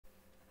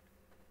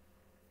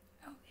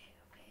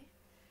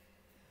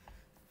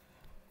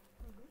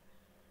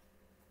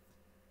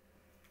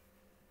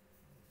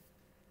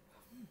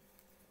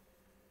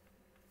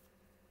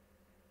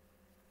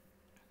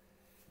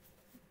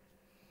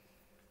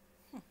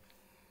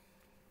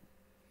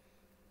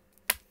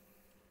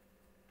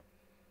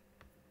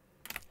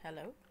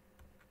Hello?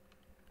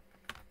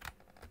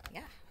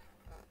 Yeah.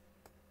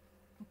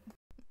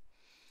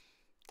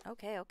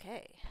 Okay,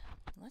 okay.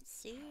 Let's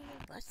see,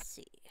 let's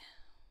see.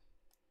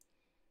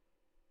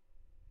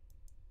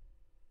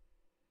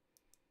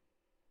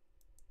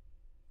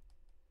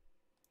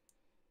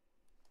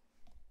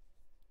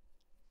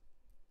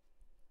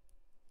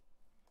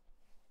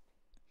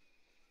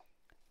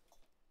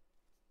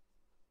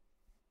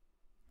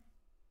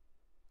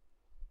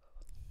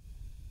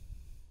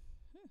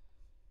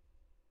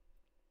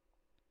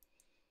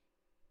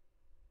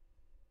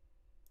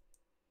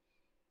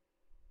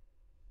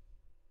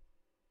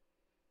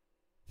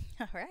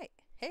 All right.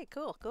 Hey,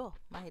 cool, cool.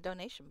 My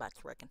donation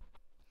bot's working.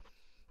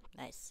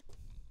 Nice.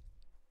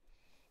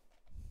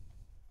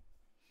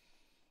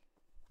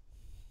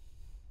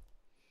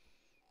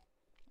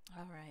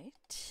 All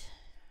right.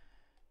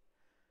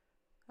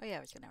 Oh yeah, I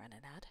was gonna run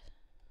an ad.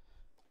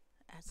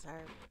 Ads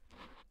are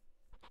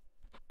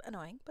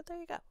annoying, but there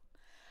you go.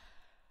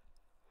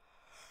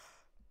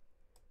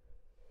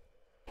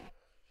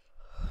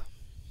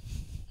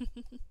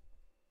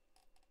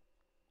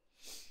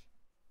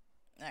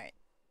 All right.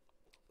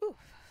 Ooh.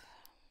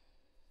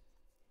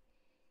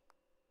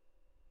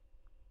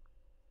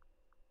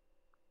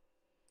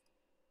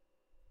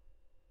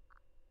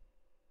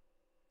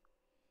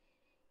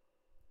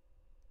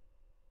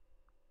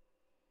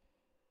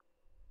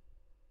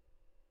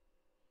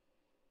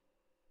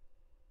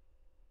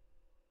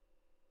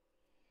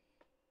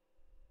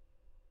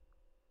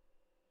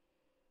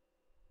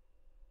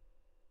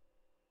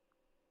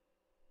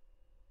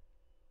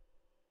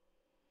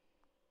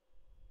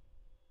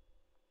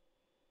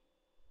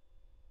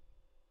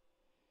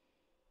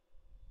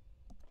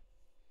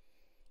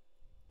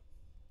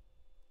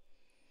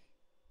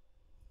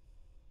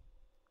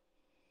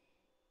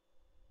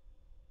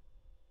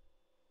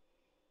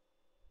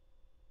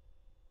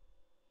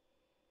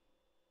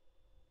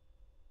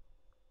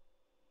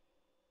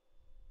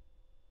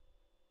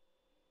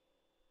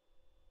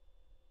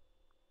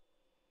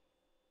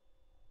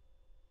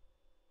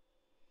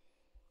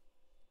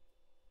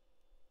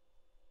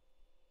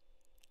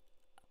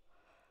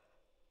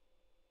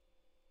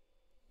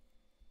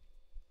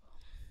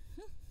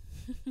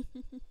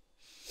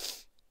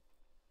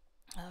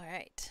 All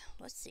right.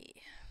 Let's see.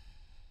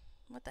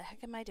 What the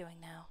heck am I doing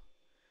now?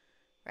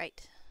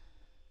 Right.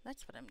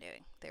 That's what I'm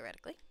doing,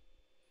 theoretically.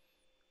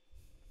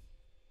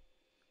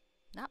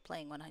 Not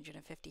playing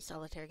 150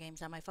 solitaire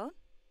games on my phone,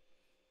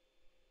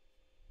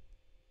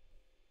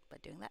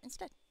 but doing that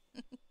instead.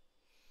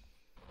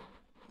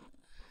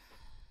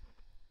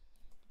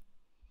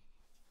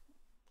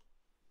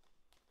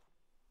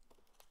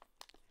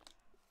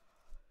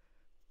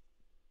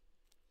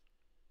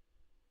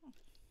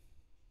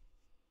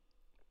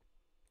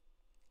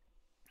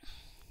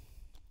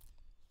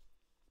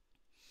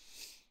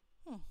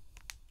 Hmm.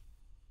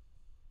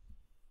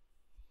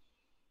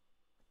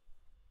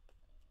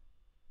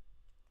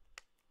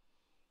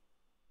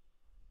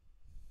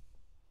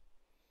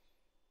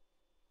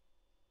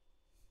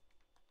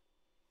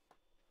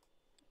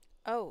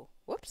 Oh,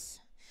 whoops.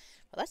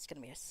 Well, that's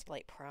going to be a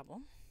slight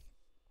problem.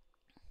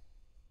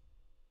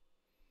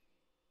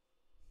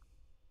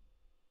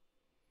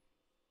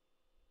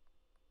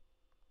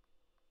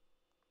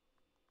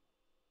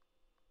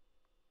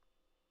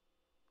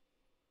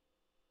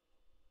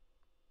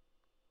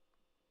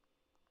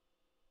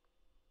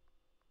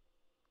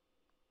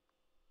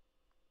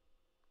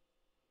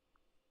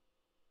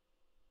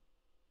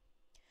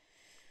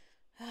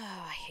 Oh,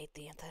 I hate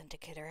the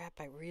Authenticator app.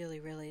 I really,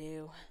 really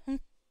do.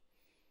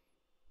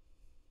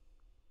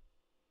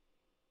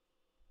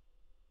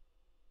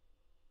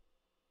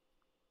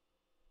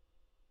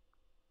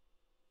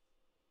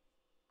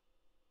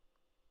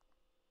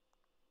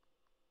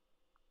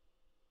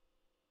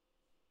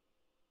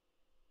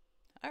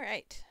 All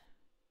right.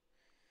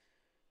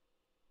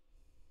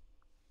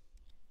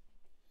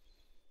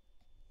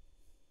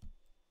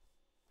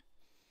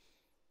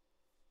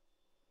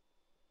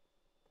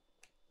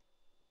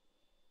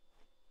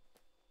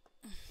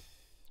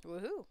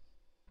 Woohoo.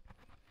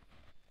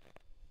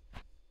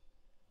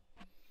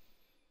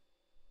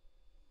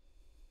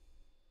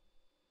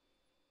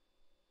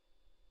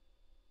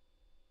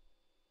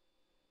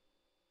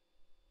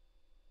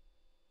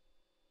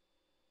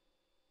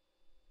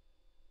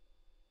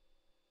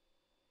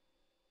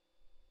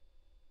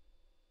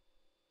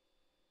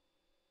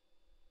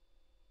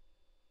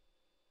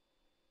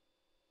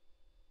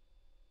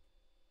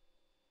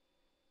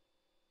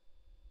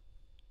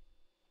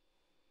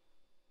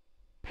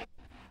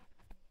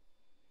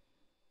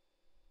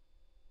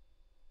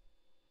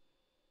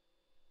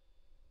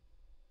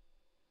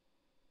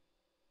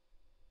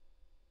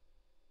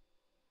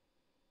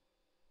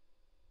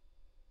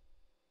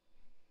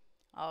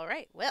 All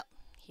right. Well,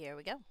 here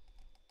we go.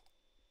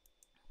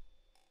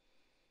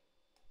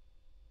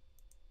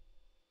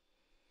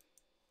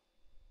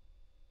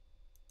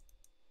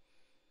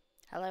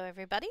 Hello,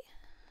 everybody.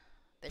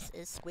 This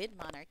is Squid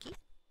Monarchy,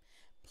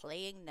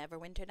 playing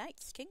Neverwinter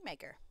Nights,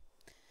 Kingmaker.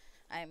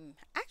 I'm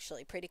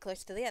actually pretty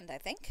close to the end, I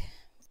think,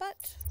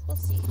 but we'll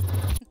see.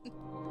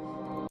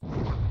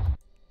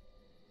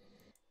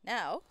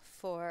 Now,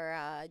 for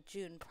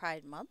June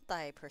Pride Month,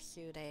 I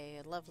pursued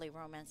a lovely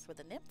romance with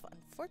a nymph.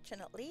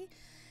 Unfortunately,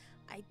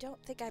 I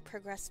don't think I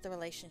progressed the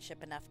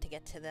relationship enough to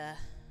get to the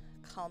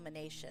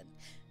culmination.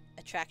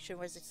 Attraction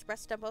was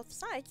expressed on both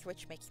sides,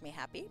 which makes me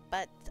happy,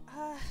 but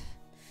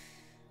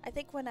I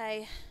think when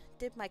I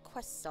did my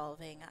quest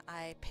solving,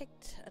 I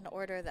picked an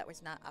order that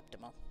was not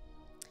optimal.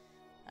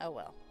 Oh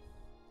well.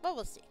 Well,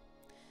 we'll see.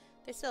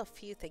 There's still a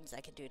few things I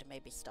can do to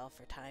maybe stall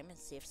for time and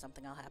see if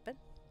something will happen.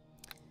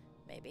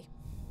 Maybe.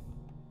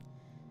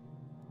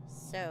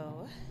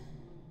 So,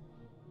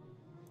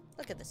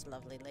 look at this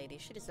lovely lady.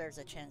 She deserves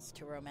a chance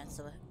to romance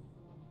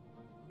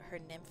her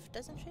nymph,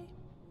 doesn't she?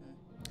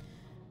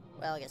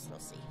 Well, I guess we'll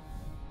see.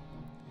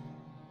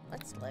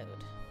 Let's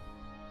load.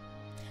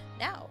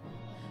 Now,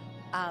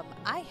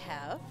 I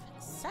have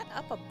set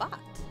up a bot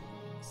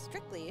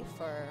strictly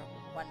for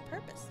one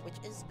purpose, which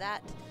is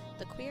that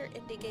the Queer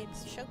Indie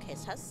Games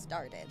Showcase has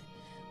started.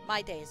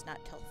 My day is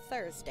not till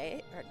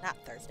Thursday, or not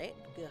Thursday,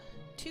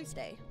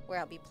 Tuesday, where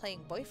I'll be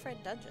playing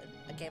Boyfriend Dungeon,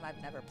 a game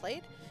I've never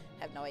played,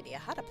 have no idea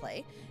how to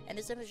play, and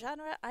is in a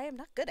genre I am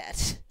not good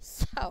at.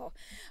 So,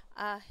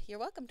 you're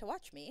welcome to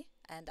watch me,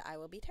 and I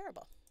will be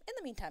terrible. In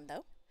the meantime,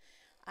 though,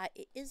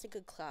 it is a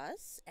good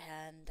cause,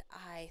 and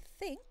I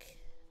think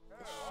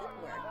this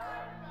should work.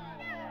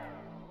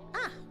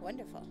 Ah,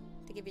 wonderful.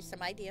 To give you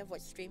some idea of what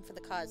Stream for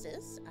the Cause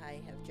is,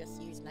 I have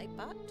just used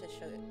Nightbot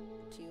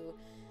to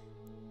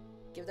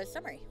give the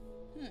summary.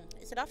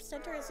 Is it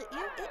off-center? Is it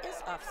you? It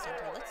is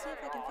off-center. Let's see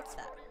if I can fix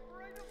that.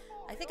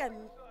 I think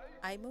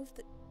I moved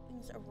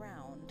things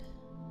around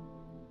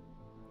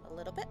a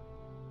little bit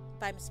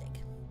by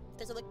mistake.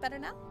 Does it look better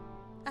now?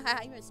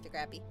 Haha, Mr.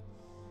 Crappy.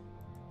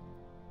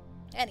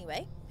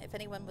 Anyway, if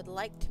anyone would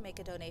like to make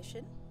a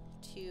donation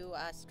to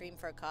Stream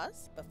for a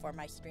Cause before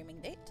my streaming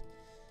date,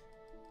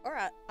 or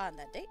on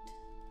that date,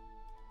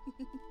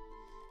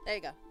 there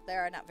you go.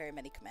 There are not very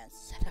many commands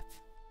set up,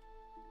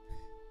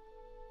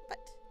 but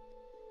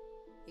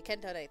you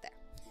can donate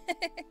there.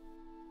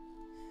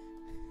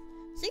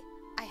 See,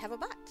 I have a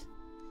bot.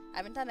 I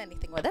haven't done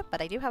anything with it,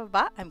 but I do have a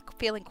bot. I'm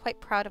feeling quite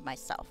proud of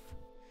myself.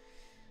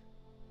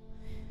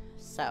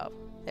 So,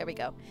 there we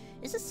go.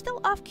 Is it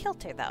still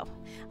off-kilter, though?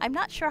 I'm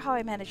not sure how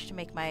I managed to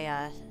make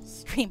my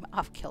stream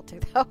off-kilter,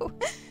 though.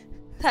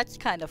 That's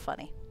kind of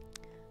funny.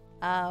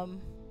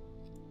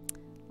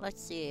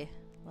 Let's see.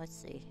 Let's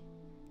see.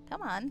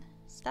 Come on.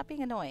 Stop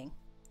being annoying.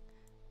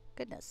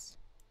 Goodness.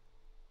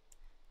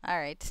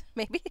 Alright.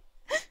 Maybe?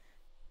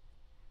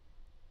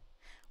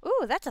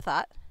 Ooh, that's a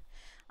thought.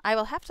 I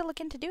will have to look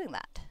into doing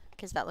that,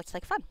 because that looks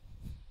like fun.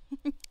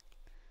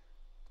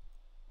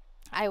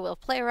 I will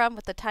play around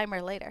with the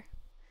timer later,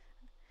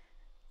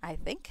 I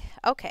think.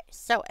 Okay,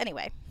 so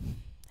anyway,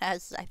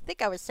 as I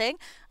think I was saying,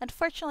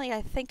 unfortunately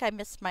I think I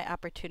missed my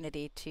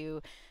opportunity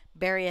to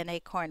bury an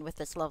acorn with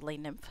this lovely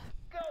nymph.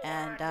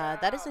 And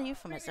that is a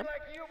euphemism,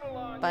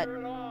 but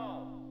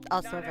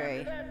also a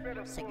very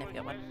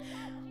significant one.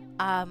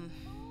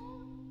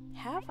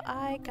 Have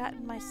I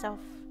gotten myself...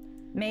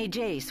 May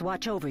Jace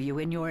watch over you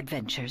in your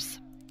adventures.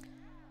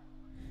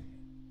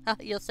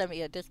 You'll send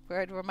me a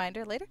Discord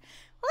reminder later?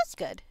 Well, that's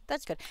good.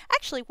 That's good.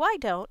 Actually, why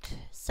don't,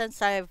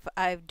 since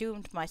I've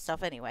doomed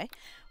myself anyway,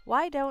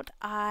 why don't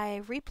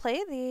I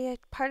replay the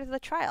part of the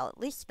trial? At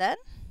least then,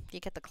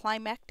 you get the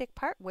climactic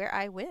part where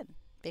I win,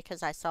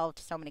 because I solved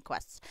so many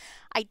quests.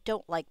 I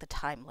don't like the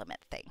time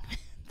limit thing.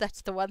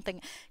 That's the one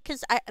thing,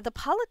 because the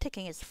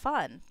politicking is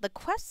fun. The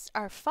quests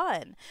are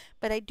fun,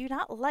 but I do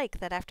not like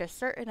that after a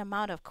certain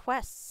amount of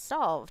quests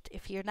solved,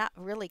 if you're not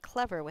really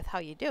clever with how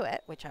you do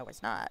it, which I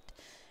was not,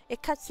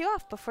 it cuts you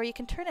off before you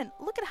can turn in.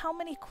 Look at how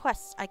many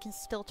quests I can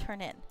still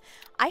turn in.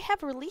 I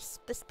have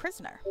released this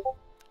prisoner.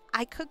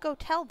 I could go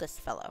tell this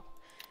fellow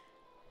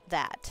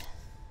that.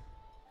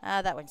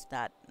 That one's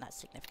not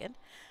significant.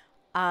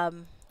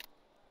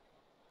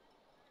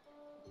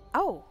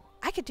 Oh,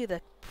 I could do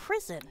the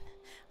prison.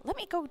 Let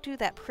me go do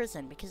that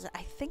prison, because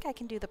I think I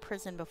can do the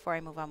prison before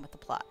I move on with the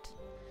plot.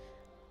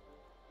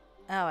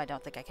 Oh, I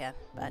don't think I can,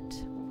 but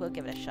we'll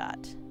give it a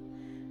shot.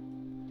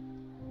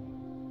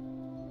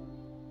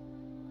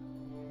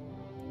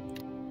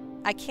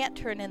 I can't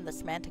turn in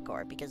this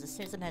manticore, because as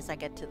soon as I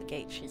get to the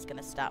gate, she's going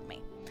to stop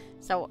me.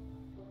 So,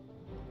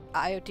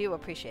 I do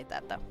appreciate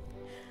that, though.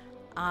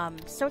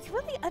 So it's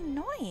really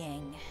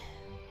annoying.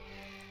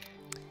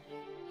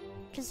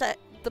 Because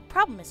the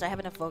problem is I have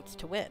enough votes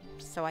to win,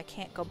 so I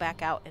can't go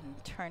back out and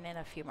turn in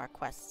a few more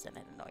quests, and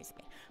it annoys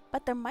me.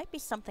 But there might be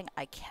something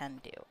I can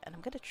do, and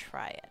I'm going to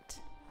try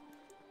it.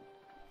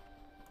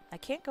 I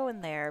can't go in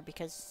there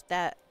because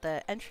the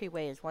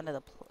entryway is one of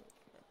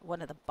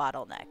the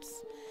bottlenecks.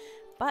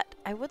 But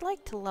I would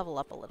like to level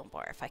up a little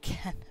more if I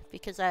can,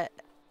 because I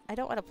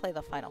don't want to play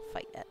the final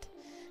fight yet.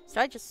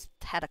 So I just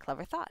had a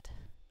clever thought.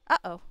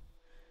 Uh-oh.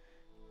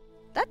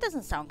 That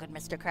doesn't sound good,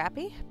 Mr.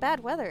 Crappy.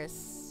 Bad weather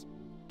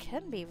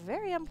can be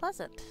very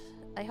unpleasant.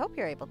 I hope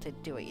you're able to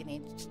do what you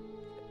need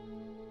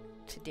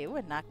to do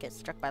and not get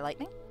struck by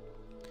lightning.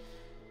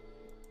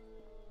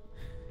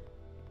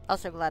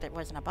 Also glad it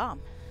wasn't a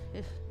bomb.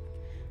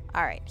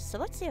 Alright, so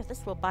let's see if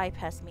this will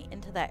bypass me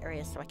into that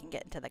area so I can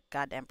get into the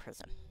goddamn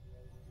prison.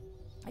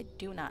 I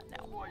do not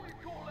know.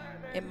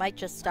 It might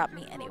just stop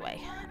me anyway.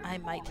 I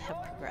might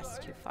have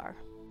progressed too far.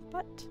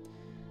 But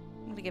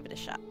I'm gonna give it a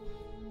shot.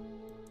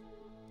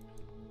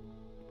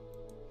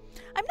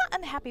 I'm not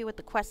unhappy with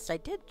the quests I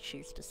did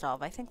choose to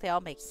solve. I think they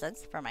all make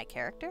sense for my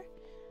character.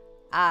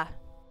 Ah,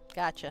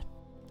 gotcha.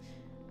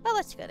 Well,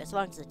 that's good, as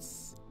long as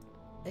it's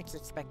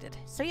expected.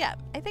 So yeah,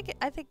 I think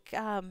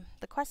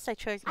the quests I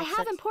chose make I have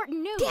sense.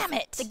 important news. Damn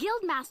it! The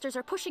guild masters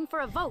are pushing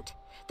for a vote.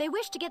 They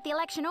wish to get the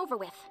election over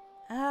with.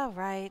 All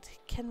right.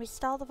 Can we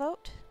stall the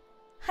vote?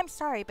 I'm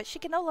sorry, but she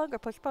can no longer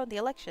postpone the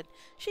election.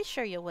 She's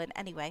sure you'll win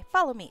anyway.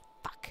 Follow me.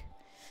 Fuck.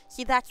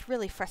 See, that's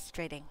really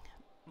frustrating.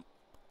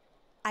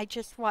 I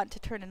just want to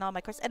turn in all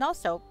my quests. And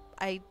also,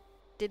 I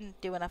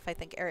didn't do enough, I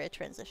think, area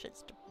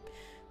transitions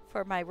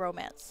for my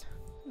romance.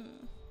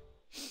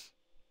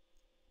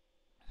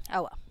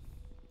 Oh well.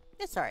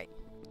 It's alright.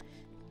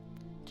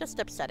 Just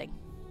upsetting.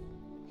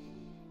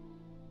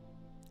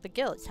 The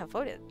guilds have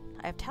voted.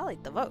 I have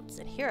tallied the votes,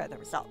 and here are the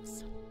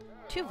results.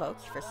 2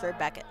 votes for Sir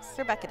Beckett.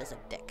 Sir Beckett is a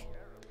dick.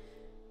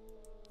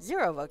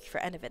 0 votes for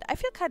Enevid. I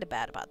feel kind of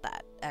bad about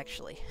that,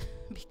 actually.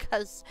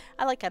 Because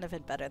I like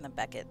Enevid better than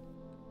Beckett.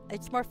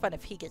 It's more fun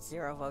if he gets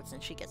 0 votes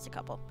and she gets a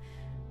couple.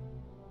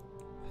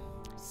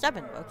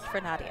 7 votes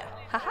for Nadia.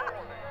 Haha!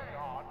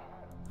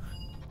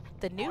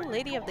 The new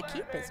Lady of the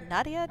Keep is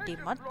Nadia de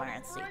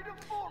Montmorency,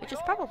 which is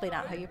probably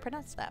not how you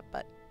pronounce that,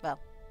 but, well,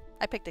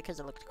 I picked it because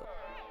it looked cool.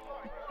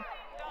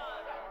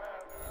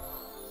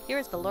 Here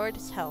is the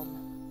Lord's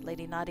helm,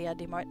 Lady Nadia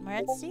de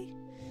Montmorency.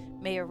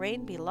 May your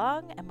reign be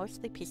long and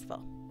mostly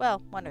peaceful.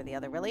 Well, one or the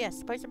other, really. I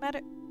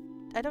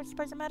don't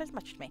suppose it matters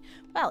much to me.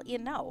 Well, you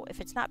know, if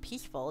it's not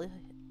peaceful,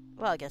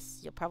 well, I guess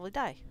you'll probably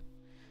die.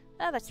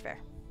 Ah, that's fair.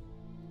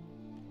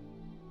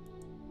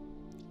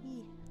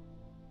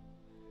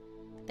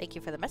 Thank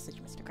you for the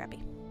message, Mr.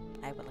 Krabby.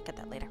 I will look at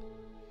that later.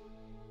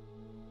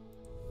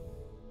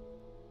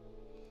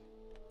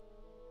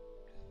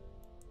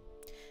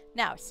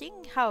 Now,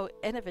 seeing how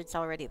Enevid's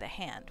already the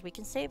hand, we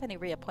can save any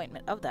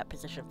reappointment of that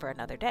position for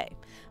another day.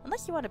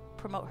 Unless you want to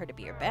promote her to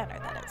be your banner,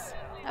 that is.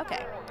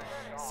 Okay.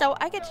 So,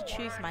 I get to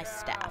choose my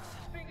staff.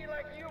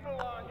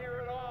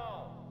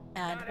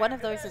 And one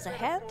of those is a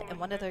hand, and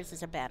one of those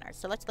is a banner.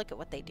 So let's look at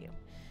what they do.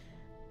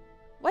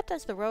 What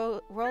does the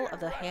role of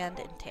the hand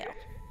entail?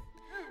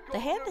 The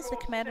hand is the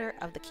commander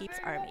of the Keep's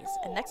armies,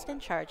 and next in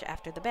charge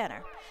after the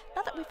banner.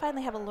 Now that we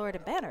finally have a lord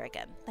and banner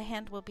again, the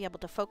hand will be able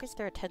to focus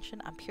their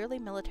attention on purely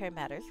military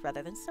matters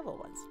rather than civil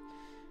ones.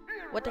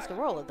 What does the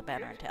role of the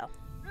banner entail?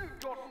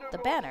 The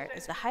banner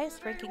is the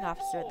highest ranking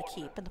officer in the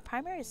Keep and the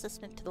primary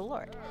assistant to the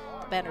lord.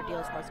 The banner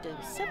deals mostly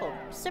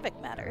with civic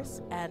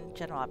matters and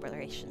general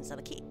operations of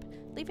the Keep,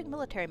 leaving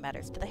military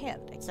matters to the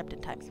hand, except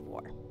in times of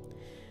war.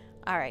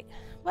 Alright,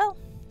 well,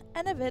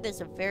 Enevid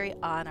is a very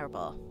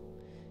honorable...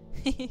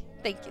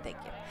 thank you.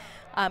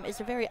 Is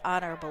a very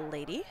honorable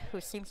lady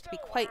who seems to be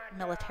quite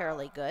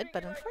militarily good,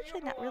 but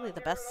unfortunately not really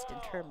the best in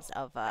terms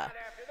of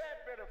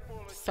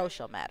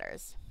social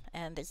matters,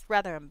 and is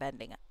rather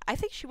unbending. I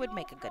think she would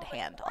make a good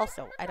hand.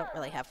 Also, I don't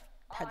really have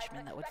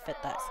henchmen that would fit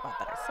that spot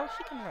better, so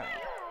she can remain.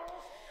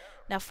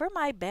 Now for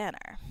my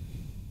banner,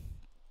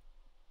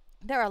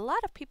 there are a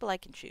lot of people I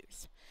can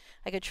choose.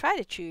 I could try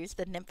to choose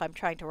the nymph I'm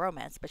trying to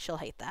romance, but she'll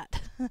hate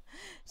that.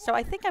 So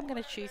I think I'm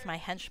going to choose my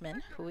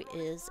henchman, who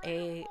is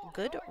a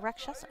good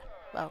Rakshasa.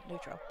 Well,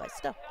 neutral, but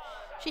still.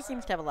 She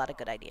seems to have a lot of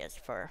good ideas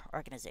for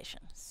organization.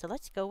 So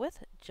let's go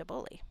with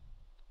Jaboli.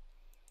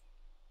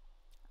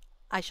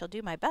 I shall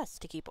do my best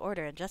to keep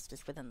order and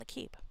justice within the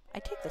Keep. I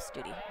take this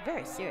duty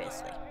very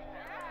seriously.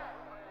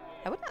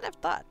 I would not have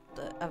thought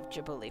of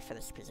Jaboli for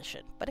this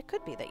position, but it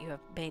could be that you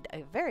have made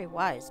a very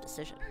wise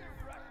decision.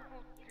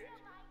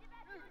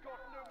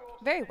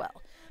 Very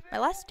well. My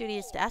last duty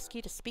is to ask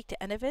you to speak to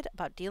Enevid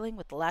about dealing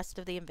with the last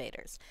of the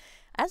invaders.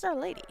 As our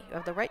lady, you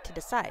have the right to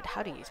decide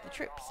how to use the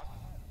troops.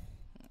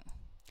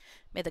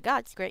 May the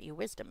gods grant you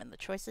wisdom in the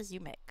choices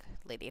you make,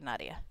 Lady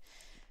Nadia.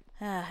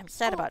 I'm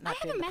sad about not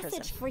doing the prison. I have a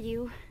message for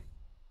you.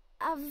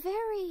 A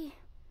very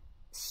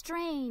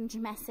strange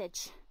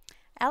message.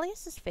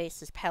 Alias's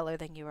face is paler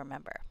than you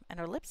remember, and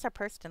her lips are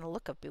pursed in a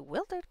look of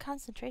bewildered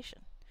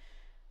concentration.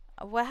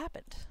 What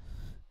happened?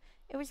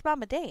 It was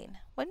Mama Dane.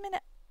 1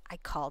 minute... I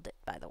called it,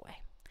 by the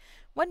way.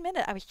 1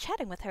 minute I was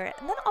chatting with her,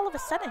 and then all of a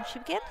sudden she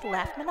began to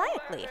laugh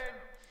maniacally.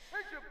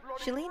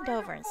 She leaned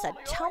over and said,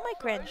 "Tell my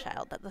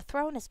grandchild that the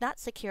throne is not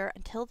secure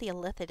until the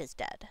Illithid is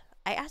dead."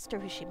 I asked her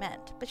who she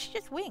meant, but she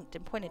just winked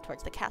and pointed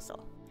towards the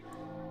castle.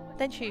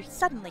 Then she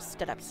suddenly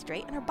stood up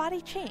straight, and her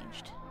body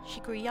changed. She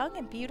grew young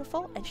and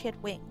beautiful, and she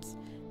had wings.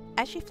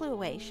 As she flew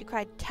away, she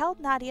cried, "Tell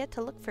Nadia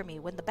to look for me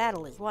when the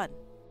battle is won."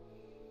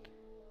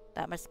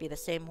 That must be the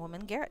same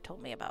woman Garrett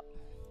told me about.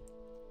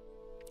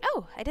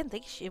 Oh, I didn't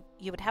think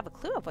you would have a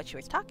clue of what she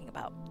was talking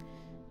about.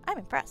 I'm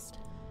impressed.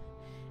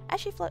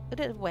 As she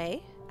floated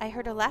away, I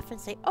heard her laugh and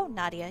say, "Oh,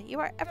 Nadia, you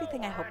are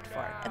everything I hoped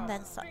for," and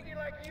then some.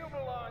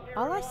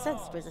 All I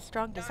sensed was a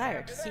strong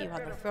desire to see you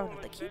on the throne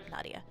of the keep,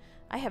 Nadia.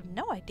 I have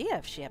no idea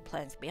if she had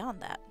plans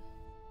beyond that.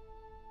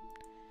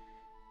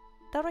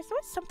 There was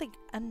always something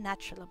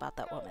unnatural about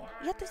that woman,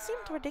 yet it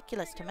seemed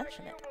ridiculous to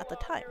mention it at the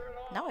time.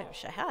 Now I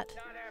wish I had.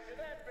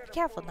 Be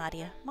careful,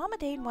 Nadia. Mama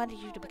Dane wanted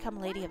you to become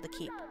Lady of the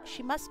Keep.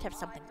 She must have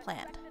something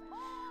planned.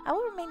 I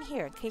will remain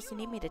here in case you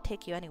need me to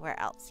take you anywhere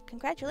else.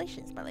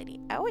 Congratulations, my lady.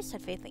 I always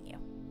had faith in you.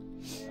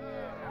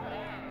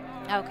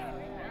 Okay.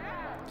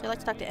 So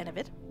let's talk to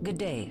Enovid. Good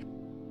day.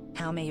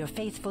 How may your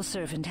faithful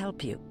servant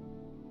help you?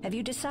 Have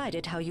you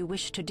decided how you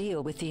wish to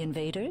deal with the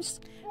invaders?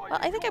 Well,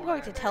 I think I'm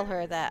going to tell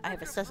her that I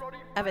have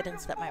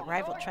evidence that my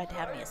rival tried to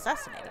have me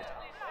assassinated.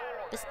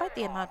 Despite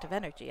the amount of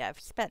energy I've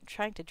spent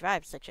trying to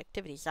drive such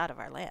activities out of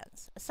our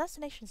lands,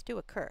 assassinations do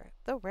occur,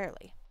 though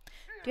rarely.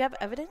 Do you have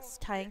evidence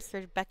tying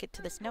Sir Beckett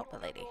to this note, my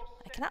lady?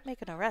 I cannot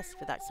make an arrest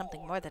without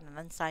something more than an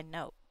unsigned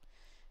note.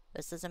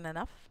 This isn't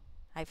enough?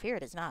 I fear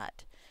it is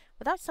not.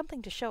 Without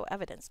something to show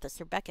evidence that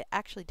Sir Beckett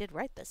actually did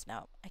write this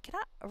note, I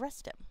cannot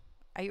arrest him.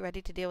 Are you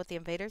ready to deal with the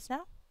invaders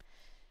now?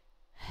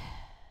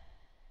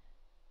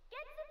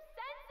 Get some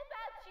sense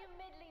about you,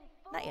 middling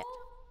fool. Not yet.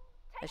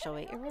 I shall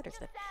wait your orders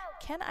then.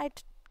 Can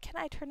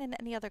I turn in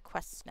any other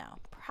quests now?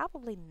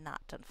 Probably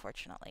not,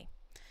 unfortunately.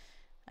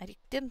 I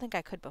didn't think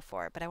I could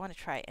before, but I want to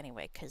try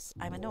anyway, because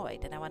I'm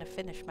annoyed and I want to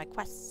finish my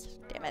quests.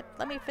 Damn it,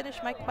 let me finish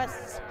my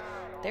quests.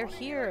 They're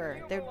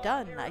here. They're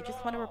done. I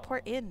just want to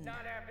report in.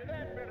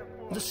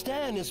 The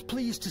Stan is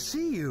pleased to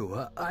see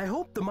you. I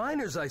hope the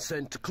miners I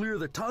sent to clear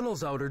the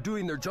tunnels out are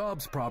doing their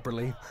jobs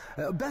properly.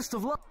 Best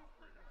of luck.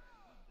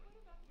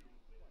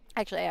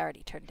 Actually, I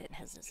already turned in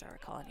his, as I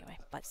recall, anyway.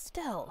 But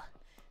still.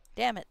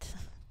 Damn it.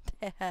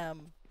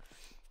 Damn.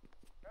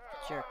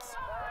 Jerks.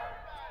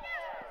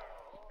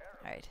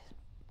 Alright.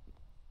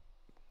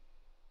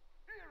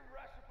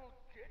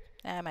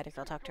 I might as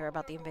well talk to her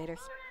about the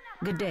invaders.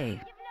 Good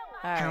day.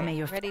 How may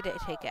your ready to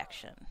take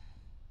action.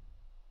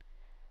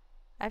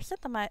 I've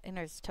sent the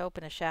miners to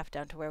open a shaft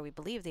down to where we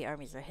believe the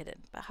armies are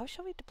hidden, but how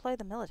shall we deploy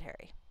the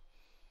military?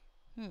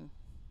 No.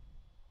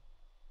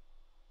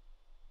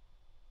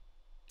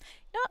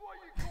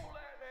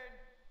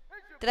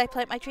 Did I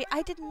plant my tree?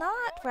 I did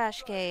not,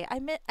 Rashke.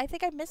 I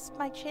think I missed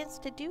my chance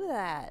to do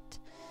that.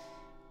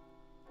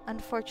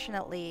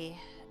 Unfortunately.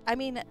 I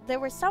mean,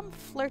 there was some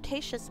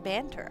flirtatious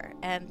banter,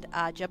 and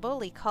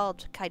Jaboli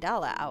called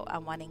Kaidala out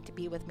on wanting to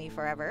be with me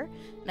forever,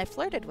 and I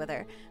flirted with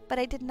her, but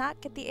I did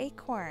not get the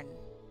acorn.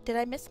 Did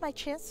I miss my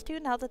chance to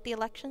now that the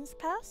election's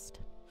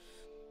passed?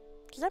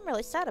 Because I'm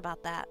really sad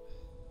about that.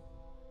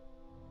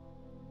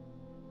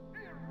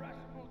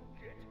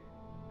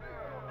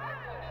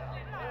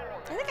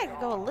 I think I could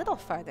go a little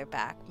farther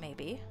back,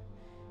 maybe.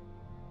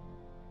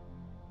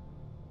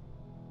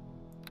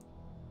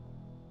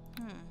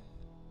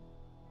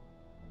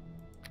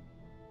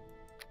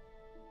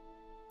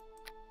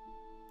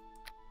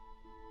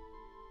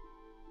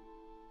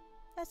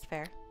 That's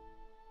fair.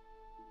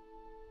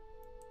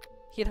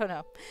 You don't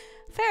know.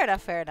 Fair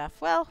enough, fair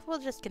enough. Well, we'll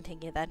just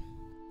continue then.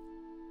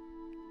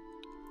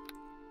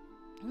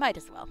 Might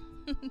as well.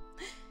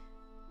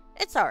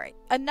 It's alright.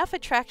 Enough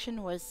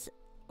attraction was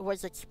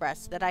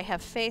expressed that I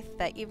have faith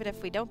that even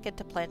if we don't get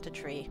to plant a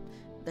tree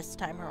this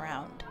time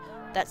around,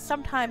 that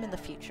sometime in the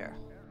future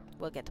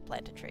we'll get to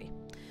plant a tree.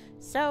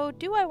 So,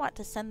 do I want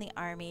to send the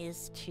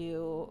armies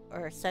to,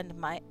 or send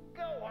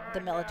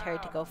the military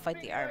to go fight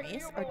the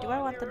armies, or do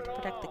I want them to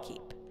protect the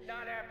keep?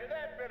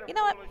 You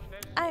know what?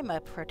 I'm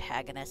a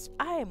protagonist.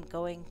 I am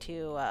going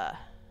to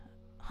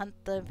hunt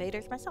the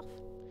invaders myself.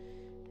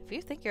 If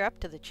you think you're up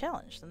to the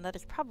challenge, then that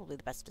is probably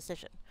the best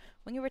decision.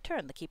 When you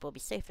return, the keep will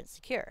be safe and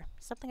secure,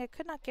 something I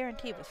could not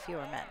guarantee with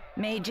fewer men.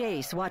 May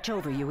Jace watch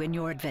over you in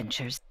your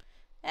adventures.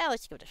 Yeah,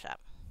 let's give it a shot.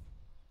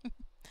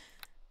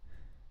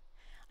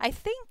 I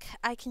think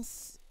I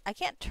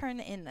can't turn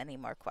in any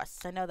more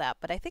quests, I know that,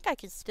 but I think I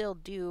can still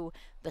do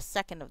the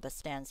second of the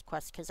Stan's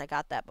quest because I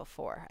got that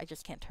before. I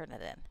just can't turn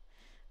it in.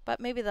 But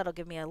maybe that'll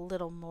give me a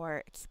little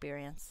more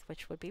experience,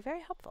 which would be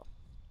very helpful.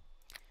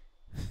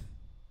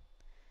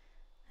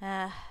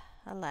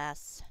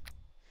 Alas.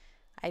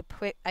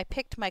 I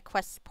picked my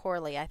quests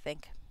poorly, I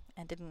think,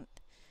 and didn't...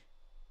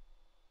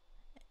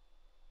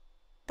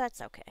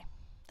 That's okay.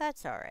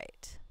 That's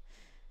alright.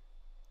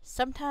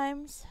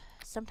 Sometimes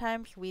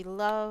we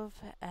love,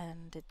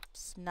 and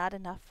it's not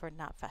enough or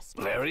not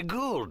festive. Very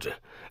good.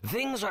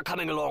 Things are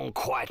coming along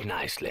quite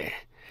nicely.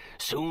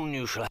 Soon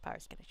you shall...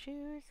 Power's gonna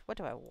choose. What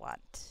do I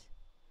want?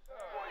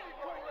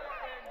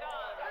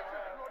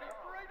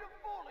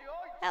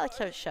 Alex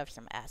should shove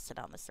some acid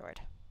on the sword.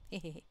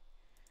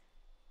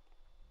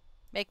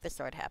 Make the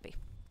sword happy.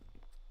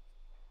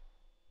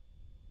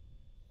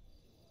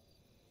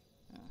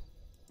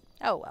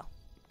 Oh well.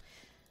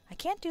 I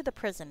can't do the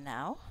prison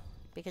now,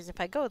 because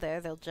if I go there,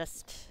 they'll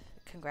just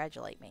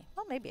congratulate me.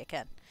 Well, maybe I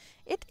can.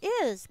 It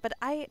is, but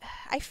I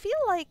feel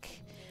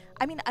like...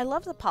 I mean, I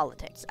love the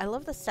politics. I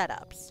love the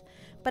setups.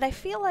 But I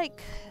feel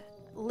like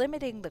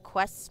limiting the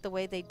quests the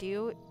way they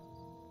do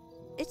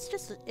it's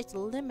just, it's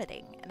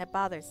limiting, and it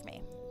bothers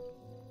me.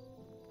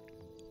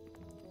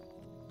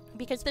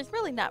 Because there's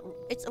really not,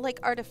 it's like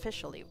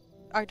artificial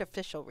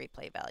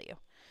replay value.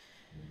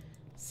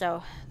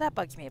 So, that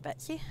bugs me a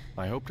bit. See?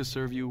 I hope to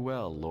serve you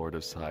well, Lord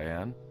of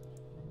Cyan.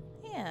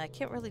 Yeah, I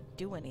can't really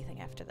do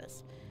anything after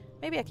this.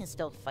 Maybe I can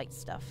still fight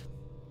stuff.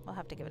 I'll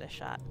have to give it a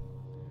shot.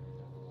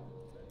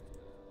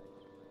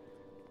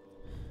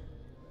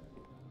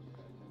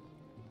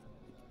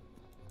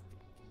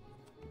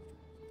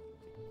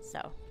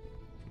 So.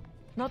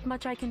 Not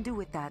much I can do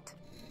with that.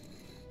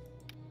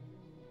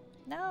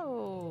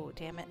 No,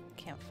 damn it.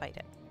 Can't fight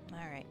it.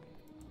 Alright.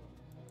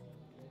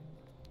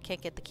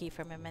 Can't get the key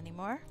from him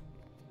anymore.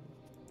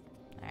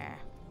 Ah.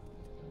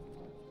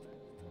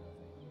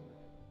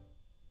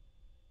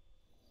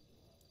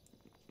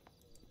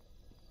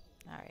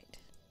 Alright.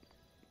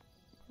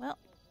 Well,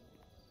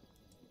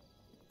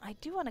 I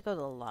do want to go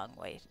the long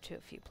way to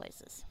a few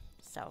places.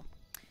 So,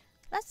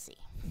 let's see.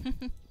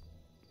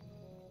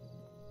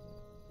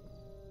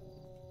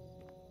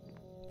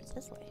 It's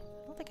this way.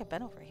 I don't think I've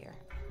been over here.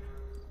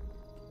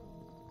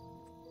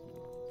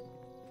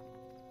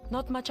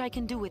 Not much I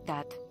can do with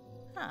that.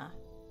 Huh.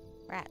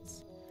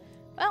 Rats.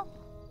 Well,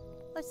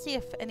 let's see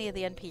if any of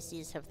the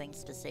NPCs have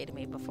things to say to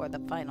me before the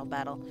final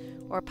battle.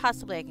 Or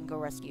possibly I can go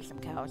rescue some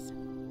cows.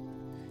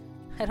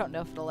 I don't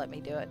know if it'll let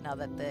me do it now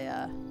that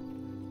the,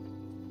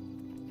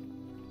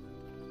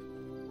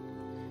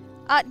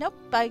 nope,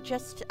 I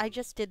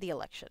just did the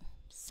election.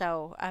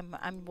 So,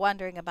 I'm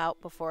wandering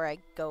about before I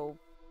go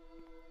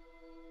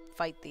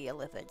fight the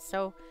Illithids.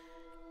 So,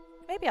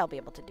 maybe I'll be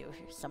able to do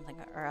something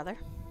or other.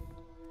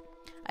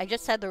 I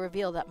just had the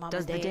reveal that Mama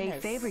Does the Dane day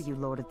is... favor you,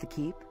 Lord of the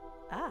Keep?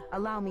 Ah.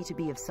 Allow me to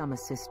be of some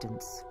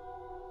assistance.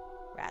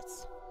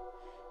 Rats.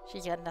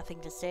 She's got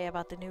nothing to say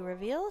about the new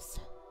reveals?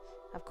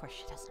 Of course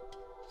she doesn't.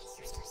 She's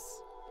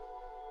useless.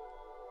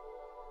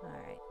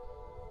 Alright.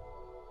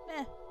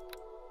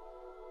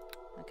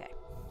 Okay.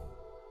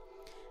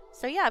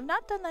 So yeah, I've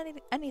not done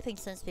anything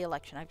since the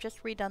election. I've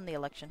just redone the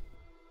election.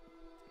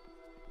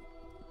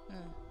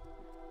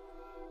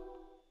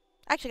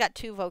 Actually got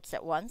 2 votes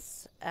at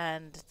once,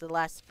 and the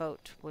last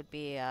vote would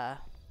be, I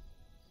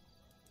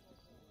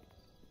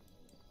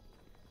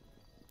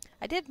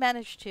did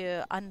manage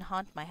to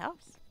unhaunt my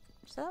house,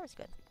 so that was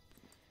good.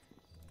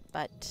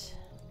 But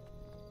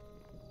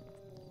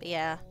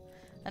yeah,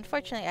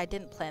 unfortunately I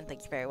didn't plan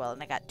things very well,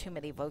 and I got too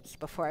many votes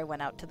before I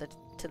went out to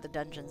the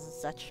dungeons and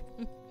such.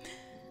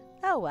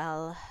 Oh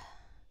well.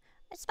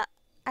 It's not,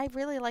 I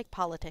really like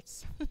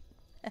politics.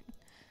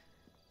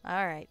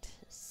 Alright,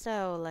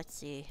 so let's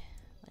see.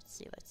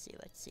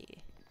 Let's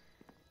see.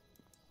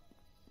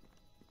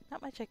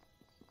 Not much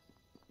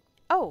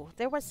Oh,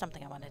 there was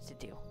something I wanted to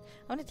do.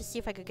 I wanted to see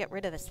if I could get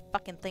rid of this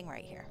fucking thing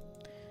right here.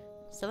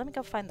 So let me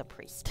go find the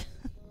priest.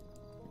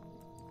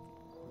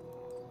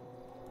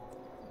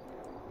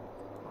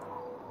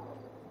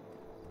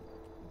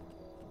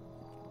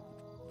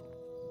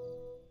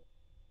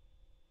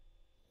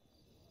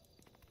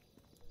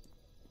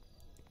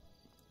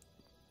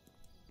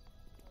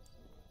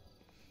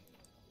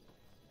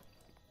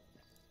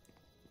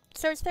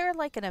 So is there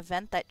like an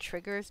event that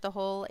triggers the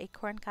whole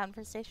acorn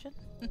conversation?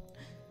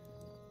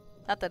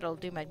 Not that it'll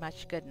do me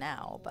much good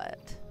now,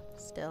 but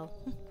still.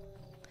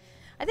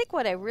 I think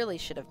what I really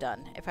should have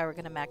done, if I were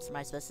going to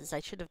maximize this, is I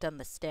should have done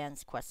the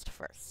Stan's quest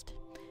first.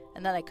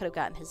 And then I could have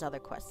gotten his other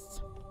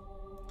quests.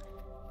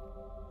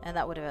 And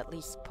that would have at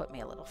least put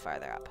me a little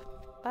farther up.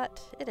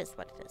 But it is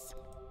what it is.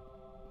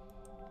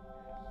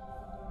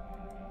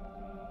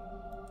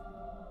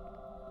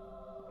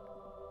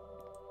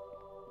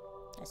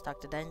 Let's talk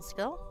to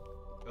Dainskill.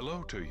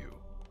 Hello to you.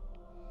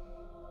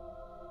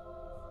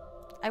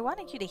 I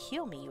wanted you to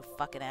heal me, you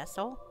fucking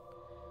asshole.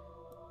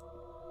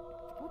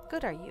 What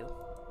good are you?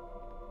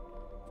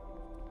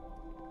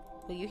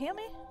 Will you heal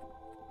me?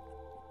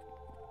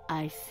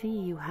 I see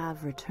you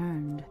have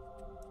returned.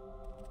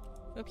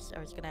 Oops, I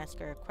was gonna ask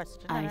her a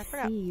question and I I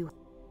forgot. see you.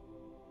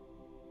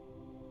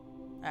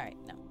 Alright,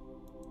 no.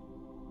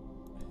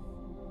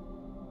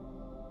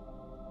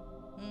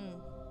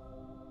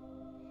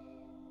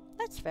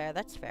 That's fair,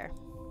 that's fair.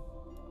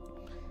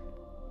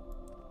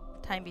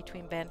 Time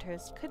between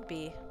banters could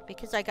be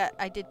because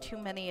I did too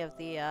many of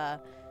the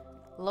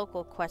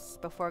local quests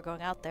before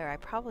going out there. I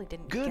probably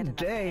didn't get enough Good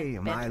day,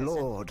 my banters in.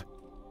 lord.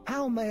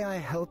 How may I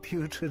help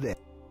you today?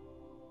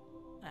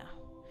 Oh.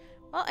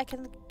 Well, I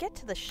can get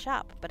to the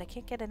shop, but I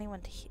can't get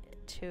anyone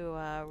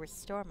to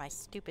restore my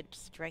stupid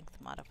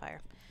strength modifier.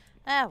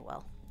 Ah,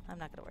 well, I'm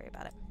not gonna worry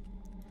about it.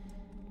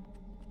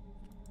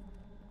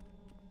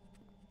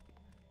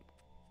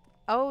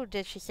 Oh,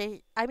 did she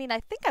say... I mean,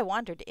 I think I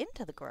wandered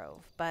into the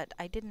grove, but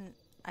I didn't...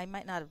 I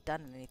might not have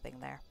done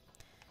anything there.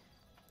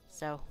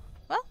 So,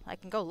 well, I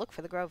can go look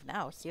for the grove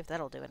now, see if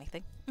that'll do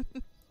anything.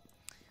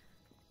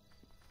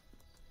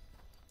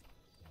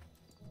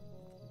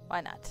 Why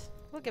not?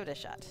 We'll give it a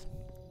shot.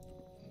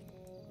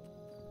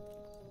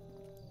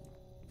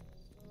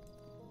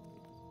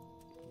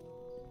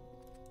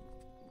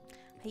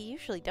 I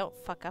usually don't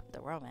fuck up the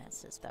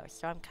romances, though,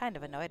 so I'm kind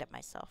of annoyed at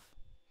myself.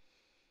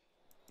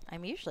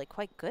 I'm usually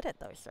quite good at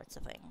those sorts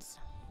of things.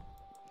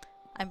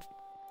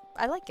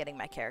 I like getting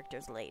my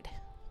characters laid.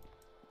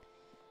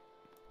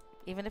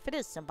 Even if it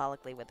is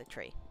symbolically with a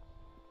tree.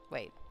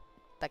 Wait,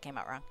 that came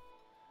out wrong.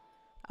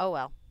 Oh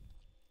well.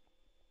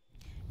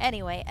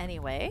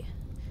 Anyway,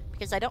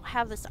 because I don't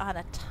have this on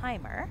a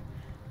timer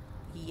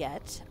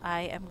yet,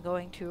 I am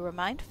going to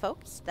remind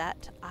folks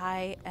that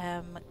I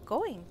am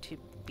going to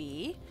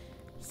be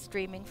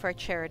streaming for a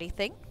charity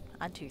thing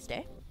on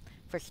Tuesday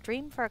for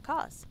Stream for a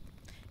Cause.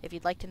 If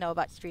you'd like to know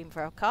about Stream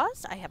for a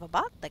Cause, I have a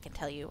bot that can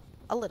tell you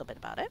a little bit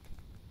about it.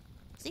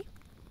 See?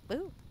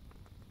 Woo!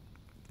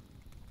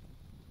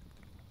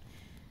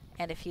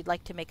 And if you'd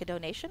like to make a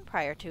donation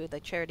prior to the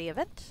charity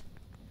event,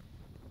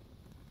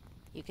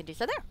 you can do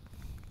so there.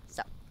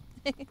 So,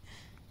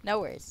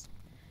 no worries.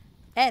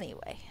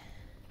 Anyway.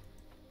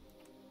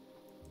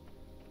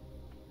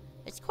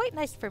 It's quite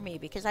nice for me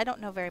because I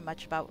don't know very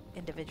much about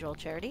individual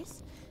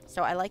charities.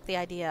 So I like the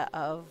idea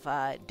of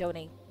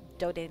donating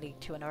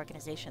to an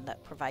organization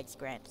that provides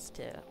grants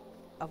to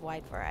a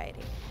wide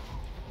variety.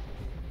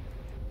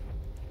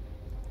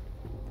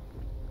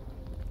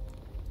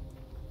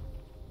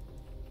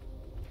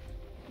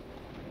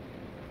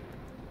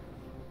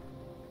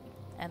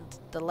 And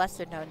the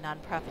lesser known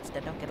nonprofits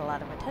that don't get a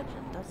lot of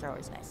attention, those are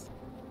always nice.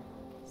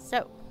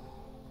 So,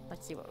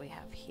 let's see what we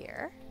have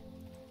here.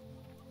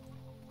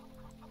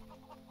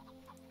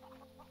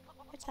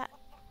 What's that?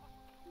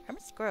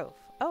 Hermit's Grove.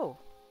 Oh,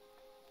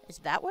 is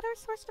that what I was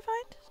supposed to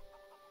find?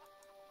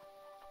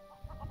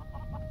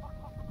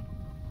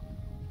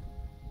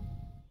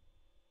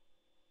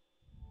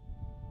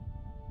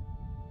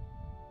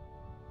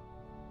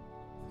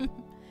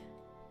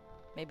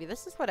 Maybe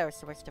this is what I was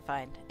supposed to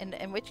find.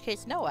 In which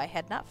case, no, I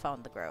had not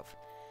found the grove.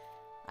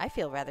 I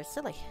feel rather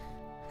silly.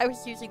 I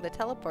was using the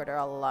teleporter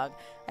all along.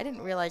 I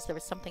didn't realize there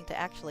was something to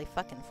actually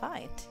fucking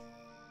find.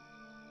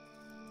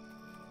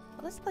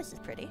 Well, this place is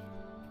pretty.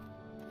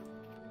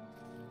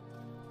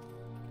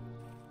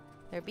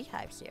 There are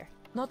beehives here.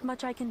 Not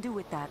much I can do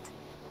with that.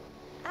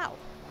 Ow.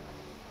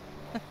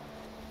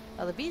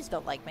 Well, the bees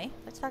don't like me.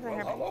 Let's talk to the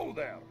hermit. Hello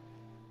there.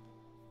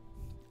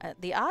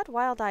 The odd,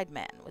 wild-eyed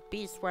man with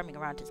bees swarming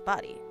around his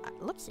body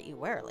looks at you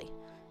warily.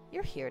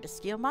 You're here to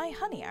steal my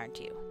honey, aren't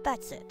you?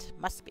 That's it.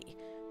 Must be.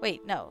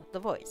 Wait, no, the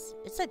voice.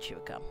 It said she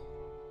would come.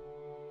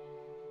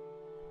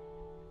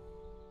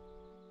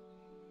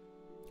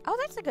 Oh,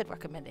 that's a good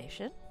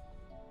recommendation.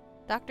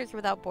 Doctors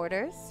Without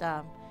Borders.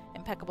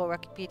 Impeccable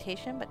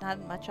reputation, but not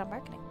much on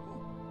marketing.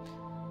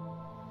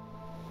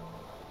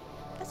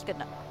 That's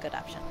a good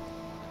option.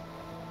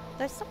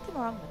 There's something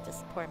wrong with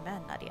this poor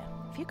man, Nadia.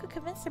 If you could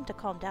convince him to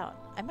calm down,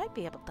 I might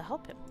be able to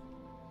help him.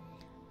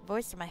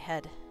 Voice in my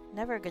head.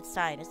 Never a good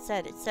sign. It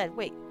said,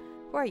 wait,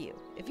 who are you?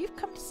 If you've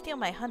come to steal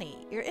my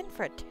honey, you're in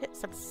for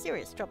some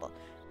serious trouble.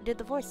 Did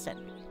the voice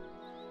send me?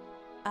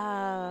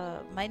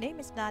 My name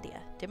is Nadia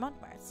de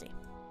Montmorency.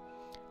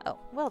 Oh,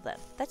 well then,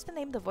 that's the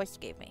name the voice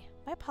gave me.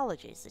 My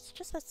apologies, it's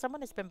just that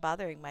someone has been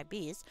bothering my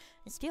bees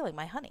and stealing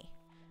my honey.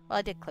 Well,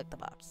 I did click the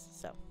box,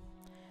 so.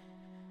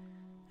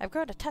 I've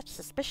grown a touch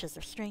suspicious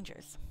of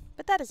strangers,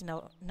 but that is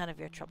none of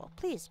your trouble.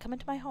 Please, come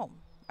into my home,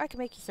 or I can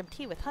make you some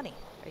tea with honey,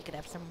 or you could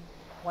have some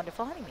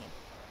wonderful honeymead.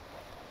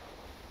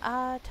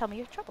 Tell me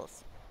your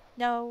troubles.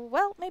 No,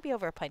 well, maybe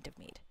over a pint of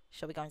mead.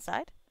 Shall we go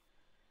inside?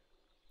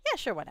 Yeah,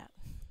 sure, why not?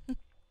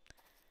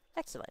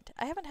 Excellent.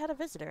 I haven't had a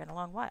visitor in a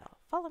long while.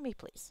 Follow me,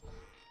 please.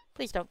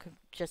 Please don't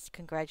just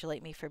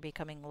congratulate me for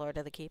becoming Lord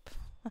of the Keep.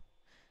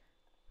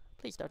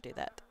 Please don't do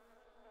that.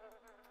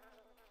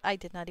 I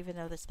did not even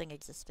know this thing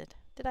existed.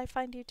 Did I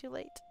find you too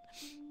late?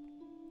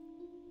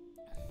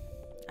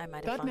 I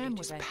might have found you too late. That man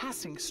was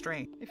passing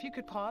strange. If you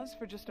could pause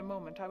for just a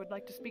moment, I would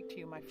like to speak to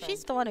you, my friend.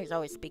 She's the one who's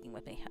always speaking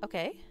with me.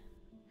 Okay.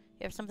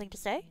 You have something to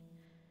say?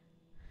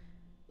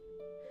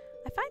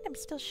 I find I'm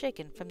still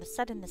shaken from the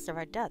suddenness of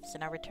our deaths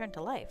and our return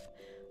to life.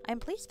 I am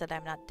pleased that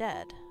I'm not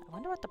dead. I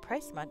wonder what the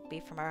price might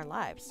be from our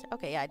lives.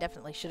 Okay, yeah, I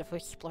definitely should have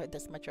explored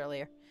this much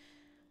earlier.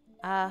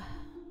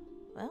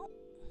 Well,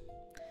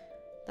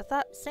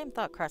 the same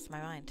thought crossed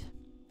my mind.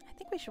 I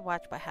think we should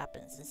watch what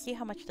happens and see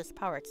how much this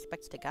power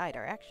expects to guide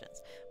our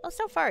actions. Well,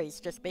 so far he's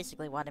just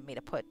basically wanted me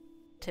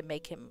to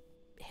make him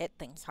hit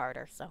things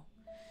harder, so.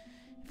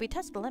 If we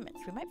test the limits,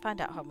 we might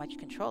find out how much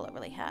control it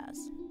really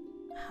has.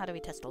 How do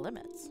we test the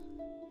limits?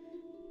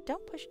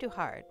 Don't push too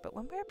hard, but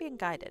when we're being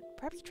guided,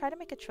 perhaps try to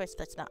make a choice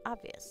that's not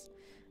obvious.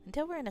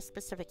 Until we're in a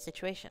specific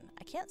situation,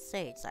 I can't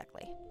say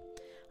exactly.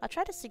 I'll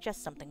try to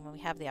suggest something when we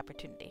have the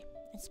opportunity.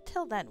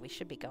 Until then, we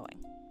should be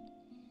going.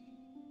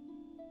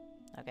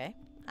 Okay.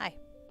 Hi.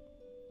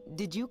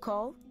 Did you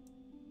call?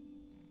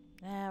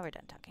 Nah, we're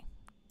done talking.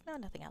 No,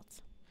 nothing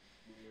else.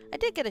 I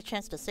did get a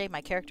chance to say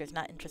my character's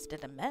not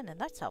interested in men,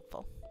 and that's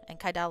helpful. And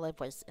Kaidalev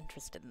was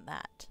interested in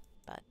that,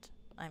 but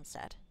I'm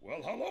sad.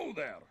 Well, hello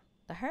there.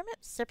 The hermit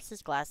sips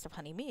his glass of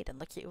honey mead and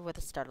looks at you with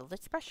a startled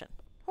expression.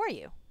 Who are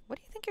you? What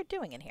do you think you're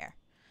doing in here?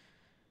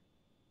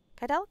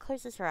 Kaidal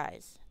closes her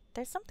eyes.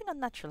 There's something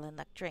unnatural in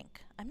that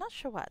drink. I'm not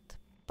sure what,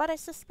 but I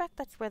suspect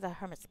that's where the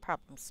hermit's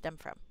problems stem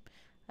from.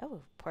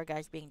 Oh, poor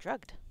guy's being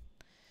drugged.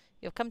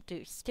 You've come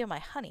to steal my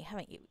honey,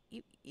 haven't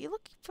you? You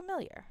look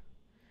familiar.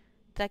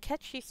 Did I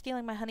catch you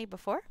stealing my honey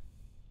before?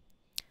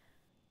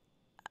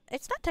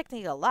 It's not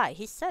technically a lie.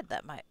 He said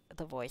that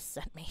the voice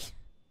sent me.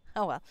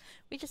 Oh well,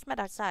 we just met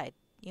outside.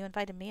 You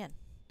invited me in.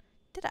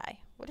 Did I?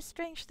 What a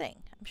strange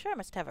thing. I'm sure I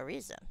must have a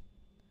reason.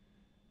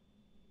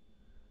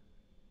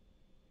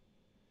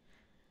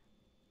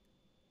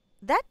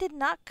 That did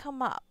not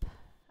come up.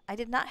 I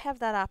did not have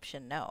that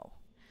option, no.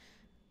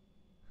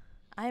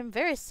 I am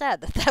very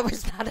sad that that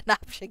was not an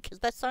option, because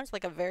that sounds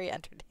like a very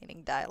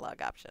entertaining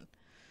dialogue option.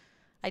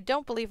 I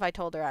don't believe I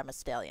told her I'm a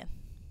stallion.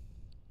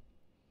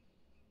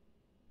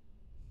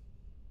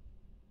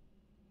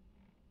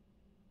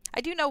 I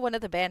do know one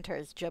of the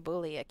banters,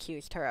 Jabuli,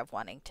 accused her of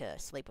wanting to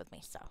sleep with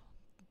me, so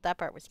that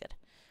part was good.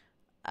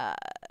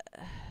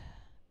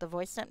 The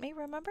voice sent me,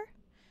 remember?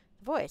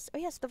 The voice. Oh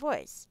yes, the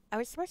voice. I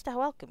was supposed to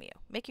welcome you,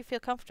 make you feel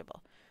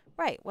comfortable.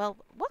 Right, well,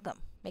 welcome.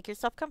 Make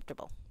yourself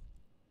comfortable.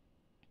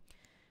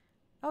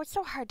 Oh, it's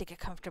so hard to get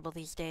comfortable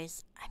these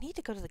days. I need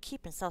to go to the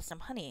keep and sell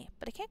some honey,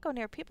 but I can't go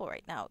near people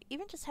right now,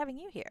 even just having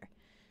you here.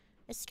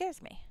 It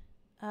scares me.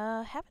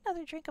 Have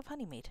another drink of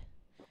honey mead.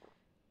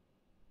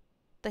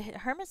 The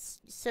hermit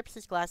sips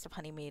his glass of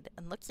honey mead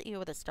and looks at you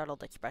with a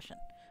startled expression.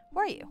 Who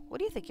are you? What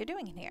do you think you're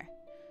doing in here?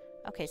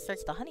 Okay,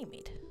 starts the honey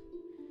mead.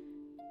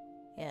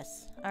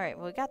 Yes. Alright,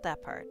 well, we got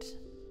that part.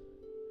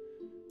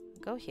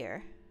 Go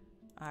here.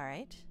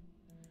 Alright.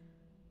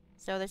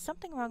 So there's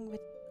something wrong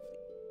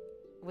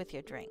with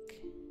your drink.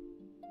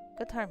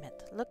 Good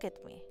hermit, look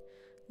at me.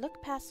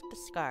 Look past the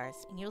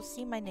scars, and you'll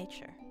see my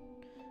nature.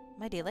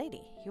 Mighty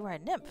lady, you are a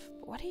nymph,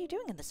 but what are you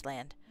doing in this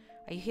land?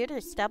 Are you here to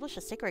establish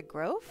a sacred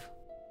grove?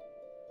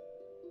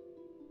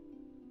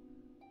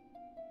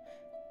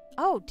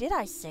 Oh, did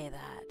I say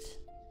that?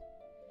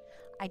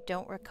 I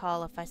don't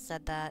recall if I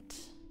said that.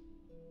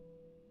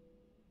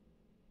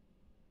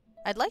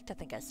 I'd like to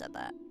think I said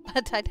that,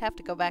 but I'd have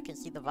to go back and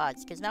see the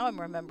VODs, because now I'm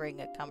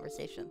remembering a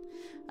conversation.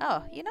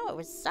 Oh, you know, it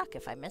would suck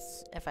if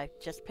I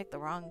just picked the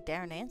wrong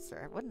darn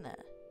answer, wouldn't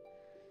it?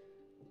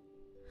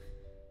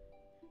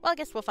 Well, I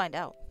guess we'll find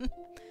out.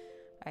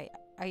 Alright,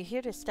 are you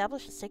here to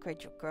establish a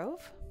sacred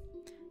grove?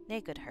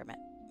 Nay, good hermit.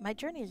 My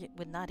journey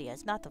with Nadia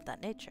is not of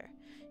that nature.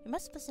 You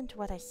must listen to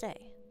what I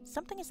say.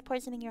 Something is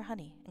poisoning your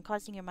honey and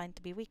causing your mind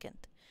to be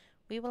weakened.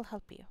 We will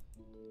help you.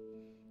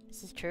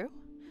 This is true?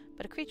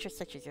 But a creature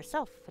such as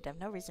yourself would have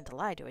no reason to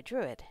lie to a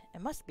druid.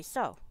 It must be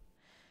so.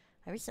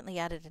 I recently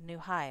added a new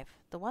hive.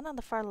 The one on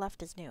the far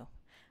left is new.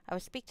 I will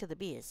speak to the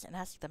bees and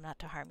ask them not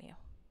to harm you.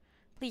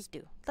 Please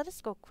do. Let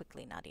us go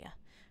quickly, Nadia.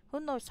 Who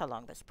knows how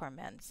long this poor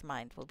man's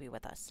mind will be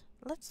with us.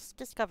 Let's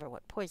discover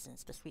what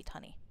poisons the sweet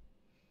honey.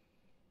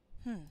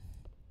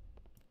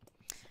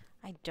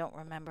 I don't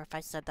remember if I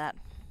said that.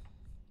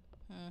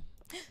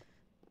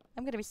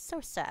 I'm gonna be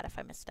so sad if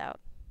I missed out.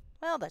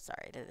 Well, that's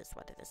alright. It is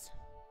what it is.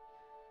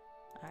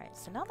 Alright,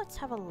 so now let's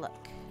have a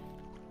look.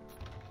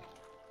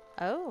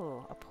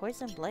 Oh, a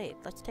poison blade.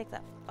 Let's take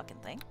that fucking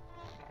thing.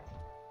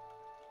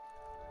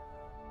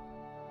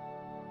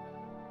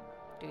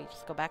 Do we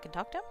just go back and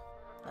talk to him?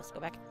 Let's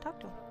go back and talk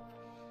to him.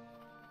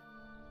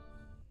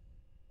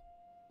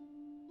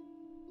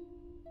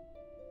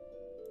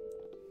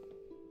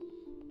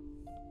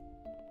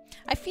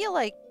 I feel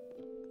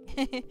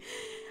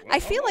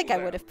like I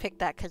would have picked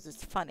that because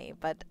it's funny,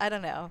 but I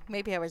don't know.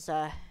 Maybe I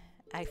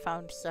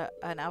found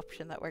an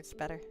option that works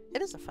better.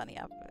 It is a funny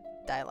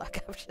dialogue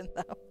option,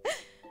 though.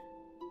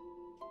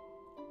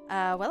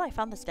 Well, I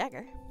found this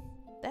dagger.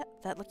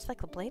 That looks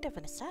like the blade of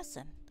an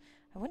assassin.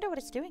 I wonder what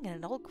it's doing in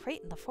an old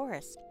crate in the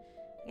forest.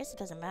 I guess it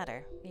doesn't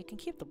matter. You can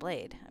keep the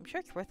blade. I'm sure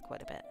it's worth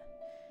quite a bit.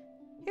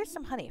 Here's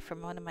some honey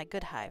from one of my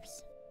good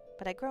hives.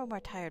 But I grow more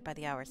tired by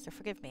the hour, so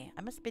forgive me.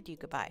 I must bid you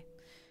goodbye.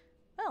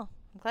 Well,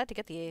 I'm glad to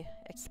get the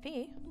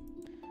XP.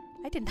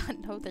 I did not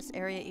know this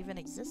area even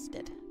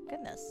existed.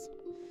 Goodness.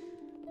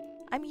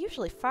 I'm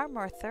usually far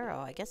more thorough.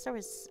 I guess I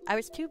was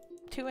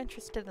too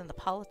interested in the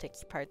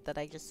politics part that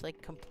I just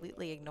like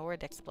completely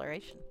ignored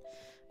exploration.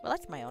 Well,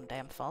 that's my own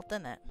damn fault,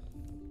 isn't it?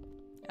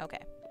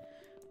 Okay.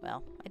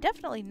 Well, I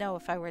definitely know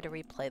if I were to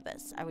replay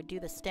this, I would do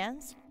the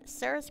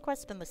Sarah's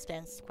quest and the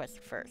Stan's quest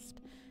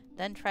first.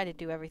 Then try to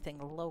do everything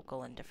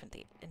local in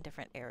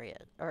different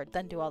areas. Or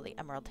then do all the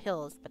Emerald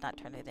Hills, but not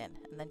turn it in.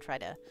 And then try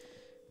to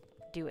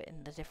do it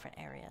in the different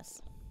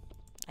areas.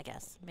 I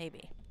guess.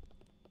 Maybe.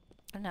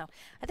 I don't know.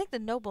 I think the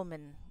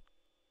Nobleman,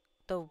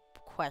 the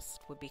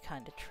quest would be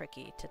kind of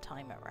tricky to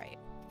time it right.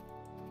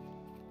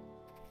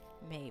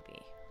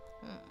 Maybe.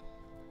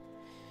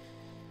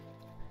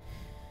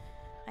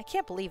 I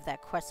can't believe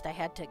that quest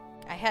I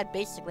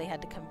basically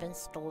had to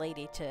convince the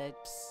lady to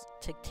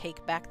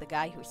take back the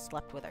guy who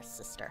slept with her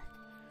sister.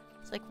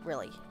 It's like,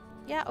 really?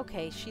 Yeah,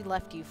 okay, she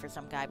left you for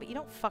some guy, but you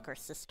don't fuck her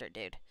sister,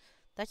 dude.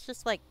 That's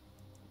just like,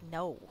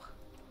 no.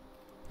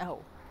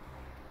 Oh.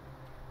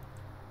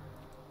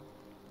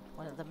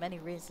 One of the many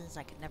reasons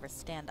I could never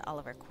stand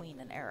Oliver Queen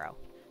and Arrow.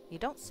 You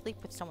don't sleep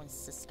with someone's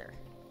sister.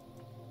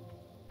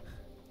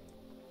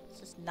 It's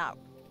just not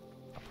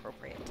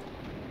appropriate.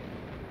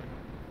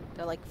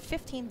 There are like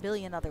 15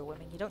 billion other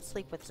women. You don't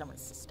sleep with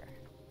someone's sister.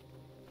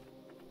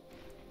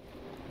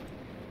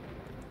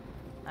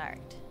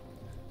 Alright.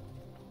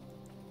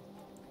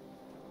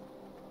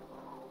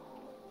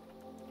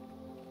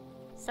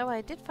 So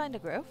I did find a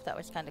grove. That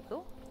was kind of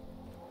cool.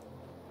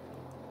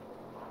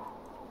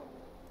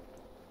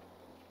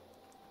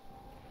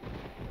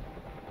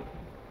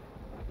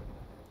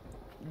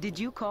 Did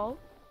you call?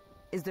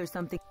 Is there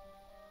something?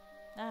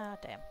 Ah,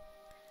 damn.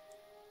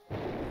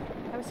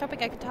 I was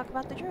hoping I could talk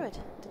about the druid.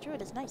 The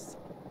druid is nice.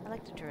 I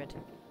like the druid.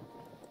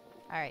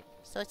 Alright,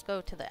 so let's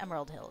go to the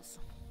Emerald Hills.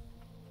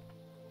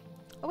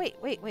 Oh,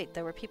 wait.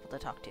 There were people to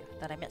talk to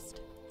that I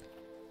missed.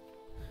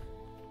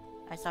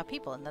 I saw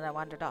people and then I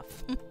wandered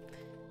off.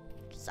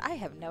 Because I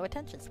have no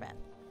attention span.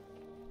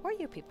 Who are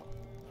you people?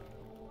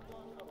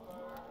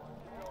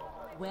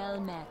 Well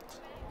met.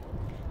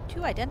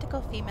 2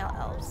 identical female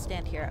elves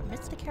stand here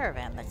amidst a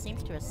caravan that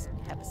seems to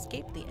have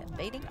escaped the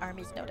invading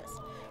army's notice.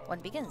 One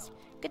begins,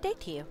 "Good day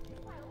to you."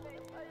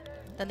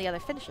 Then the other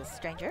finishes,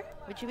 "Stranger,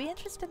 would you be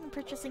interested in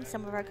purchasing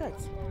some of our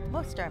goods?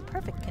 Most are in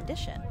perfect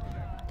condition,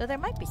 though there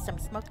might be some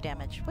smoke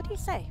damage. What do you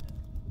say?"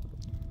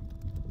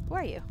 "Who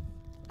are you?"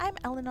 "I'm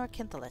Eleanor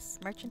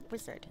Kinthalis, merchant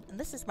wizard, and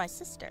this is my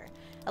sister,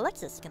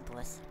 Alexis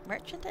Kinthalis,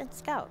 merchant and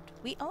scout.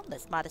 We own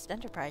this modest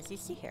enterprise you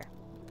see here."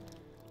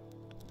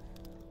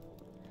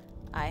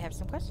 "I have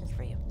some questions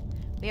for you.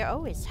 We are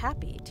always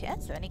happy to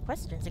answer any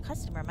questions a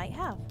customer might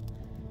have."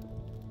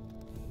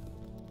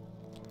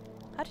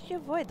 "How did you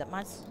avoid the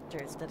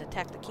monsters that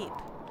attacked the keep?"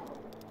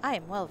 "I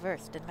am well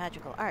versed in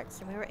magical arts,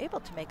 and we were able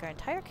to make our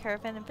entire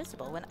caravan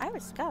invisible when I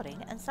was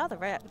scouting and saw the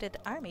routed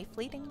army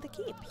fleeing the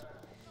keep."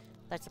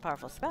 "That's a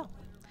powerful spell."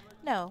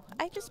 "No,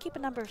 I just keep a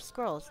number of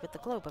scrolls with the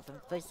globe of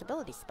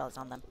invisibility spells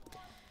on them,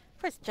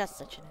 for just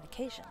such an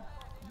occasion."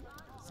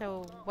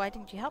 "So why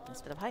didn't you help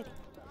instead of hiding?"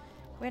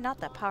 "We're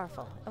not that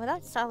powerful, and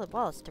without solid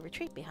walls to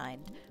retreat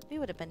behind, we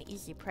would have been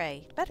easy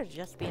prey. Better to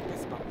just be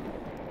invisible."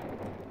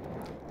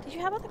 "Did you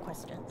have other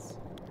questions?"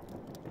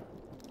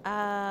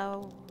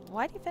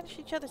 Why do you finish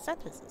each other's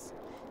sentences?"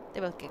 They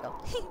both giggle.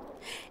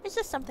 "It's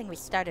just something we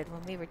started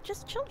when we were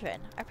just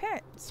children. Our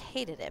parents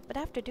hated it, but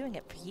after doing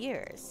it for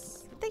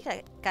years, they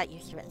got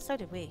used to it, and so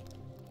did we."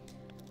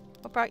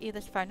 "What brought you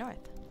this far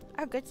north?"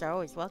 "Our goods are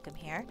always welcome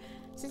here,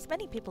 since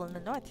many people in the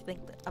north think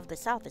of the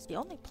south as the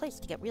only place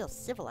to get real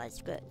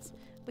civilized goods.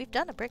 We've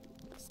done a brisk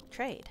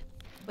trade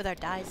with our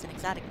dyes and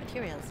exotic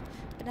materials,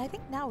 but I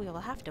think now we will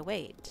have to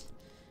wait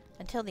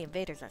until the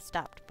invaders are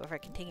stopped before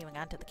continuing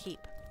on to the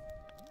keep."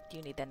 "Do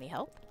you need any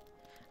help?"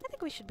 "I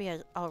think we should be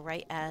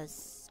alright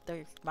as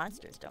those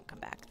monsters don't come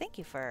back. Thank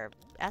you for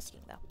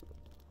asking, though."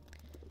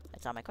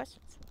 "That's all my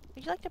questions."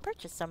 "Would you like to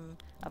purchase some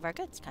of our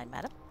goods, kind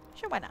madam?"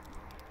 "Sure, why not?"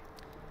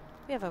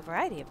 "We have a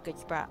variety of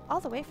goods brought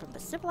all the way from the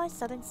civilized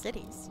southern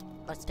cities."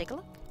 "Let's take a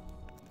look."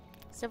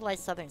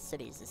 Civilized southern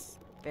cities is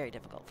very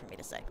difficult for me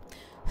to say.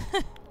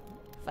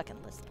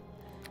 Fucking list.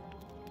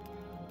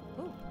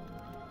 Ooh.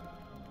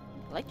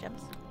 Light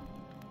gems.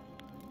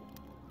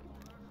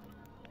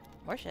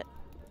 More shit.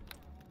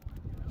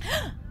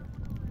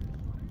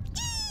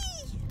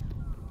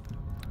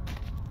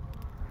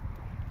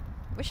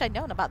 Wish I'd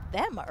known about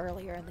them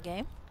earlier in the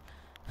game.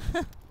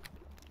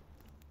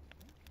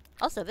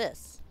 Also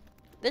this.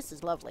 This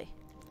is lovely.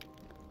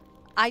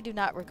 I do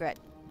not regret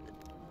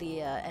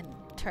and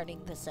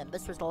turning this in.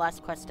 This was the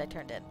last quest I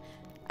turned in.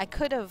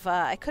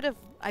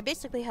 I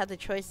basically had the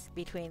choice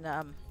between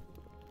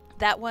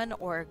that one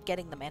or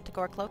getting the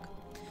Manticore cloak.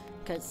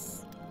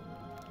 Because...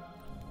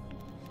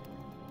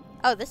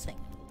 Oh, this thing.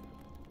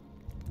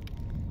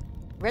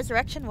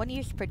 Resurrection 1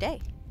 use per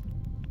day.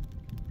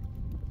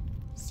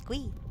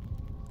 Squee.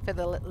 For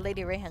the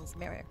Lady Rayhan's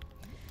mirror.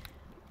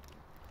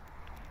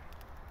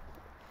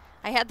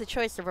 I had the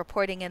choice of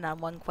reporting in on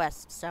one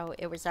quest, so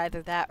it was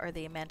either that or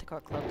the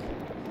Manticore cloak.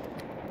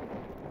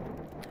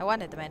 I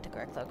wanted the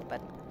Manticore cloak, but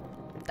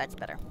that's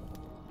better.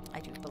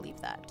 I do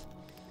believe that.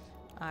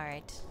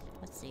 Alright,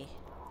 let's see.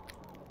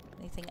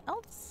 Anything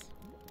else?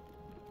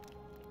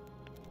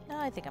 No,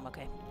 I think I'm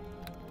okay.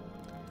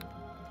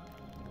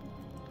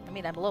 I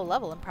mean, I'm low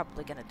level and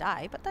probably gonna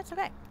die, but that's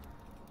okay.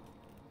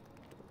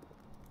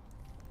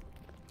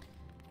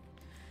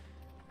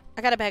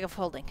 I got a bag of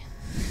holding.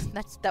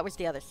 That was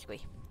the other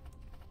squee.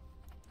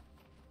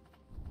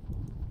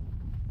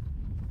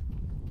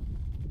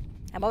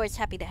 I'm always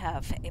happy to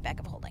have a bag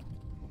of holding.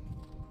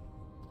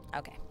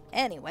 Okay.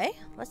 Anyway,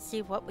 let's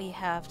see what we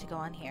have to go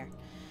on here.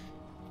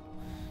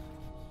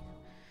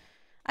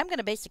 I'm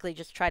gonna basically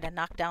just try to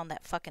knock down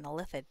that fucking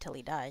Elithid till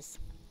he dies.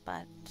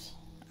 But,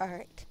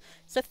 alright.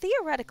 So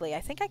theoretically,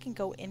 I think I can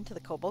go into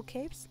the Kobold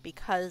Caves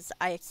because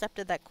I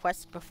accepted that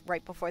quest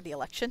right before the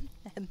election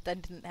and then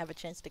didn't have a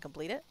chance to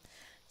complete it.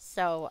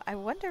 So, I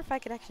wonder if I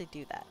could actually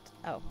do that.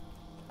 Oh.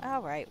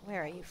 Alright,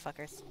 where are you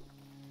fuckers?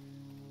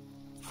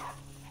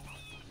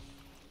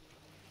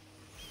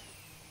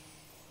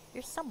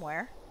 You're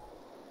somewhere.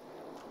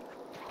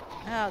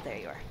 Oh, there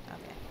you are.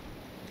 Okay.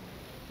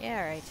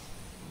 Yeah, alright.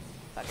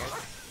 Fuckers.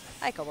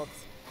 Hi,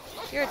 kobolds.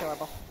 You're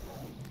adorable.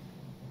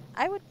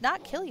 I would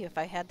not kill you if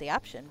I had the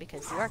option,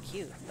 because you are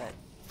cute, but...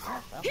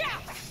 Oh, well.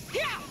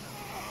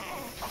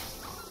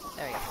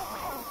 There you go.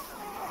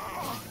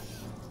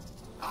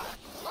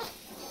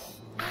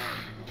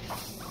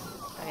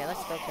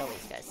 go kill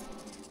these guys.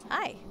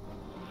 Hi.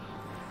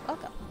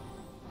 Welcome.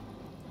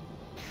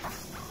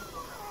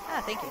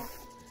 Ah, thank you.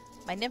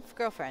 My nymph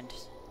girlfriend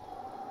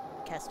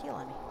cast heal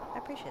on me. I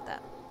appreciate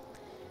that.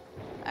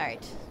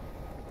 Alright.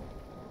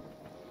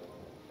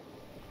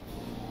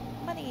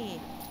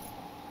 Money!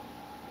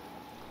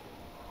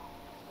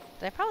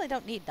 That I probably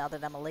don't need now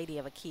that I'm a lady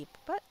of a keep,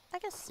 but I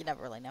guess you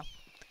never really know.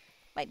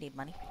 Might need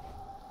money.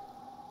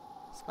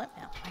 Splint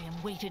now. I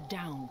am weighted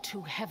down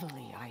too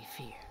heavily, I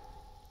fear.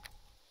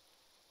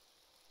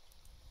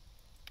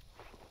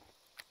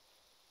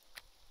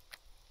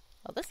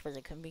 Well, this was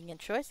a convenient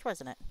choice,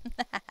 wasn't it?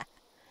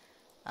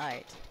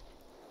 Alright.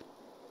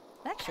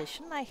 Actually,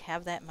 shouldn't I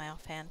have that in my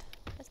offhand?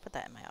 Let's put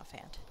that in my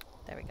offhand.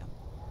 There we go.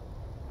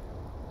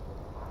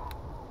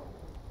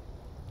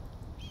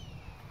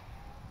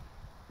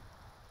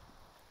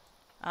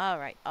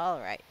 Alright,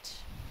 alright.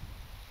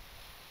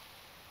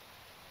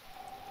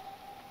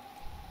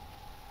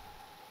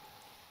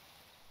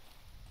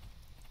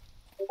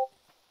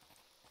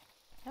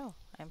 Oh,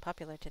 I'm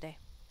popular today.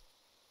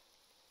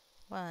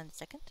 1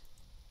 second.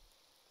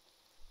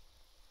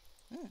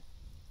 Hmm.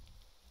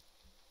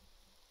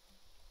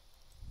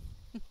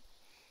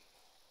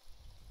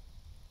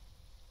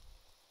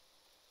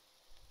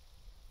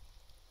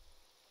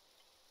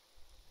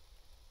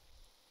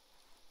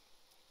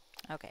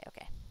 Okay,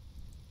 okay.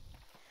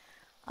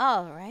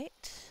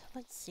 Alright,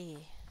 let's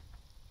see.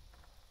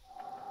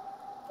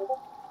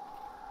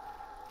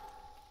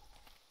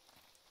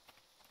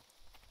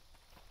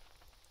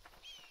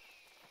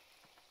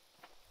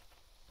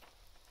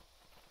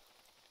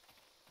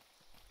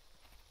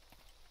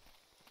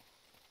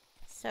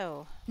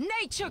 So...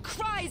 Nature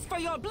cries for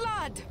your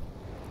blood!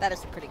 That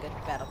is a pretty good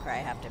battle cry, I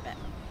have to admit.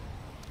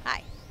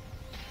 Hi.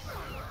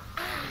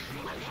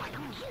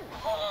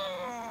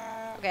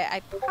 Okay,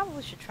 I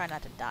probably should try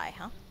not to die,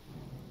 huh?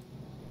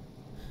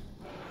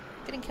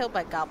 Getting killed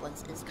by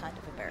goblins is kind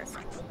of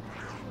embarrassing.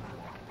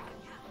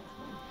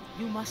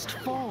 You must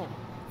fall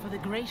for the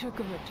greater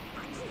good.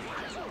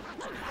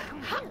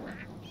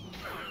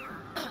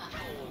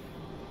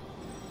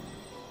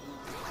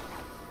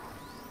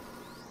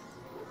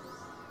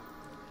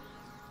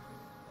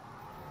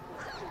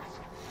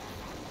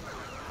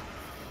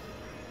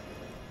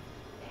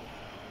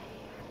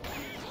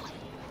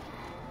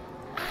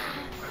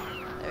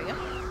 There we go.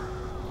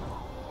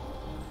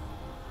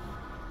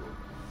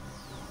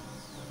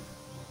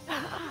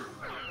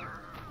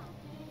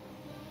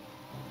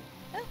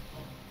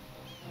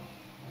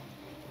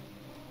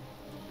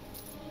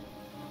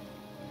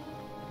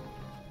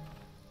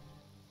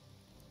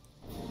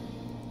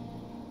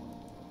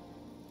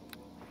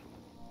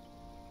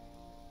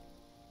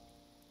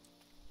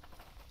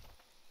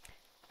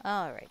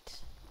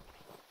 Alright.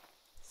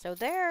 So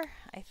there,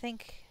 I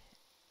think,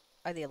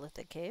 are the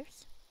Illithid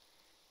caves.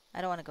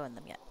 I don't want to go in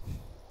them yet.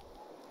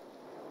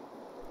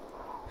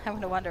 I'm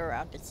going to wander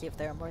around and see if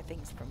there are more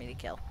things for me to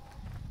kill.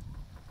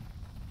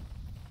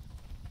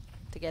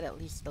 To get at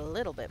least a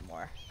little bit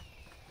more.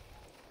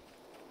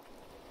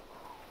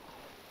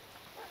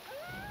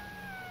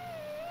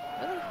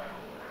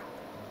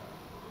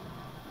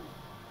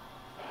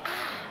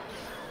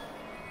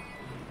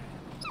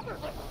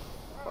 Really?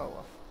 Poor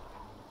wolf.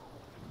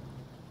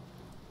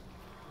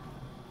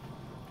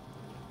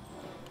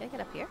 Can I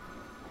get up here?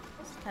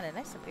 This is kind of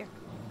nice up here.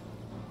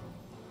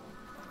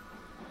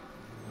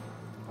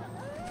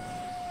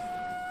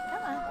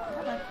 Come on,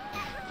 come on.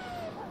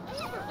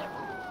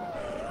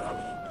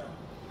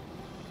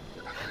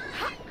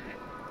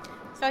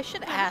 So I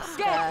should ask,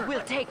 Death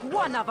will take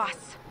one of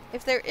us!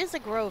 if there is a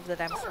grove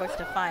that I'm supposed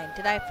to find.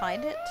 Did I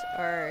find it,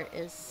 or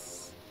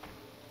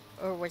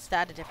was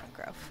that a different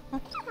grove?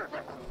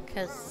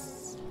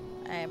 Because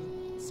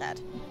I'm sad.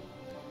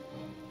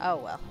 Oh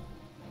well.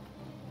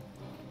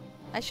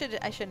 I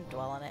shouldn't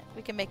dwell on it.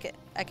 We can make it.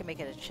 I can make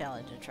it a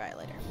challenge and try it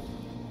later.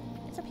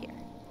 It's up here.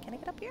 Can I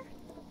get up here?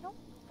 No,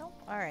 no.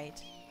 All right.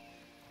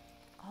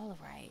 All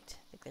right.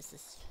 I think this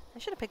is. I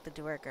should have picked the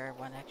Duergar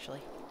one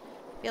actually.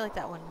 I feel like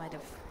that one might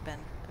have been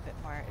a bit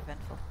more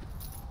eventful.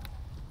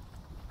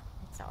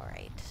 It's all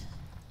right.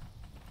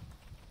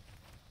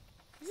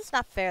 This is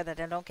not fair that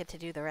I don't get to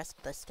do the rest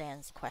of the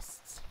Stan's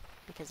quests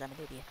because I'm an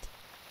idiot.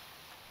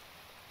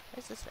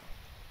 Where's this thing?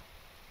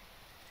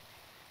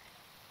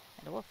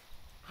 And a wolf.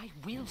 I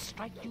will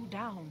strike you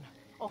down,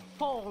 or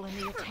fall in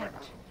the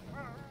attempt.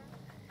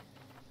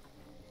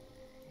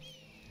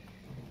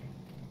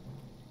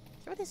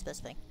 So what is this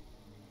thing?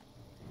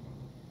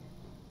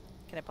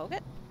 Can I poke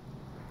it?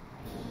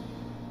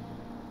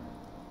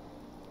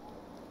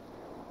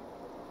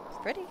 It's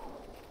pretty.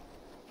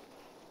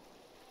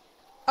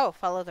 Oh,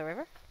 follow the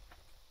river?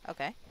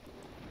 Okay.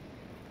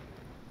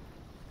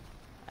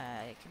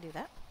 I can do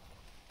that.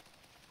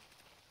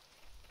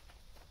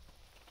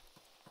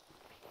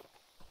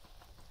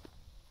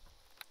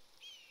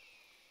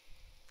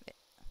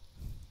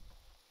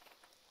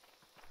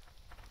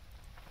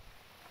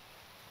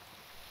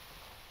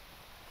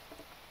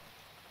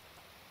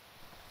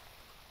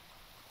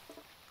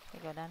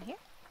 Go down here.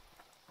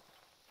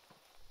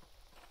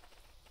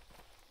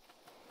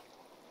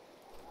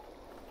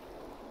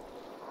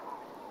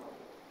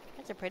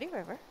 a pretty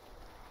river.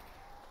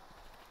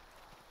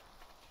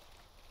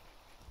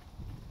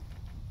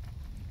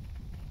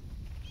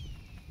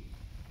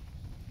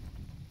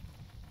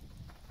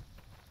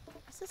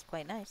 This is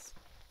quite nice.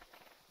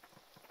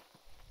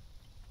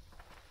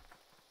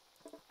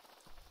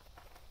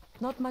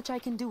 Not much I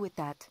can do with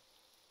that.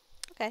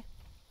 Okay.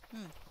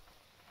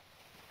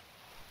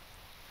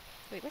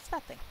 Wait, what's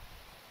that thing?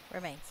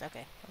 Remains.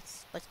 Okay,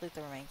 let's loot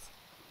the remains.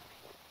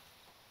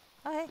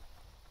 Oh hey.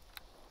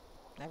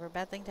 Never a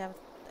bad thing to have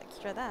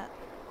extra of that.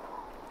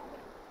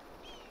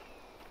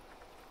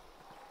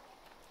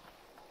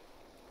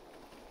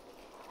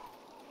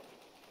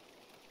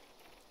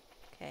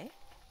 Okay.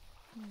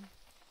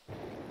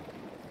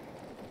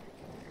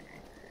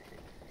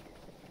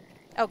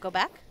 Oh, go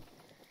back?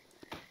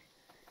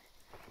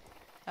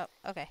 Oh,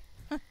 okay.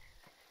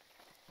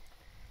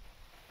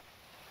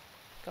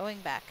 Going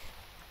back.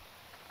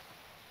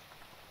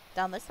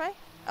 Down this way?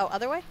 Oh,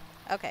 other way?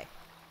 Okay.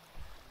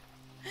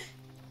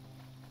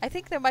 I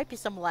think there might be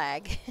some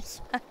lag.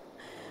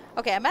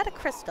 Okay, I'm at a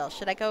crystal.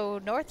 Should I go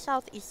north,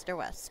 south, east, or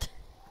west?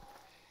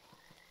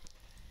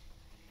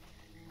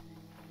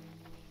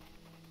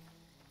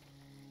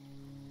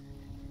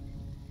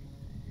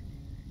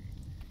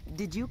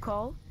 Did you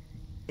call?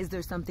 Is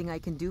there something I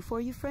can do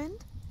for you,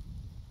 friend?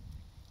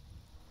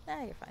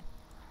 Nah, you're fine.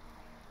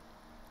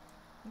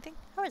 Anything?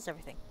 How is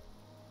everything?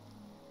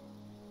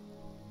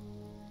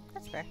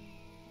 That's fair.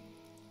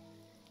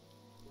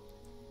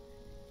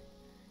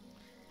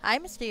 Hi,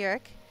 Mr.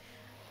 Yerk.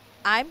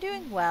 I'm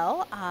doing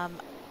well.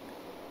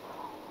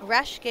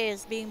 Rashke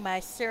is being my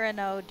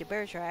Cyrano de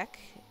Bergerac.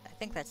 I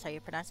think that's how you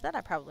pronounce that.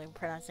 I'm probably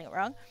pronouncing it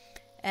wrong.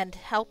 And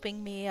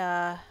helping me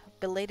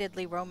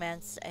belatedly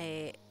romance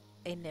a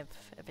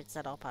nymph, if it's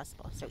at all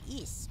possible. So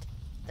east.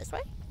 This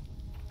way?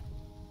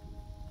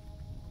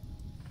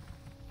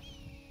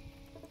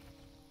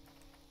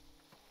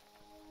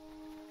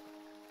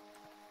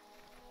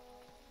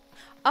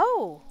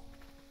 Oh!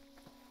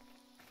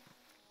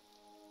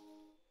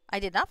 I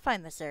did not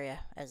find this area,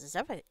 as is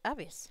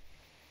obvious.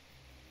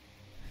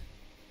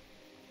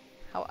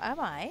 How am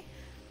I?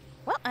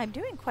 Well, I'm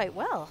doing quite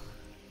well.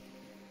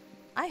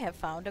 I have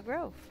found a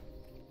grove.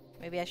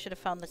 Maybe I should have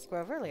found this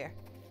grove earlier.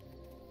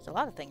 There's a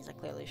lot of things I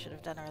clearly should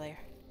have done earlier.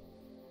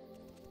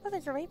 Oh,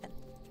 there's a raven.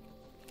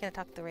 Can I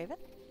talk to the raven?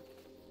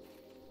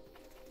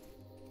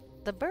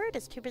 The bird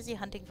is too busy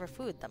hunting for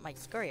food that might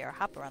scurry or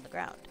hop around the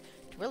ground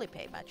to really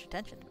pay much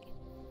attention to me.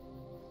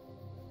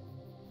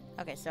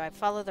 Okay, so I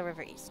follow the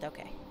river east.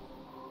 Okay.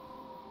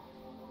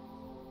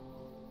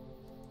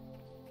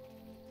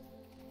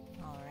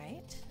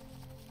 Alright.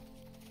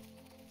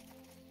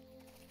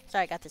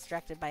 Sorry, I got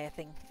distracted by a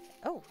thing.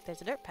 Oh,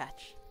 there's a dirt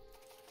patch.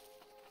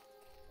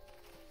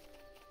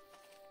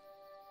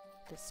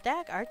 The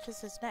stag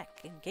arches his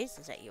neck and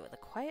gazes at you with a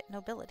quiet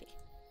nobility.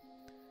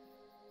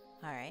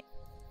 Alright.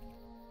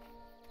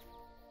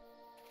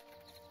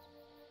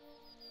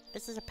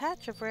 This is a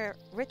patch of rare,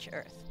 rich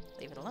earth.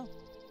 Leave it alone.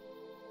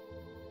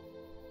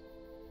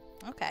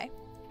 Okay.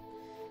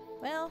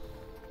 Well,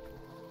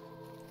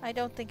 I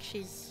don't think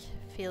she's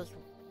feels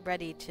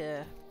ready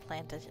to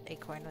plant an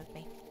acorn with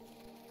me.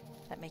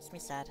 That makes me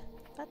sad,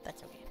 but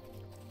that's okay.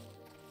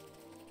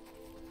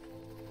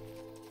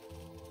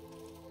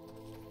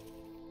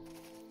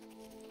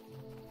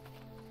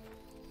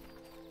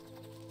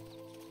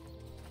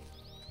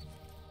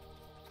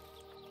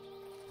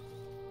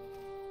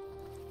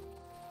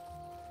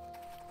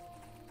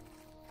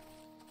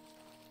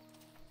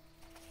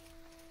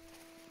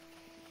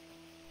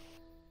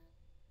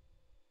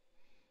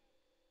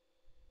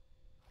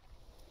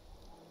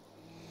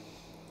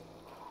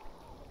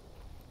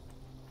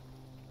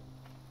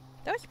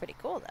 That was pretty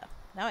cool, though.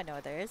 Now I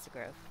know there is a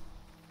grove.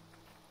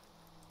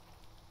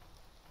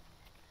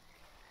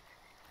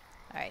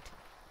 Alright.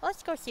 Well,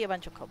 let's go see a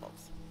bunch of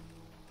kobolds.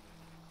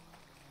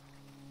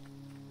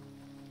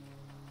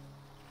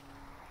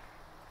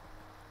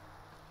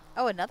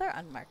 Oh, another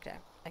unmarked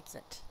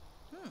exit.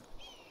 Well,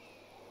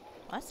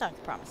 that sounds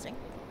promising.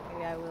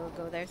 Maybe I will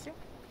go there soon.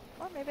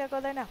 Or maybe I'll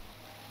go there now.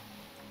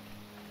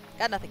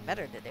 Got nothing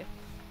better to do.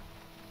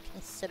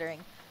 Considering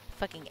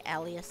fucking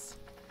alias.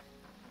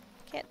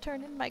 Can't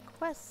turn in my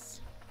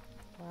quests.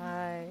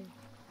 Why?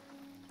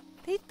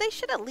 They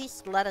should at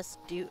least let us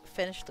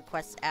finish the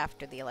quests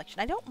after the election.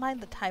 I don't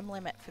mind the time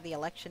limit for the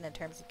election in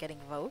terms of getting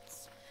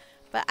votes,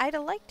 but I'd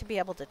like to be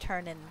able to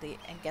turn in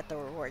and get the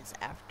rewards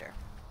after.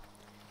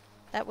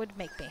 That would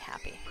make me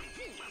happy.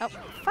 Oh,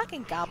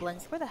 fucking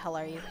goblins! Where the hell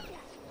are you?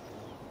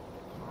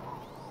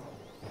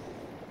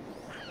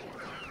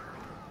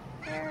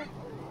 Where?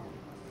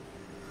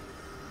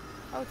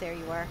 Oh, there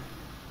you are.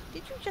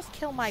 Did you just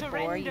kill my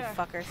boar, you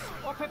fuckers?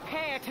 Or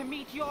prepare to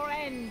meet your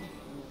end.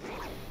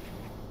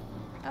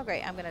 Oh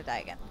great, I'm gonna die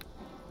again.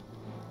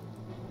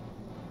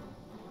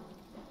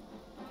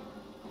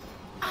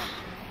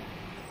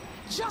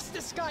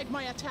 Justice guide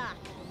my attack.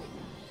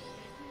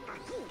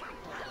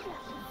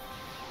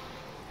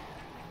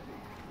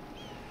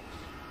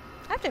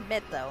 I have to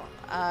admit though,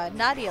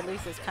 Nadia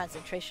loses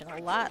concentration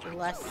a lot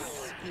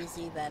less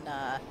easy than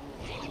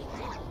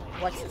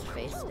what's his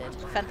face did.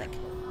 Fenthic.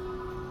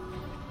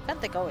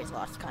 Fenthic always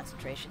lost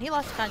concentration. He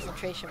lost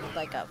concentration with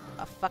like a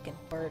fucking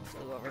bird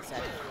flew over his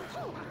head.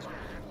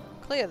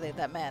 Clearly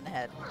that man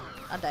had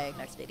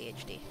undiagnosed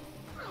ADHD.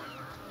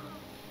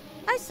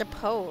 I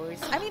suppose.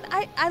 I mean,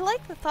 I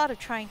like the thought of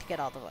trying to get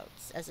all the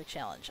votes as a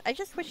challenge. I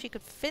just wish you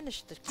could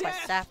finish the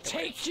quest afterwards.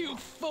 Take you,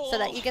 fool! So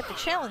that you get the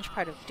challenge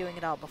part of doing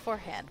it all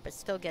beforehand, but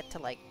still get to,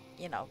 like,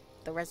 you know,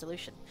 the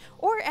resolution.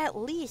 Or at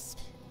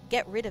least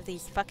get rid of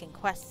these fucking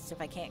quests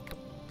if I can't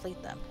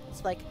complete them.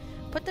 It's like,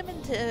 put them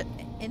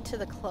into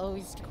the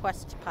closed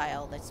quest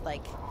pile that's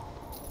like,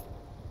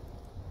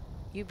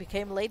 you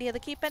became Lady of the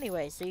Keep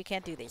anyway, so you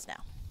can't do these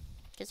now.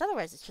 Because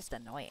otherwise it's just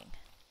annoying.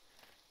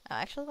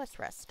 Actually, let's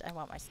rest. I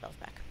want my spells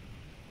back.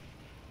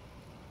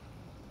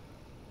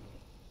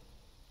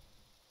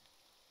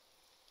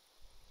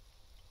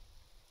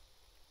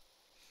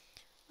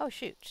 Oh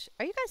shoot.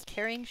 Are you guys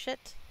carrying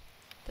shit?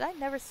 Did I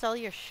never sell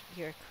your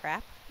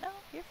crap? No,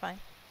 you're fine.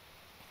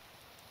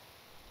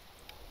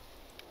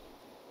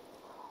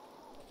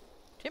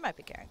 She might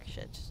be carrying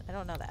shit. I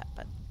don't know that,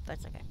 but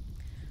that's okay.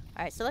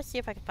 Alright, so let's see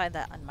if I can find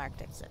that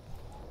unmarked exit.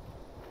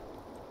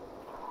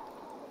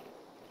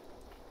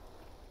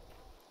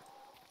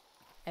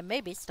 And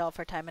maybe stall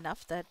for time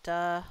enough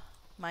that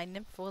my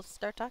nymph will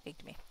start talking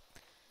to me.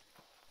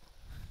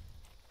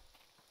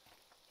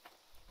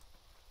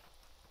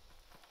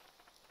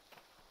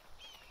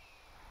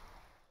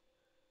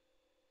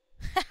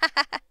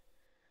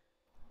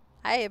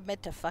 I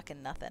admit to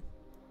fucking nothing.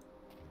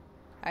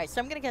 Alright, so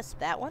I'm gonna guess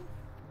that one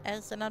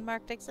as an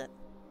unmarked exit.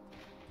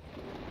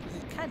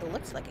 It kind of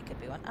looks like it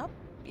could be one. Oh,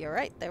 you're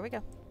right. There we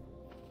go.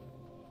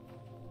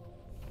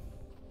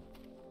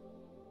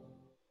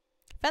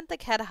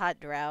 Fenthic had a hot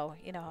drow.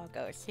 You know how it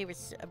goes. He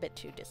was a bit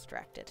too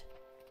distracted.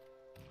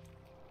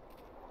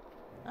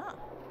 Ah.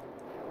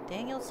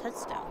 Daniel's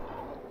headstone.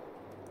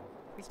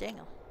 Where's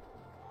Daniel?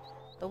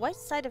 The white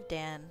side of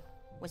Dan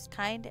was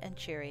kind and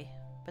cheery,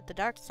 but the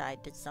dark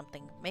side did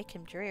something make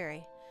him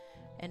dreary,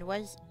 and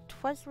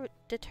 'twas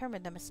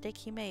determined the mistake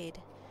he made.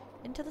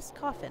 Into this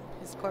coffin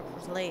his corpse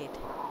was laid.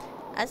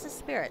 As the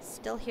spirit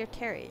still here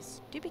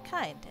tarries, do be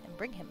kind and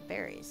bring him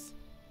berries.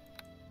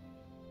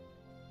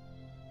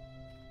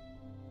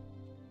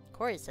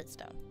 Corey's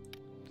headstone.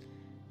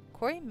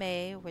 Corey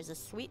May was a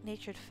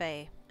sweet-natured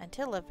fae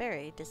until a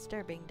very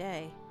disturbing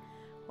day,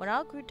 when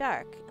all grew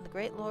dark and the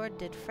great lord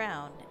did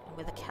frown, and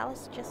with a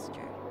callous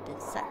gesture did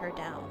set her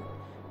down.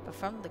 But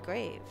from the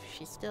grave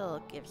she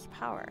still gives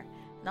power,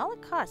 and all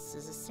it costs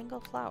is a single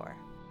flower.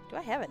 Do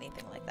I have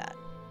anything like that?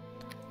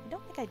 I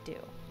don't think I do.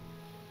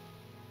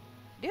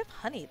 I do have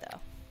honey, though.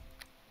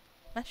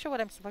 I'm not sure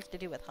what I'm supposed to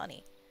do with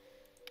honey.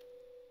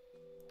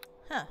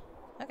 Huh.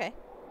 Okay.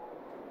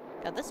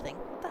 Got this thing.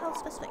 What the hell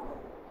is this thing?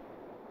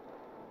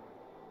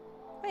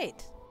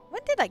 Wait.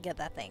 When did I get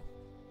that thing?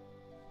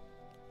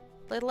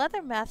 The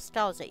leather mask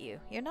scowls at you.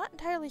 You're not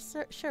entirely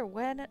sure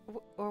when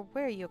or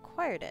where you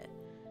acquired it,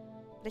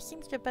 but it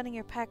seems to have been in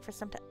your pack for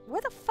some time. Where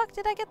the fuck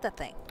did I get that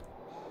thing?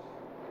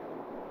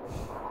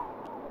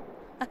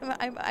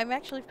 I'm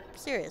actually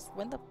serious.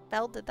 When the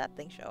hell did that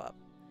thing show up?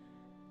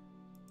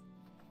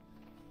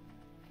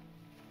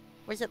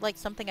 Was it like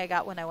something I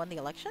got when I won the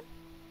election?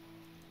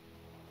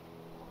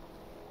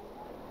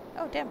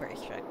 Oh, damn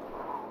berries check.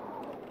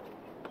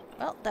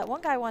 Well, that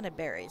one guy wanted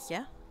berries,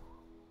 yeah?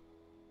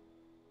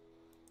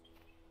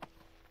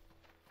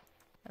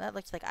 And that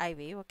looks like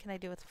ivy. What can I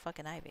do with the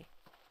fucking ivy?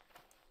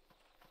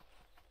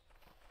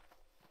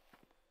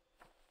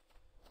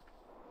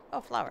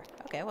 Oh, flower.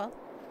 Okay, well,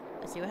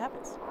 let's see what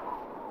happens.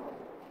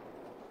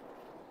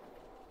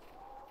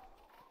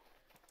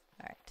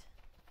 Alright.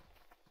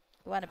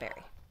 We want a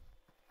berry.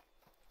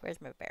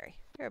 Where's my berry?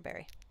 You're a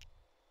berry.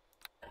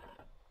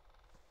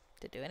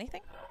 Did it do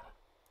anything?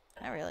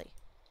 Not really.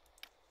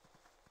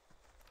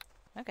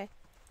 Okay.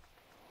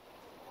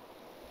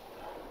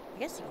 I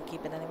guess you can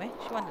keep it anyway.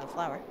 She wanted a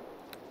flower.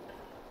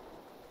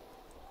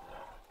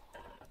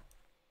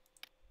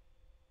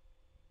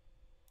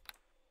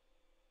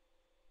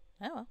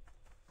 Oh well.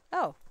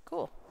 Oh,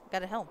 cool.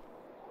 Got a helm.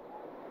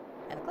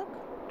 And a cloak.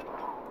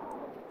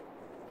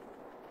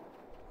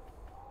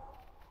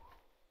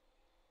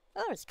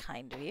 Well, that was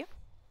kind of you.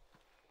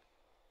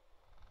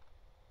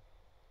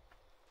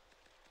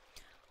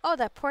 Oh,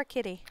 that poor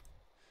kitty.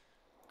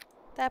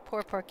 That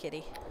poor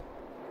kitty.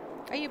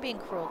 Are you being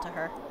cruel to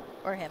her?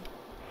 Or him?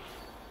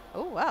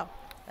 Oh, wow.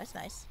 That's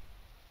nice.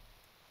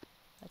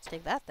 Let's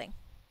take that thing.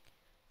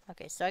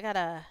 Okay, so I got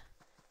a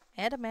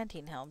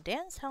adamantine helm.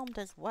 Dan's helm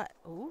does what?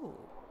 Ooh.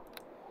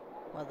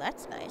 Well,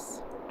 that's nice.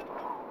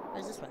 What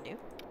does this one do?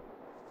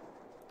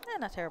 Eh,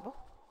 not terrible.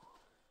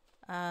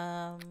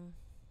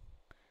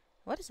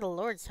 What does the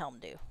Lord's helm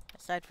do?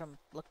 Aside from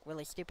look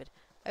really stupid.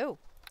 Oh.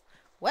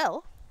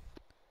 Well.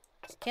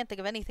 Can't think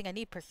of anything I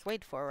need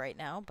persuade for right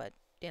now, but,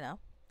 you know,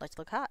 let's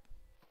look hot.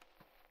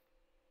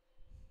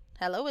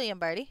 Hello, William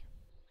Barty.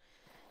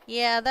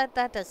 Yeah,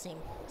 that does seem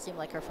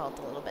like her fault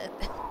a little bit.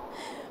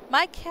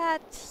 My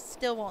cat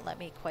still won't let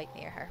me quite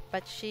near her,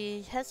 but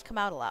she has come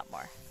out a lot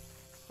more,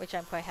 which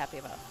I'm quite happy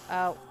about.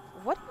 Oh,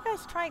 What are you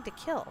guys trying to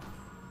kill?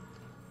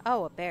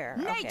 Oh, a bear.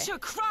 Okay. Nature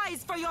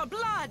cries for your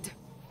blood!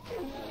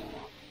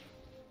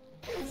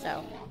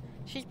 So,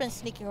 she's been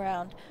sneaking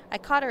around. I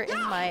caught her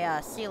in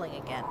my ceiling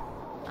again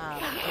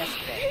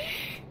yesterday.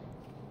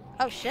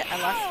 Oh shit,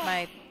 I lost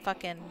my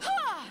fucking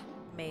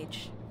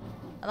mage.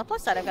 On the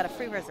plus side, I've got a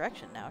free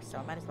resurrection now, so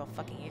I might as well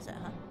fucking use it,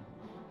 huh?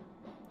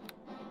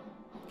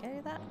 Can I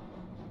do that?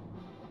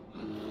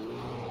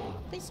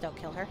 Please don't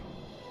kill her.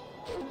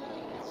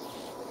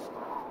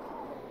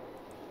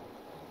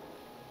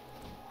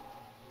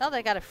 Now that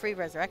I got a free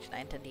resurrection, I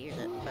intend to use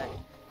it, but...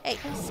 Hey,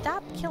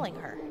 stop killing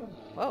her.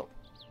 Whoa.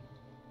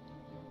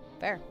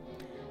 Fair.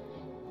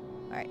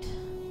 Alright.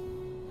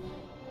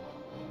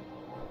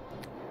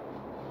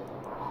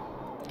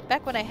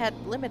 Back when I had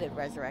limited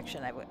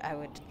resurrection, I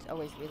would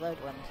always reload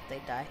when they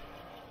die.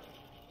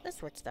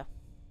 This works, though.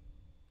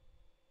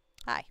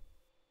 Hi.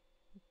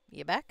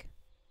 You back?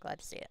 Glad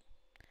to see it.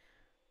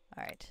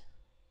 Alright.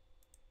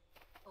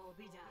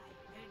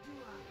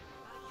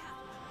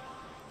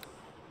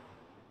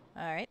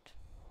 Alright.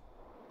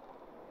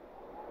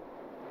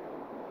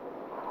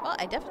 Well,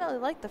 I definitely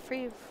like the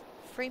free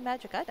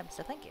magic items,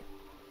 so thank you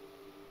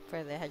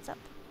for the heads up.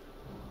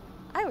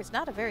 I was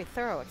not a very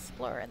thorough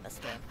explorer in this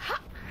game.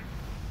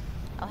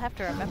 I'll have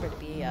to remember to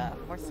be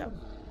more so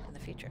in the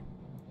future.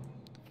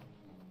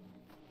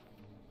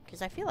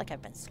 Because I feel like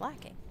I've been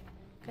slacking.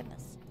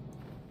 Goodness.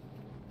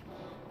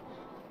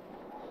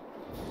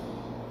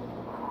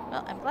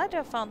 Well, I'm glad to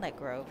have found that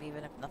grove,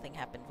 even if nothing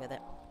happened with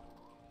it.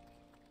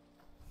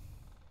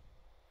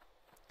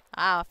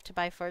 Off to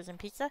buy frozen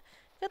pizza.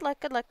 Good luck,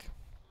 good luck.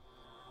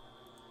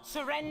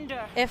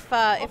 Surrender. If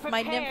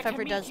my nymph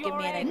ever does give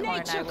me an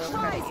acorn, I will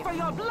credit you. For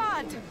your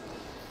blood.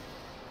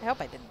 I hope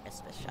I didn't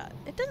miss this shot.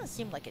 It doesn't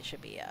seem like it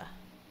should be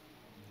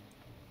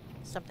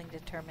something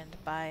determined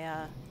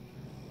by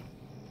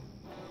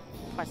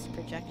quest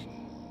projection,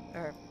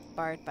 or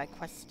barred by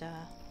quest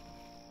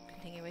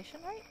continuation,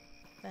 right?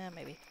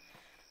 Maybe.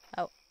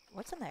 Oh,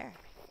 what's in there?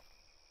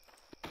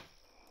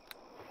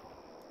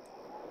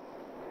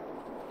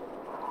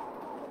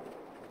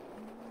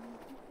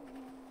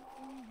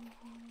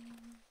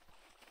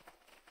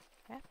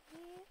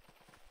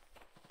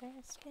 Bear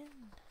skin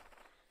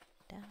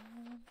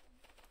down.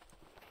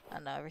 I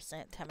don't know, every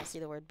time I see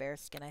the word bear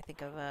skin, I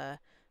think of the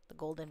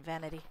golden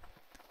vanity.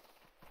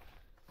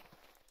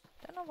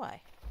 Don't know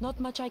why.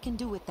 Not much I can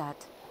do with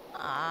that.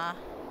 Ah.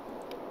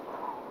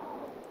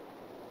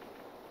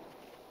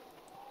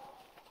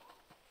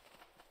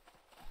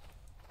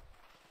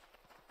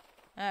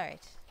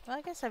 Alright. Well,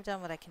 I guess I've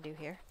done what I can do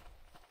here.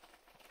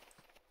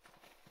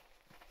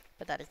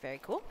 But that is very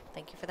cool.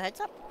 Thank you for the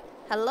heads up.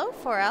 Hello,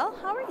 Forel.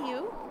 How are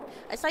you?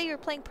 I saw you were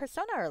playing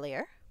Persona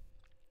earlier.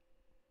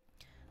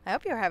 I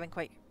hope you're having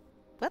quite...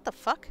 What the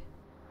fuck?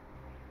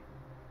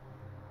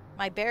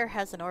 My bear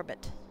has an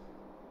orbit.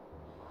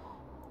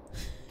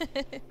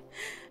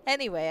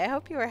 Anyway, I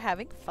hope you are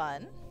having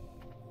fun.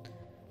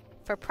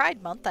 For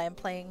Pride Month, I am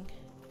playing...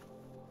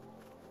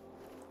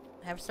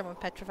 Have someone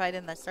petrified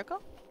in that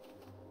circle?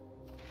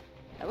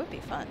 That would be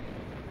fun.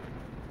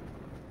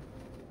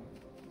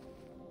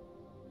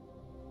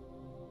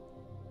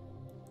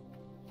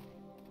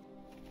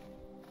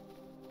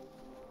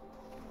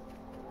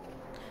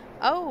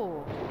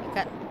 Oh,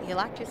 you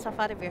locked yourself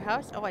out of your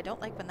house? Oh, I don't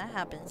like when that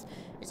happens.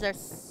 Is there...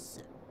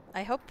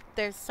 I hope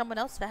there's someone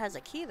else that has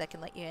a key that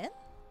can let you in?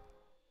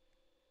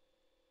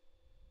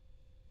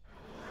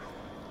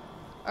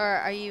 Or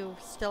are you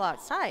still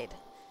outside?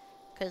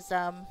 Because,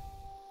 I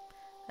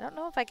don't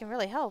know if I can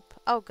really help.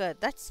 Oh,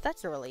 good. That's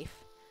a relief.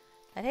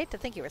 I'd hate to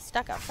think you were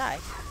stuck outside.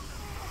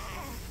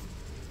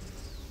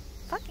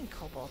 Fucking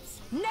kobolds.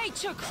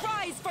 Nature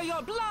cries for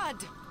your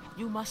blood!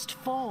 You must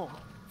fall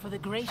for the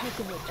greater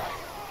good.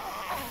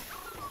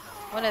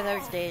 One of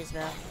those days,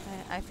 though.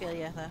 I feel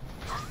you, though.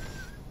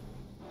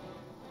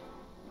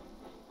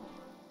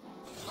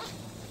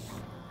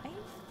 Are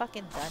you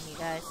fucking done, you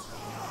guys?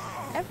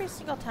 Every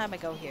single time I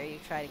go here, you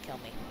try to kill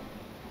me.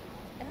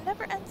 And it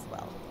never ends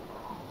well.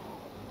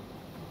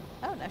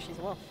 Oh, now she's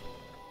a wolf.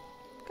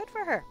 Good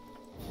for her.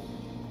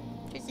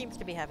 She seems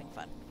to be having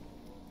fun.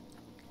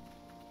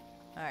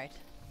 Alright.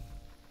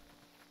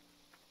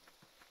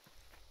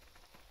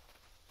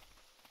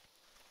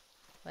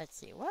 Let's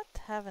see, what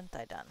haven't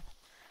I done?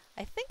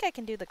 I think I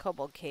can do the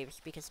Kobold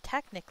Caves, because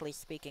technically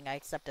speaking, I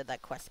accepted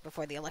that quest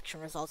before the election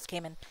results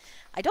came in.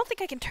 I don't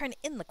think I can turn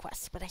in the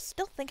quest, but I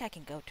still think I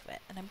can go to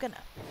it, and I'm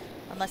gonna.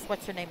 Unless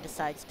what's-her-name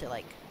decides to,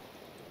 like,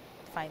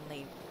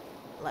 finally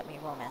let me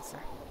romance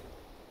her.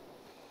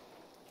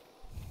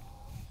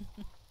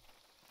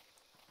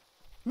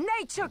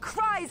 Nature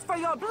cries for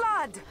your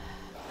blood!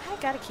 I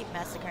gotta keep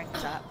massacring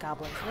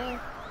goblins, really.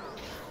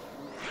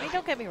 I mean,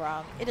 don't get me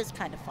wrong, it is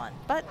kind of fun,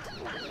 but...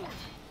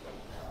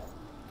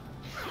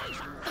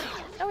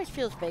 it always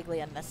feels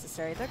vaguely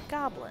unnecessary. They're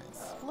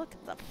goblins. Look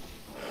at them.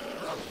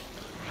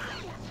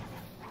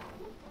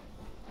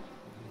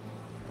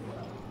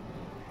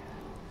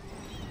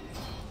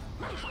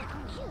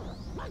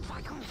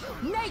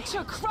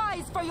 Nature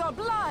cries for your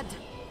blood!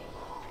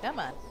 Come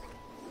on.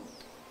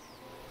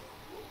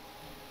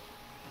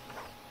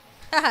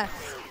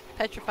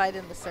 Petrified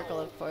in the circle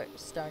of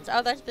stones.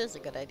 Oh, that is a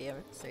good idea,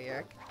 Sir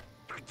Eric.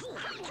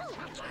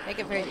 Make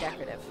it very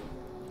decorative.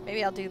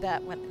 Maybe I'll do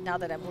that now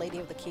that I'm Lady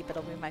of the Keep.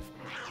 It'll be my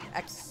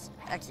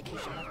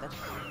execution method.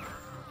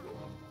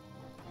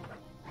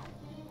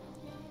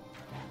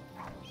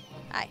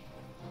 Hi.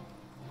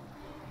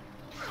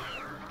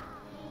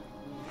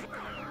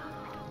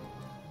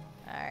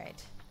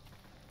 Alright.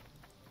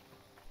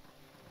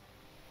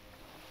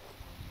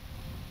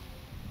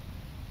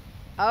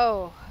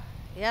 Oh,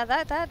 yeah,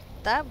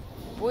 that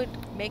would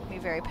make me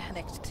very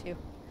panicked too.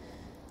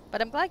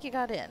 But I'm glad you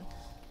got in.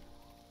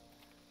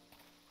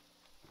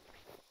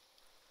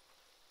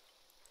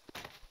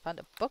 Found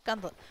a book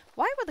on the...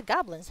 Why would the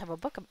goblins have a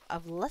book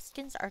of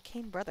Luskin's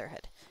Arcane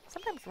Brotherhood?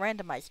 Sometimes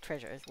randomized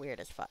treasure is weird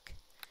as fuck.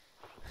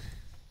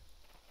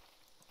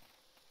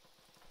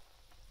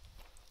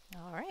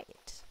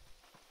 Alright.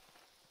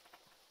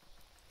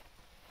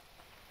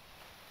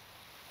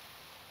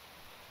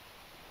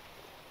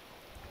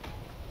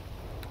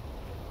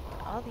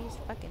 All these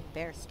fucking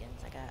bear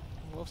skins I got,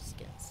 and wolf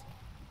skins.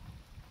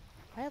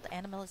 Wild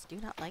animals do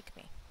not like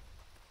me.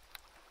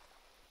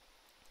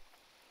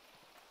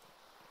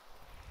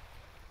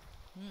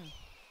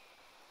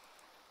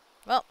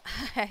 Well,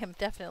 I am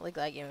definitely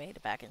glad you made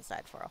it back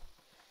inside, Forl.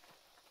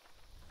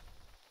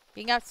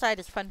 Being outside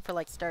is fun for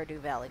like Stardew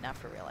Valley, not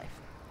for real life.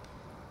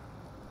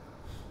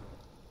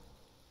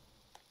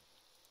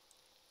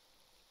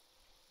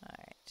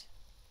 Alright.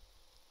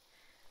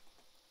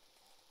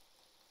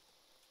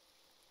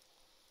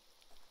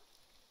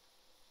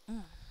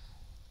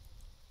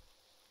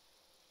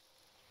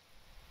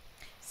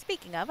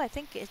 Speaking of, I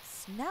think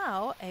it's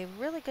now a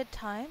really good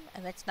time,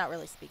 and that's not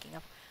really speaking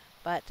of,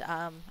 but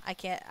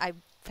I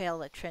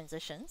fail at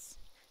transitions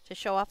to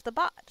show off the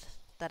bot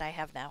that I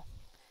have now.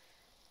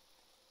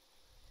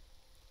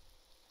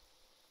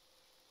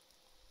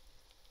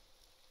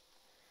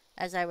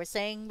 As I was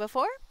saying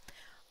before,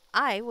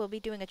 I will be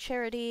doing a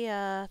charity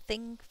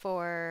thing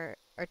for,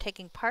 or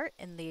taking part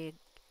in the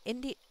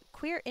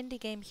Queer Indie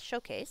Games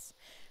Showcase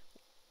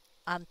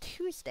on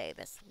Tuesday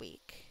this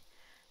week.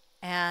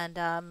 And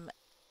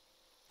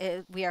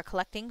we are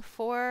collecting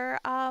for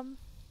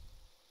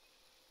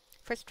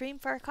Stream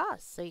for a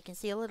Cause, so you can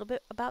see a little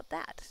bit about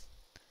that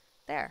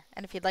there.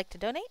 And if you'd like to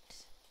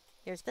donate,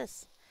 here's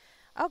this.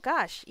 Oh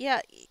gosh,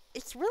 yeah,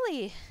 it's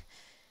really,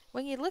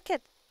 when you look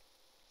at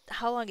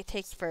how long it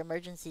takes for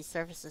emergency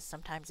services,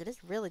 sometimes it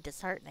is really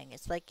disheartening.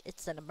 It's like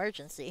it's an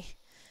emergency.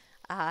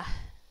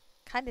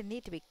 Kind of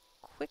need to be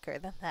quicker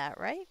than that,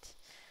 right?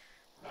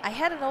 I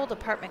had an old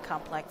apartment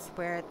complex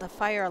where the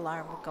fire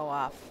alarm would go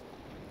off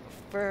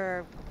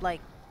for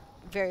like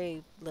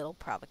very little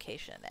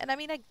provocation. And I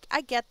mean,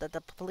 I get that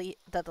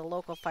the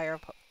local fire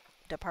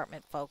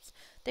department folks,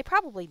 they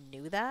probably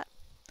knew that.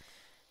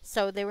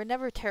 So they were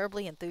never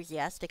terribly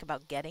enthusiastic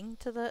about getting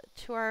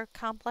to our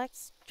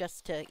complex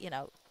just to, you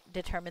know,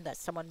 determine that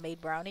someone made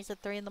brownies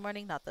at 3 in the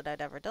morning. Not that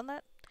I'd ever done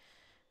that.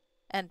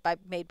 And by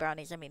made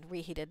brownies, I mean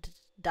reheated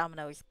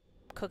Domino's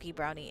cookie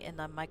brownie in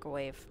the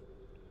microwave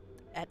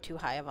at too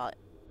high of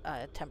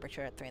a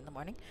temperature at 3 in the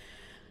morning.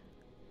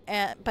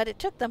 But it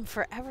took them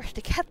forever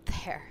to get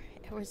there.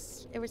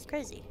 It was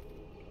crazy.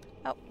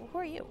 Oh, who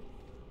are you?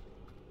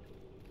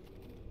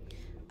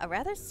 A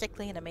rather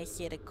sickly and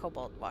emaciated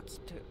kobold walks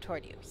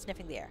toward you,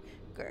 sniffing the air.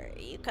 Grr,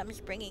 you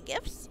comes bringing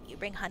gifts? You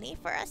bring honey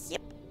for us?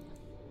 Yep.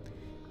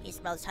 He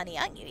smells honey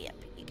on you, yep.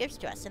 He gives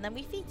to us, and then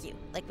we feed you,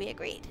 like we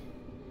agreed.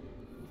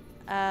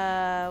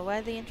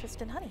 Why the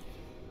interest in honey?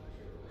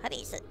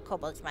 Honey, said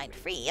kobolds mind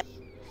free, yep.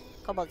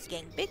 Kobolds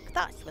gain big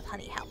thoughts with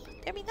honey help.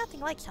 There be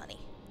nothing like honey.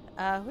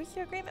 Who's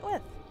your agreement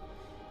with?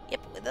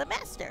 Yep, with the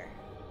master.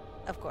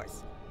 Of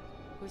course.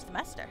 Who's the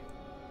master?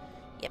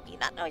 Yep, you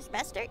not know his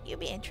master, you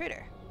be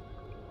intruder.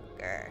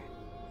 Grr.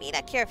 Me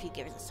not care if he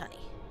gives us honey.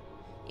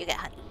 You get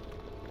honey.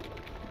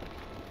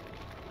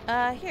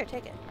 Here,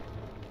 take it.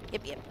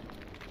 Yep, yep.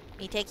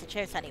 Me takes a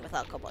chair's honey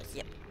without kobolds.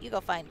 Yep. You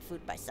go find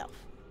food myself.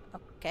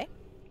 Okay.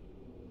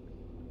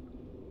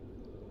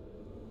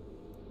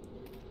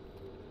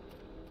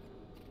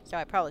 So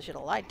I probably should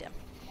have lied to him.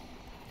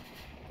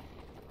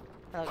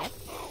 Okay.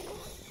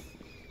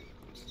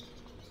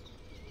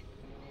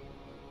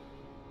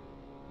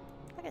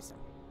 I guess so.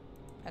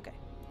 Okay.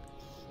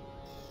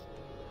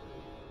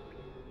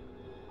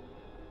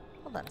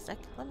 Hold on a sec.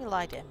 Let me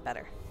lie to him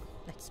better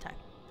next time.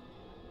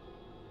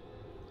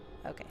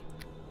 Okay.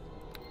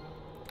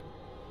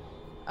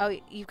 Oh,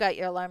 you've got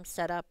your alarm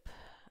set up,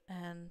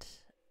 and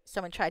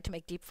someone tried to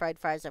make deep fried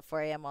fries at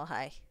 4 a.m. while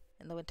high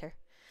in the winter.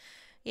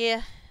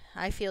 Yeah,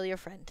 I feel your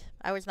friend.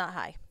 I was not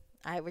high.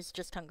 I was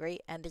just hungry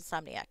and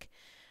insomniac.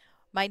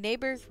 My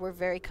neighbors were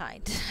very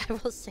kind. I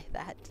will say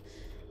that.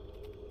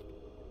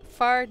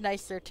 Far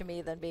nicer to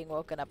me than being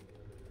woken up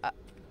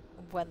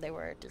when they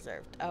were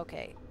deserved.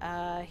 Okay.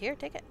 Here,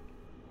 take it.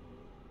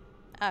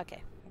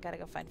 Okay. I gotta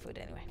go find food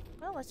anyway.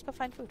 Well, let's go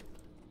find food.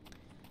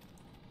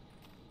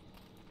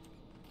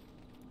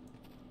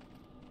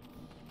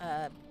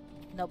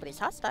 Nobody's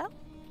hostile.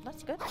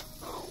 That's good.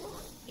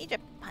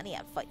 Egypt, honey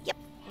on foot. Yep.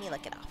 Me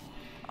lick it off.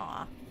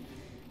 Aw.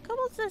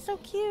 Kobolds cows are so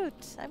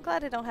cute. I'm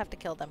glad I don't have to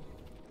kill them.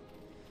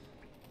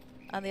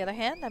 On the other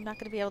hand, I'm not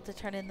going to be able to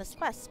turn in this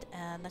quest,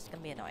 and that's going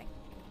to be annoying.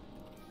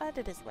 But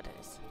it is what it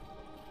is.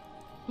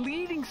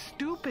 Leading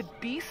stupid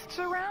beasts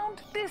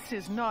around? This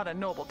is not a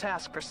noble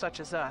task for such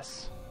as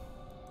us.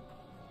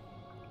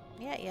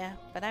 Yeah,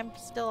 but I'm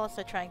still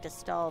also trying to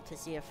stall to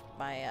see if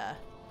my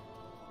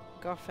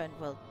girlfriend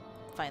will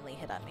finally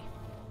hit on me.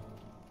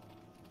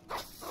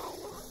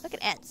 Look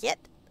at ants, yet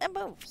the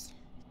moves.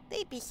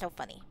 They'd be so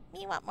funny.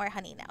 Me want more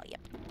honey now, yep.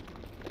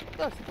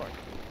 Go for it.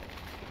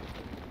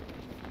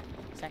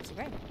 Sexy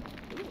grain.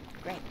 Ooh,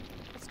 grain.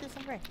 Let's do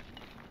some grain.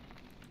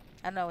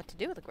 I don't know what to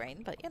do with the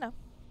grain, but you know.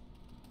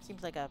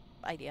 Seems like a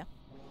idea.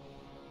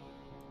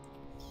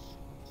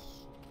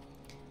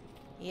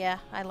 Yeah,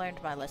 I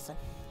learned my lesson.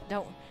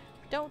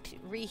 Don't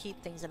reheat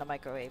things in a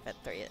microwave at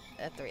 3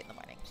 in the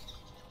morning.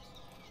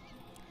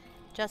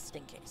 Just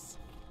in case.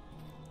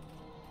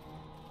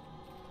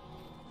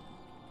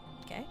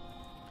 Okay.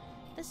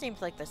 This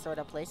seems like the sort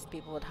of place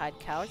people would hide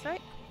cows,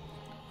 right?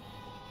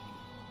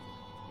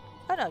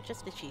 Oh no,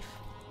 just the chief.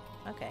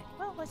 Okay,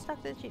 well, let's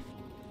talk to the chief.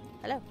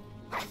 Hello.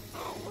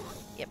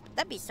 Yep,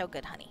 that'd be so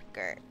good, honey.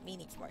 Grr, me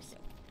needs more soon.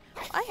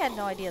 I had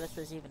no idea this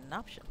was even an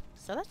option,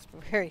 so that's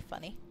very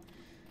funny.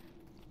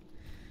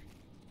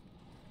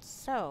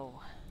 So...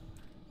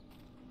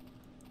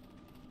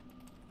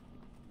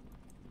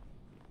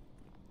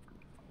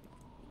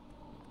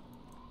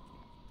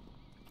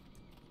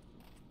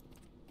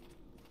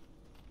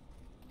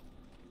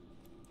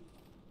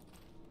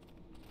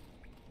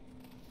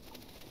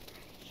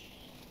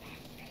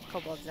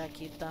 Kobolds are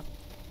cute, though.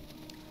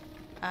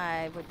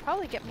 I would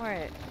probably get more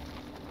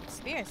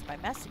experience by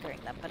massacring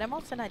them, but I'm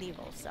also not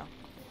evil, so...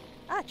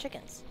 Ah,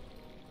 chickens.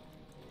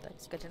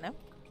 That's good to know.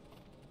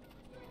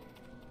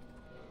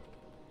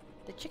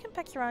 The chicken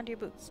pecks around your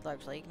boots,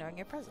 largely ignoring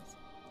your presence.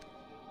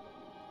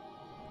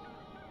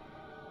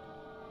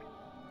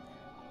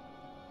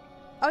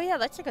 Oh yeah,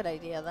 that's a good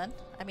idea then.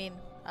 I mean,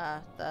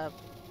 the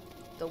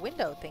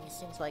window thing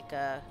seems like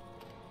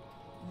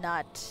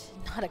not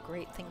a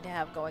great thing to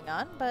have going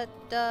on, but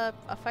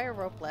a fire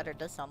rope ladder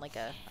does sound like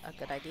a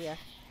good idea.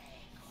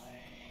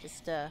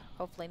 Just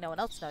hopefully no one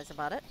else knows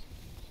about it.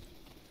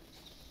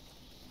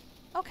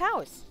 Oh,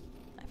 cows!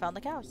 I found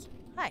the cows.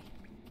 Hi.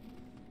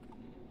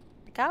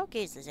 The cow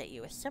gazes at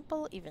you with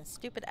simple, even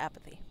stupid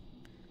apathy.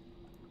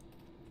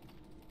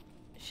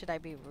 Should I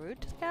be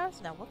rude to the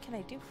cows? Now, what can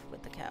I do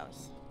with the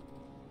cows?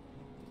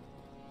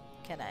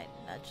 Can I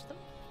nudge them?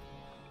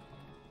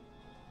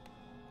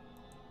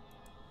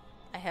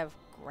 I have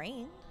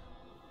grain.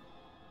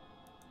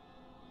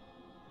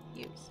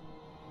 Use.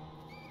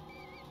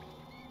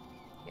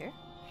 Here.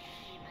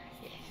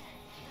 Here.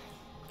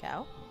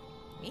 Cow.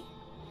 Me.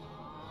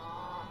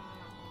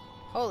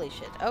 Holy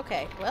shit.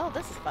 Okay, well,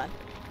 this is fun.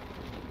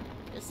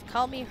 Just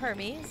call me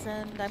Hermes,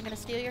 and I'm gonna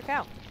steal your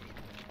cow.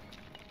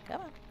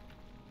 Come on.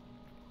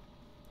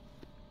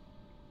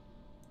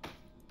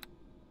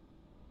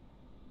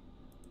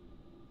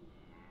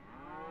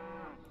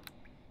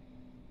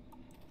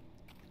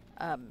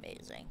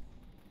 Amazing.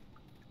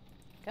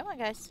 Come on,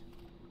 guys.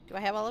 Do I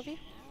have all of you?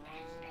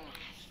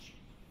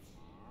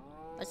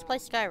 Let's play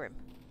Skyrim.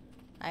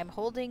 I'm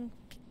holding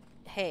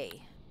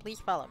hay. Please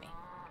follow me.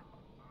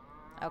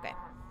 Okay.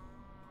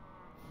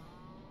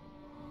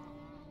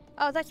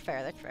 Oh, that's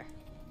fair, that's fair.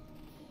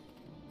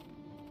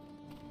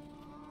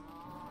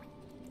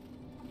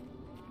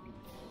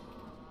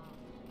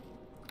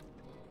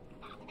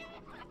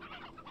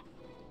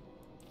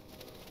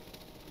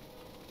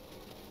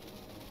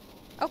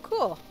 Oh,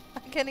 cool.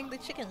 I'm getting the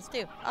chickens,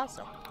 too.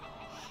 Awesome.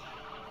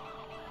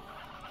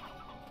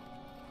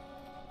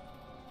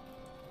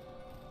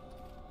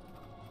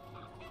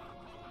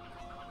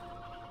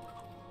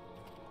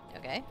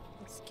 Okay,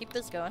 let's keep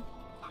this going.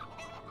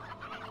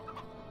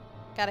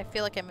 God, I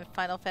feel like I'm in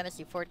Final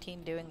Fantasy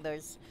XIV doing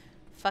those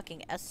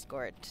fucking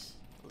escort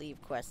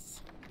leave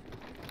quests.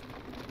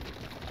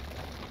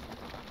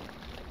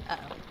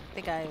 Uh-oh. I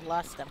think I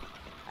lost them.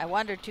 I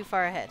wandered too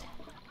far ahead.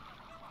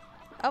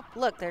 Oh,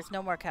 look, there's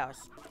no more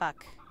cows.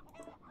 Fuck.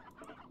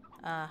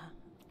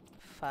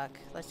 Fuck.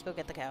 Let's go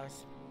get the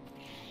cows.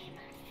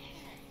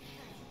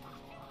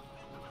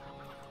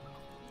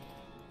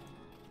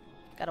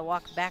 Gotta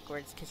walk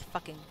backwards because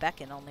fucking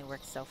beckon only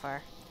works so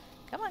far.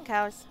 Come on,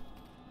 cows.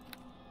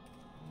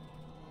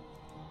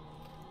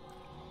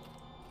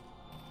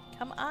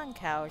 Come on,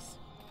 cows.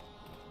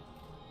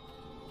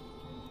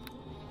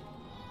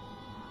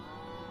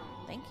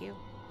 Thank you.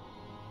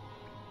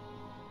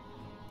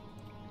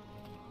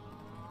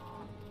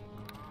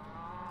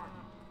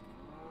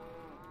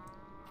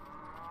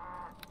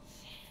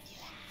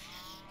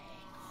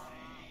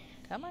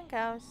 Come on,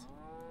 cows.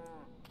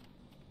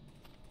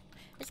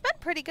 It's been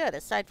pretty good,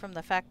 aside from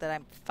the fact that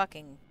I'm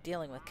fucking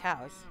dealing with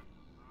cows.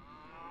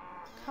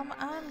 Come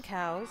on,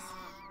 cows.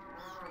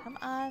 Come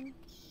on.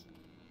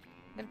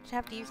 I'm gonna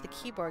have to use the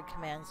keyboard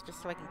commands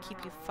just so I can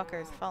keep you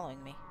fuckers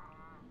following me.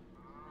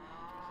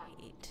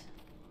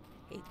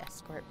 Hate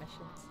escort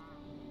missions.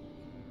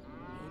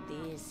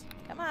 Hate these.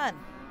 Come on.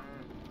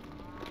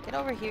 Get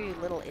over here, you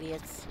little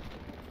idiots.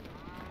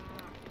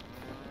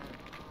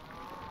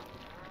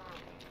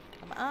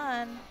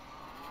 on.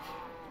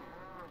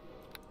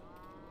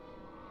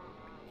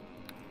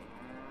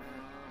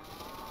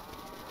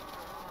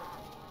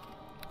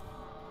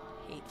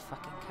 Hate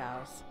fucking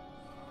cows.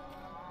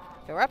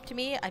 If it were up to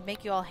me, I'd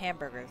make you all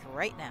hamburgers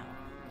right now.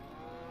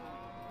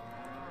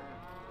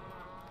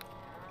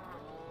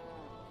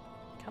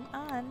 Come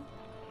on.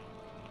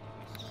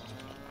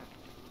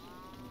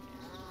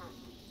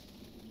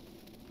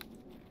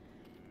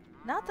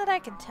 Not that I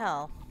can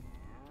tell.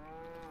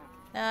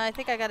 No, I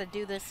think I gotta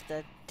do this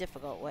the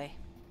difficult way.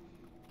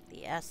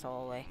 The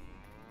asshole way.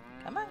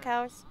 Come on,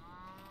 cows.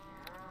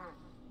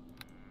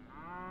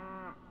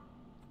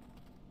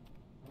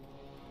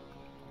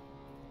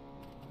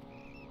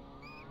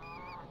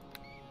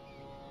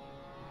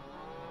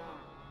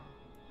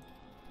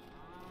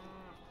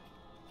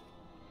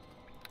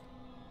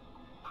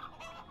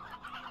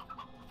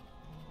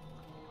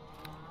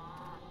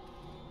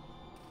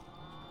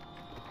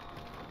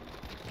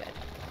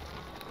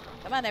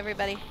 Come on,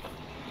 everybody.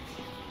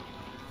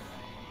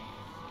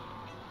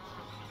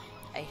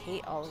 I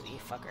hate all of you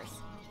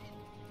fuckers.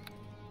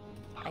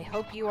 I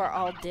hope you are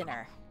all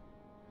dinner.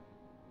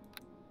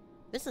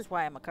 This is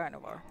why I'm a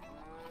carnivore.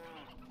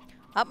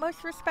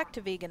 Utmost respect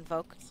to vegan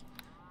folks,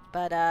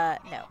 but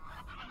no.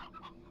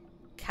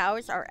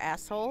 Cows are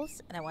assholes,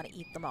 and I want to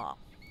eat them all.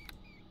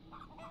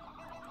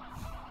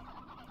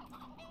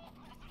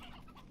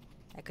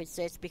 I could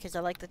say it's because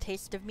I like the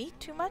taste of meat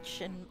too much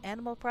in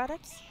animal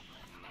products.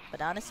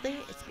 But honestly,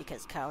 it's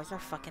because cows are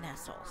fucking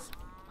assholes.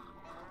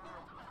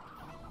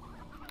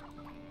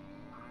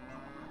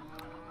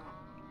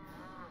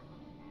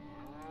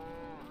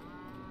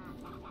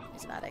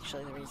 It's not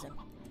actually the reason.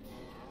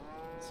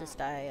 It's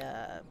just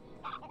I,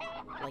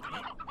 like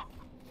meat.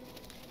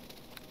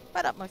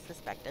 But utmost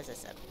respect, as I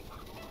said.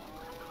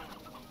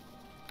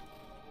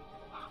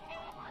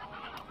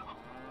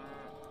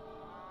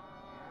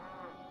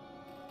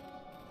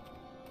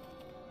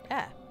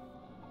 Yeah.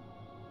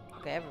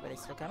 Okay,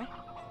 everybody's still coming.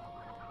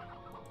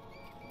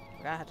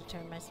 Forgot how to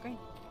turn my screen.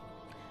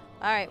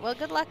 Alright, well,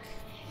 good luck.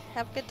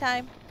 Have a good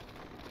time.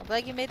 I'm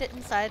glad you made it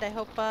inside. I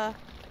hope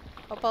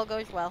all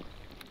goes well.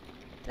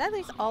 Did I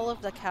lose all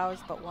of the cows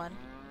but one?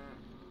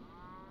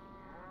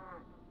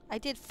 I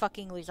did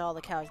fucking lose all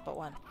the cows but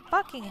one.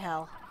 Fucking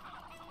hell.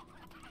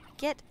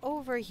 Get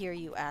over here,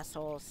 you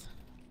assholes.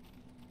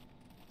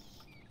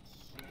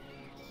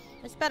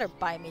 This better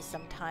buy me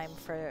some time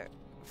for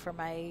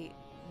my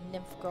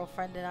nymph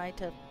girlfriend and I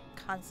to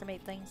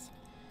consummate things.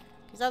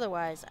 Because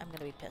otherwise, I'm going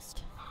to be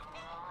pissed.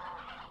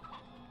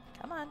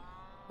 Come on.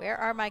 Where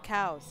are my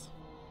cows?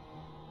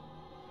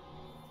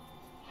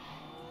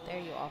 There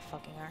you all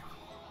fucking are.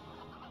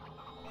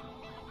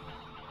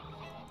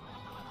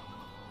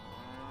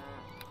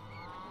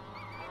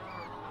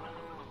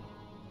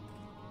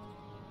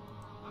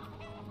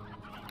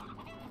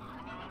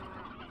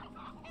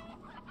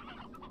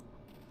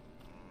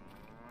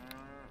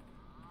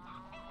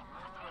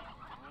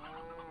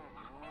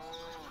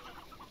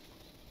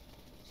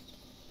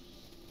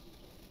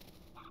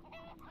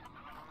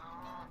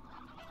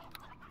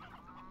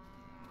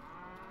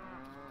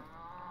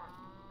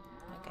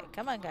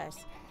 Come on, guys.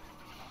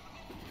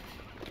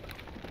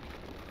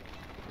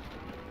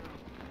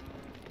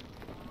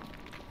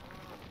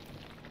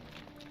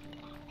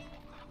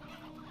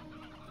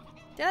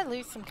 Did I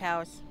lose some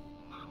cows?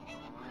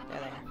 There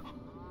they are.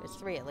 There's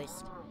 3 at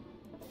least.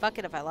 Fuck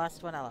it, if I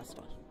lost one, I lost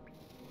one.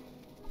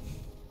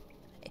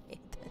 I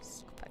hate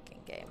this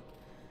fucking game.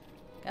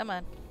 Come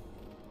on.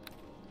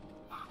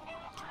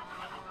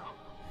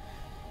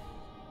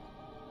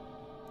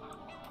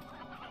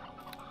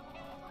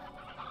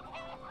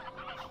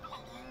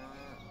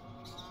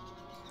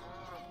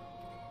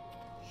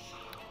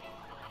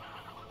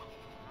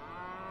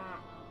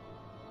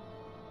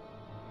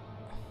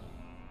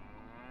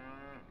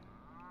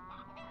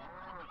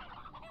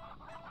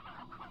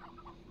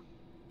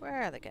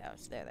 Where are the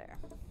cows? They're there.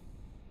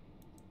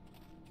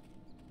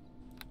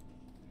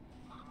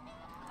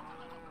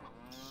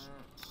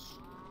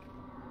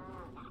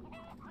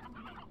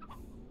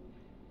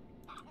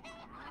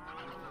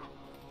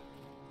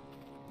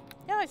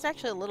 Yeah, I was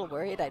actually a little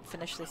worried I'd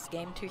finish this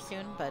game too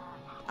soon, but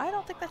I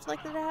don't think that's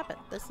likely to happen.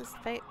 This is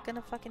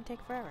gonna fucking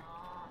take forever.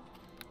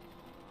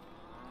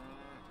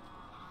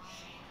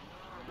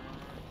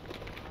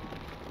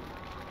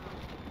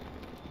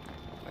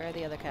 Where are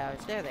the other cows?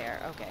 There they are.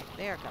 Okay,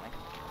 they are coming.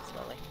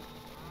 Slowly.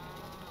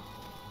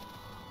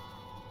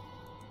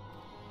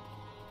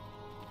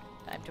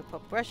 Time to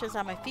put brushes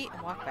on my feet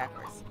and walk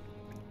backwards.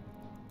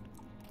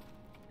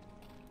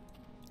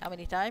 How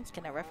many times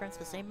can I reference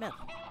the same myth?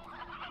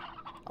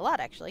 A lot,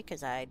 actually,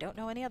 because I don't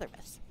know any other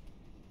myths.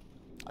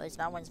 At least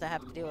not ones that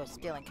have to do with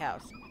stealing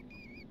cows.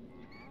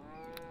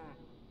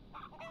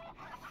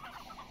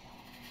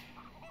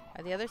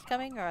 Are the others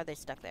coming, or are they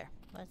stuck there?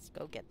 Let's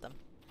go get them.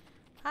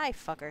 Hi,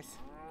 fuckers.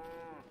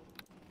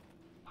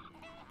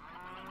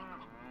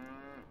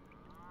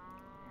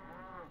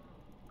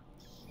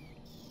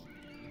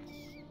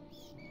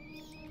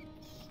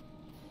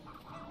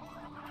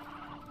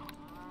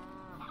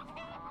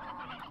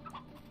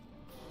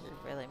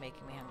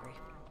 making me hungry.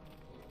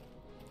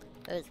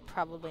 That is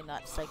probably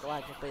not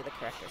psychologically the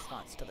correct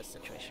response to this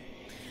situation.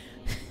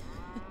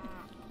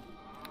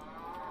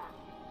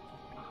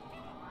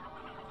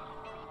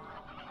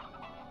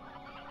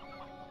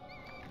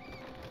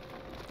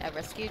 I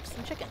rescued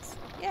some chickens.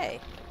 Yay!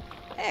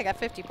 Hey, I got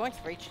 50 points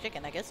for each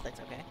chicken. I guess that's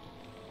okay.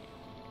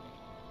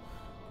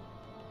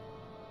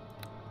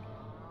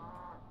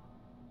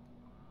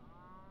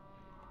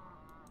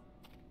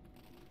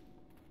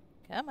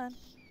 Come on.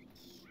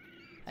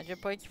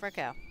 100 points for a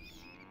cow.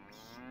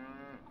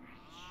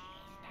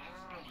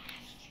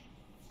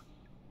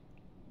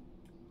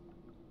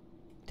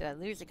 Did I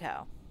lose a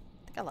cow?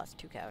 I think I lost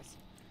 2 cows.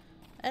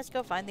 Let's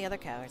go find the other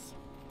cows.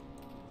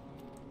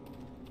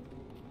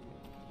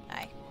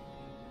 Hi.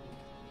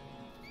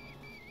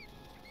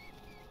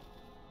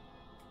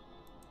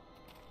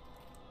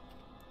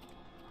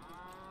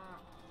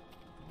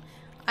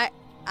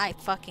 I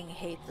fucking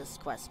hate this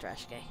quest,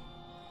 Rashke.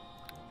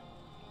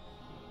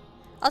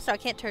 Also, I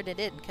can't turn it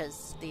in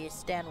because the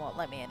stand won't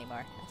let me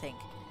anymore, I think.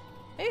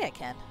 Maybe I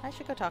can. I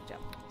should go talk to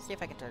him. See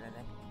if I can turn it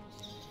in.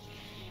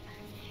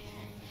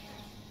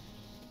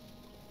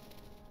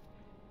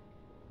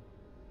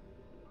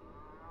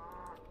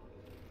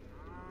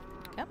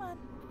 Come on.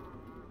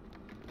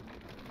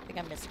 I think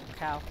I'm missing a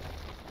cow.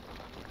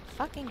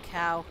 Fucking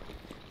cow.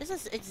 This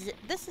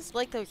is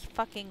like those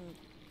fucking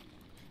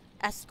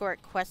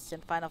escort quests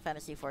in Final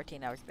Fantasy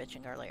XIV I was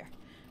bitching earlier.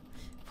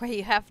 Where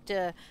you have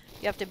to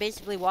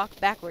basically walk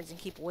backwards and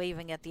keep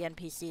waving at the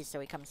NPCs so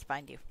he comes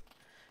find you.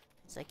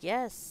 It's like,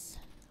 yes,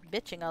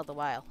 bitching all the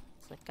while.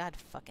 It's like, God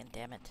fucking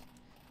damn it.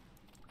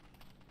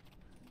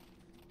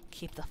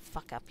 Keep the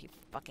fuck up, you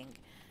fucking...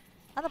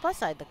 On the plus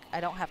side,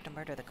 I don't have to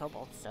murder the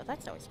kobolds, so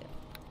that's always good.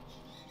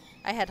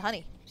 I had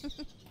honey.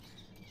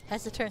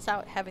 As it turns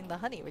out, having the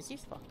honey was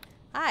useful.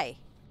 Hi.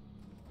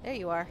 There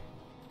you are.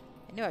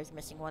 I knew I was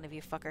missing one of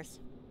you fuckers.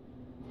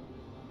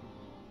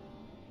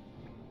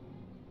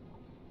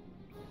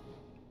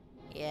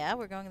 Yeah,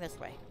 we're going this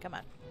way. Come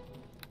on.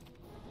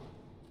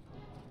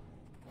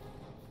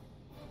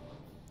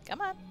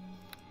 Come on.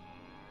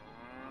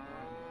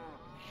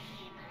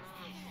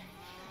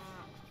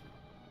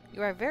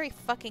 You are a very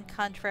fucking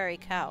contrary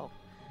cow.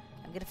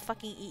 I'm gonna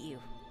fucking eat you.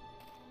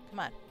 Come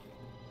on.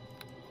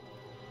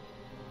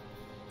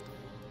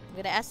 I'm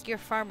gonna ask your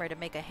farmer to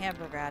make a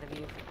hamburger out of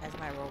you as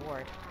my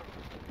reward.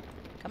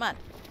 Come on.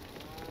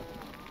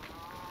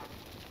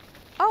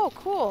 Oh,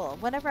 cool.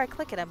 Whenever I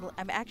click it,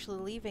 I'm actually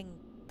leaving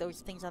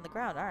those things on the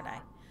ground, aren't I?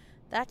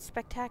 That's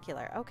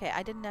spectacular. Okay,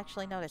 I didn't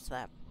actually notice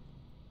that.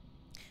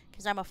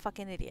 Because I'm a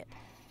fucking idiot.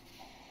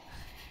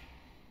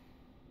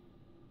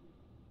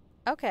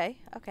 Okay,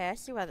 okay, I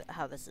see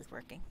how this is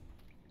working.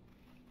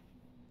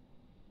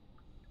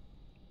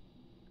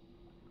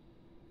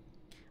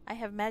 I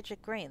have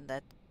magic grain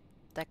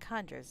that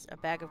conjures a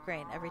bag of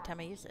grain every time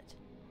I use it.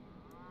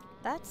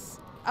 That's...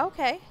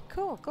 okay,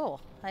 cool,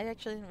 cool. I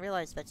actually didn't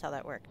realize that's how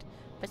that worked.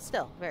 But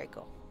still, very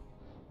cool.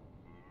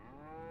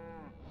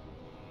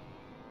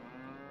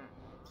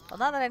 Well,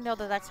 now that I know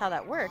that that's how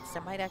that works, I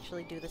might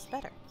actually do this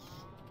better.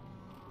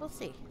 We'll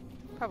see.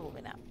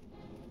 Probably not.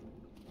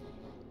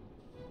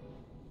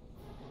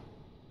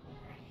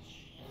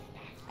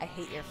 I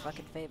hate your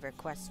fucking favorite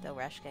quest, though,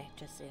 Rashke,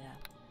 just so you know.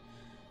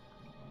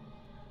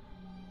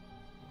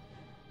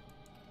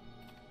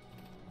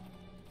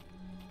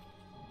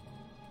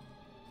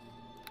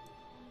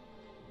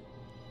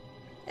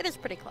 It is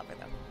pretty clever,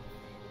 though.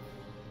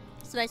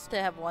 It's nice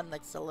to have one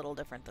that's a little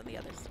different than the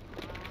others.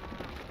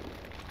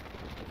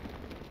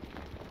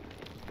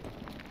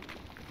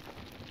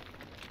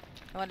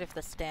 I wonder if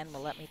the stand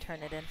will let me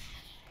turn it in.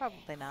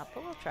 Probably not,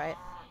 but we'll try it.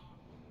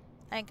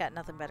 I ain't got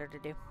nothing better to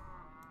do.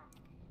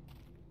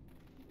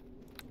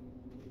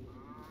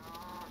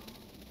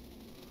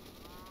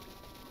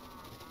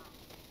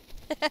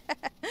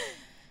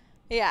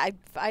 Yeah,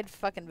 I'd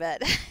fucking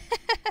bet.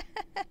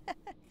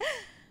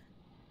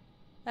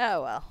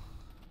 Oh well.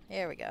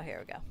 Here we go, here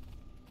we go.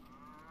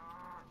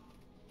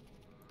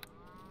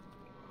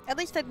 At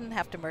least I didn't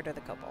have to murder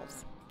the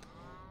kobolds.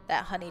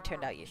 That honey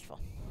turned out useful.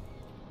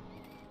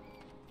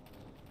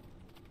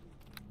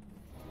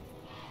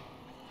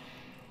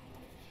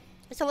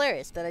 It's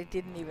hilarious that I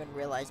didn't even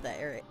realize that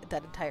area,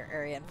 that entire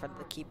area in front of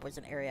the keep was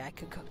an area I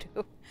could go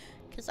to.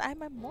 Because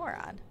I'm a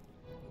moron.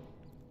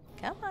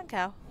 Come on,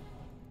 cow.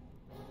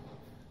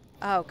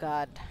 Oh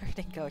god,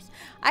 hurting ghosts.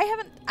 I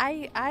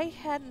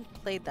hadn't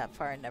played that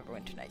far in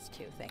Neverwinter Nights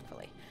 2,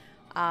 thankfully.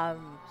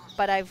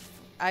 But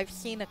I've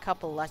seen a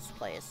couple Let's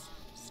Plays,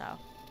 so.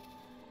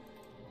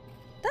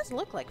 It does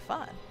look like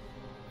fun.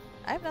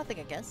 I have nothing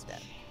against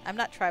it. I'm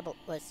not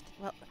tribalist.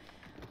 Well,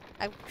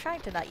 I'm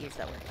trying to not use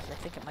that word because I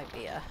think it might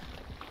be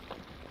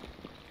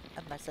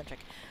ethnocentric.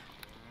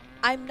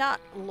 I'm not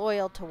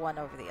loyal to one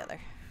over the other,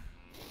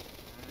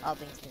 all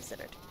things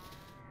considered.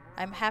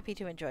 I'm happy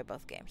to enjoy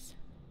both games.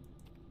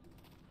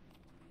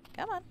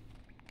 Come on.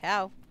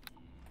 Cow.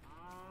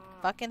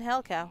 Fucking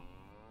hell, cow.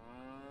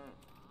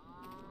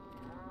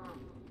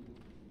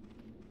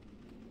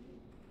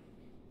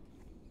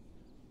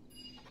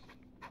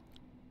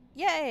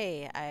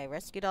 Yay! I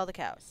rescued all the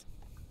cows.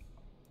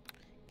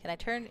 Can I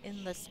turn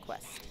in this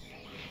quest?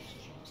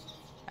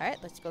 Alright,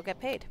 let's go get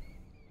paid.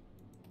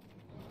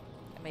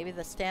 And maybe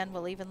the stand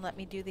will even let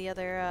me do the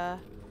other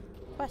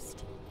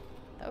quest.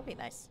 That would be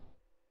nice.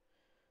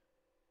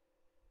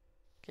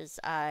 Because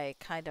I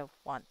kind of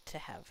want to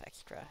have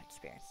extra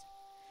experience.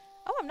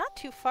 Oh, I'm not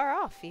too far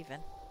off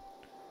even.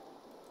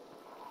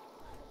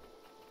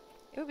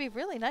 It would be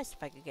really nice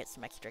if I could get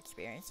some extra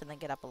experience and then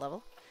get up a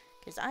level.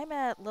 Because I'm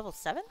at level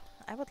 7.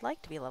 I would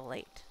like to be level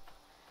 8.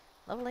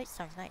 Level 8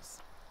 sounds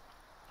nice.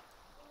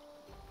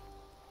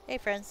 Hey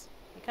friends,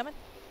 you coming?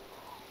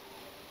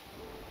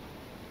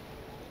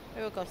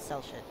 Maybe we'll go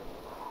sell shit.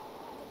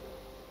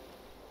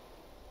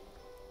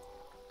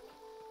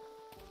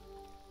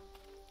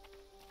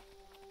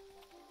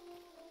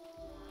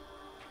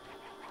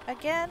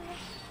 Again?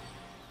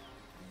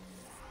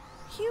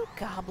 You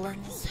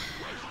goblins.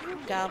 You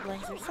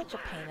goblins are such a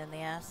pain in the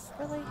ass.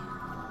 Really?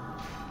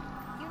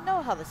 You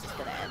know how this is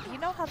gonna end. You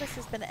know how this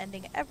has been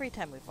ending every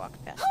time we've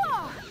walked past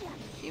you.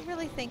 Do you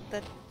really think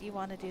that you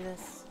want to do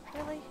this?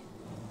 Really?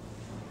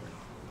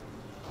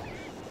 I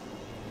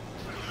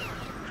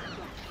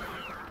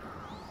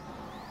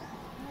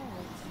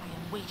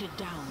am weighted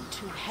down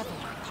too heavily.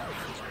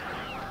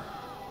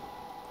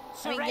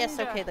 I mean, yes,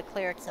 okay, the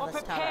clerics in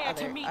this town are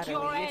utterly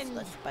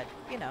useless, but,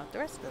 you know, the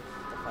rest of the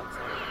folks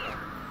are okay.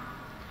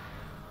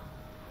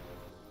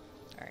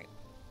 Alright.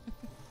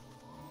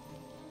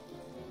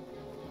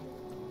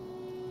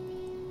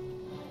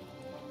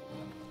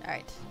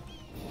 Alright.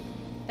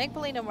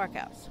 Thankfully, no more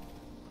cows.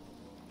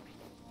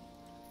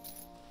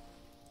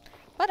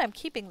 But I'm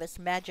keeping this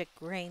magic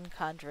grain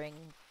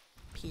conjuring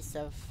piece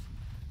of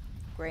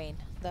grain,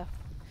 though.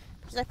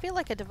 Because I feel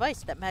like a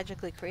device that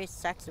magically creates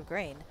sacks of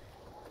grain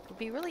would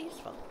be really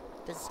useful.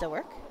 Does it still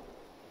work?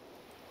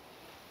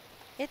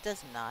 It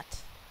does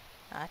not.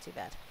 Ah, too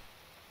bad.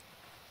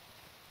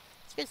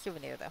 It's a good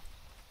souvenir, though.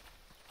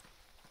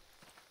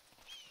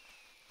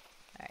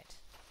 Alright.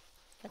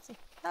 Let's see.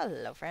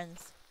 Hello,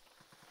 friends.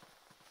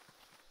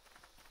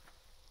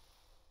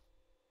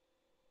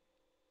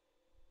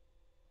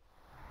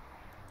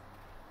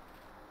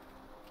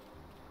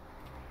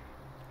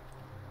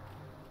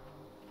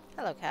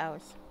 Hello,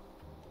 cows.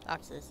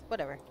 Oxes.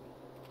 Whatever.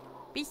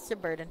 Beasts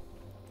of burden.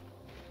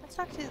 Let's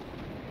talk to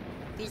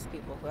these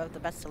people who have the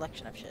best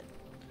selection of shit.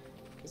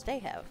 Because they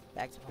have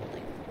bags of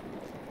holding.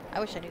 I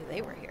wish I knew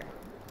they were here.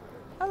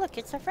 Oh look,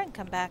 it's our friend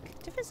come back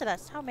to visit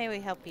us. How may we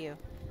help you?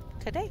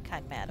 Today,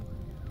 kind madam.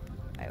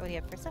 Alright, what do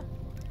you have for sale?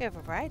 We have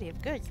a variety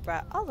of goods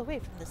brought all the way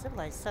from the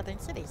civilized southern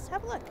cities.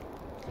 Have a look.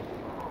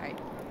 Alright.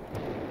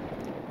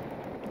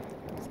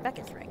 It's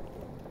Becca's ring.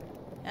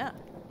 Yeah.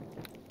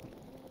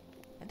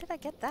 When did I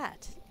get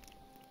that?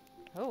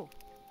 Oh.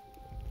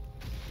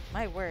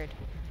 My word.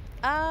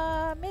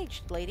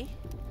 Mage lady.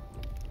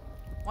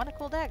 Want a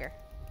cool dagger?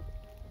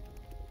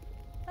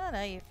 Oh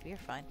no, you're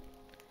fine.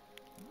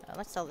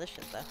 Let's sell this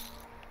shit though.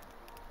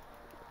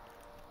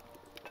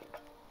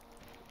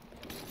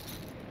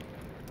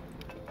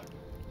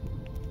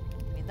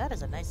 I mean, that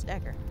is a nice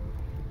dagger.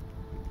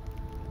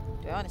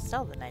 Do I want to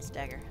sell the nice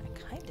dagger? I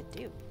kinda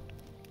do.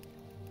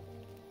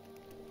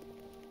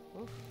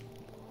 Oof.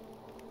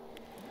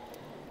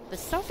 The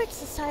Sophic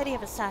Society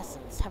of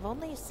Assassins have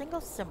only a single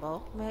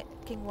symbol,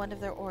 making one of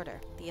their order.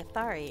 The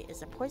Athari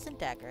is a poisoned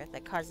dagger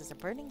that causes a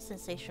burning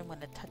sensation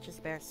when it touches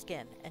bare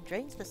skin, and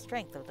drains the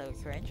strength of those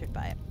who are injured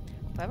by it.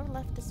 Whoever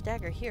left this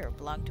dagger here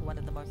belonged to one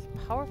of the most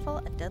powerful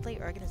and deadly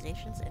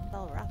organizations in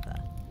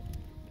Valratha.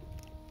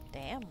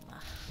 Damn.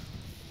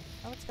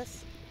 Oh, what's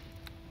this?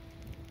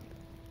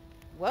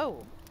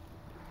 Whoa!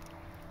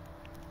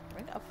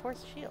 Ring of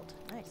Force Shield.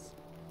 Nice.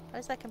 How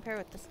does that compare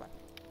with this one?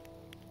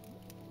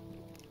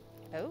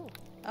 Oh.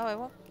 Oh, I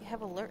won't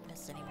have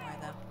alertness anymore,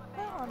 though.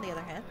 Well, on the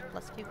other hand,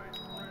 +2.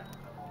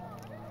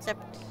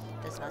 Except,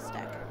 does not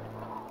stack.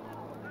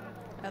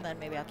 And then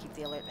maybe I'll keep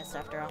the alertness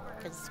after all,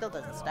 because it still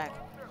doesn't stack.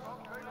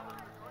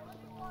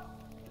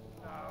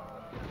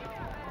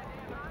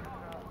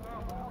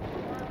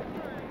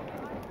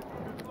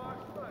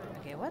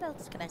 Okay, what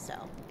else can I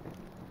sell?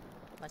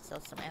 Let's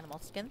sell some animal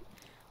skin.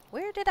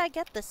 Where did I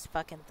get this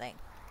fucking thing?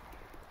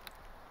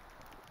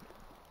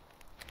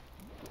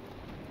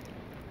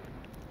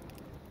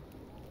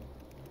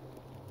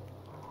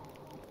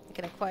 You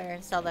can acquire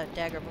and sell that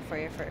dagger before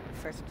your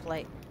first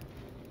flight.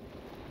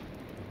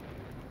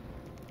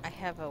 I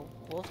have a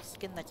wolf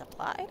skin that's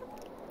applied?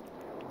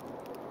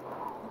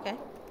 Okay.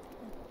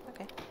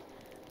 Okay.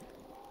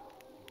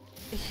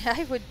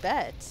 I would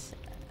bet.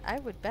 I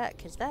would bet,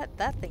 because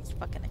that thing's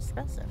fucking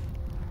expensive.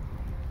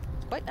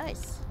 It's quite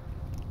nice.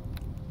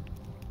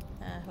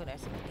 Who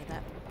knows? I need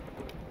that.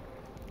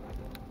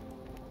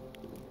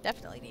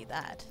 Definitely need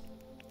that.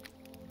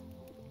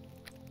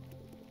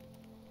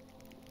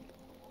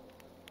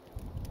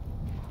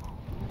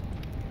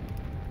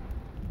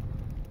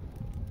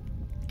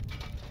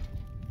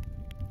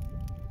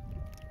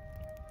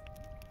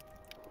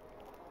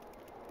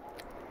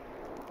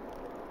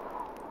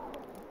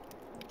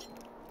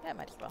 Yeah,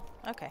 might as well.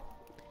 Okay.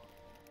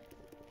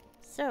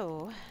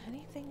 So,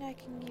 anything I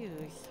can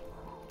use?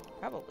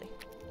 Probably.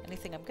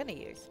 Anything I'm gonna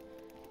use?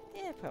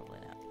 Yeah, probably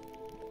not.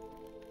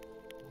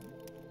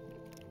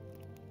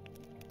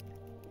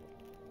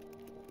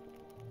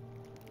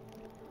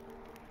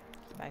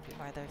 Let's buy a few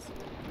more of those.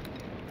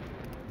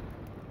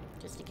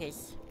 Just in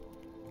case.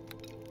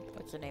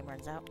 What's her name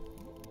runs out.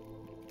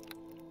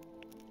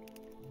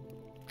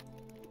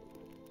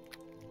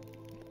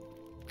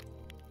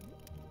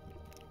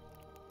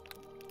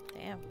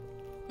 Damn.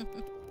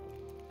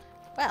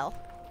 Well.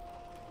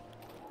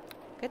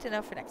 Good to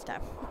know for next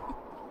time.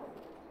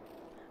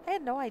 I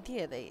had no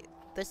idea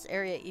this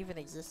area even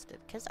existed,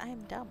 because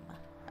I'm dumb.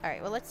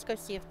 Alright, well let's go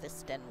see if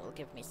this den will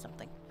give me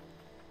something.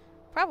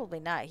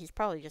 Probably not. He's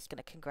probably just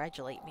gonna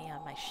congratulate me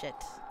on my shit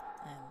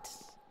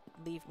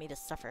and leave me to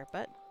suffer,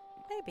 but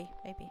maybe.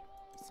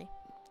 Let's see.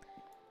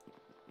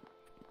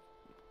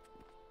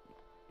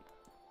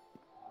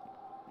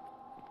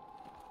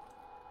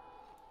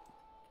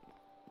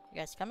 You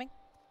guys coming?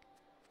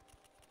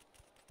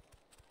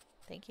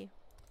 Thank you.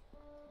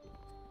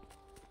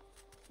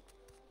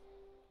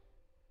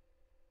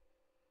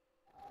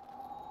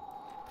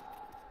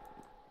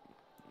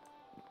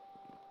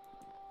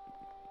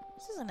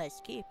 This is a nice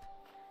keep.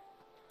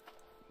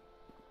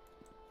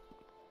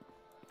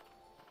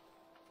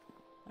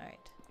 Alright.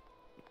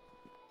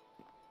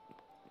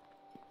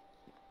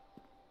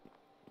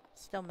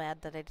 Still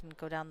mad that I didn't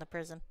go down the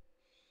prison.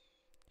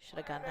 Should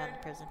have gone down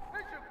the prison.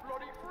 It's a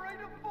bloody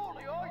freedom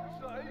folly,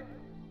 I'd say.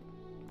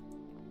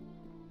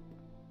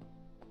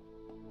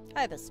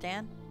 Hi, the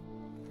Stan.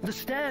 The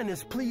Stan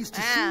is pleased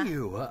to see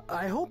you.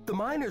 I hope the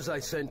miners I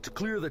sent to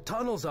clear the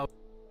tunnels out.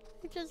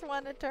 You just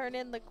want to turn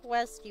in the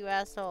quest, you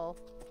asshole.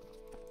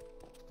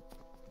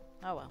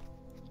 Oh well.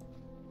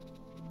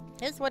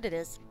 Here's what it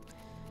is.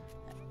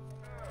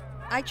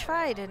 I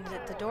tried and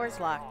the door's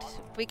locked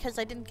because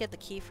I didn't get the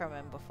key from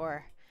him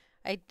before.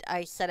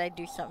 I said I'd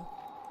do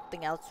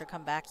something else or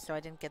come back, so I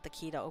didn't get the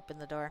key to open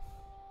the door.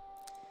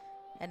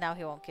 And now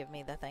he won't give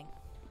me the thing.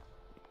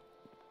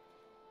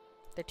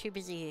 They're too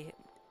busy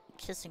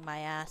kissing my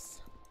ass.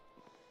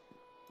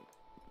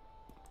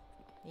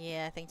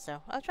 Yeah, I think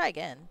so. I'll try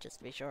again, just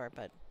to be sure,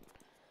 but...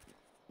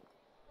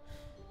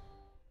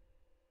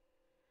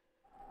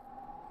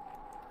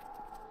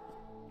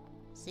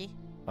 See?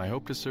 I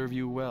hope to serve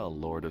you well,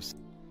 Lord of...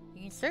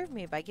 You can serve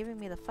me by giving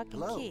me the fucking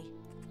Hello, key.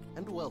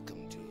 and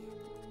welcome to you.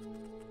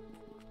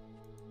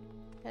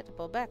 I had to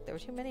pull back. There were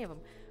too many of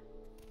them.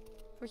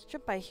 I was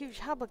tripped by a huge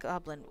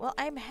hobgoblin. Well,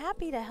 I'm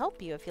happy to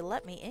help you if you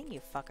let me in, you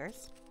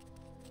fuckers.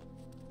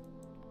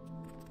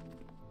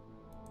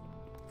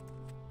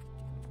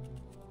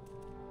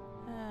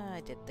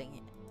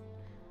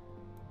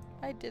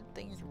 I did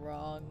things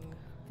wrong.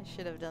 I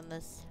should have done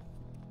this.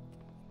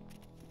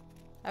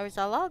 I was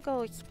all, I'll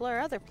go explore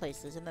other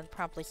places, and then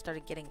promptly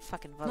started getting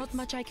fucking votes. Not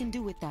much I can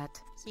do with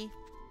that. See?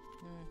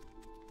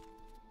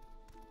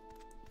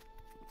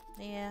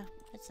 Yeah,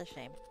 it's a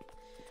shame.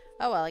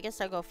 Oh well, I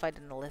guess I'll go fight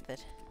an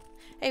Illithid.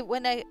 Hey,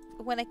 when I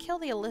kill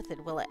the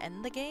Illithid, will it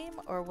end the game,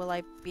 or will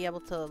I be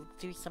able to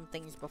do some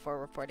things before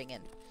reporting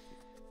in?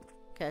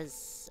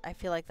 Because I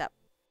feel like that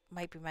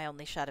might be my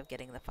only shot of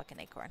getting the fucking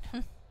acorn.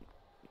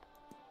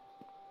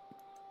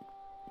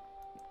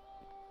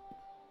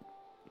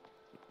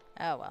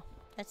 Oh well,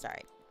 it's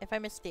alright. If I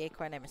miss the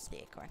acorn, I miss the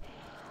acorn.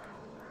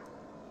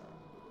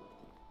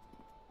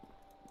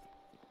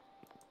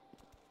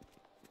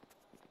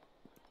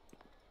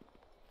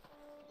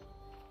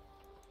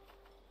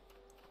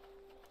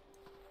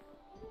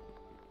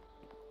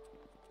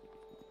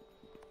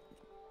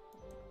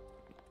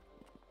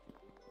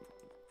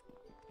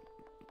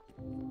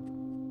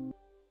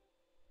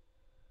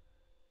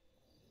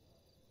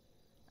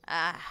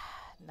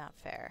 Not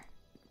fair.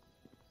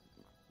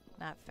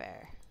 Not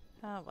fair.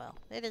 Oh well,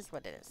 it is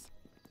what it is.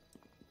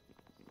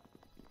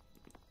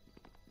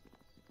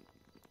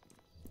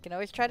 You can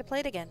always try to play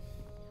it again.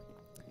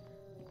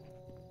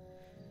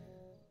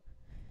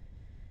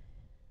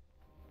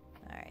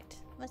 Alright,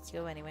 let's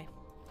go anyway.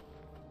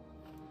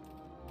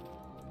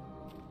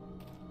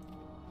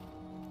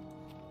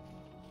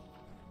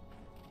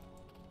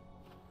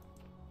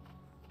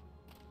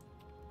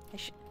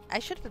 I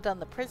should have done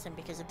the prison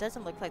because it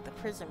doesn't look like the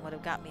prison would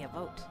have got me a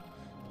vote.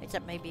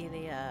 Except maybe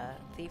the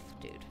thief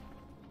dude.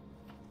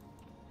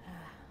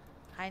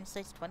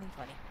 Hindsight's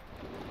 2020.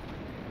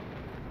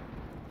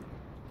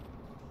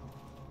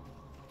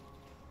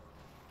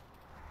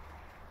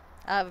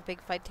 I have a big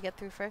fight to get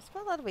through first.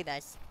 Well, that'll be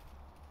nice.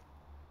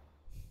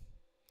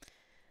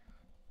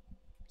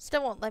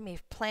 Still won't let me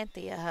plant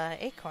the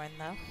acorn,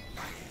 though.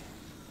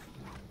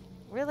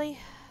 Really?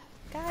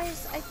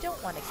 Guys, I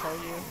don't want to kill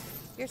you.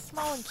 You're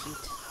small and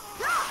cute.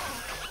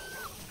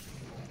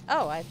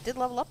 Oh, I did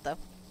level up, though.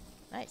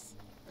 Nice.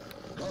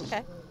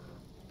 Okay.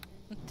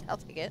 I'll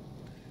take it.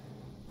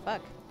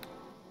 Fuck.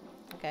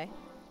 Okay.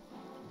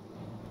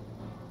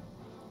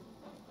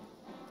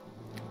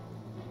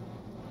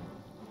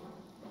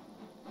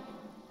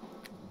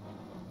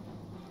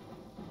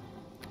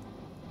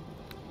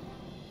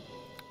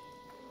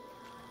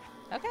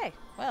 Okay,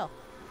 well.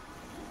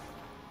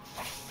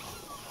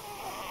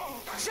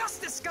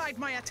 justice guide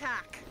my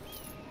attack!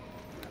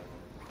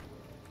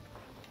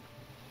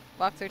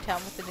 Walk through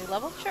town with the new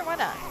level? Sure, why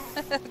not?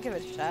 Give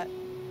it a shot.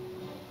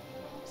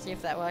 See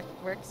if that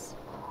works.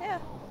 Yeah.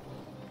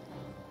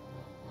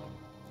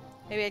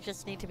 Maybe I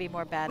just need to be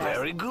more badass.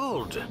 Very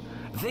good.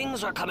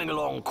 Things are coming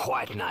along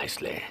quite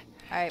nicely.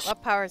 Alright,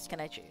 what powers can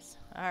I choose?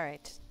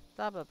 Alright.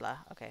 Blah, blah, blah.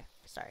 Okay,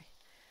 sorry.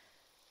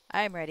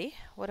 I am ready.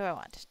 What do I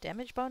want?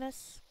 Damage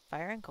bonus,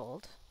 fire and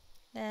cold.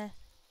 Nah.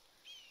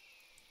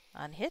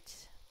 On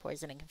hit,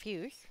 poison and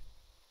confuse.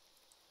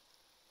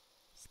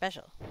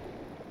 Special.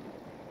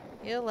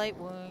 Heal light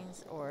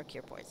wounds or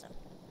cure poison.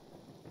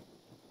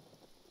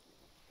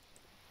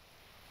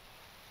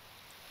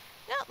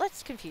 Now,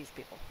 let's confuse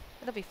people.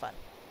 It'll be fun.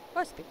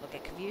 Most people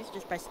get confused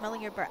just by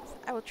smelling your breath.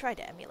 I will try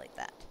to emulate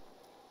that.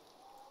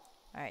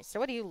 Alright, so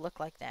what do you look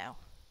like now?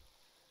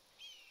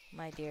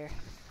 My dear.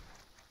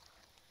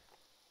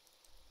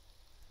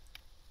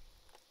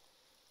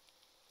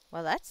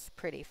 Well, that's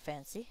pretty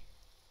fancy.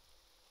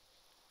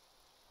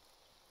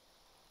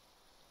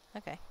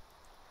 Okay.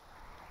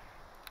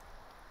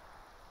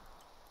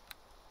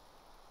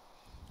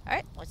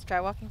 Alright, let's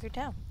try walking through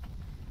town.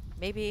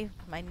 Maybe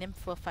my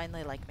nymph will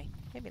finally like me.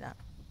 Maybe not.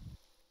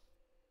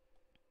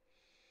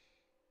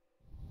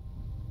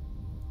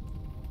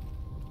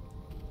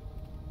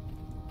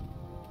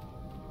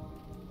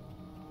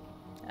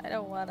 I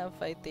don't want to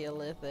fight the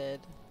Illithid.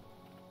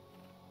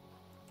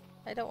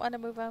 I don't want to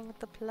move on with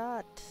the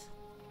plot.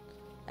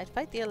 I'd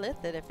fight the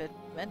Illithid if it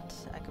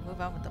meant I could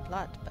move on with the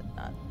plot, but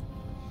not.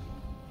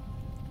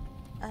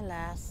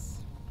 Alas.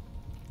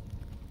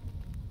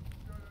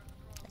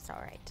 It's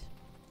alright.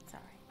 It's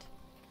alright.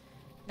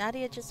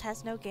 Nadia just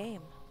has no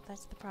game.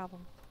 That's the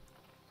problem.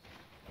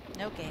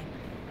 No game.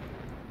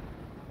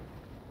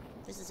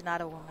 This is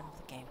not a woman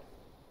with a game.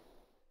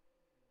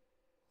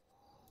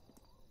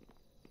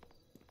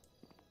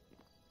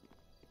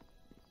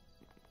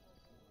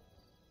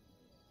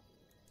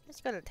 Let's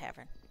go to the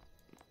tavern.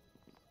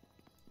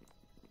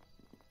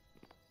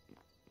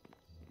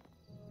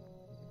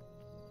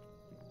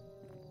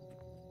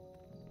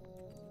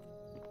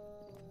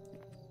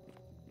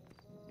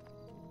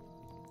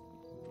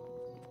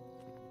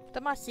 The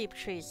mossy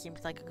tree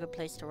seems like a good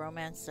place to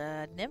romance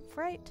a nymph,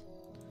 right?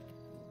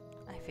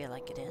 I feel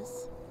like it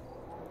is.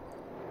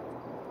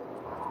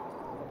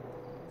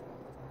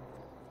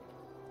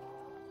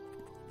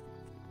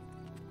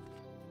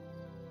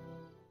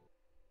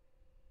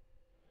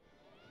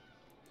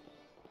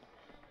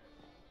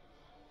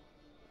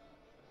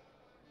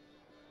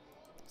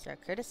 Sir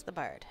Curtis the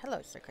Bard.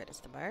 Hello, Sir Curtis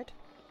the Bard.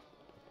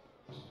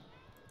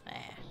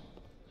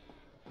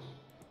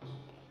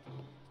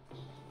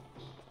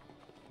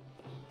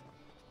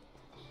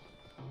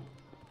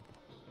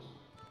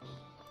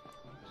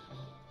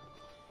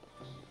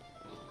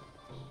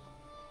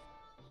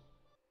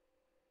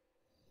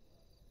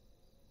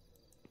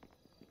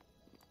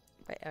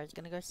 Right, I was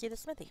gonna go see the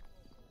smithy.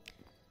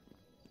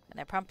 And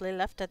I promptly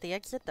left at the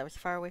exit that was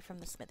far away from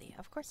the smithy.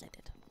 Of course I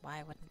did.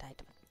 Why wouldn't I have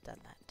done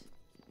that?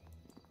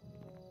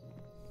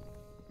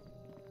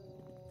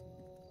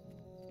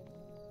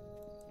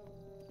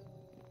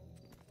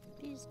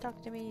 Please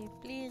talk to me.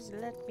 Please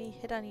let me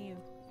hit on you.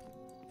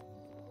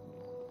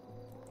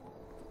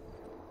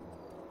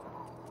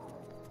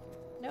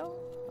 No?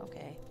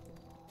 Okay.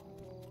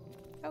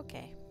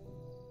 Okay.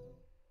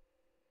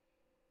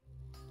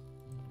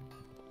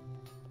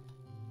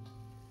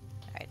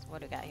 Alright, so what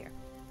do we got here?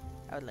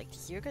 I would like to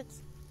see your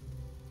goods.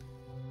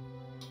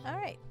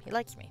 Alright, he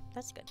likes me.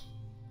 That's good.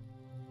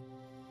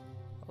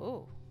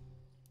 Oh.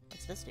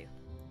 What's this do?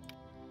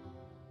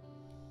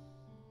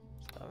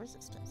 Spell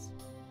resistance.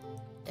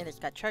 And it's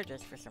got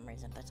charges for some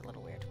reason. That's a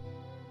little weird.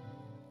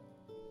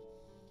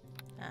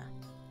 Ah.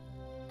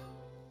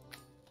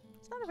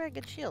 It's not a very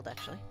good shield,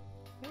 actually.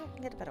 Maybe I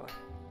can get a better one.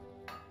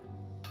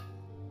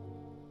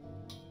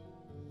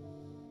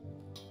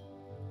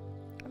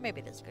 Or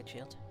maybe this is a good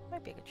shield.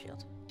 Might be a good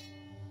shield.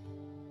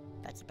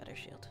 That's a better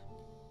shield.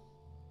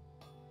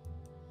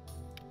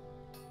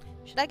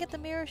 Should I get the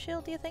mirror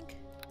shield, do you think?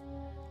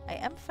 I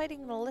am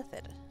fighting an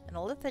Illithid. And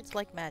Illithids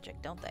like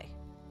magic, don't they?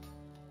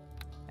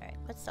 Alright,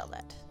 let's sell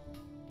that.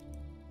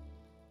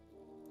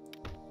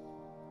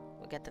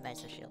 We'll get the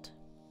nicer shield.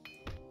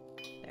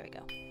 There we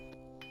go.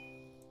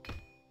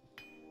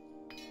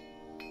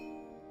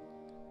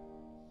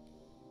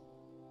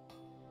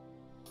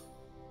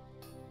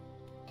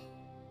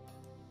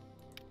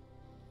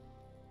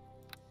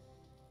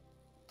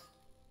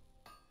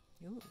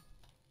 Ooh.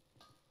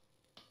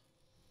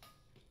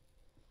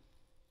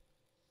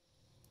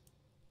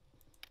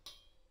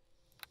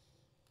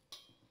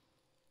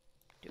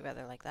 Do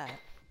rather like that.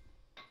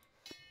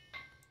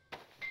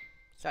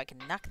 So I can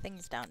knock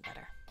things down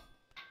better.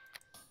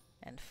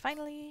 And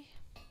finally...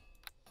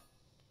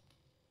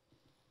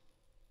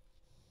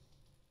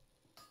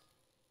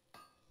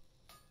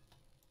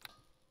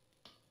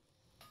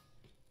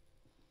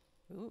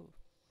 Ooh.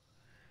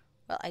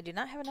 Well, I do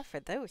not have enough for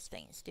those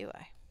things, do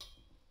I?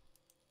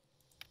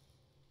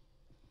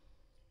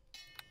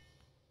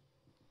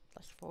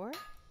 +4.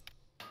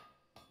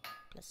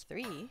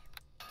 +3.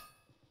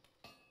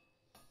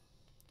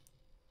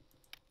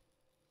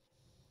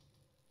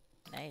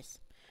 Nice.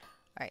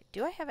 Alright,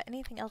 do I have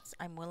anything else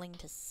I'm willing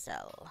to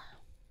sell?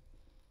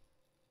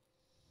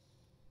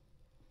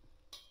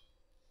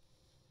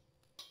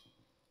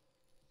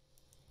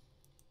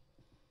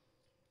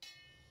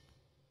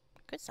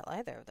 Could sell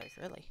either of those,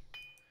 really.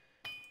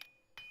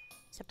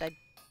 Except I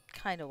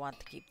kind of want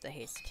to keep the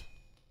haste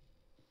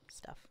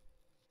stuff.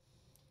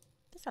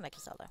 This one I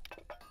can sell, though.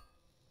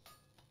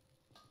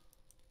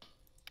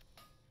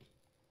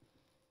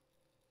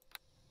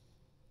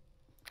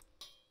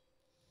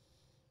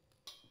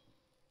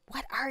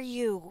 What are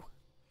you?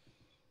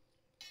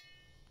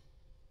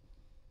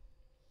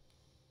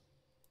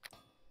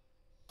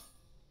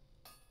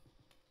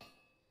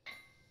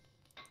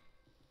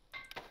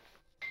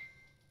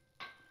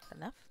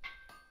 Enough?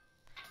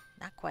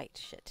 Not quite.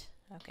 Shit.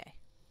 Okay.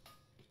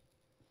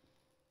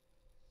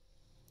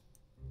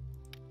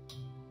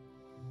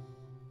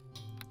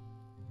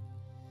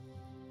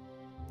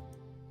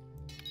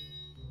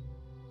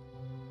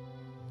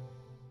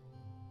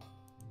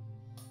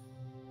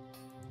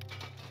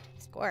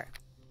 Score.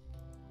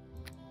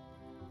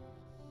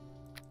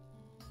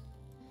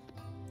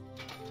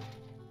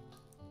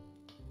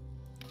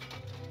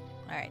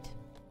 Alright.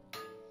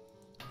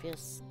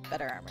 Feels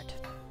better armored.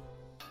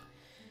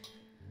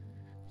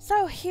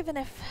 So, even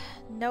if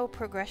no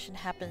progression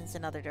happens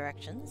in other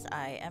directions,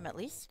 I am at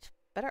least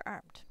better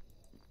armed.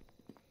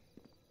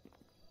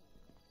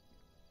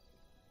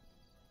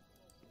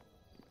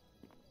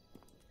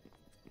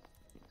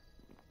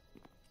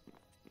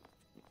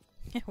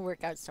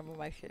 Work out some of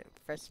my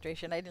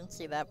frustration. I didn't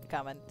see that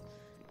comment.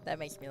 That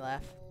makes me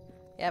laugh.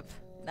 Yep,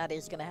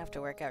 Nadia's gonna have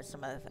to work out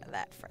some of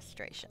that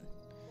frustration.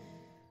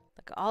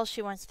 Look, all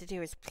she wants to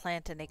do is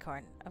plant an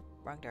acorn. Oh,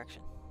 wrong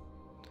direction.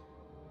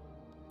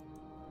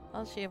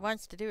 All she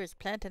wants to do is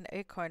plant an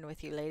acorn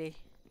with you, lady.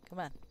 Come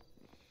on.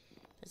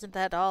 Isn't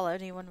that all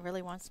anyone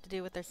really wants to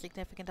do with their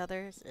significant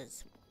others,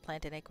 is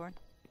plant an acorn?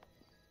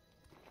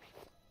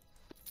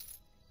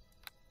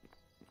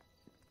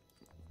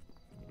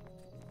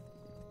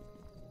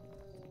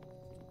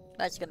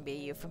 That's gonna be a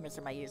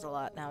euphemism I use a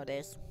lot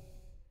nowadays.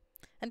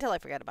 Until I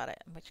forget about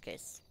it, in which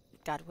case,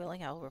 God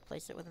willing, I'll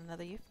replace it with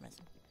another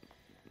euphemism.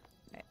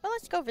 Alright, well,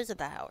 let's go visit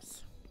the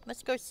house.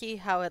 Let's go see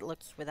how it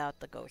looks without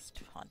the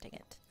ghost haunting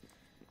it.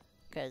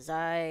 Because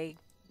I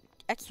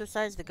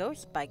exorcised the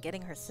ghost by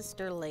getting her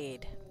sister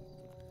laid.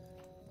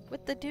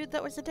 With the dude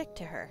that was a dick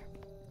to her.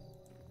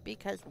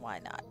 Because why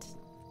not?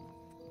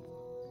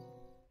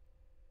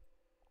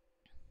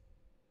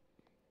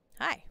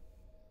 Hi.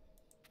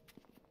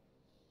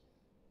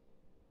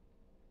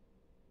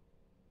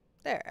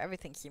 There,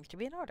 everything seems to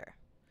be in order.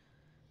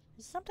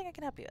 Is there something I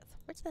can help you with?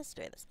 What's the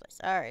history of this place?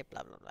 Alright,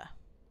 blah blah blah.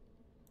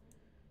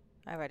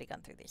 I've already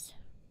gone through these.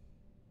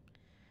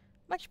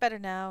 Much better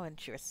now, and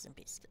she rests in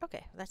peace.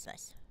 Okay, that's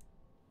nice.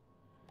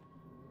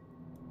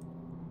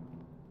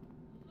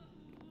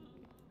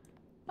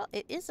 Well,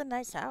 it is a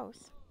nice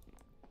house.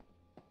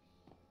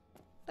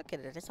 Look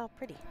at it, it's all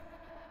pretty.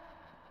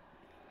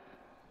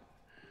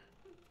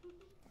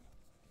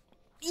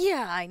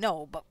 Yeah, I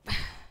know, but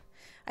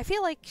I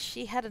feel like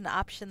she had an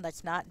option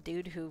that's not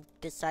dude who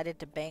decided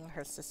to bang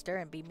her sister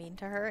and be mean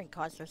to her and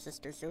cause her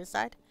sister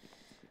suicide.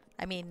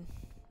 I mean,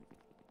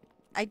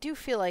 I do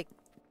feel like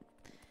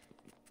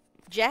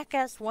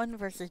Jackass 1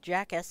 versus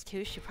Jackass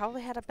 2, she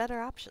probably had a better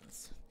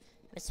options.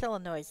 It still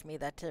annoys me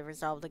that to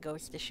resolve the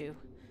ghost issue,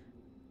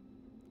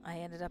 I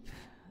ended up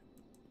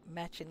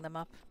matching them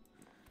up.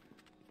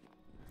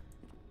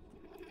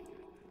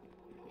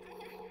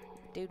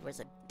 Dude was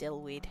a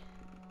dillweed.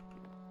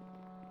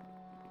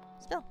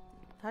 Still,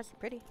 the house is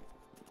pretty.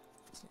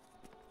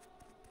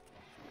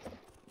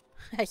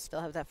 I still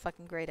have that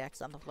fucking great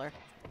axe on the floor.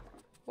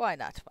 Why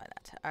not? Why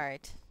not?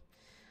 Alright.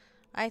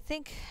 I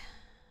think...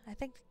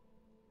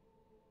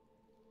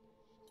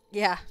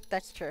 Yeah,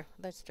 that's true.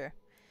 That's true.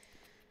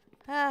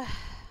 I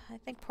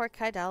think poor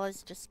Kaidala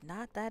is just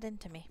not that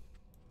into me.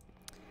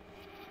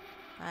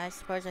 I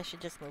suppose I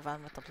should just move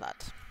on with the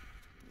plot.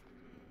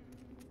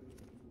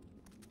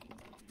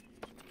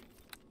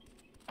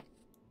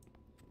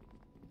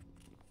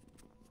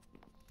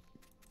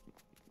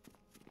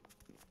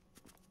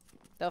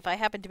 Though if I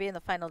happen to be in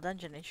the final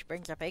dungeon and she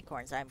brings up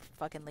acorns, I'm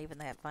fucking leaving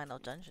that final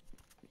dungeon.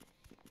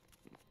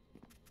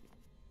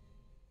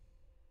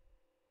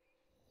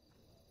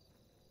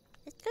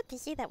 It's good to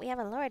see that we have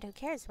a lord who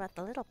cares about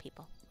the little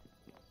people.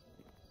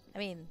 I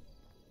mean,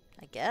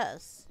 I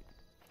guess.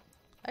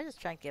 I'm just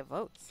trying to get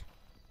votes.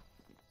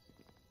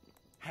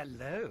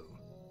 Hello.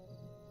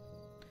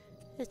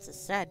 It's a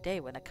sad day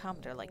when a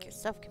commoner like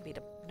yourself can beat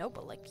a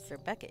noble like Sir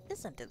Beckett,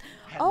 isn't it?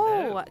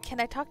 Hello. Oh, can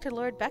I talk to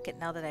Lord Beckett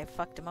now that I've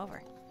fucked him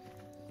over?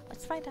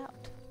 Let's find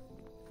out.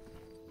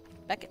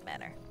 Beckett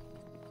Manor.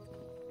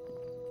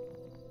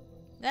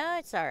 No,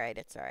 it's alright,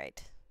 it's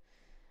alright.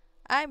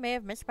 I may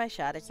have missed my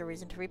shot as a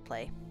reason to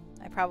replay.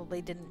 I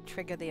probably didn't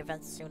trigger the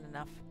events soon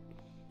enough.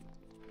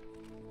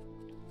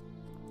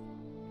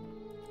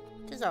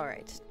 It is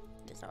alright.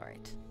 It is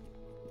alright.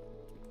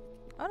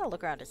 I want to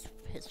look around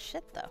his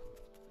shit, though.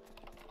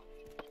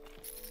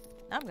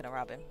 Now I'm gonna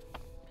rob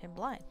him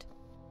blind.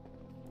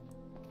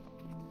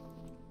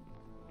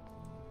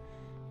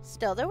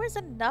 Still, there was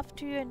enough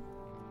to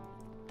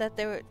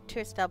to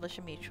establish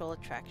a mutual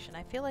attraction.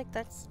 I feel like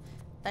that's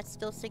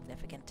still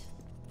significant.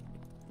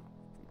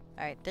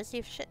 All right, does he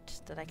have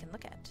shit that I can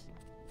look at?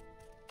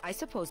 I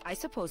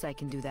suppose I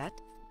can do that.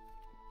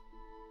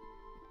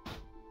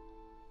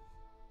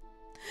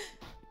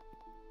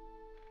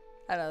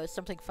 I don't know, there's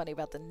something funny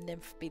about the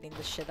nymph beating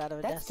the shit out of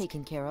a That's desk.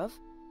 taken care of.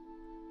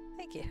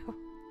 Thank you.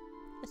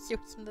 Let's see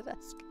what's in the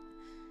desk.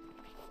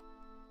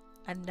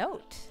 A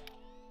note.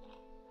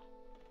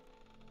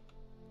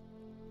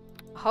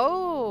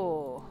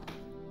 Oh!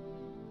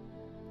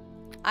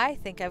 I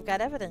think I've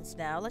got evidence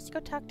now. Let's go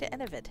talk to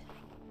Neverwinter.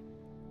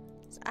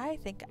 I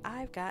think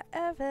I've got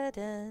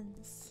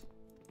evidence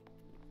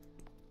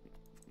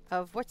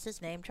of what's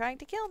his name trying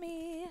to kill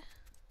me.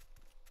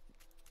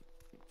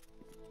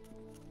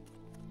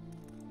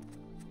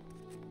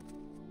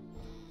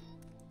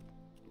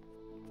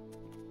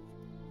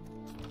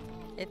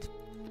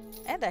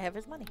 And I have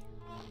his money.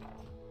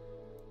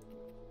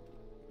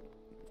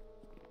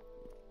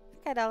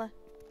 Okay, Dala.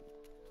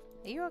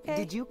 Are you okay?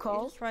 Did you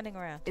call? You're just running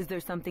around. Is there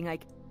something I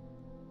can...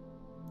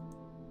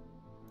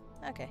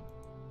 Okay.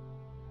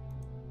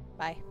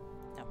 Bye.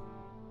 No.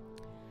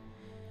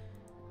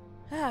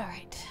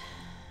 Alright.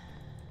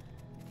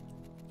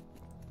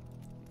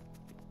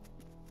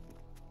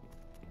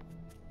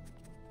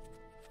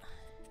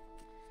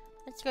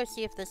 Let's go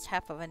see if this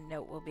half of a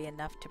note will be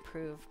enough to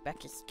prove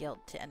Becca's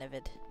guilt to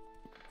Neverwinter.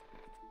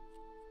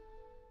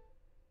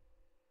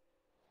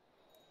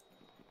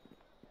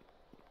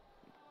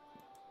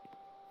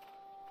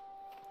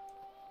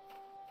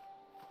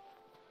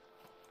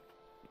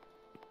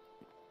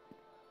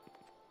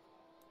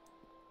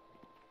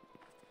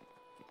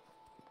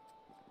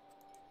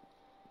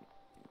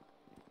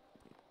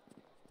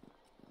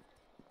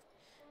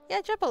 Yeah,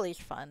 Jubilee's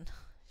fun.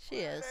 She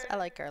is. I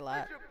like her a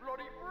lot.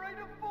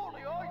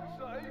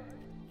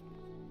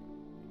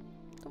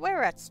 The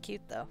were-rat's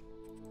cute, though.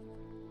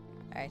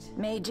 Alright.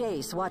 May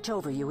Jace watch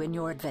over you in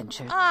your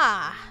adventure.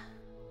 Ah!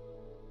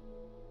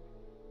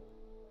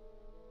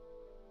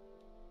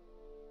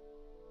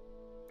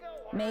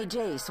 May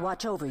Jace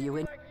watch over you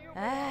in...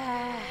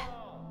 Ah!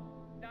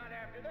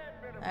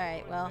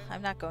 Alright, well,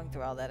 I'm not going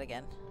through all that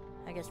again.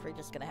 I guess we're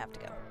just gonna have to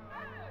go.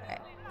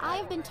 Alright. I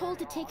have been told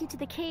to take you to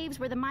the caves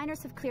where the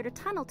miners have cleared a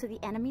tunnel to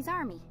the enemy's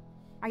army.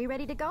 Are you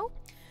ready to go?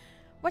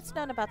 What's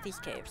known about these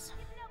caves?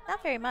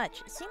 Not very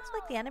much. It seems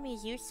like the enemy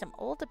used some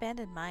old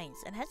abandoned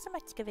mines and had some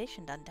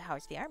excavation done to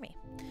house the army.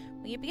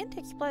 When you begin to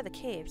explore the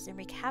caves and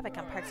wreak havoc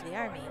on parts of the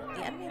army,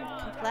 the enemy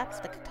can collapse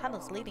the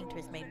tunnels leading to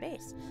his main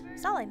base.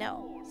 That's all I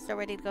know. So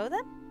ready to go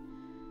then?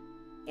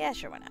 Yeah,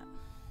 sure, why not?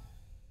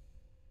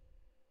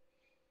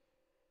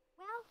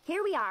 Well,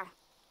 here we are.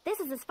 This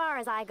is as far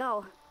as I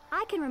go.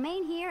 I can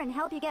remain here and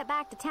help you get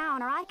back to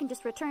town, or I can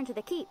just return to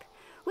the keep.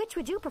 Which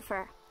would you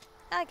prefer?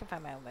 I can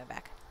find my own way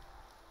back.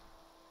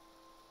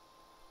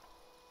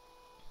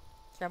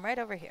 So I'm right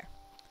over here.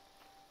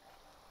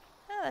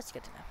 Oh, that's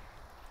good to know.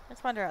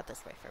 Let's wander out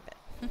this way for a bit.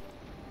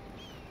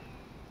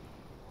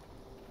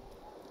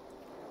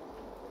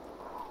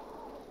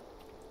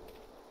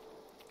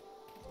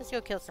 Let's go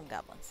kill some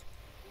goblins.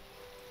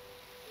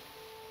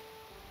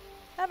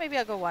 Maybe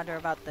I'll go wander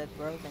about the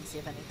grove and see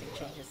if anything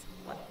changes.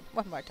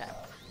 One more time.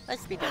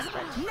 Let's be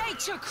desperate.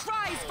 Nature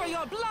cries for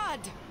your blood!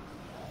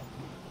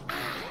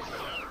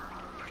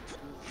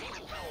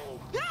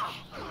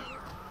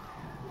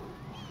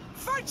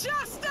 For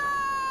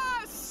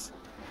justice!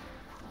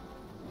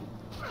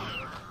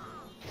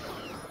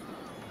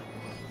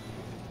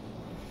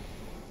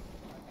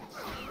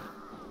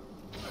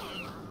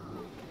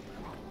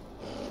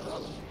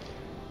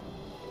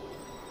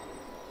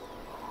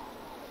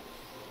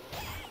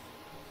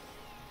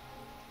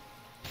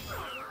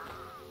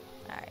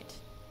 Alright.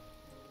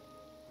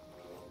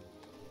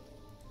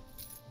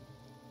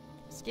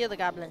 Steal the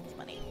goblins'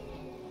 money.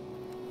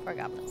 For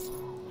goblins.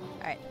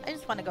 Alright, I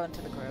just want to go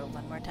into the grove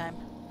one more time.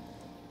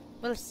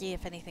 We'll see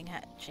if anything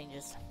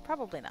changes.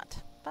 Probably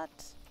not, but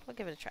we'll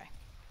give it a try.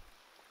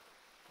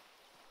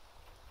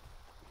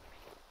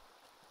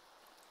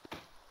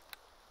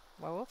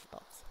 Werewolf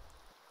bolts.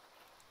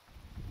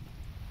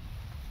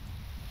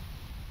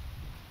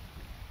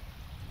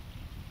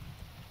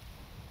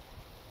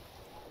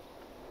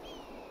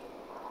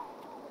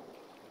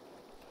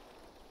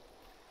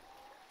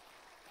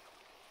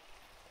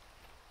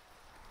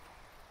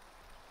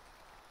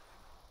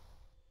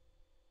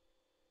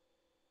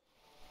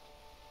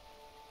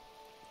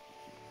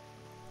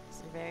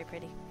 Very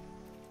pretty. Do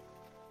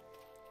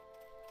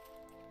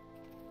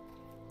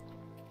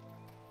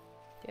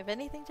you have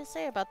anything to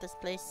say about this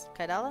place,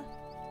 Kaidala?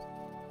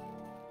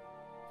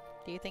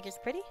 Do you think it's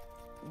pretty?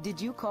 Did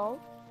you call?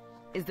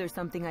 Is there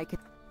something I can...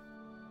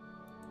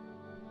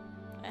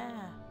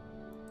 Ah.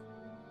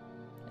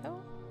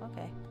 Oh,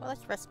 okay. Well,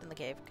 let's rest in the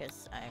cave,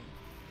 because I'm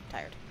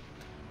tired.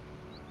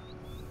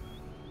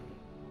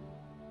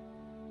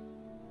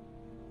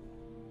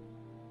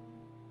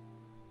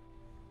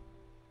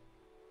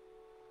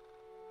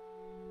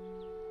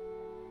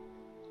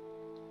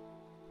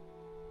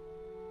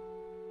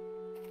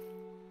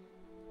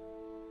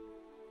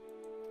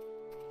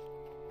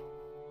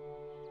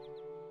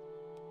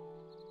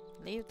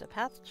 Leave the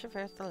path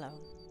traversed alone.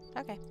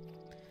 Okay.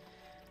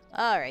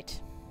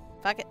 Alright.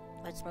 Fuck it.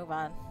 Let's move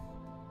on.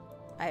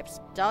 I have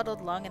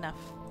dawdled long enough.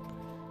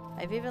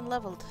 I've even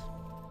leveled.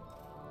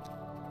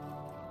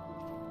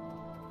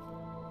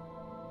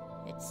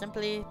 It's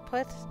simply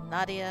put,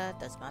 Nadia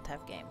does not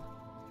have game.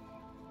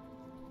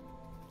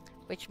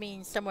 Which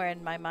means somewhere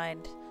in my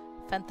mind,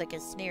 Fenthic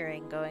is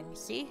sneering, going,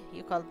 see,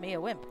 you called me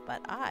a wimp,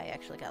 but I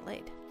actually got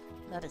laid.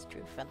 That is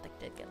true, Fenthic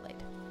did get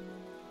laid.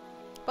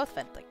 Both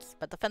Fenthics,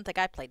 but the Fenthic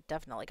I played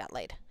definitely got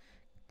laid.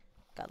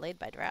 Got laid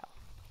by Drow.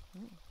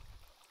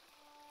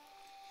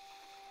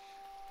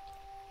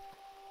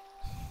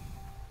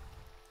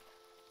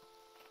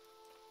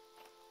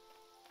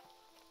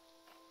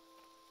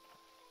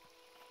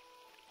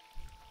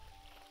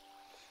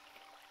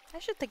 I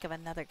should think of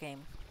another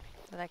game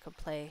that I could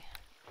play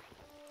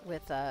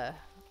with, I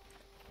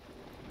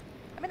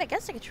mean, I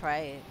guess I could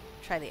try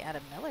the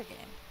Adam Miller game.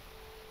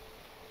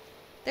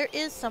 There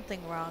is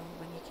something wrong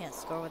when you can't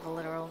score with a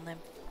literal nymph.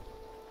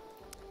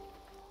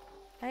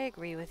 I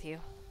agree with you.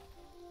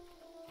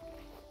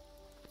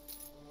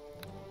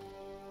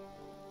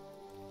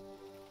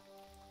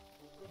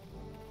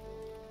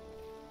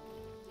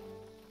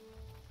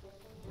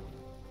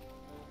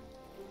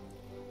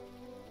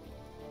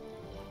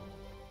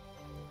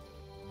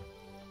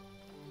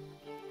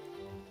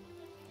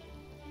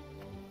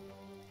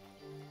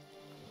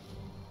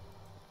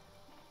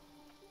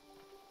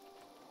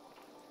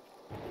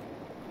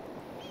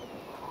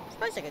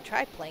 I suppose I could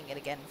try playing it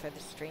again for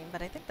the stream,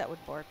 but I think that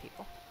would bore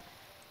people.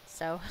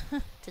 So,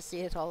 to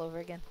see it all over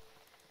again.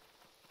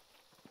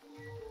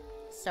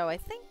 So I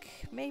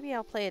think maybe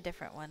I'll play a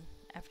different one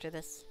after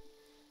this.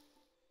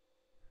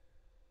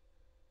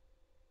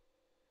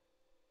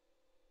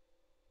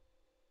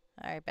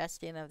 Alright,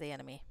 Bastion of the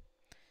Enemy.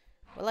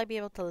 Will I be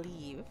able to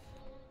leave?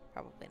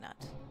 Probably not.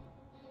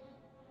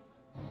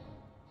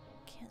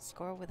 Can't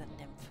score with a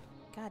nymph.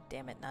 God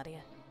damn it, Nadia.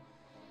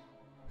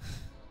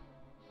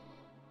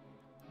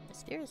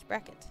 Mysterious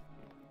bracket.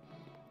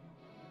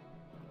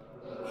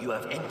 You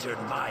have entered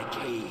my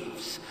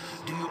caves.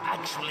 Do you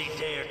actually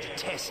dare to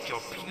test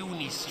your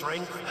puny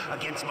strength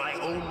against my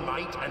own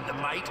might and the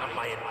might of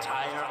my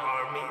entire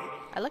army?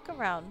 I look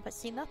around, but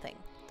see nothing.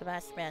 The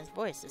masked man's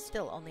voice is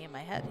still only in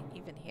my head,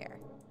 even here.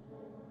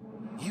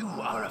 You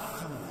are a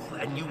fool,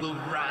 and you will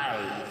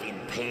writhe in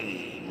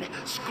pain,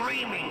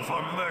 screaming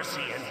for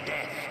mercy and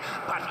death.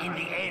 But in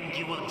the end,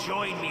 you will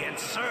join me and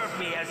serve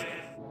me as...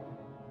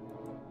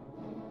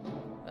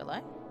 Will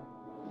I?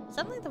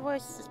 Suddenly the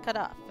voice is cut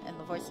off, and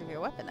the voice of your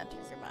weapon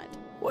enters your mind.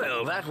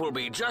 Well, that will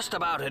be just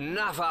about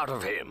enough out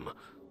of him.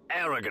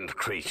 Arrogant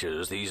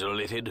creatures, these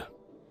Illithid.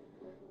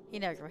 He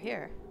knows we're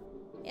here.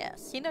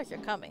 Yes, he knows you're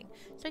coming,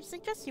 so I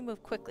suggest you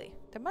move quickly.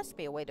 There must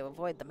be a way to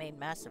avoid the main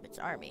mass of its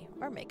army,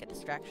 or make a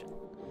distraction.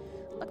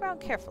 Look around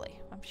carefully.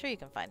 I'm sure you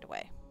can find a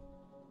way.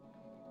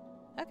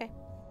 Okay.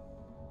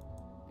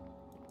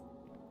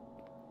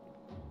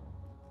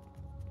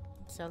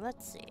 So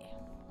let's see.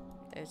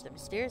 There's the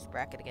mysterious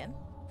bracket again.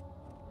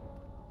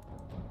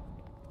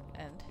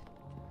 And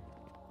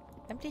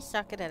empty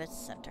socket at its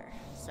center.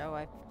 So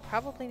I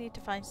probably need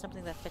to find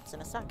something that fits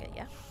in a socket,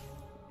 yeah?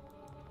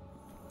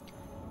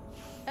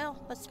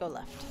 Well, let's go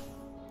left.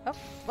 Oh,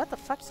 what the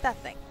fuck's that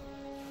thing?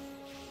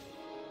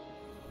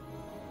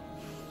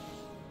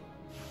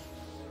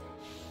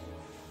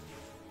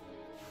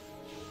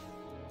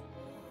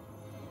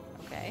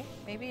 Okay,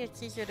 maybe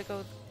it's easier to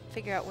go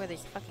figure out where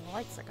these fucking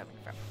lights are coming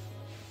from.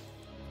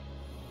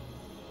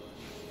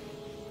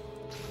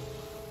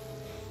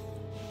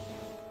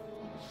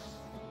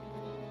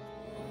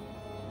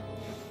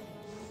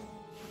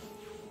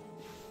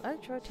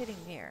 Large rotating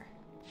mirror.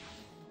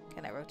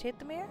 Can I rotate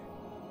the mirror?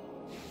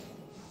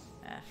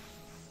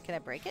 Can I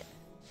break it?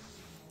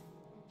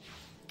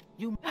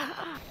 You...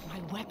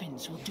 My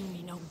weapons will do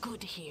me no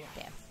good here.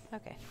 Damn.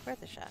 Okay,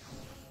 worth a shot.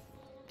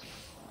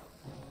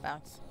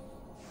 Bounce.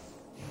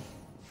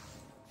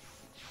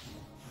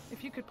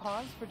 If you could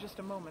pause for just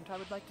a moment, I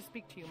would like to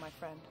speak to you, my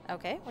friend.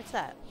 Okay, what's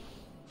that?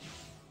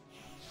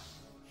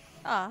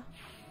 Ah.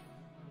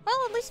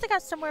 Well, at least I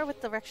got somewhere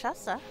with the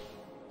Rakshasa.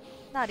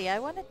 Nadia, I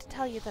wanted to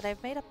tell you that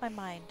I've made up my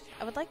mind.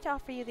 I would like to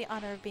offer you the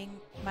honor of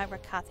being my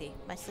Rakathi,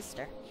 my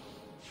sister.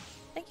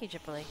 Thank you,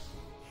 Ghippoli.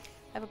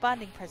 I have a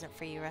bonding present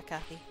for you,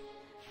 Rakathi.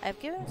 I have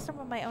given some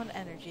of my own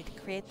energy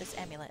to create this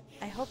amulet.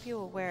 I hope you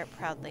will wear it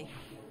proudly.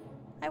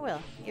 I will,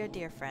 your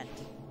dear friend.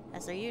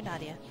 As are you,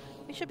 Nadia.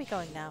 We should be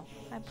going now.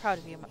 I'm proud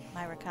of you,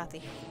 my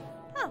Rakathi.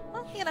 Oh,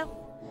 well, you know.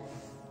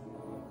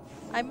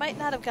 I might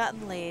not have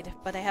gotten laid,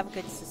 but I have a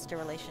good sister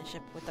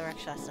relationship with the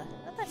Rakshasa.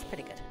 And that's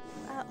pretty good.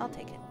 I'll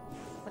take it.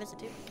 What does it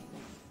do?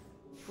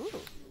 Ooh,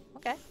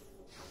 okay.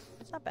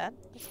 That's not bad.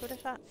 Let's give it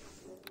a shot.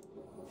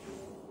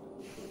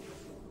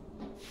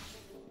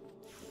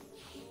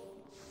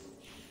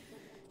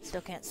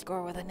 Still can't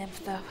score with a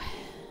nymph, though.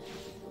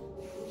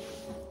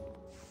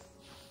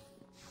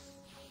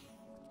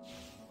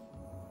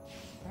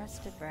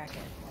 Rusted bracket.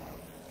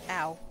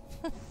 Ow.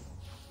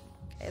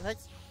 Okay,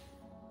 let's...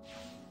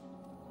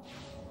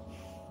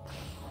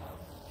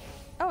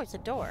 Oh, Oh, it's a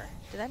door.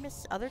 Did I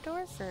miss other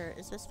doors, or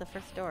is this the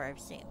first door I've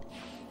seen?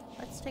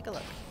 Let's take a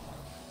look.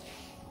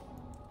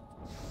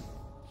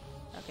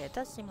 Okay, it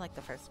does seem like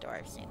the first door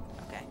I've seen.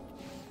 Okay.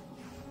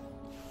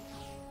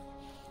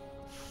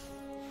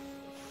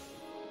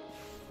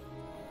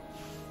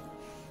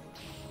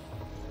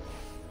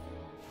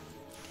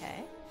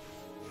 Okay.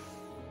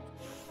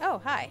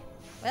 Oh, hi.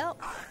 Well,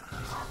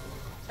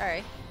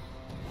 sorry.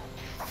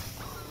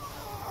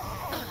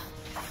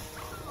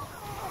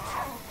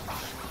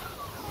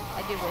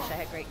 I do wish I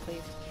had Great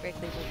Cleave. Great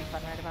Cleave would be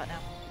fun right about now.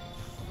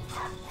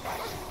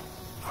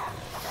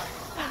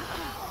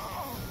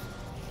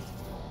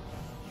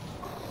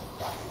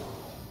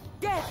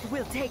 Death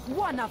will take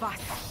one of us!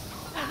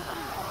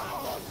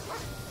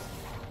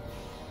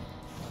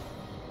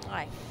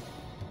 Hi.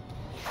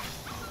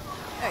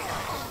 There you go.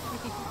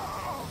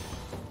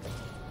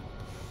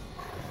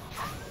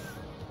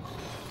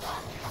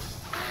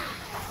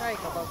 Sorry,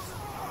 kobolds.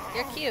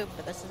 You're cute,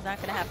 but this is not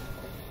gonna happen.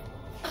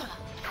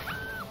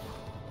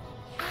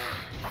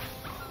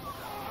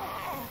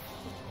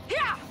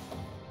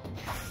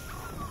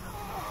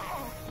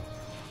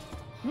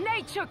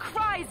 Nature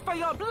cries for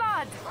your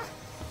blood!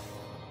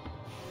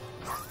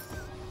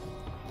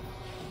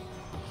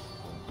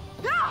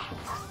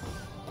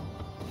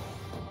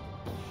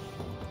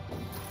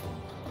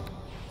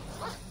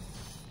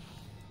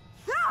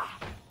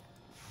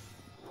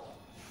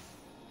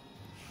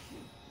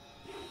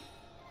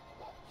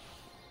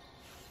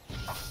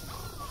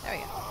 There we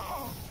go.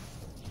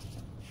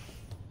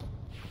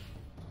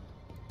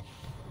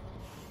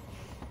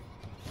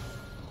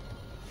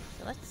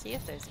 So let's see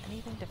if there's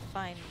anything to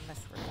find in this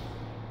room.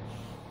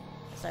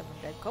 Aside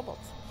from dead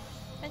kobolds.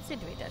 And soon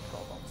to be dead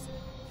kobolds.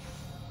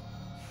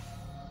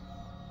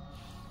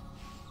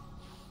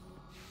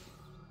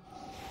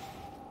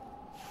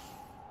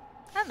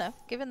 I don't know,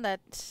 given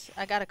that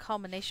I got a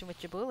culmination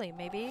with Jabuli,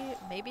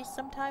 maybe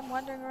sometime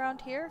wandering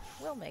around here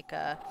will make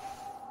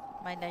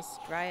my nice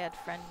dryad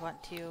friend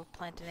want to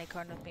plant an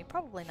acorn with me.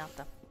 Probably not,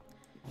 though.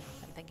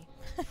 I'm thinking.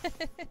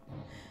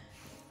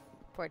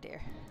 Poor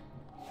dear.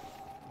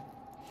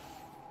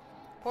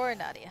 Poor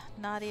Nadia.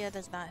 Nadia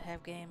does not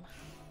have game.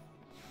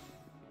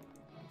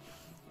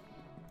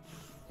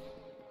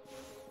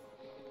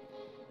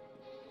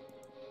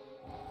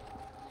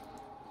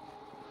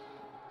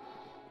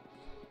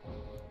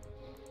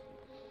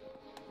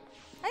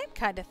 I am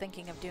kind of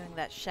thinking of doing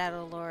that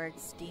Shadow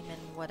Lord's Demon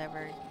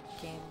whatever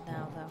game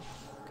now, though.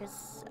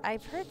 Because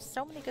I've heard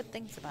so many good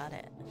things about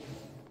it.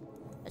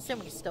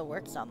 Assuming it still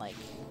works on, like,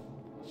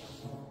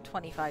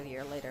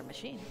 25-year later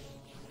machine.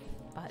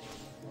 But...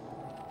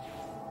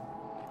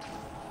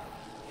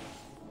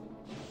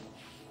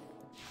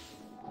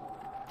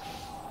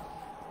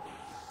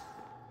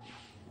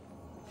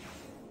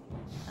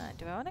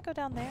 do I want to go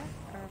down there?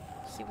 Or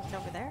see what's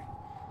over there?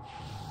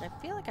 I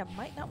feel like I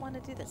might not want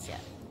to do this yet.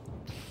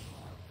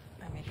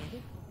 Or maybe I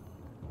do.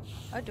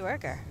 Oh,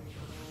 Dwerger.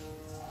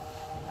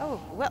 Oh,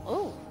 well,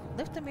 oh!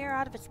 Lift the mirror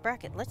out of its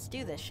bracket. Let's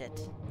do this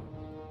shit.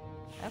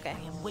 Okay.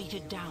 I am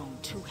weighted down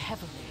too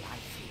heavily, I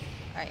feel.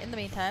 Alright, in the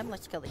meantime,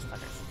 let's kill these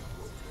fuckers.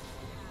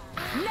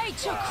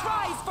 Nature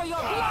cries for your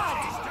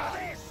blood!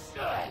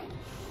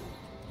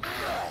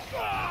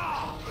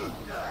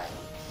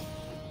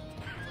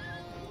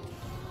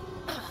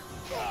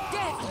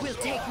 Death will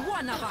take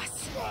one of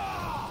us!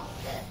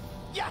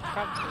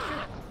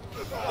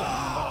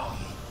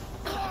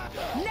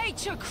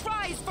 Nature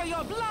cries for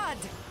your blood!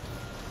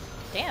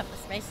 Damn,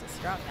 this mace is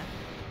strong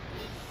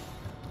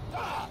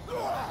now.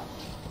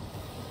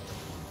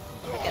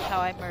 Look at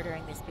how I'm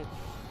murdering these people.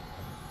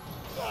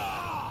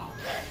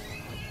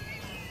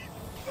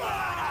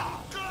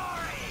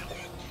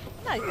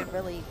 I'm not even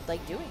really,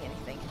 like, doing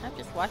anything. I'm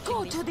just watching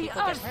Go these to the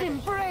people get earth's murdered.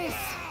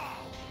 embrace!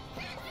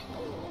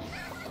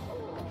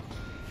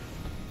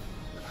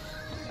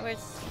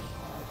 Where's...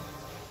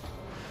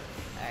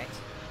 Alright.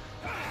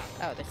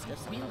 Oh, this does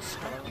something. We'll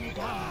strike you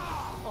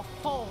down, or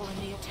fall in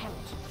the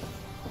attempt.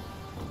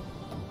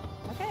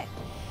 Okay.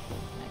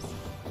 Nice.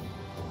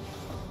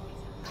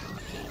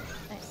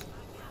 Nice.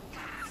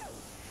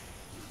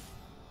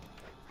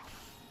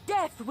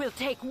 Death will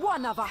take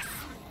one of us!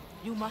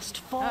 You must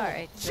fall.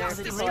 Alright,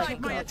 Just there's like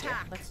people my out here.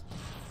 attack.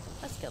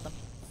 Let's kill them.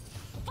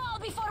 Fall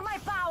before my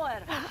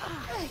power!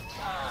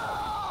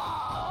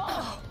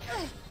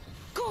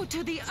 Go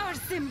to the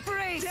earth's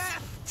embrace!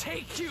 Death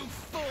take you,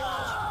 fool!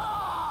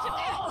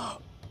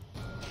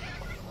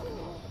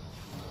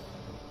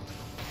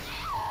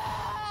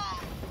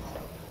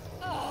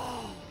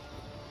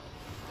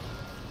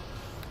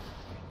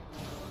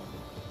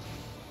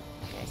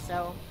 Okay,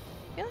 so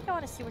I feel like I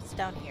want to see what's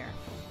down here.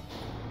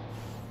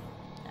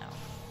 No.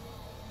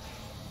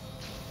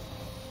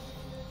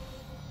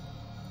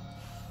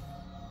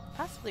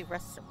 Possibly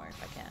rest somewhere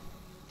if I can.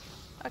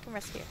 Oh, I can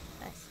rest here.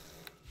 Nice.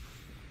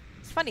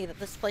 It's funny that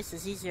this place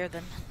is easier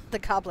than the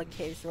Goblin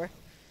Caves were,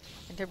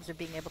 in terms of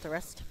being able to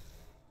rest.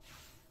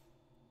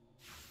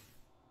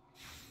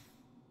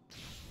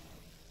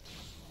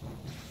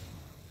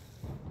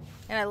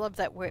 And I love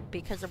that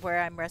because of where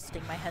I'm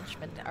resting, my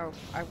henchmen are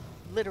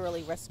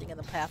literally resting in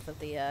the path of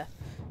the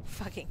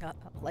fucking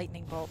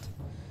lightning bolt.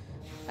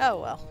 Oh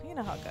well, you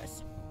know how it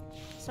goes.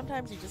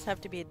 Sometimes you just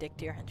have to be a dick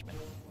to your henchmen.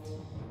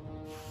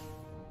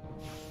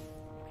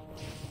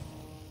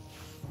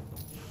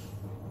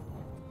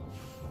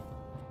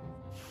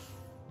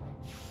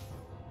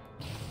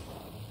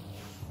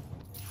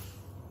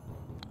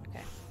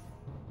 Okay.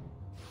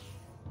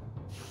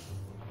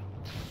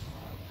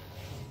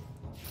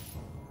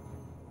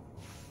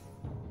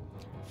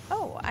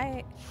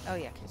 Oh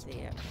yeah, because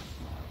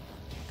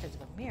of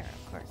the mirror,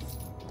 of course.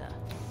 Duh.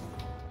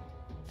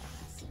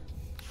 Dumbass.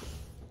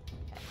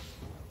 Okay.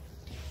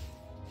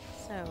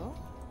 So.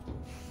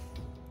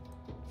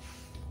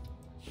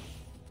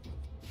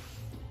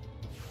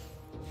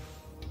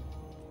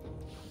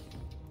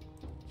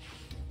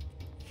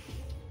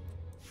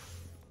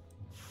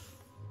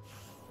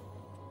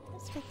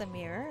 Let's take the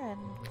mirror and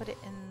put it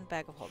in the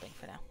bag of holding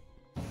for now.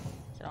 So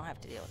I don't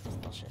have to deal with this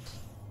bullshit.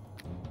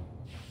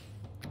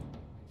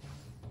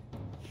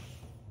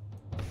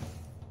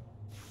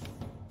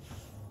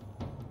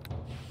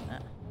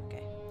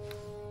 Okay.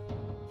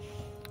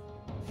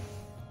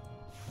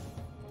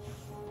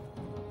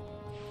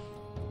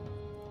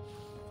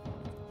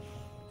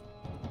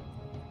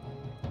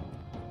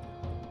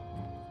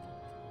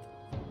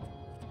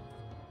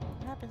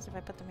 What happens if I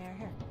put the mirror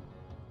here?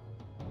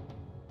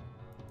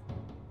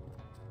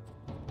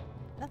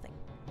 Nothing.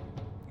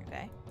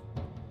 Okay.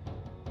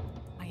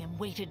 I am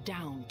weighted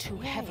down too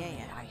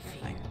heavily, I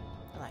fear. Fine.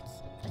 Relax.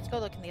 Let's go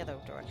look in the other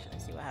direction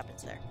and see what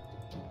happens there.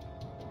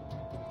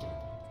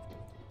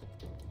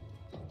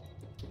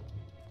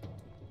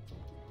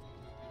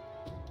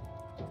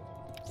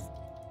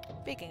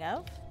 Speaking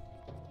of,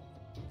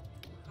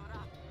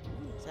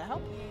 does that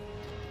help?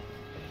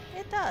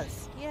 It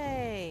does.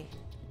 Yay.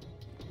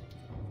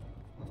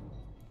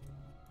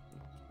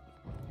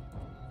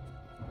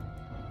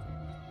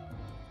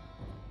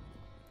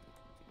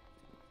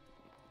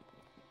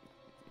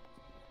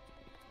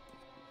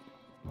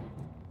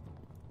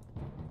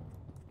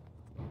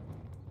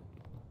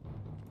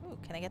 Ooh,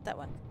 can I get that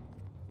one?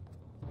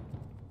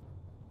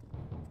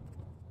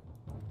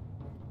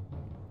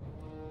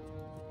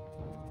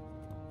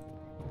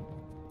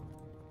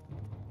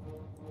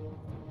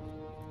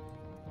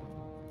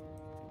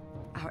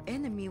 Our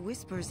enemy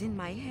whispers in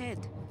my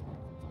head.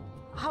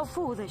 How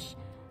foolish!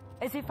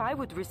 As if I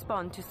would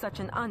respond to such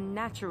an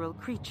unnatural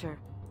creature.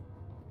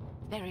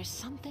 There is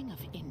something of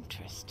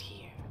interest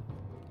here.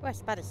 Oh, I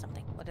spotted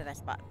something. What did I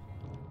spot?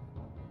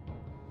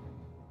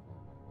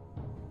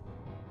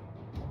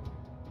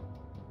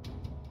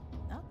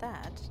 Not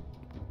that.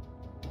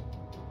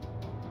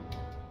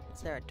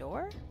 Is there a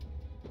door?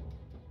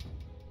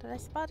 Did I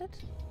spot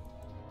it?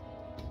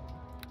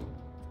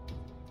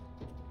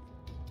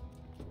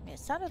 I mean, it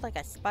sounded like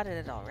I spotted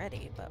it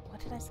already, but what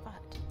did I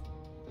spot?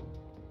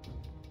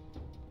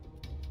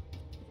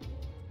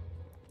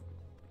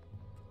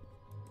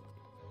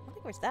 I don't think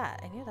it was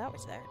that. I knew that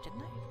was there,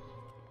 didn't I?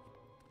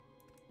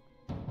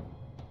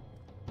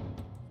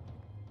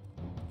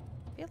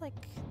 I feel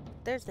like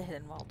there's the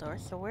hidden wall door,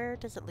 so where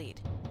does it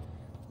lead?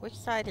 Which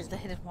side is the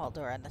hidden wall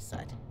door on this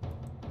side?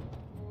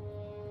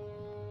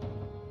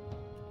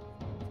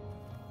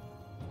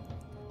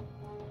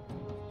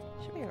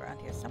 Should be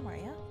around here somewhere,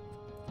 yeah?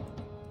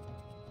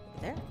 Maybe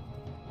there?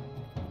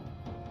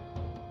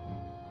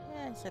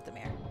 Yeah, insert the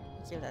mirror.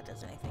 See if that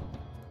does anything.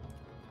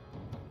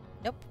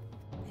 Nope,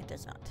 it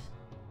does not.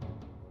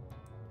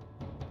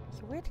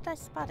 So where did I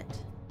spot it?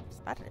 I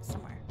spotted it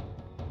somewhere.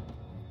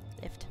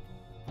 Lift.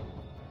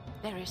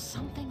 There is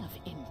something of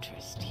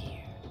interest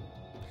here.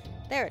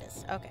 There it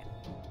is. Okay.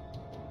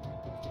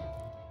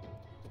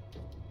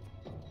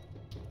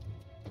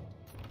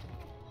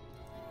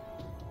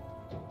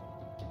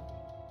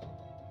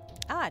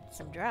 Ah,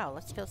 some drow.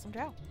 Let's kill some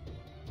drow.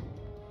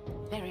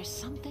 There is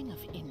something of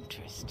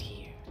interest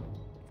here.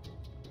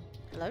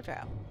 Hello,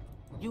 drow.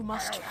 You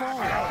must fall.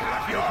 You're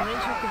right.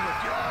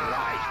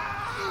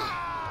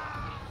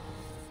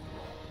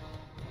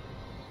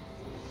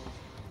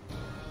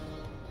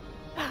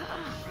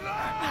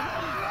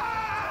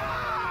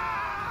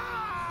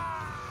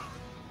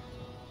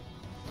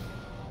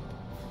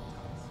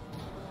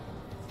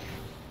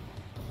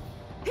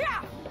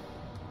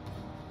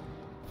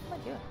 What am I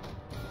doing?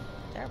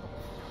 Terrible.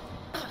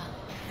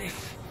 This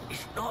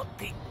is not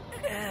the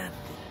end.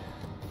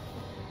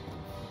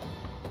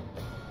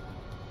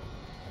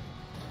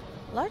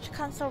 Large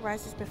console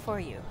rises before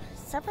you.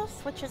 Several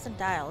switches and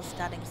dials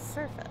dotting its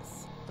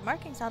surface. The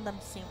markings on them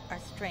are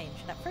strange,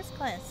 and at first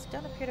glance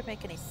don't appear to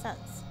make any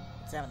sense.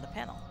 Examine the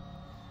panel.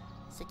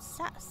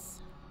 Success.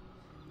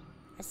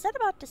 I set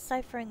about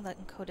deciphering the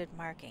encoded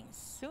markings,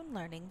 soon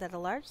learning that a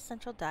large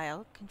central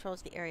dial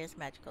controls the area's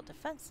magical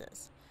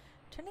defenses.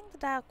 Turning the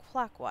dial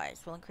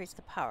clockwise will increase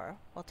the power,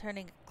 while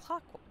turning it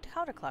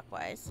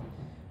counterclockwise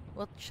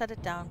will shut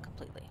it down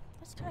completely.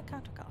 Let's turn it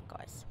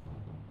counterclockwise.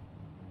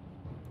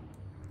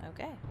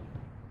 Okay.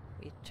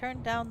 We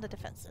turned down the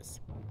defenses.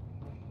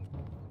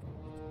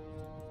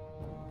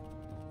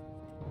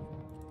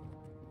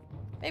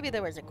 Maybe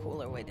there was a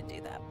cooler way to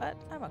do that, but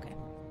I'm okay.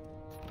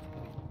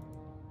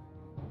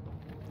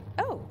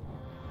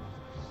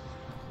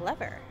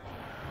 Clever.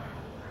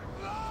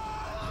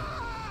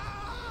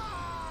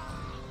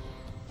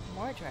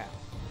 More drow.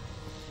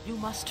 You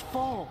must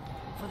fall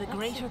for the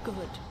greater good.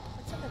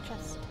 What's in the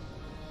chest?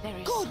 There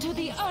is Go to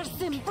the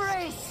Earth's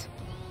embrace!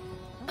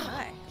 Oh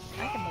my.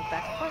 I can move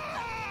back and forth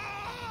now.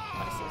 I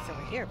want to see what's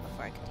over here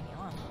before I continue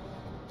on.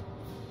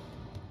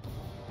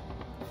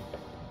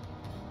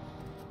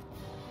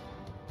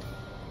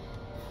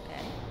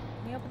 Okay.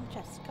 Let me open the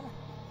chest. Come on.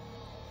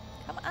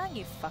 Come on,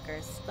 you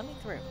fuckers. Let me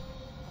through.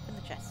 Open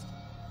the chest.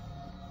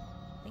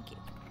 Thank you.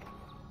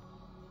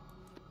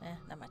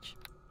 Not much.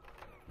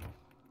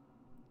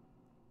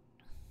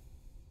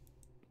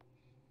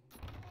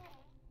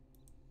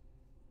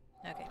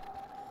 Okay.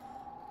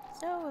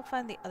 So we'll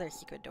find the other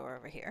secret door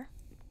over here.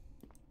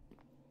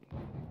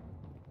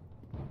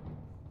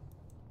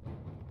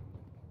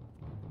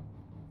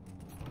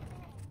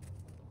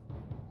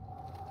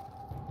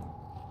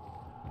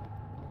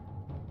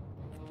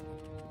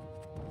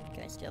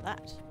 Can I steal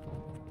that?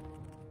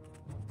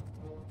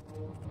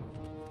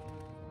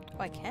 Oh,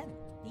 I can.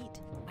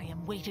 Neat. I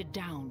am weighted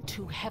down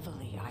too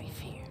heavily, I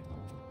fear.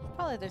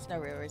 Probably there's no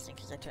real reason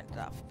because I turned it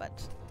off,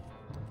 but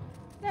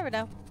you never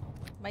know.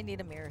 Might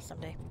need a mirror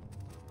someday.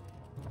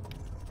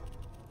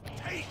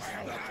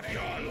 I'll have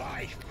your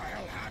life.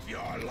 I'll have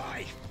your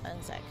life.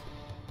 One sec.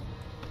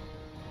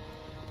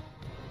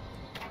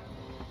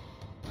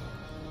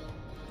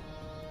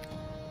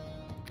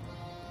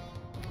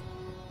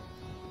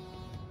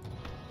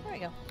 There we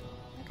go.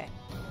 Okay.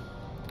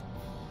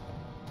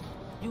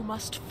 You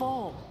must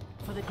fall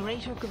for the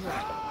greater good.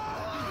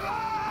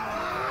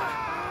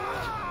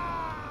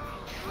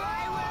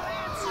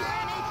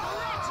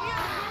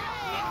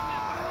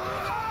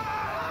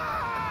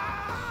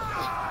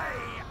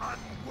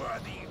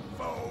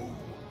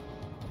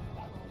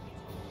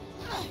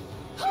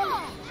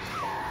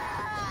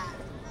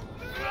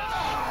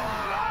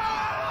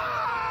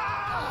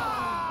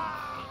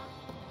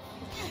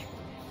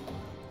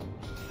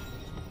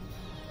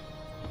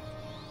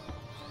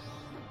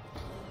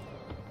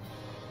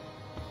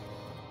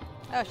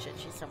 Oh shit,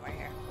 she's somewhere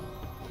here.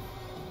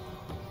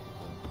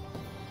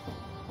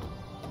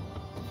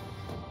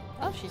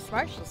 Oh, she's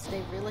smart. She'll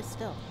stay really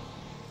still.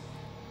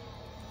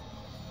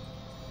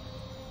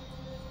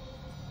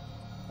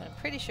 But I'm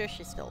pretty sure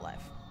she's still alive.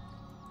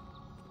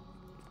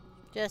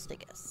 Just a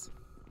guess.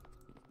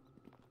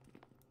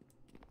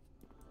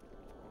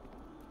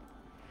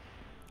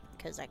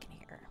 Because I can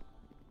hear her.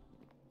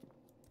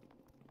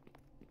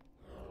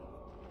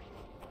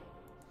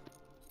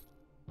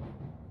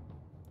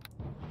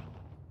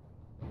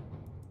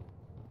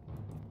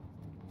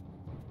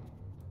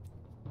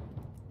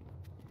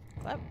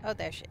 Oh,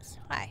 there she is.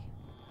 Hi.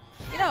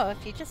 You know,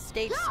 if you just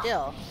stayed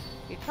still,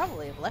 we'd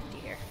probably have left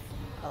you here.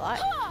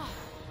 Alive.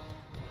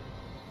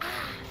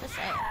 Just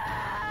saying.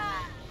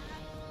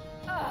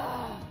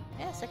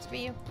 Yeah, sucks to be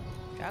you.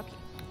 Drowkey.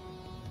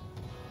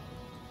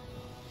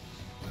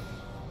 I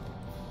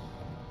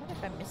wonder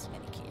if I'm missing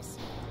any keys.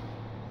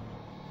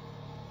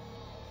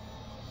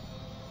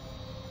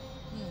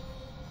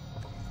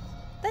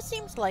 That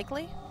seems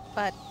likely,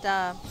 but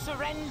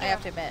Surrender. I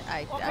have to admit,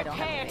 I don't have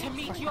Prepare to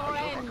meet your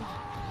end.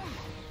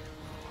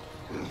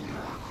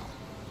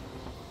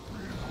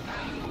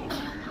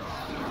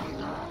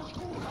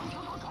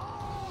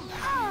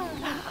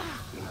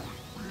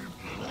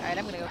 Alright,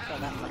 I'm gonna go kill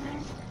that fucker.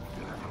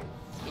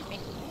 Excuse me.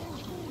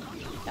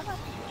 Come on.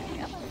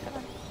 Come on, come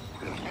on.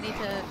 I need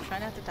to try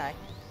not to die.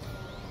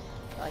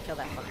 While I kill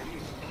that fucker.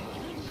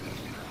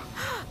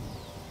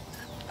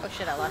 Oh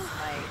shit, I lost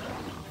my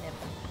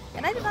nymph.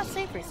 And I did not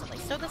save recently,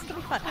 so this could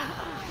be fun.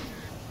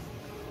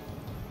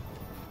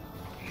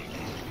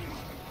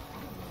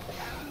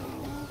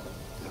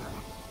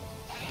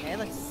 Okay,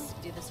 let's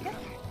do this again.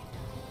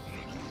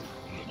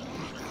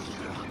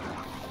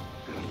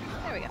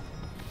 There we go.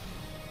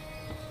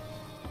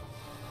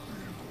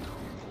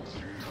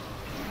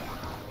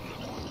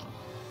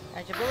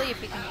 Really,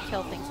 if you can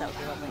kill things, that would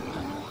be lovely.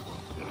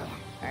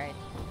 Alright.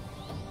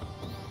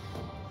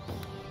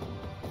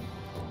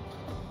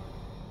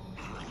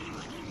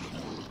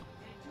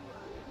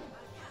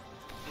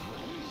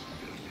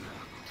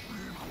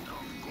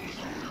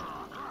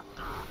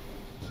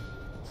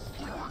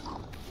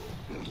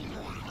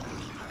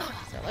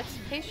 So let's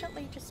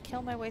patiently just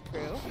kill my way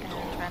through and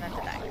try not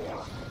to die.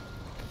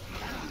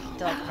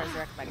 Until I can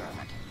resurrect my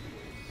girlfriend.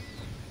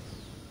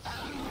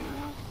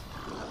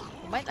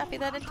 Might not be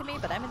that into me,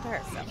 but I'm into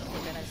her, so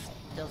we're gonna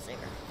still save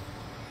her.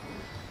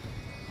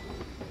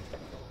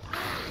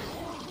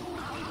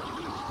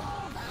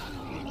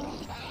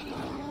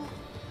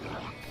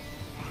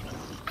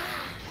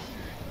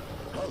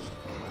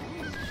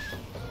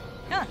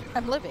 Yeah,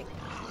 I'm living.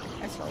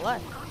 I'm still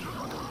alive.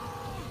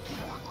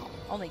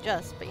 Only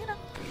just, but you know,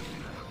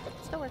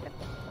 still working.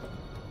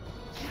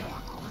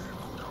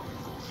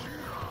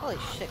 Holy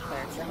shit,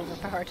 clerics are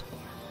overpowered.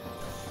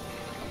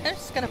 I'm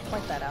just gonna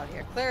point that out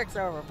here. Clerics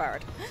are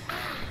overpowered.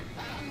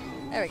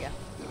 There we go.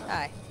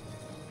 Hi.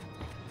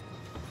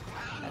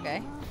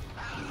 Okay.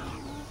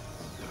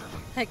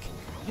 Like,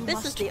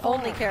 this is the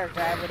only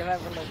character I would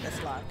have ever lived this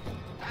long.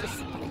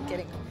 Just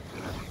kidding.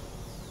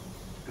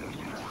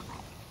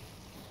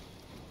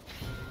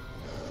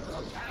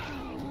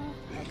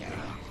 Okay.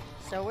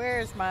 So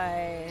where's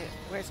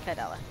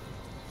Kaidella?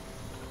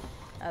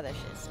 Oh, there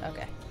she is.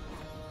 Okay.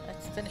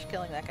 Let's finish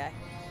killing that guy.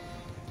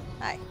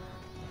 Hi.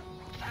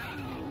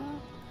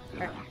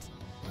 Perfect.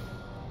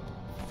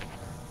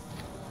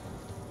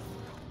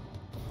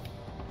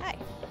 Hi.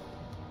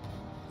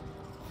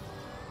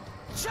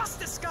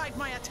 Justice guide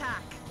my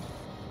attack!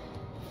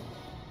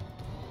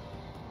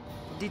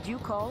 Did you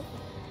call?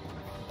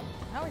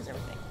 How is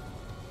everything?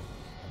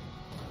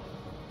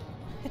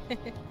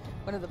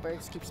 One of the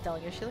birds keeps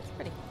telling her she looks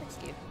pretty. That's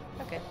cute.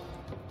 Okay.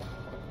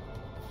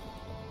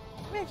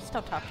 Maybe I just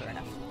don't talk to her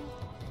enough.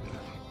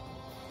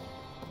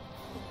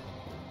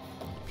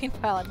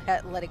 Meanwhile,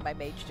 I'm letting my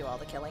mage do all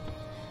the killing.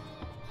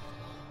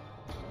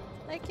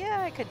 Like,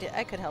 yeah, I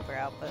could help her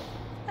out, but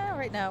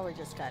right now we're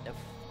just kind of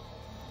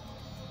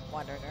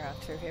wandering around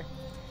through here.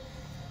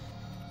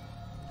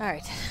 All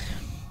right.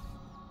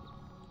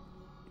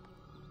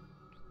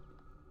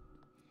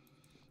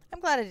 I'm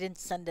glad I didn't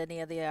send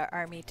any of the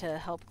army to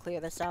help clear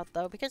this out,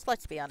 though, because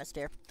let's be honest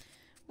here.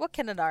 What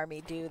can an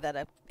army do that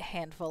a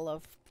handful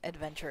of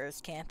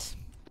adventurers can't?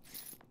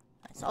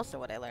 That's also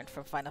what I learned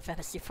from Final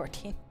Fantasy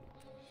XIV.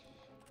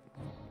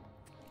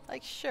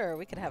 Like, sure,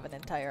 we could have an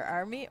entire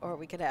army, or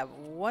we could have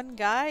one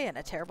guy in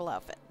a terrible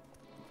outfit.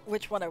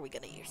 Which one are we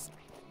going to use?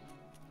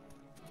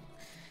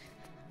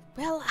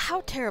 Well,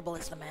 how terrible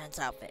is the man's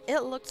outfit?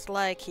 It looks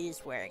like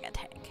he's wearing a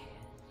tank.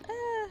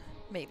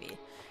 Maybe.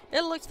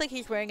 It looks like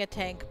he's wearing a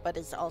tank, but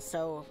is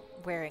also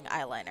wearing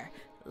eyeliner.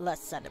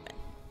 Let's send him in.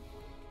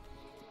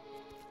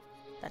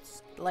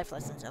 That's life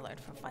lessons I learned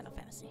from Final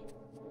Fantasy.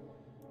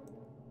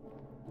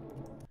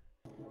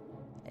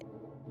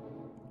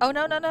 Oh,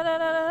 no, no, no, no,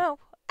 no, no, no.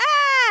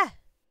 Ah!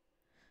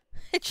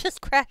 It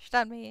just crashed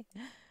on me.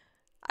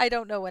 I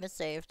don't know when it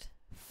saved.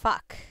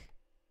 Fuck.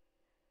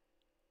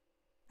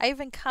 I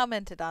even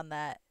commented on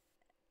that.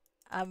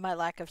 On my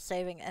lack of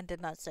saving and did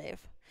not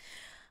save.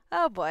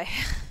 Oh boy.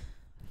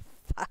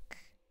 Fuck.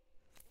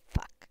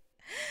 Fuck.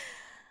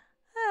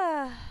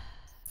 Ah.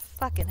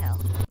 Fucking hell.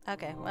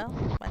 Okay, well,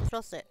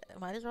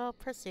 might as well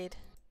proceed.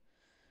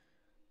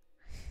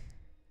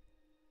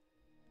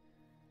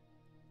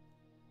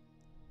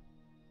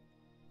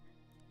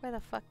 Where the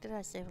fuck did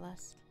I save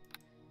last?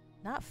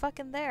 Not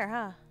fucking there,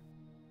 huh?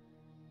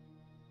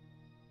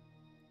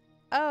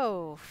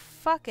 Oh,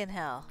 fucking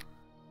hell.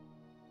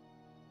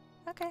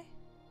 Okay.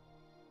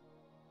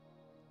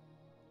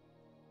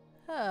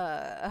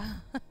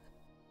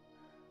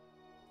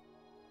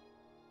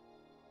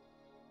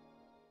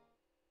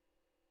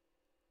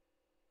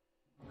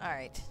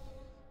 Alright.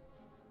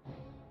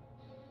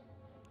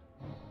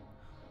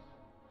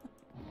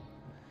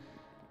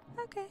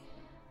 Okay.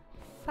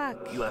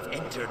 Fuck. You have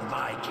entered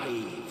my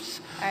caves.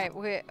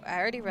 Alright, I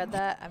already read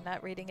that. I'm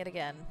not reading it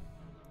again.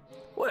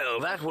 Well,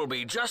 that will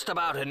be just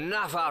about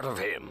enough out of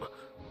him.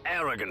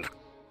 Arrogant.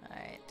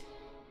 Alright.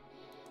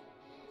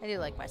 I do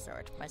like my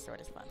sword. My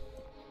sword is fun.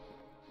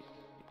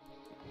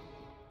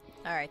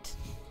 Alright.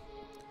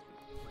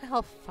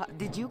 Well, fuck.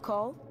 Did you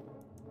call?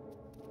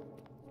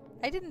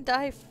 I didn't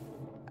die.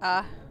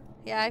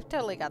 Yeah, I've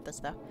totally got this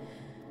though.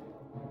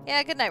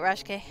 Yeah, good night,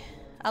 Rashke.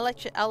 I'll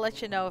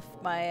let you know if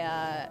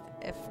my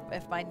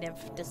if my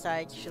nymph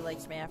decides she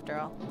likes me after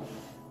all.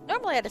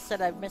 Normally I'd have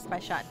said I've missed my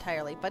shot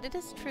entirely, but it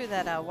is true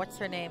that what's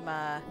her name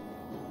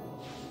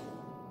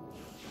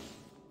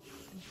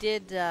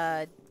did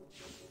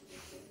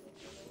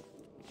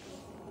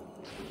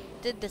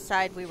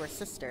decide we were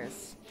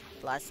sisters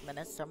last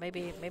minute, so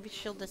maybe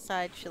she'll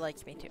decide she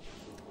likes me too.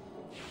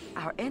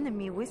 Our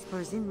enemy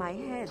whispers in my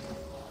head.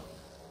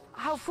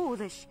 How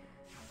foolish!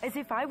 As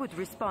if I would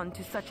respond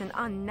to such an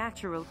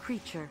unnatural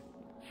creature.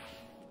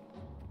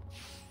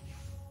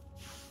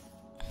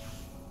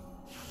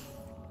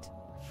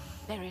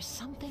 There is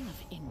something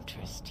of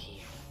interest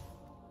here.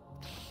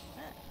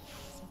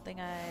 Something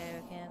I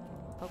can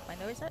poke my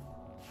nose at?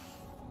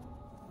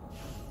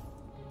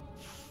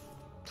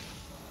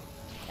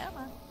 Come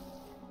on.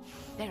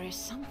 There is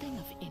something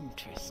of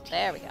interest here.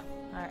 There we go.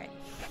 Alright.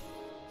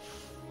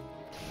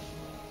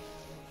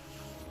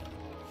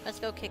 Let's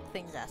go kick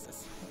things'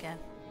 asses again.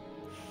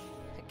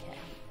 Okay.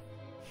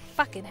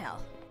 Fucking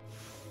hell.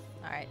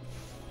 Alright.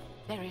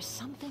 There is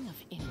something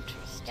of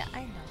interest. Yeah,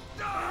 I know.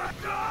 Yes.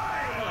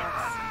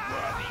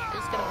 I'm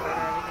just gonna murder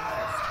everything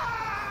first.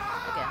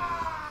 Again.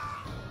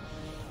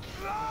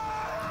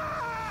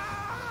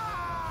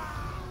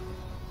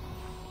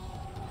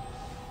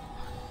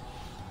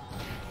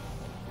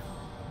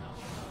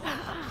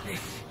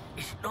 This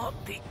is not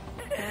the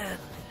end.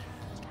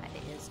 Kinda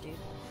is, dude.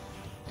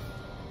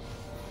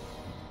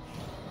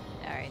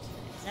 Alright,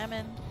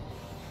 examine.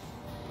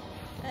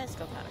 Let's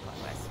go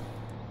counterclockwise.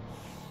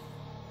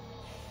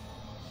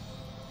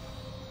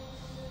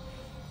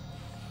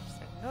 So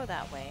I can go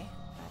that way,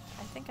 but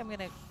I think I'm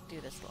gonna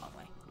do this the long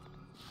way.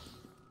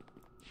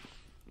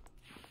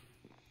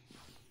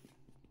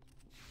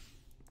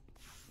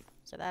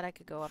 So that I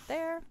could go up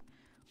there,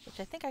 which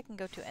I think I can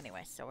go to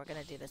anyway, so we're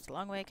gonna do this the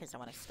long way because I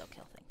want to still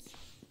kill things.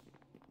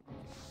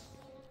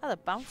 Oh, the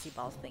bouncy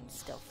ball thing's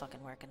still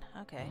fucking working.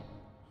 Okay.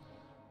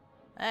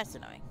 That's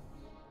annoying.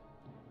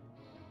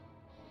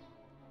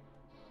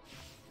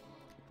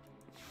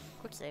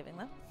 Quick saving,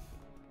 though.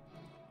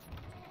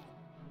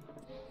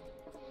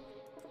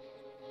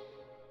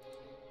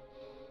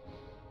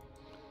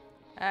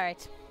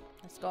 Alright.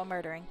 Let's go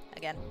murdering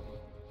again.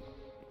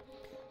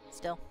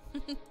 Still.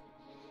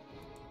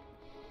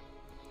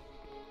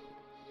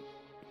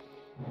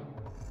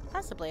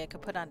 Possibly I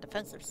could put on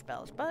defensive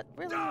spells, but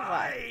really,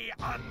 why?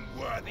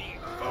 Unworthy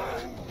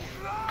foe!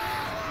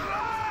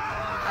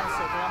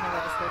 Honestly, the only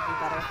way this would be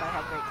better if I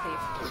had Great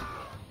Cleave.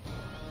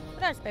 Who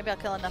knows? Maybe I'll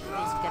kill enough of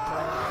these to get to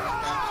level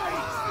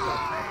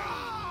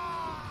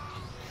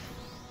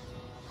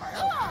 1.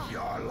 Have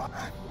your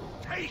life.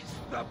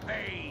 Taste the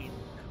pain!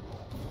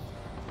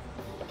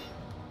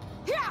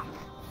 Yeah!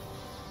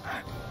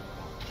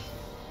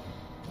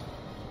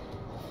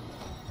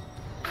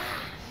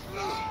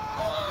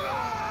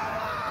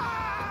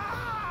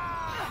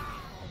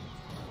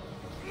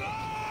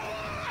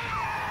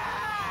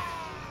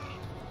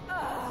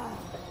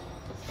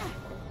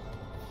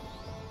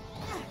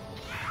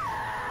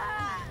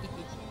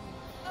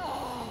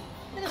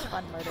 It is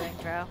fun murdering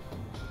Drow.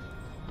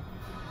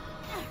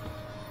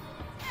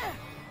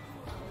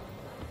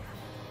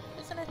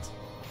 Isn't it?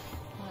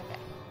 Okay.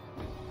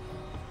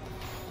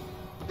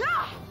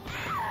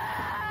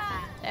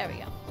 There we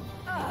go.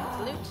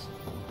 Maybe loot.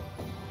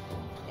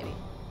 Maybe.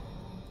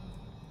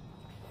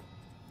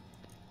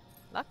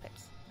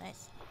 Lockpicks.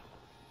 Nice.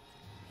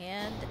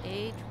 And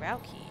a Drow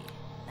key.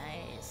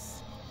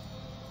 Nice.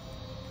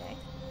 Okay.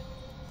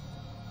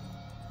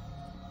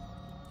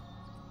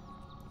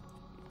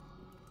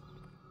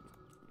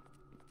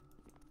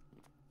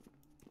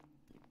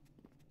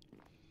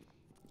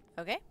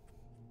 Okay.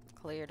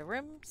 Cleared a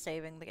room,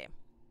 saving the game.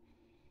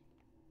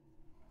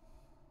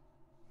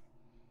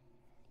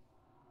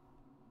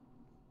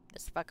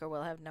 This fucker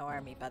will have no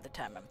army by the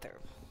time I'm through.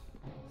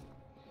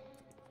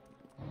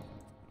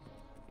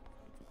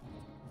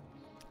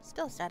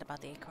 Still sad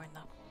about the acorn,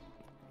 though.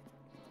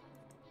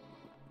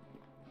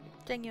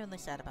 Genuinely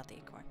sad about the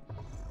acorn.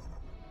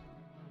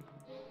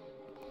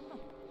 Oh.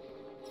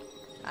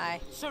 Hi.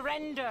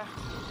 Surrender,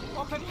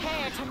 or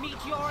prepare to meet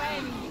your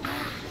end.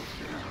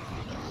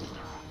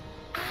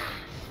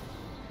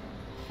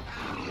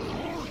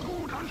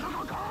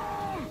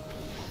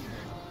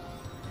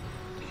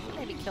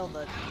 Maybe kill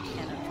the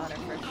cannon fodder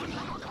first.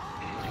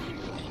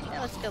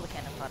 Yeah, let's kill the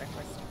cannon fodder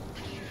first.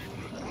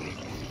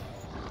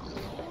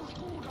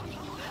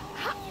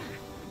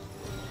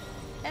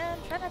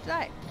 And try not to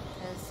die,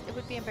 because it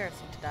would be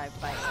embarrassing to die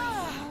by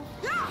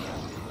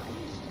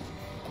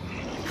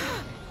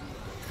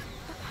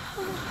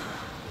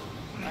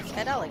Let's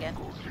head L again.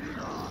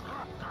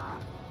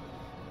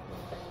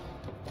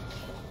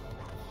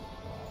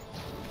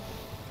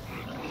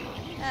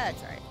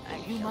 That's alright.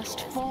 You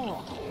must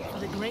fall for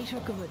the greater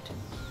good.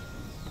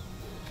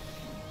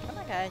 Come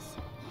on, guys.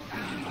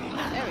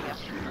 There we go.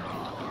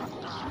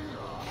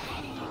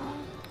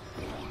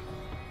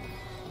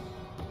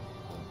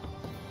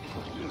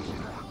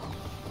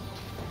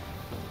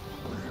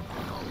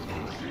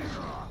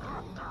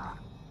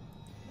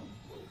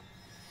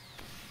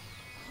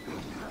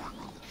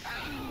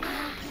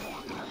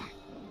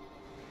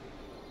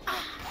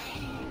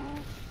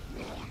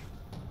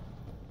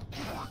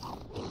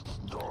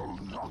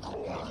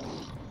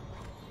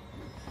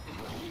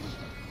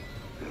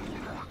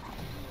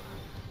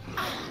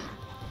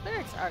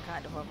 Lyrics are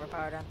kind of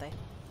overpowered, aren't they?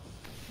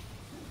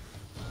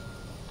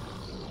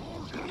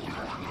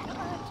 Come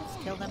on, just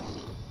kill them.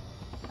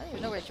 I don't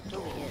even know where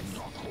Chapuli is.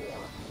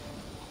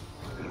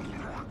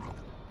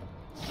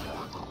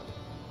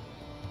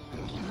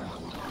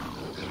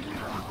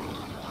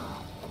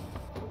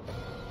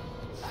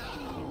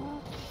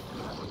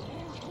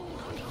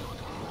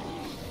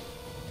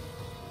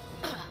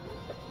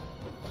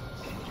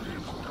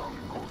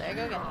 Oh, there you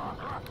go again.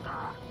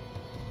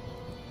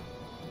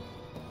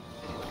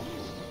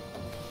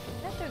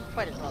 Not doing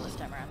quite as well this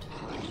time around.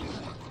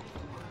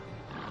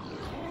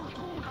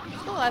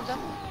 Still alive though.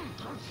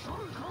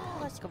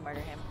 Let's go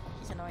murder him.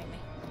 He's annoying me.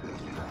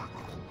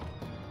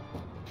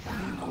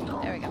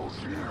 There we go.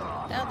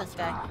 Now this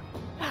guy.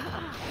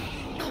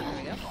 There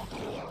we go.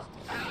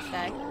 This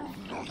guy.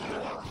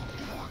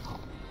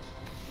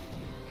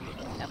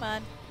 Come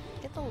on.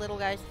 Get the little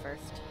guys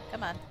first.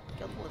 Come on.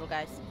 Kill the little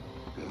guys.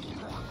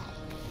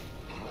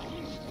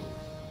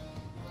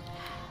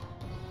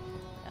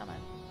 Come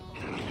on.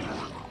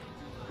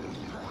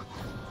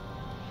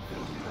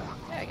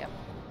 There we go.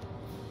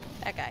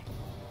 That guy.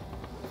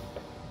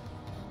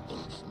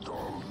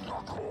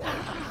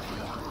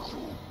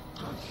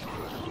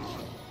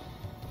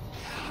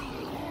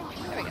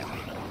 There we go.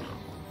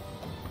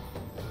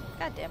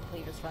 Goddamn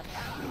cleave is fun.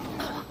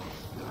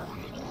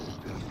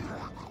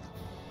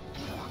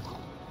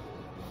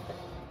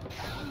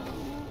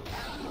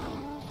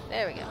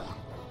 There we go.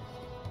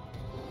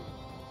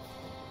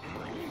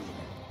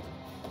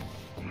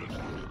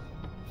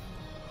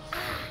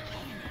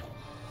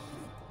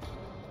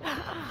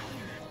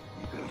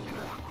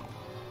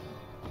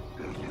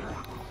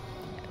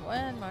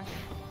 more.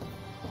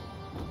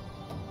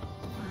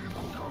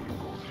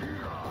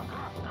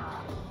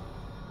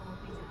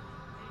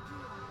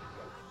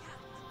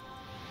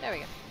 There we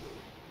go.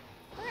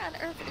 Where on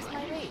earth is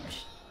my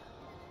mage?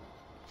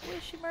 Who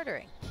is she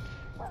murdering?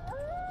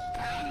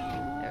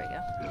 There we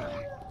go.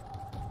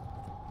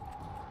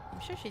 I'm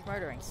sure she's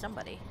murdering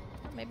somebody.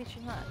 Oh, maybe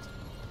she's not.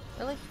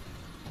 Really?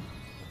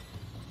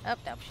 Oh,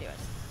 nope, she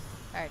was.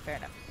 Alright, fair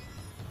enough.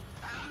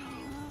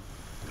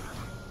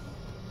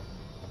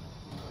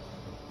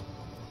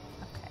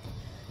 Okay.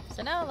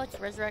 So now let's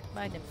resurrect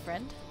my nymph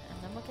friend,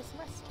 and then we'll get some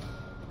rest.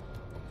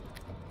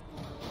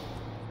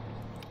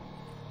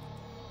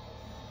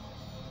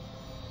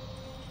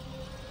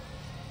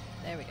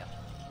 There we go.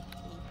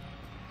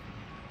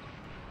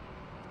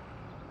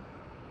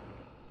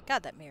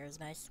 God, that mirror is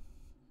nice.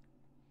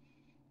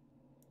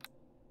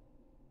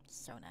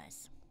 So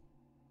nice.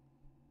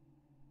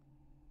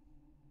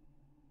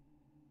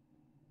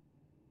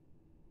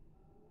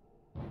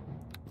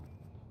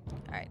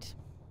 Alright.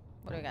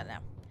 What do we got now?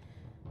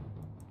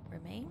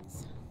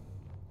 Remains?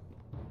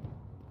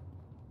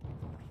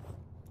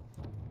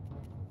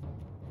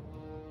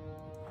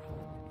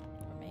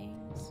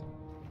 Remains.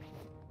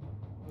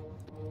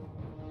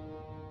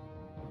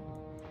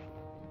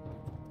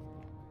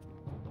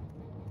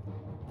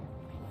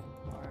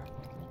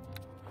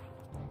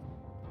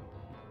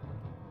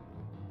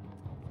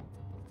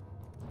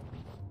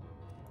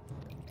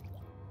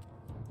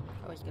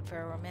 Always good for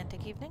a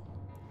romantic evening.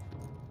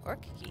 Or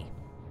kiki.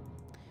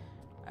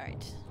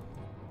 Alright.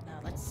 Now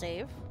let's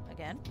save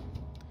again.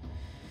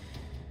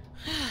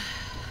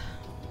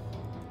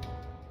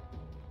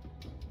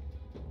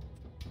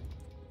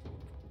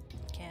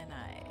 Can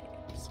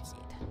I succeed?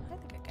 I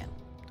think I can.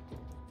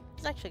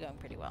 It's actually going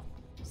pretty well.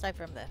 Aside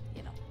from the,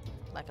 you know,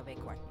 lack of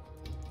acorn.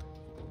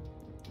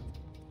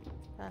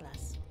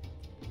 Alas.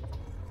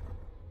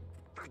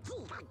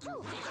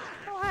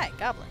 Oh, hi,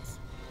 goblins.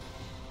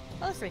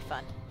 Oh, this will be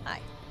fun. Hi.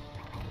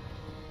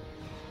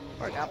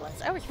 Poor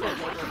goblins. I always feel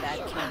really bad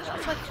killing them.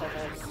 It's like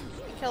kobolds.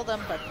 You kill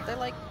them, but they're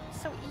like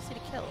so easy to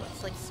kill.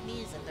 It's like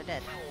sneeze and they're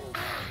dead.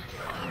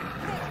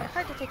 It's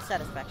hard to take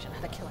satisfaction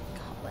out of killing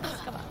goblins.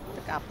 Come on,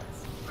 they're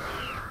goblins.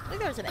 I think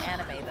there was an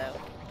anime though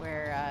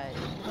where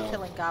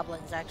killing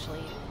goblins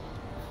actually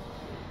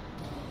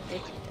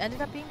it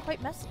ended up being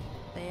quite messy.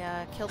 They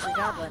killed the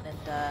goblin and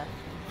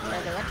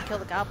they went to kill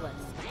the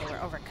goblins, but they were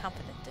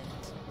overconfident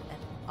and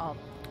all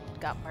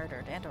got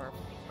murdered and or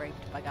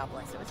raped by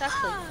goblins. So it's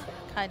actually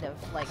kind of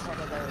like one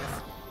of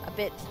those a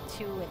bit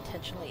too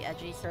intentionally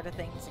edgy sort of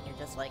things, and you're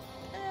just like,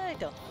 I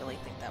don't really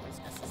think that was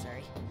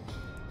necessary.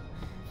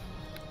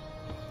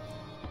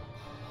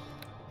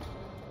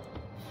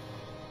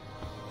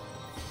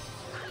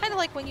 Kind of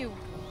like when you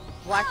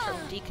watch a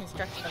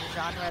deconstruction of a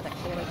genre that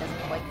clearly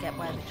doesn't quite get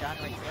why the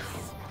genre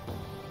exists.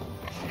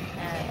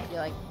 And you're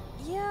like,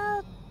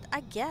 yeah,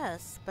 I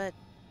guess, but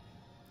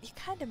you're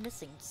kind of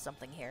missing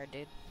something here,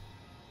 dude.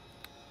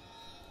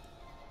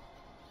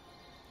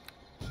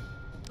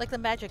 Like the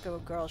Magical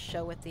Girls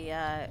show with the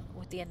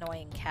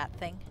annoying cat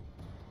thing.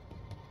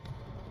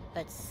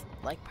 That's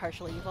like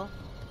partially evil.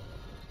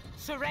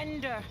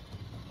 Surrender,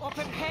 or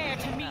prepare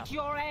to meet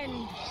your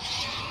end.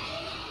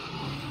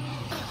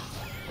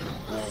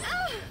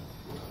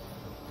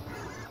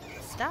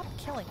 Stop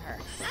killing her.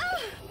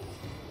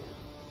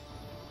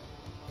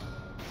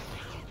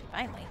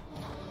 Finally.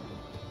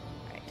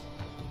 Alright.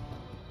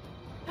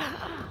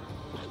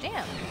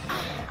 Damn.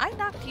 I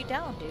knocked you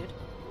down, dude.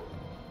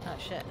 Oh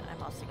shit,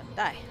 I'm also gonna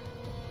die.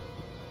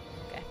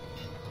 Okay.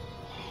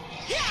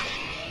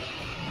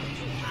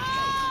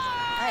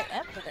 I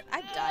am good at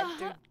I died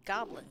through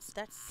goblins.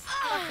 That's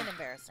fucking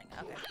embarrassing.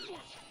 Okay.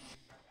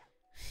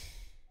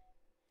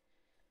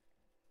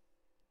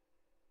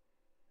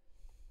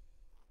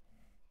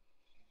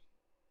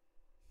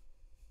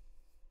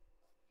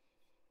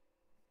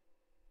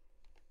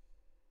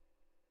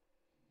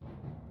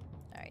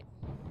 Alright.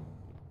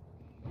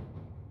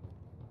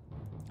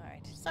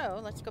 Alright,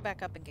 so let's go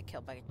back up and get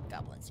killed by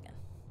goblins again.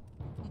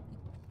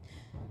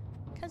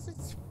 Because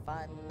it's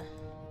fun.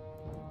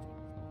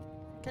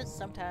 Because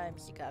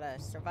sometimes you gotta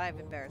survive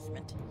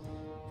embarrassment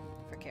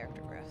for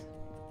character growth.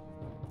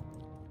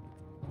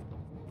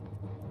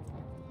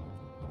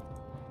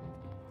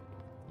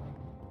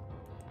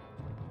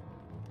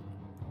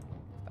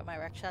 But my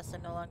Rakshasa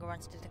no longer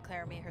wants to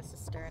declare me her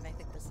sister, and I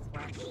think this is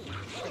why. She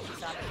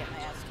saw me get my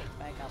ass kicked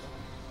by a goblin.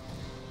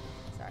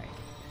 Sorry.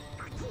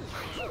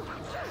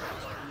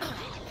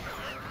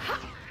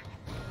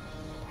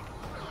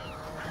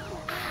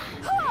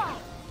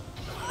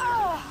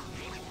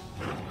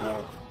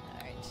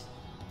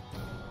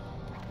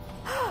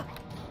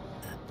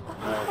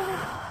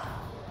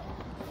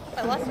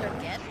 I lost her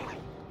again?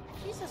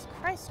 Jesus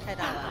Christ,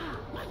 Kaidala.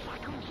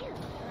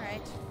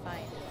 Alright,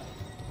 fine.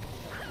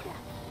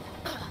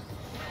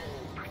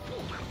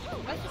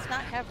 Might just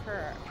not have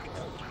her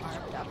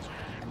armed up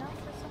enough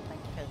or something,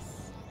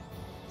 because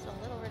it's a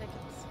little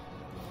ridiculous.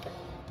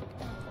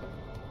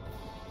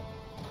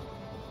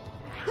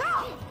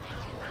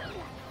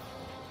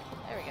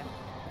 There we go.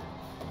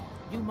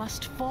 You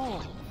must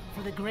fall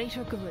for the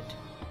greater good.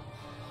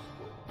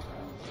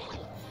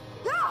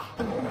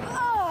 Alright,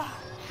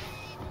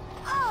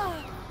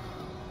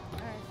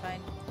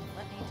 fine.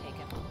 Let me take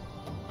him.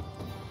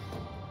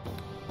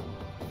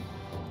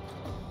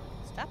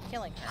 Stop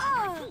killing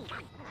her.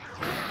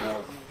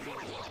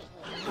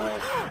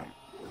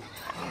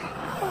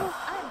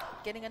 I'm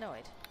getting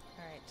annoyed.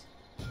 Alright.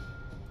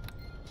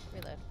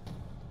 Reload.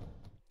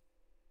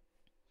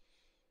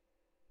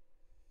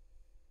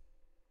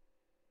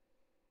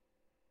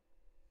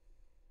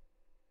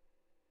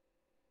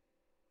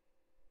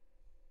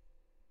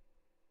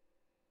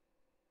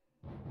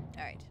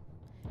 Alright.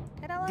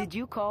 Did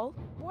you call?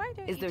 Why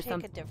don't you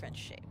take a different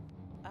shape?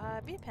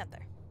 Be a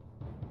panther.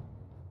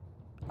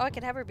 Oh, I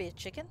could have her be a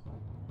chicken?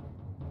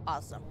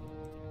 Awesome.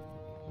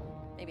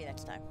 Maybe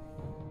next time.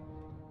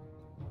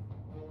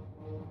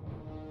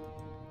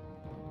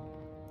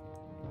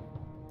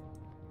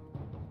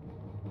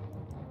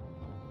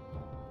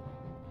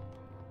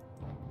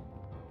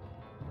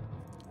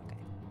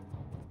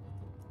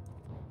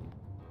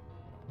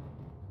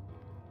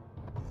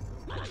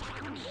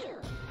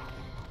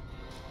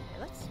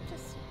 Let's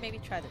just maybe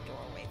try the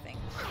doorway thing.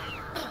 If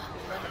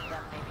we limit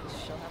them, maybe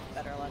she'll have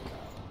better luck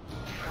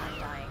not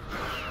dying.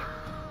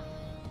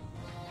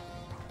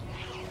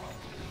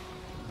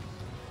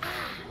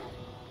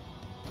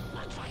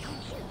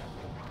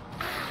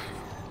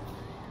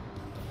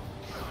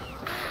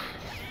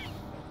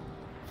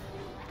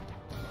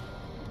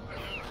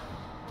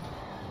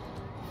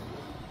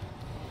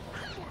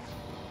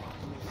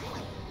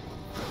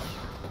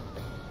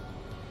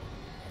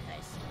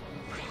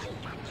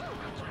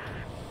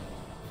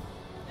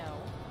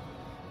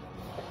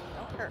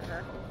 Hurt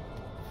her.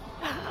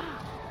 Can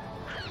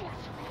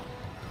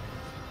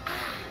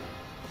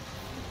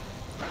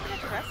I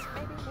get rest,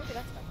 maybe? Maybe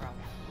that's my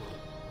problem.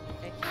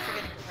 Okay, keep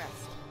forgetting to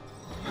rest.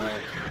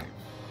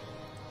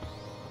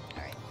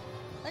 Alright.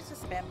 Let's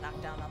just spam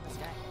knockdown on this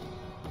guy.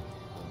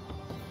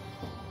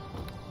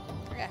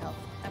 I got health.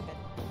 I'm good.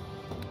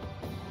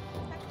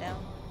 Knockdown.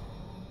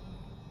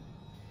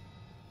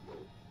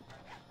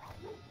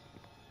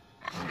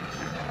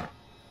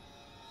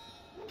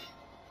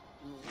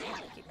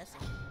 I keep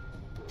missing.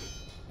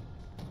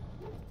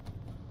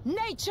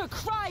 Nature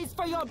cries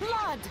for your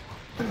blood!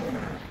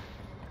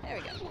 There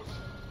we go.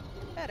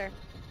 Better.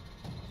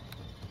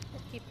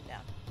 Let's keep him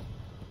down.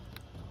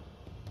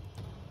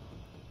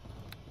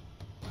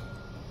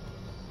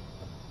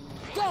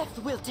 Death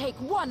will take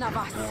one of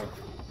us!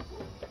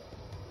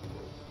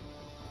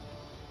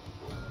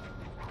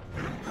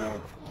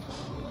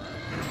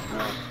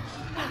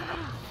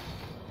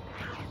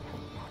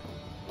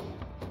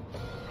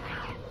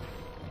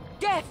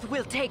 Death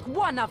will take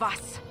one of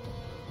us!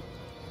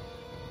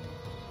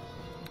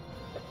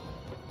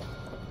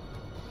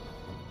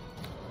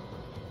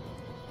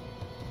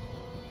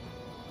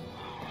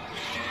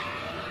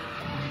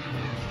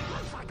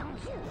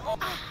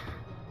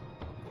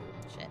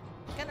 Shit.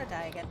 Gonna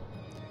die again.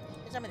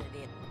 Because I'm an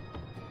idiot.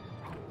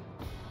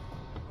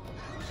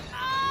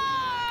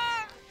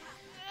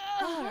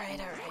 Alright,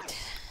 alright.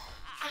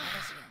 Try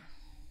this again.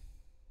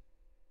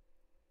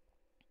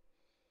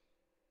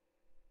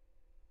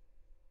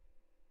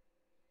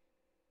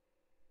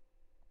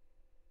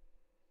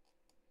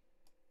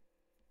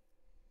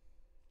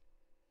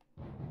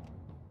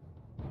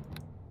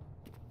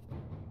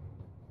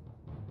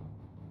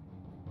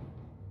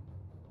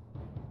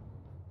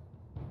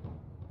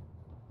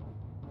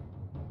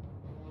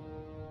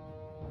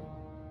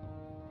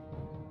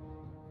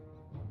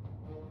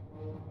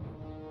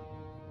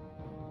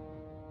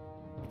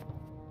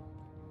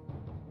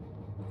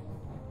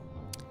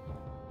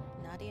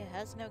 Nadia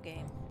has no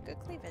game. Good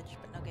cleavage,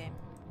 but no game.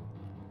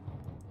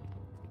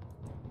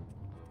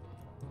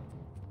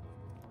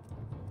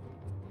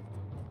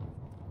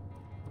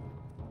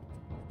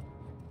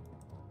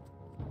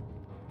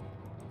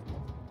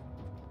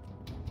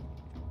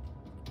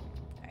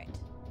 Alright.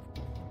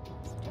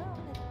 So do I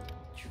want to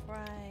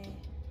try...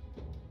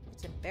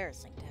 It's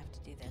embarrassing to have to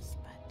do this,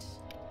 but...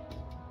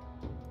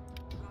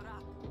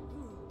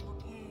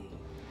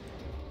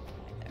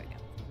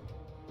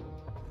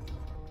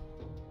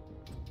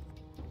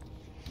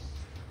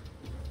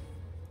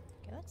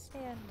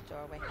 Stay in the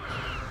doorway.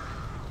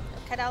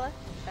 Kadala,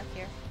 back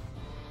here.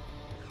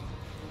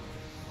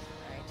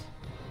 Alright.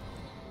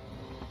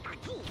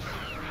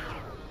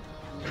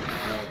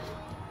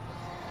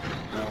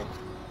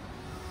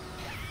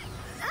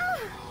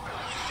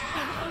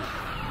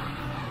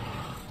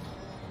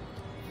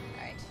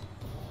 Alright.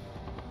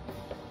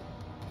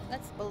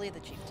 Let's bully the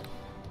chieftain.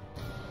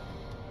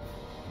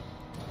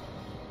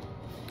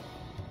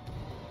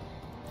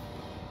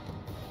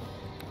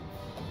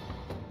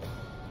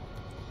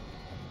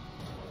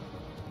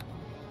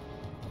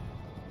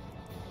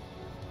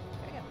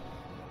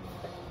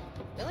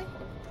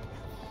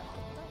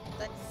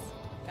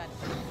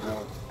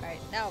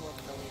 Now we'll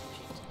bully the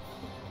chieftain.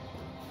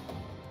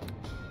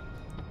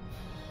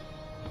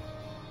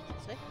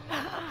 See?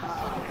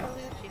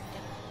 Bully the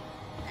chieftain.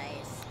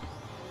 Nice.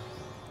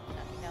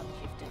 Knocking down the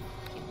chieftain.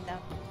 Keep him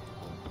down.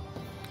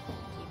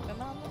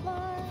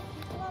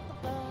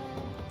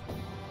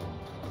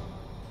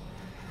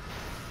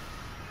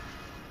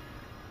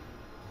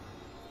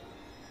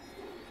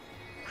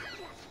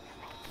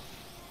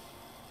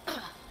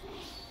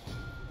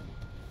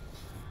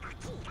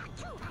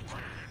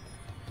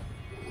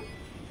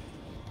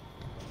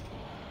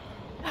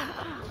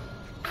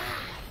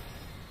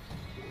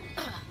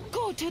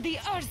 Go to the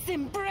Earth's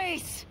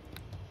embrace!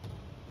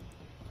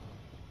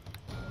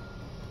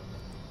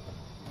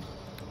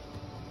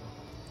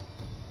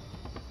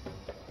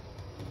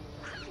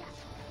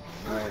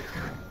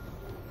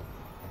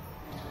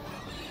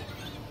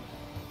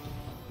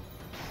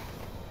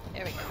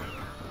 There we go.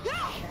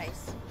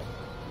 Nice.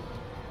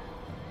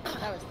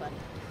 That was fun.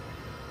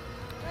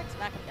 Let's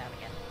knock him down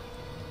again.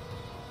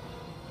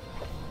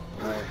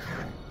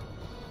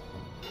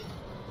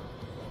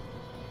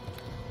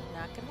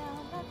 Knock him down,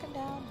 knock him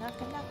down, knock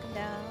him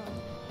down.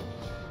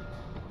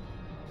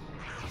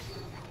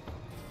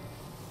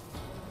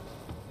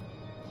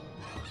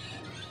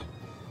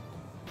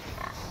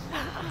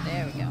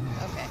 There we go.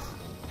 Okay.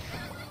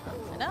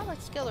 So now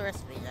let's kill the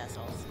rest of these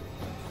assholes.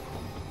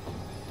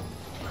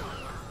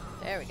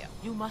 There we go.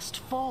 You must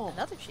fall.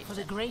 Another chieftain. For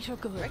the greater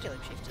good. Regular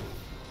chieftain.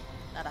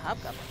 Not a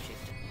hobgoblin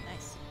chieftain.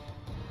 Nice.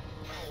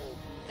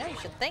 Now you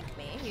should thank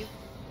me. You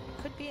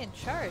could be in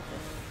charge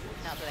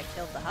if, now that I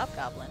killed the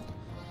hobgoblin.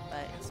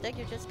 But instead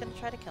you're just gonna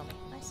try to kill me.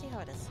 I see how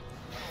it is.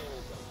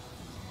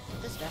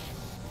 This stuff.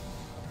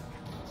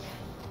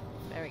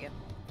 There we go.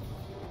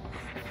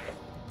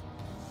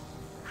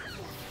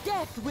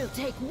 Death will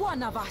take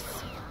one of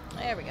us!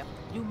 There we go.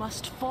 You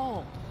must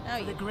fall. Now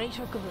for the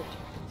greater good.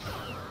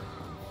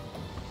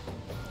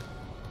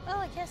 Well,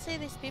 I can't say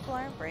these people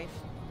aren't brave.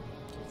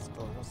 It's a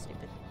little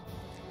stupid.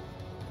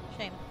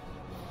 Shame.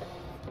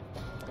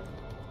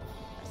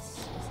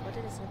 That's what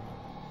it is.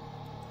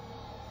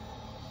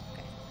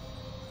 Okay.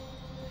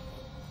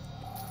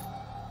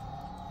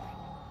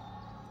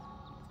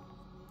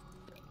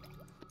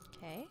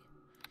 Okay.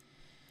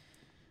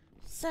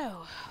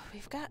 So,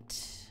 we've got...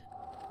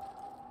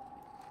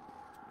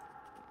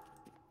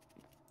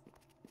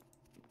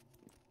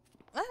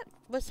 That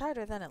was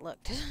harder than it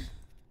looked.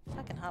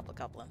 Fucking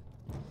hobgoblin.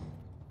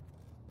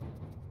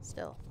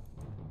 Still.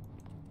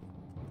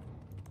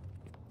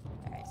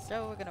 Alright,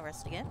 so we're gonna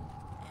rest again.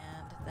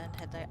 And then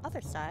head to the other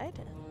side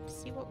and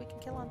see what we can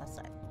kill on this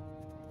side.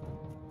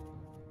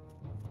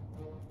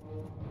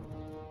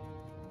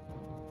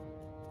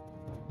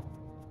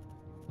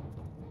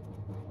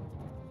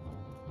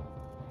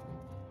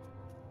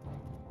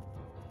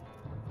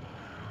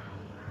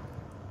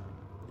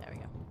 There we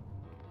go.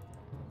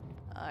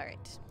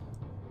 Alright.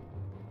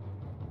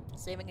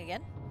 Saving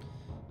again?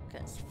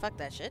 Because fuck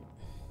that shit.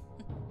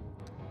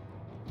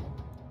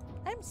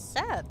 I'm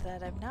sad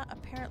that I'm not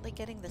apparently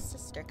getting the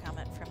sister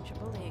comment from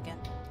Djibouti again.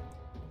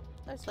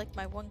 That's like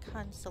my one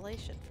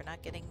consolation for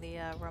not getting the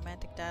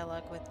romantic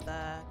dialogue with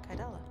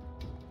Kaidala.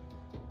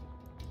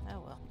 Oh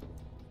well.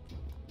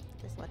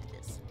 It is what it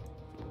is.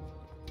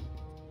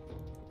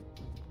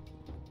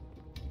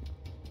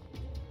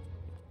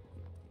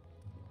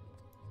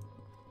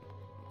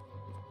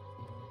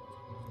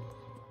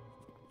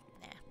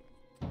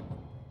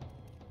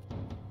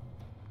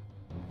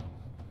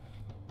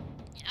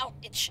 Ow,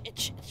 itch,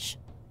 itch, itch.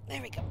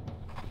 There we go.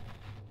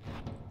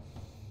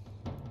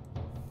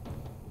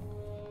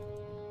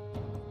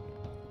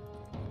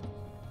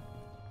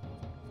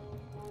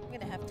 I'm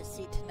gonna have to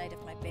see tonight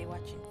if my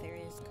Baywatching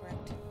theory is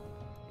correct.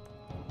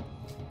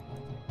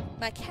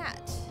 My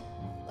cat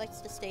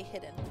likes to stay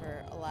hidden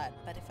for a lot,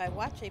 but if I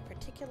watch a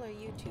particular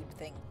YouTube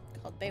thing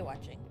called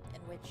Baywatching,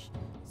 in which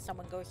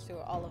someone goes through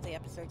all of the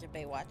episodes of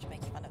Baywatch,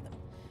 makes fun of them,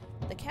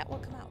 the cat will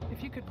come out.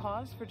 If you could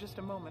pause for just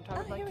a moment, I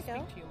would like to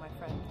speak to you, my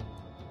friend.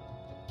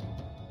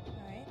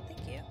 Alright,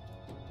 thank you.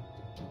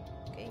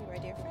 Okay, you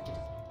ready, friend?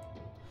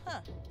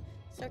 Huh.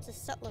 So it's a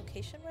set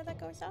location where that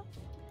goes off?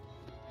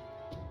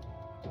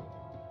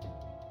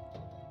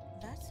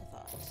 That's a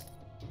thought.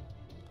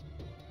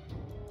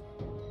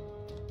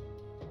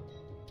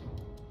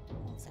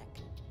 One sec.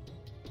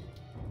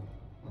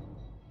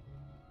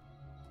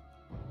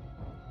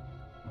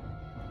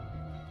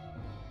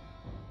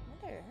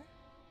 Wonder...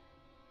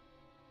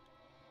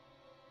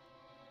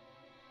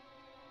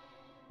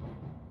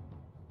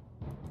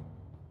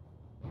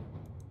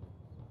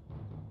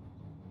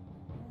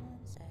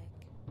 One sec.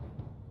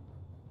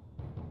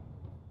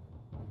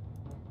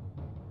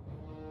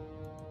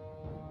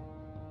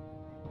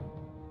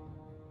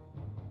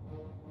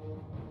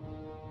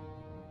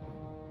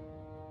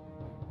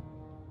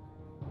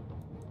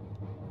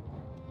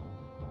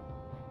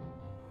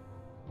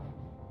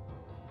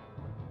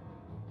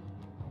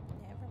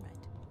 Never mind.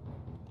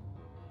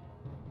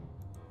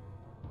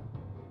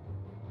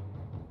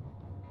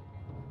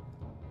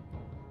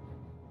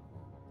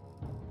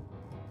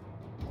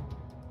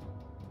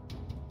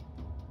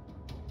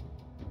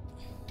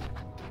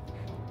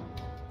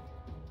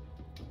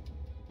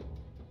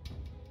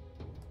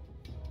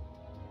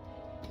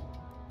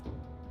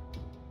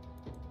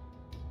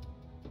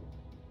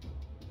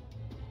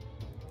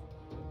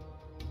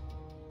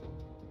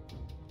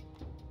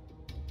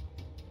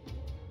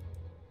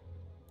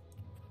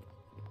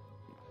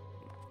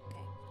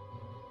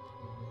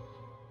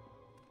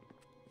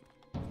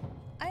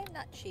 I am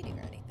not cheating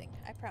or anything,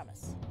 I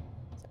promise.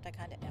 Except I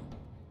kinda am.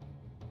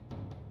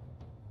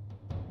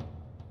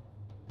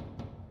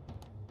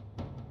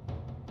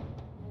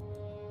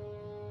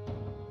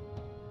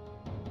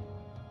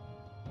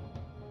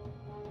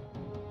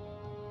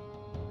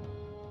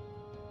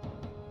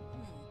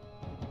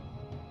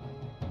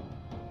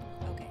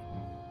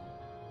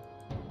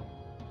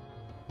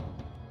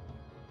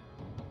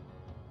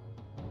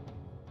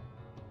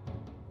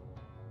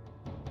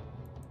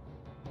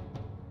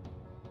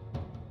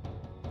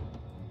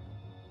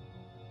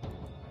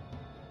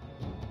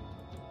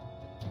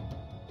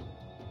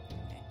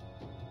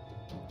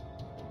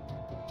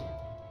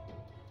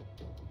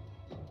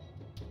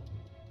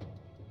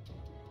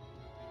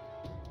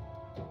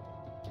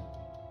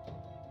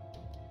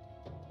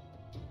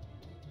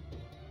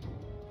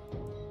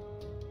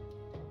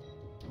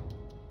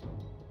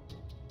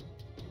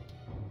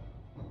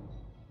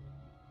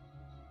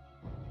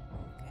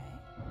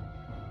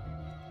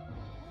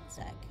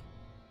 sec.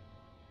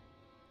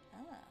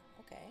 Ah,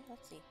 okay,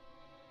 let's see.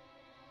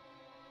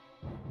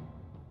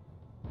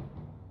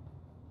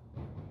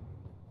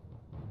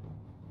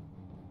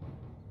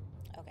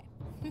 Okay.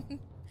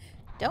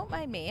 Don't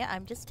mind me,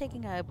 I'm just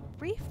taking a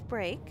brief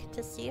break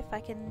to see if I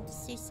can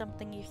see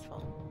something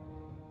useful.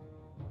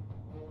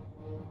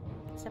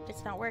 Except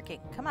it's not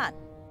working. Come on.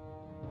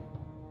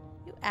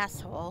 You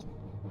asshole.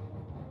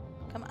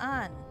 Come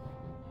on.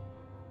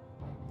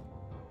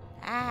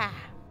 Ah.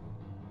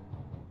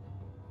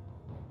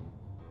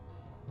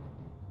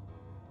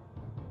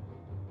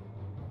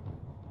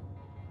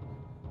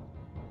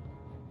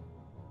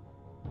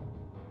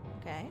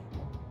 Okay.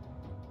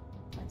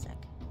 One sec.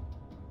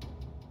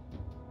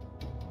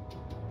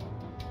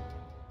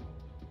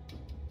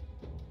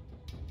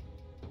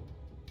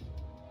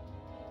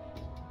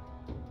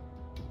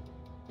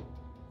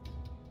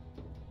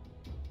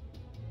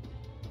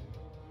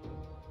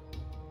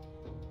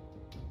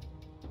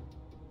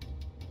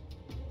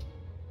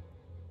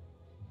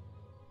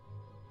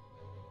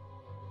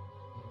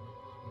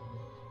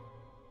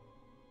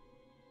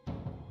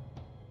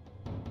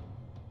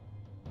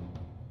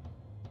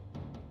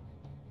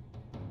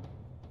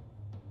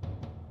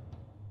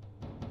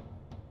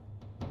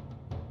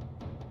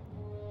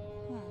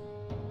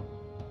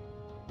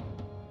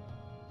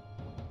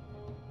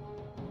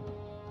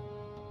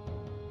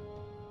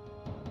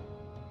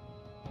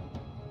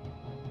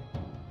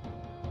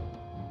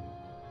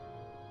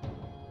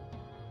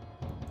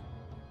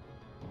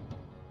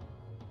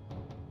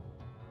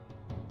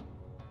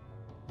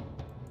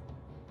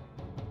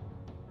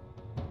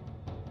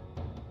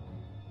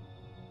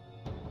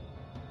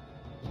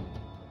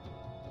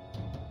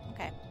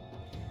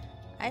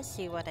 I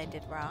see what I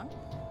did wrong.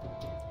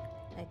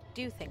 I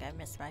do think I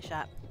missed my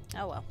shot.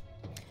 Oh well.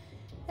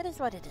 It is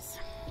what it is.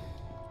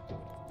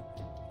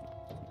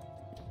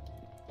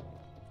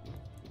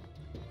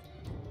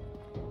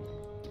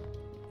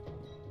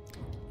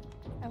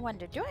 I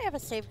wonder, do I have a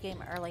save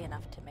game early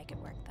enough to make it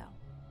work though?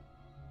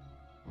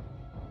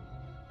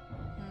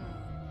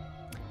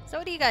 So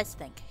what do you guys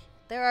think?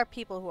 There are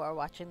people who are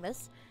watching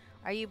this.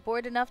 Are you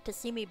bored enough to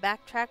see me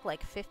backtrack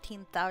like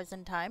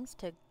 15,000 times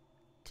to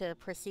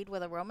proceed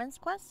with a romance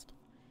quest?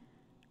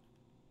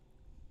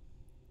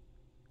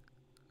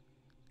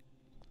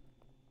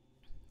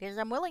 Because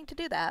I'm willing to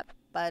do that,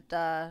 but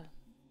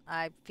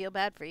I feel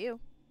bad for you.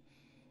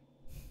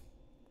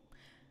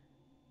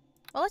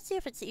 Well, let's see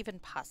if it's even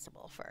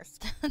possible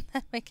first.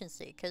 Then we can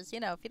see, because, you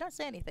know, if you don't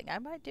say anything, I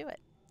might do it.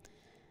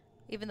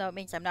 Even though it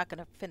means I'm not going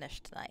to finish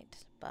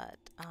tonight. But,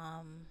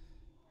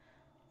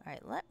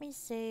 alright, let me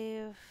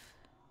save.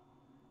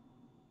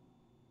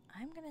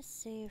 I'm going to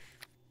save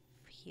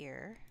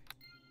here.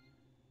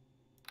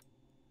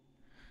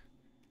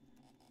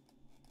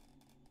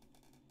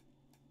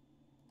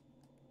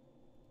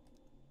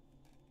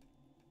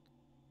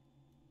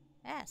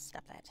 Ah,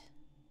 stop that.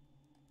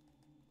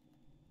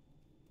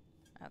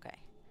 Okay.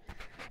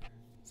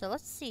 So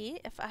let's see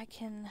if I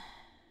can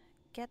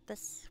get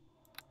this.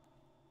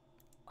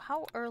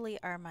 How early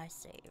are my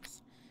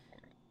saves?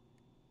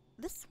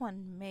 This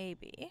one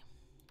maybe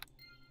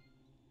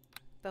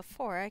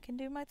before I can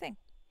do my thing.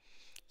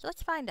 So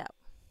let's find out.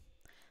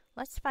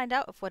 Let's find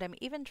out if what I'm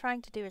even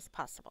trying to do is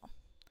possible.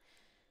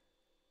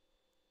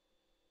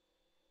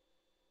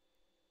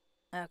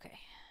 Okay,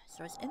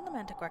 so it's in the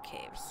Manticore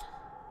Caves.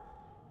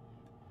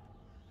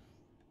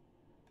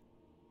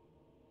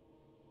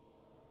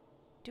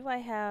 Do I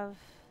have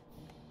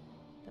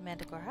the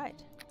Manticore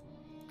hide?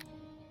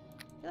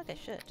 I feel like I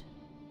should.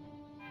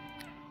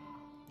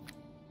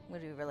 I'm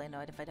gonna be really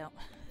annoyed if I don't.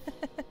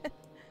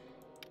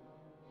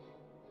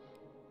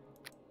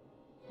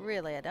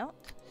 Really, I don't?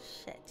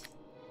 Shit.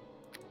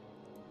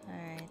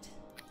 Alright.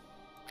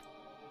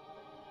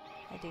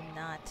 I do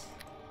not.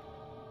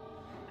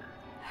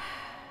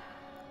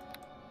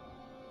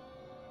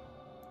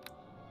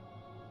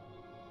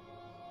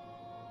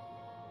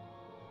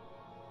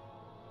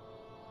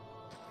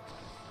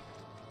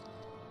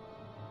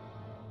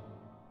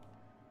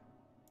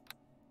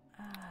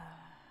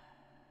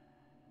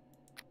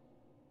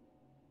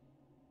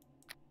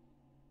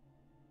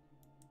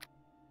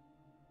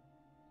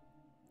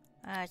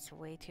 It's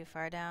way too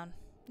far down.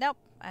 Nope,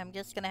 I'm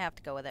just gonna have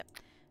to go with it.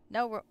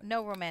 No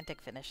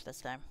romantic finish this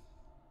time.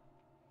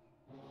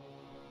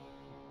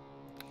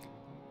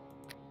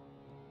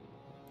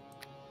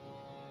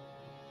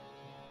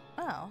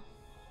 Well,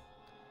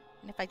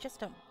 and if I just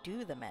don't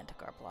do the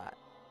Manticore plot.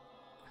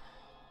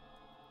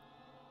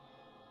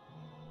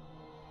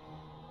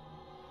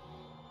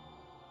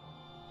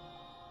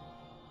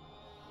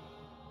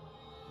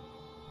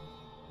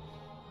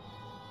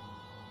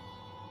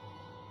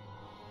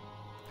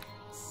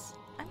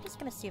 I'm just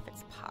gonna see if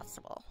it's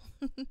possible.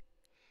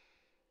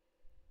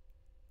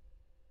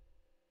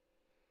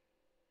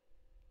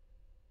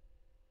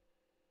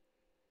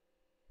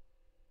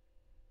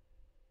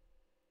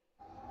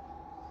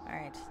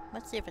 Alright,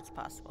 let's see if it's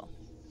possible.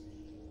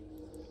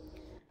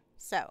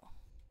 So,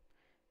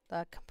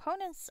 the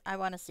components, I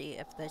want to see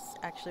if this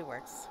actually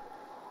works.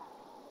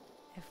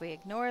 If we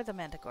ignore the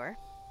Manticore,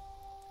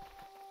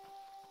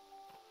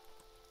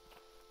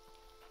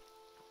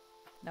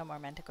 No more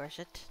manticore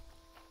shit.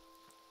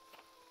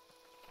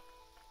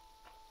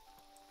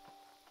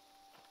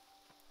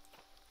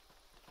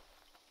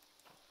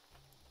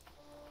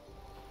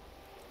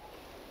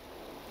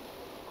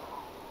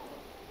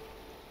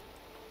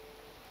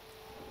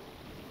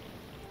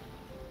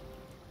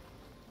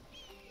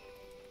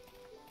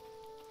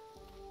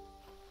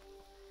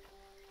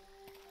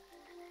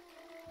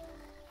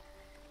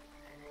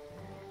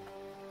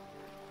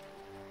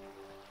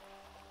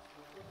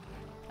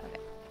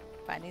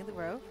 Finding the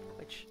Grove,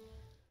 which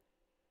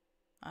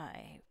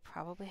I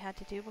probably had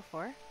to do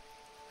before.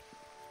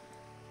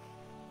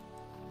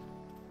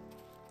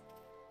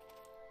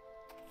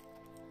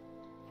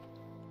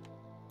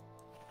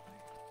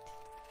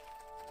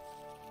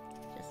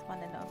 Just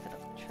want to know if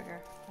it'll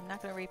trigger. I'm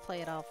not going to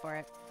replay it all for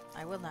it.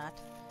 I will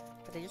not,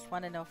 but I just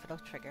want to know if it'll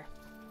trigger.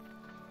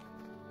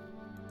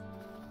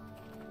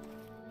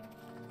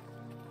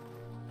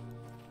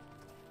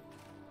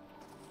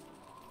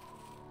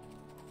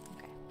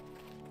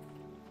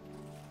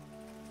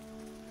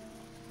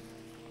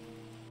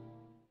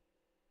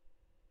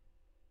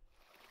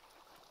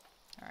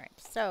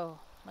 So,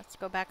 let's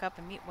go back up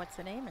and meet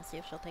what's-her-name and see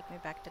if she'll take me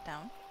back to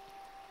town.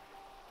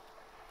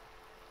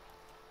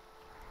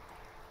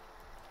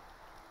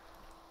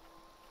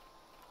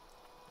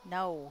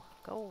 No,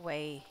 go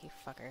away, you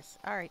fuckers.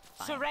 Alright,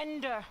 fine.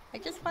 Surrender! I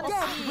just want to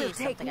see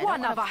something. I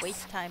don't want to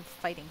waste time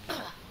fighting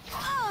people.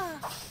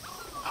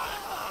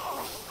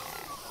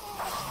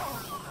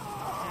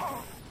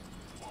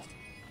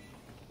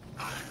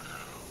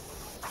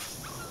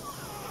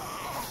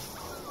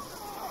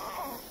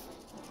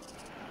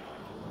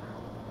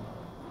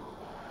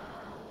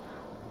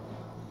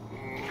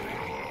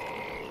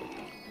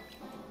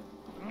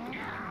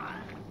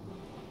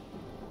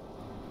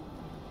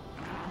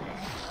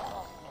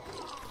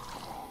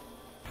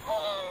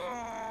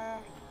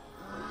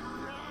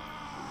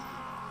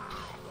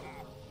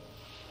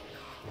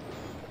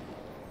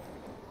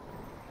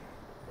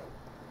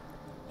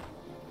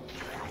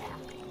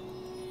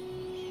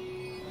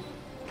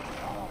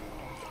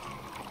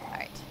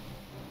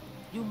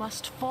 You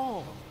must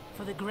fall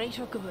for the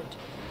greater good.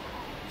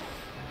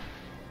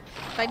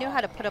 If I knew how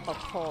to put up a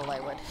poll,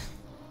 I would.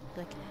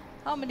 Like,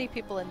 how many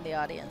people in the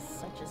audience,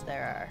 such as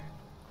there are,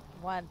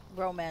 want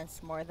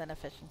romance more than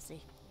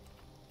efficiency?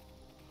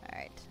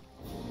 Alright.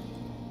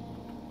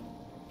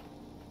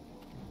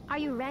 Are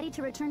you ready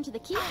to return to the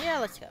keep? Yeah,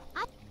 let's go.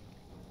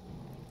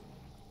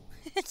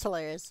 It's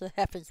hilarious. It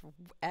happens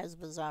as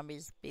the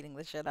zombies beating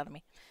the shit out of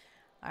me.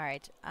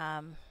 Alright,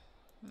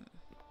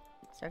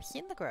 So I've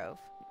seen the Grove.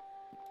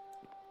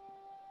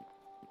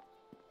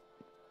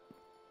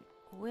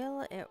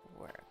 Will it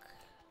work?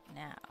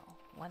 Now,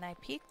 when I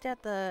peeked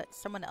at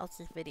someone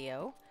else's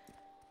video,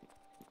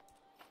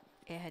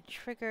 it had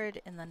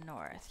triggered in the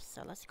north.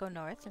 So let's go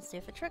north and see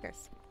if it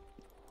triggers.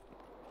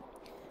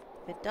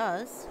 If it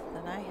does,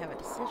 then I have a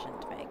decision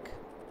to make.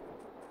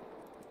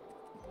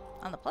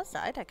 On the plus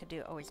side, I could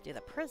always do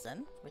the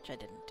prison, which I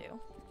didn't do.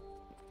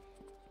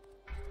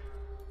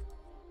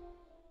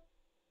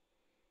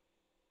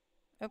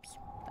 Oops,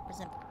 that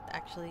wasn't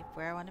actually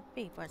where I wanted to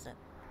be, was it?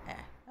 Eh.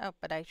 Oh,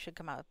 but I should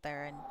come out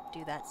there and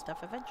do that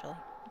stuff eventually.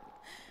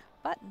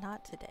 But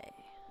not today.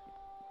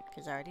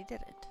 Because I already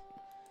did it.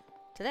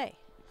 Today.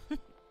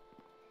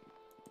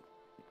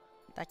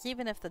 That's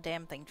even if the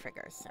damn thing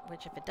triggers.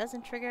 Which if it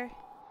doesn't trigger,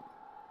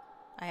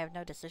 I have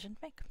no decision to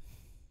make.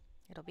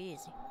 It'll be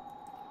easy.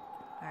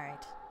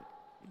 Alright.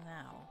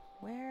 Now,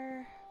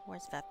 where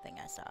was that thing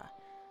I saw?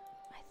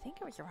 I think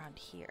it was around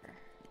here.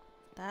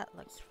 That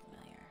looks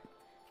familiar.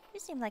 You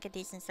seem like a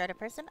decent sort of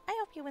person. I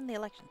hope you win the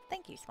election.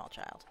 Thank you, small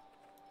child.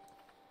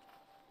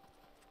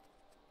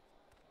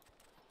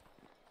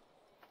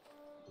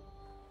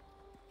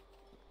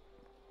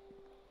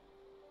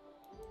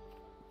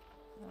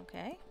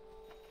 Okay.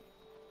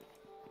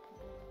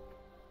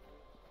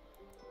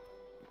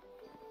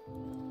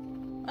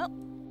 Well,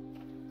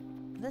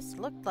 this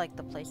looked like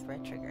the place where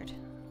it triggered.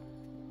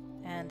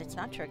 And it's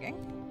not triggering.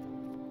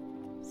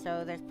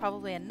 So there's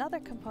probably another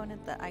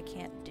component that I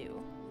can't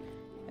do.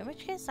 In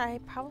which case, I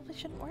probably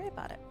shouldn't worry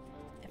about it.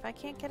 If I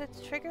can't get it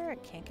to trigger, I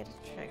can't get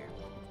it to trigger.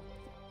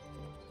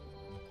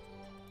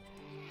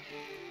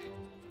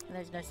 And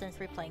there's no sense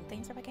replaying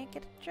things if I can't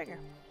get it to trigger.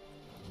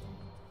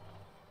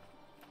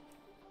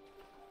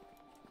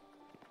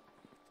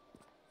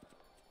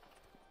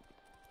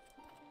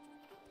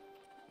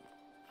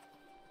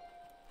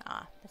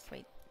 Ah, that's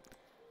sweet.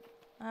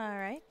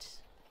 Alright.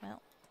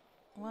 Well,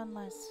 one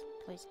last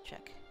place to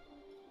check.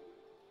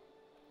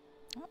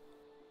 Oh.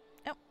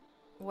 Oh.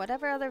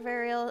 Whatever other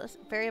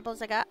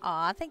variables I got.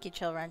 Aw, thank you,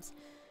 chill runs.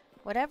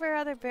 Whatever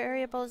other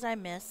variables I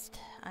missed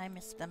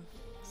them.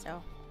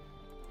 So,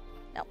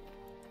 nope.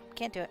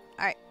 Can't do it.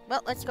 Alright,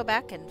 well, let's go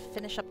back and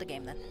finish up the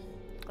game then.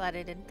 Glad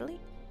I didn't delete.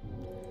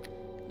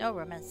 No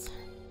romance.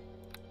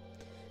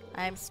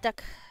 I'm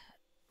stuck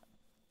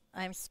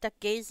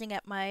gazing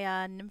at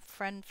my nymph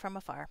friend from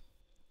afar.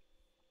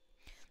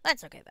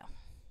 That's okay, though.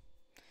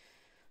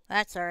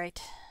 That's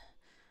alright.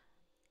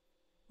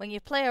 When you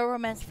play a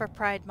romance for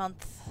Pride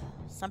Month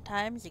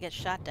sometimes you get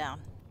shot down.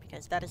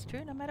 Because that is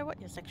true no matter what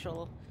your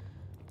sexual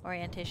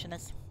orientation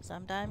is.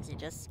 Sometimes you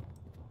just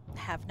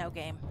have no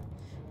game.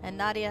 And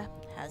Nadia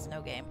has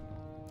no game.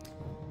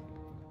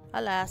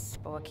 Alas,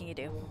 but what can you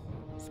do?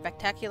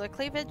 Spectacular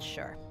cleavage?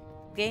 Sure.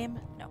 Game?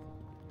 No.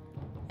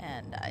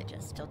 And I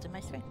just tilted my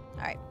screen.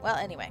 Alright, well,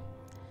 anyway.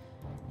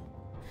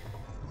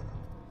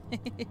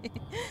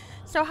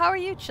 So how are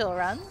you, Chill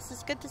Runs?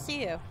 It's good to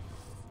see you.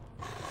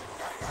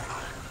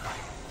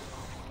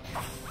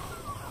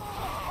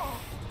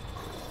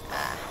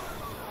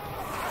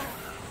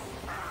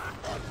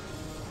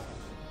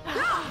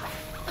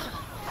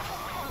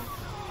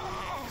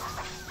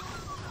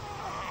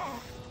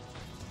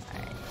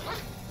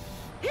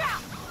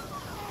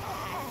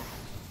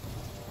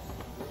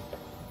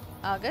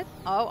 Oh, good.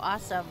 Oh,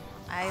 awesome.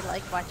 I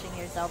like watching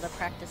your Zelda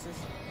practices.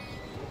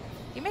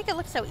 You make it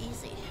look so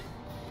easy.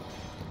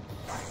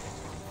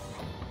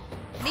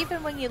 And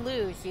even when you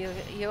lose, you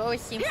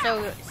always seem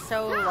so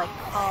like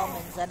calm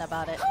and zen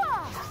about it.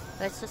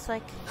 But it's just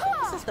like,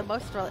 this is the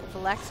most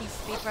relaxing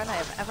speedrun I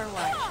have ever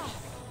watched.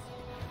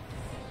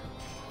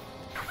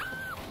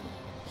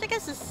 Which I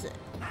guess is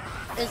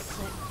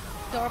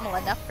normal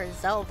enough for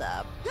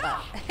Zelda,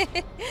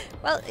 but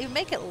well, you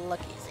make it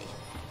look easy.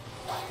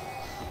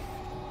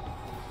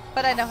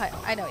 But I know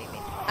what you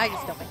mean. I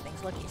just don't make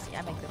things look easy.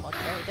 I make them look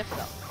very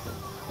difficult.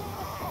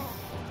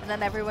 And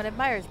then everyone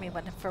admires me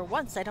when for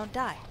once I don't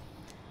die.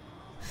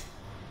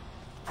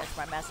 That's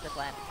my master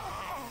plan.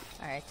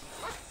 Alright.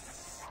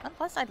 On the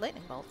plus side,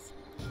 lightning bolts.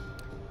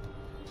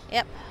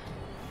 Yep.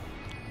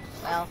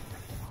 Well,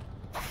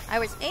 I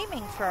was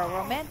aiming for a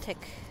romantic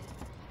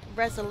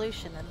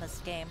resolution in this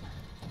game,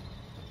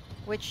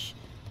 which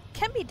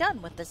can be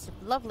done with this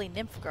lovely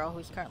nymph girl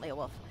who's currently a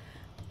wolf.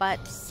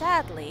 But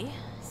sadly,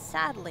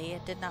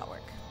 it did not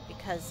work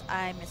because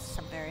I missed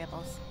some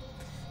variables.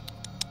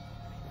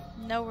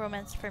 No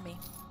romance for me.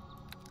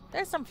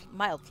 There's some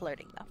mild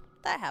flirting though.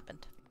 That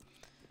happened.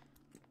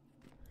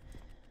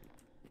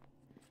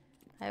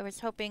 I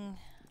was hoping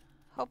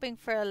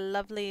for a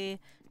lovely,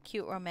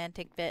 cute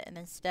romantic bit, and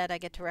instead I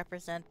get to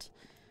represent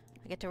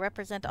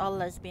all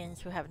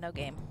lesbians who have no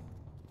game.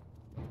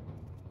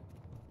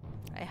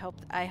 I hope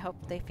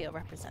they feel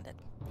represented.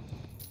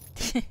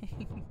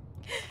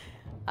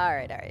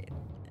 Alright.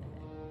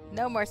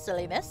 No more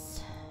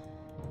silliness.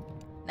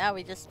 Now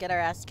we just get our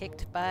ass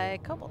kicked by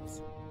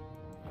kobolds.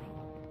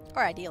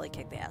 Or ideally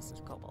kick the asses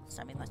of kobolds.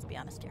 I mean, let's be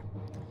honest here.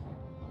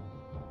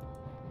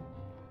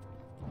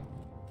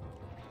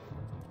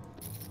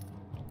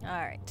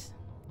 Alright.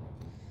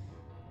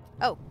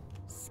 Oh,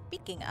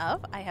 speaking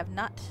of, I have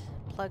not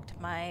plugged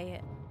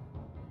my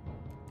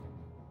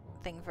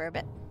thing for a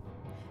bit.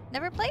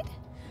 Never played?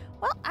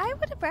 Well, I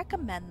would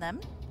recommend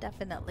them,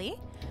 definitely.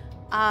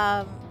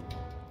 The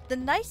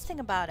nice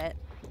thing about it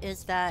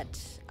is that,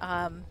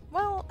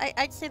 well,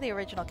 I'd say the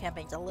original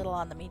campaign's a little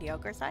on the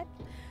mediocre side.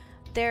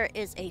 There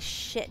is a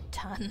shit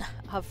ton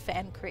of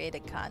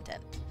fan-created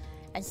content,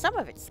 and some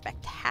of it's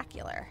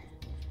spectacular.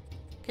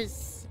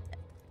 Because,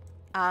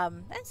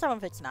 and some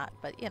of it's not,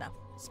 but, you know,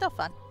 still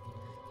fun.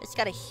 It's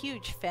got a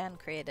huge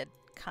fan-created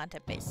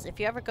content base. If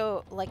you ever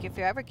go, like, if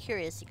you're ever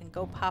curious, you can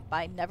go pop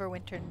by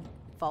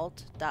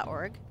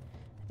neverwintervault.org.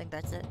 I think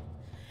that's it.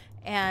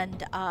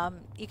 And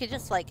you can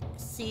just like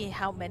see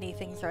how many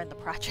things are in the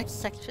project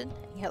section.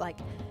 And you're like,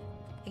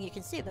 and you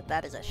can see that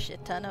that is a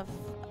shit ton of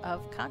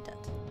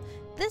content.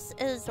 This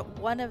is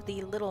one of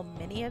the little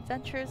mini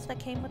adventures that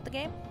came with the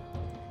game.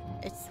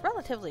 It's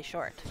relatively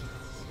short.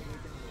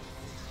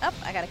 Oh,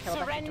 I gotta kill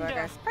a bunch of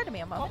Dwargers. Pardon me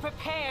a moment. Or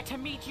prepare to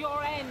meet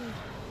your end.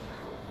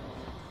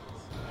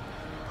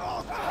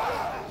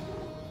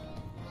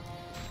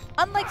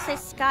 Unlike, say,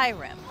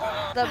 Skyrim,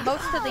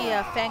 most of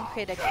the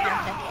fan-created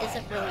content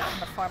isn't really in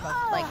the form of,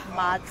 like,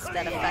 mods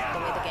that affect the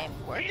way the game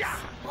works.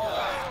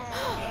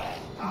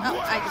 Oh,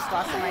 I just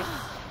lost my...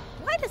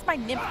 Why does my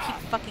nymph keep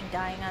fucking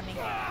dying on me?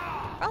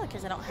 Probably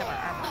because I don't have her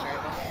armor very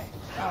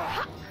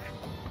well.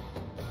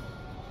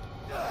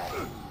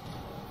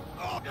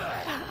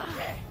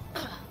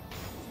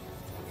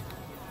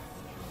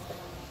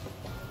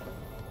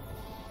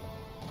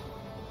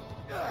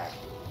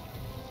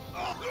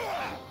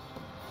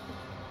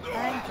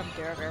 Dying from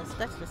Durgers,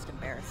 that's just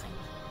embarrassing.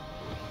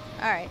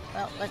 Alright,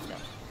 well, let's go.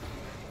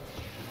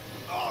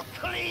 I'll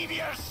cleave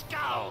your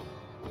skull!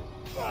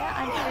 Yeah,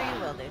 I'm sure you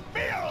will, dude.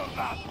 Feel the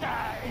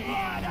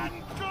blood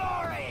and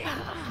glory!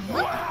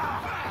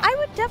 I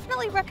would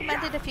definitely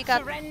recommend it if you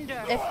got...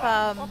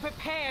 Or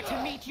prepare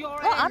to meet your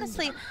well, end.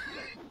 honestly,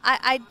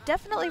 I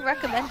definitely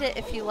recommend it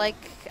if you like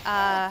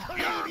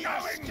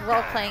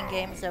role-playing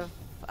games of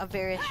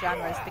various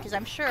genres, because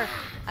I'm sure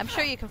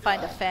you can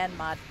find a fan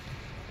mod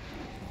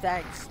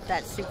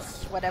that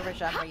suits whatever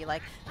genre you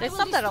like. There's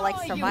some that are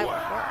like survival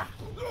horror.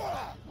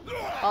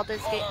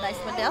 Baldur's Gate and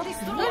Icewind Dale.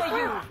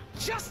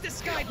 Justice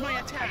guide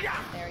my attack.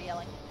 They're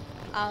yelling.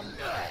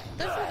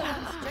 Those are the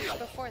ones just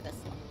before this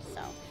one,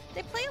 so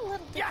they play a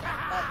little different,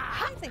 but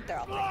I think they're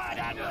all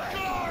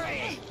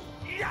pretty good.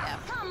 Yeah.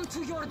 Come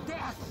to your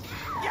death.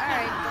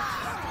 Alright,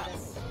 let's just do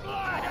this.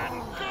 Blood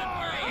and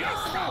glory! You're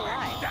still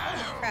alive.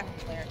 Holy crap. Ah,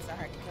 clerics are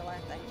hard to kill,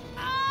 aren't they?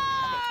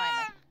 Okay,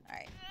 finally.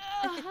 Alright.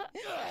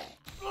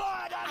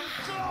 Blood and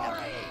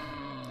glory!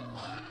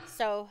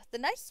 So, the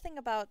nice thing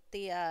about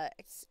the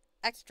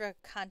extra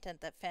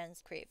content that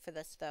fans create for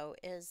this, though,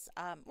 is,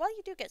 well,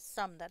 you do get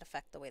some that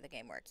affect the way the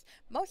game works.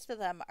 Most of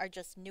them are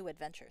just new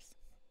adventures,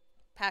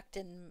 packed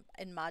in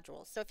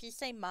modules. So if you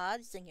say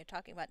mods and you're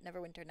talking about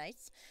Neverwinter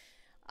Nights,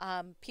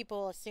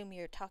 people assume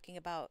you're talking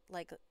about,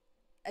 like,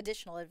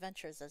 additional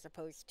adventures as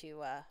opposed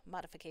to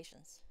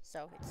modifications.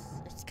 So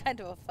it's kind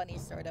of a funny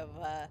sort of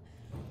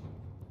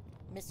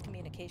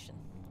miscommunication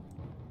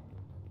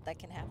that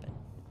can happen.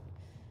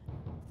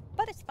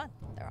 But it's fun.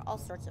 There are all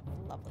sorts of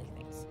lovely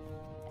things.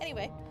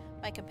 Anyway,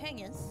 my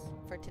companions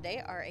for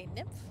today are a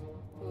nymph,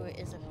 who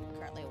is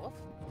currently a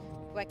wolf,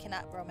 who I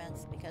cannot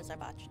romance because I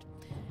botched,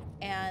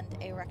 and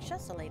a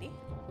Rakshasa lady,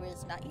 who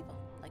is not evil,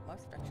 like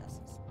most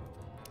Rakshasas.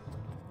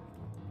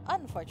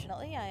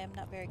 Unfortunately, I am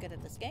not very good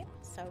at this game,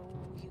 so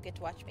you get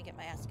to watch me get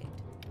my ass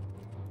kicked.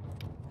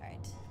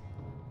 Alright.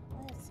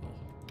 Let's see.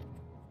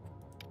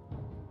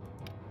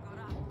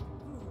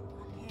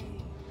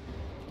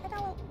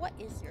 What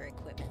is your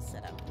equipment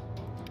setup?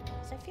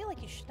 Because I feel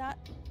like you should not...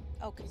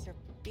 Oh, because you're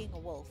being a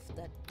wolf.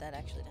 That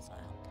actually does not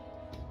help.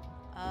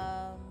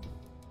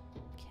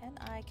 Can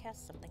I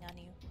cast something on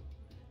you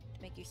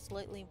to make you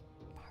slightly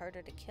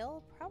harder to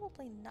kill?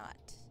 Probably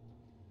not.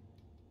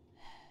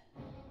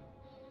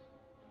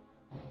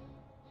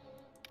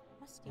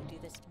 Must you do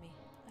this to me?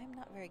 I'm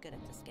not very good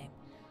at this game.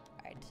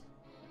 Alright.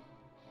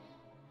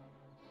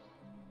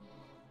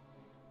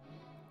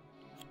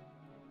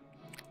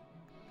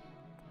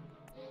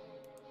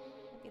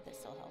 Maybe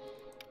this will help.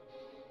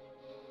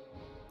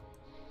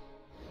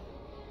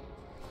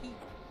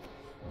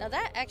 Now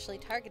that actually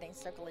targeting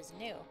circle is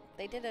new.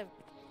 They did a...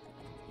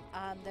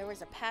 there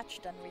was a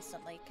patch done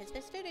recently, because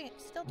they're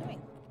still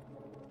doing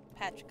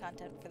patch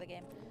content for the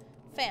game.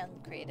 Fan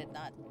created,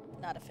 not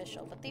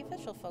official, but the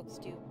official folks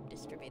do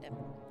distribute it.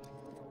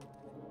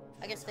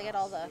 I guess they get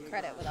all the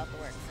credit without the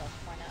work, so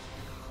why not?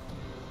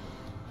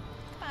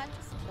 Come on,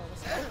 just kill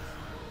this guy.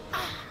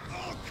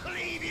 I'll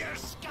cleave your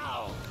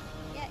skull!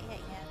 Yeah.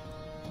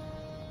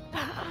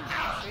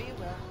 I'm sure you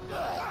will.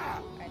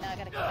 Alright, now I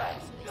gotta kill the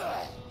rest of these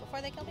guys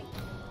before they kill me.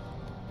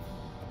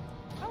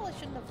 Probably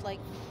shouldn't have, like,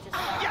 just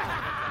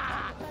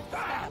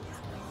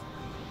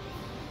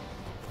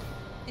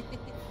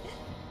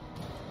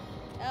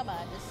Come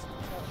on, just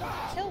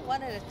kill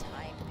one at a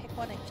time. Pick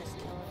one and just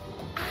kill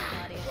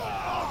it.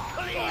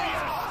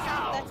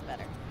 That's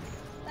better.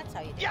 That's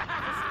how you do it.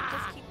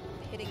 Just keep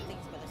hitting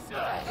things with a stick.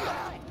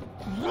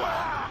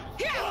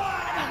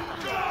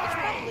 Which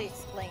probably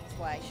explains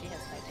why she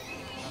has no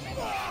technique.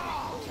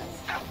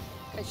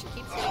 Because she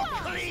keeps hitting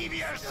things. Cleave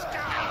your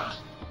skull!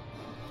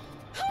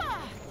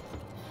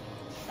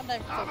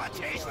 Sometimes have a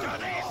taste of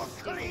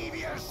this! Cleave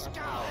your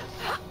skull!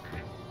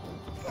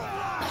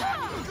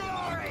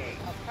 Glory!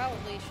 I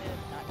probably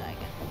should not die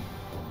again.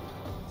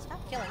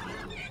 Stop killing me.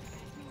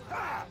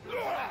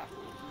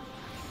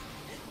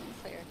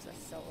 Clerics are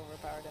so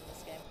overpowered in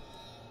this game.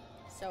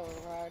 So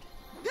overpowered.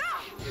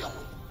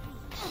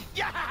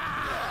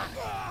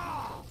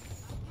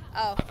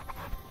 Oh.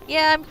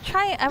 Yeah,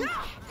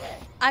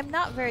 I'm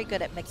not very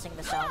good at mixing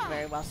the sound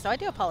very well, so I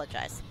do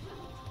apologize.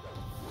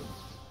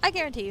 I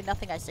guarantee you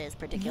nothing I say is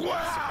particularly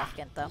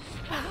significant, though.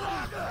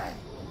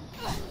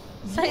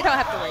 So you don't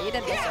have to worry, you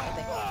didn't miss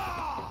anything.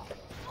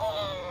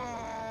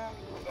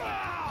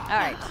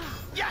 Alright.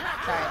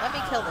 Sorry, let me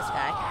kill this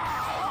guy.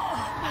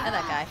 And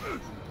that guy.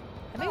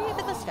 And maybe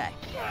even this guy.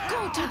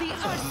 Go to the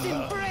Earth's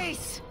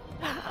embrace!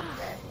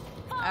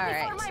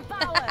 Alright.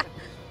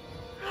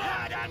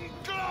 Blood and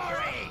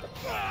glory!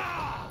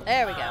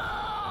 There we go.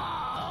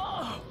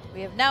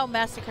 We have now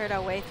massacred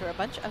our way through a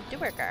bunch of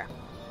Duergar.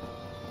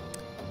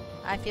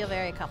 I feel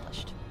very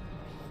accomplished.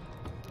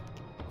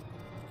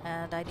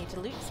 And I need to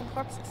loot some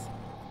corpses.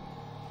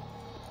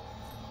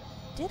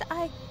 Did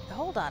I...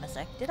 Hold on a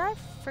sec. Did I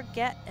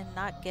forget and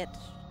not get...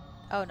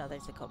 Oh no,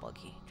 there's the kobold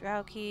key.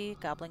 Drow key,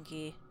 goblin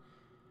key,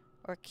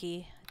 orc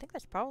key. I think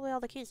that's probably all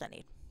the keys I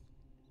need.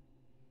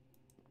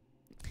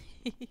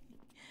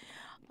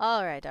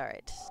 Alright.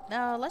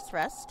 Now let's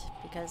rest,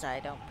 because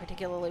I don't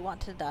particularly want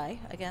to die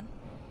again.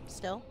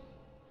 Still.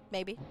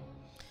 Maybe.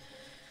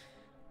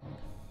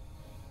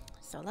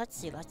 So let's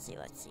see.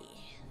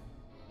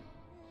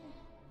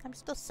 I'm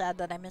still sad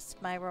that I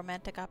missed my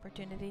romantic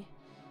opportunity.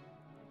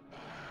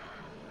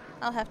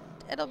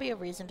 It'll be a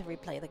reason to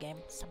replay the game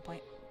at some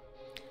point.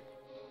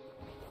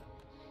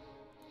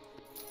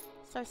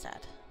 So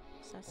sad.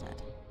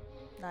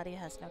 Nadia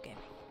has no game.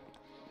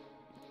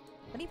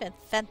 But even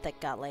Fenthic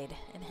got laid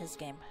in his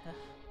game. Ugh.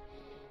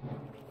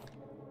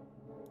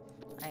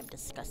 I am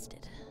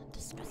disgusted.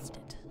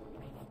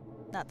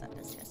 Not that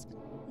disgusted.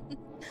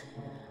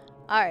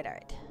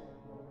 Alright.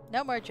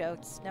 No more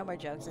jokes,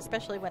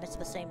 especially when it's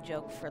the same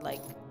joke for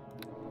like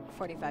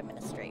 45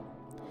 minutes straight.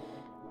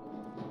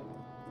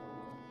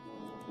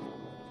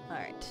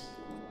 Alright.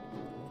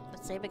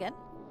 Let's save again.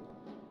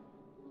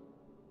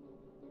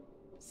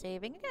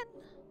 Saving again.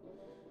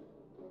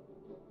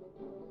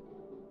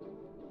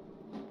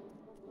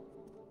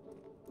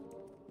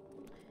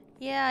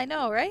 Yeah, I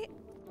know, right?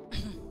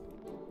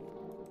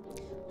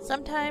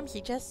 Sometimes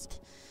you just...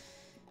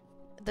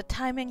 the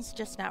timing's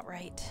just not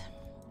right.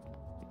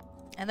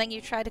 And then you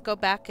try to go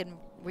back and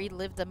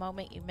relive the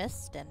moment you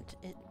missed, and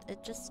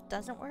it just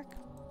doesn't work.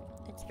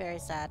 It's very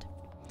sad.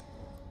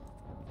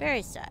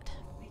 Very sad.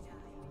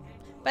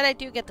 But I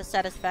do get the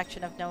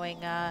satisfaction of knowing,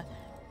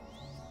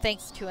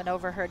 thanks to an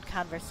overheard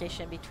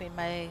conversation between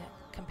my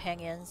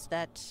companions,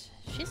 that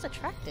she's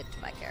attracted to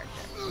my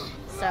character.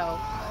 So,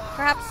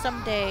 perhaps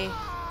someday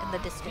in the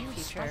distant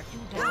future,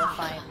 they will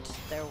find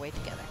their way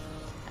together.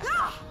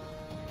 Now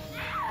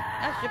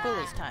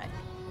Jabuli's time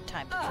to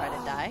try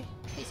to die.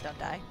 Please don't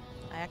die.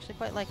 I actually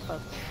quite like both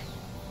of you.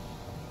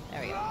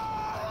 There we go.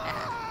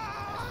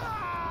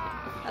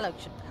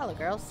 Hello,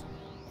 girls.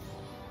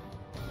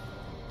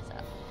 So,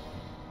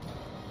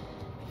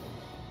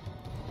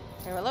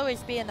 there will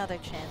always be another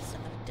chance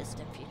in the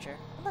distant future,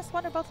 unless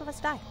one or both of us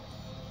die.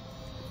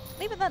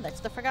 And even then, it's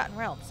the Forgotten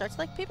Realms, so it's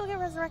like people get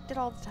resurrected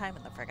all the time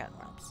in the Forgotten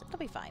Realms. It'll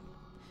be fine.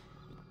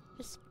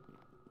 Just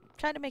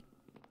try to make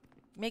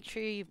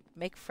sure you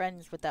make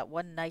friends with that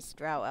one nice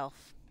drow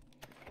elf.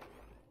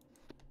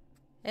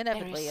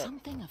 Inevitably, there is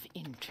something of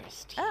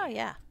interest here. Oh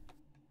yeah,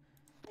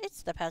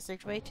 it's the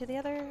passageway to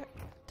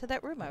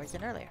that room I was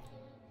in earlier,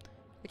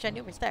 which I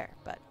knew was there,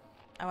 but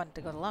I wanted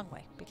to go the long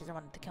way because I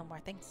wanted to kill more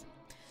things.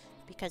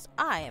 Because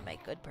I am a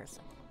good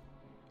person.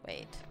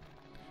 Wait,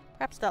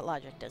 perhaps that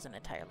logic doesn't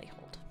entirely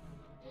hold.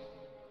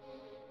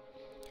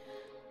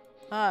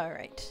 All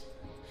right.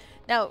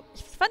 Now,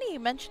 it's funny you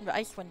mentioned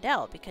Icewind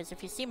Dale, because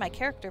if you see my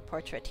character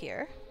portrait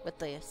here, with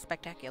the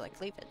spectacular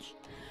cleavage,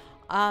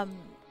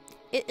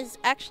 it is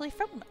actually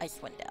from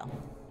Icewind Dale.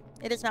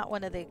 It is not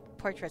one of the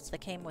portraits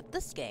that came with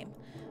this game,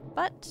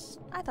 but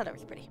I thought it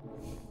was pretty.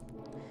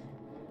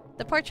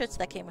 The portraits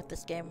that came with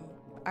this game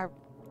are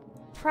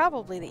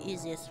probably the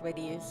easiest way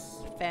to use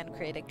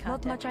fan-created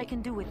content. Not much I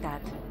can do with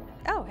that.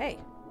 Oh, hey.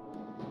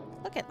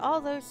 Look at all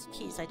those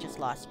keys I just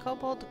lost.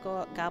 Kobold,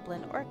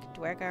 Goblin, Orc,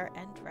 Dwergar,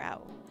 and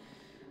Drow.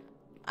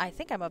 I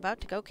think I'm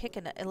about to go kick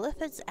an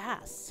Illithid's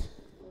ass.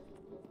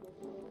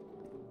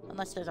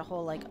 Unless there's a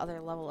whole, like, other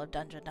level of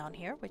dungeon down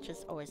here, which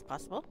is always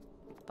possible,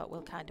 but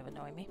will kind of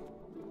annoy me.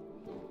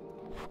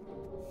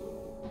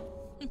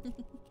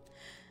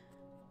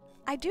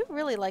 I do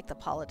really like the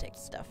politics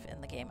stuff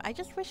in the game. I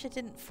just wish it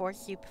didn't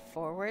force you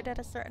forward at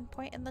a certain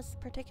point in this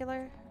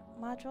particular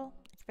module.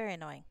 It's very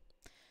annoying.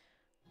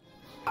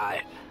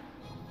 I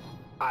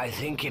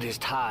think it is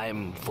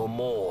time for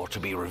more to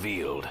be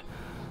revealed.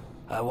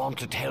 I want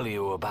to tell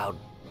you about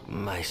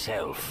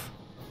myself.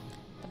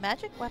 The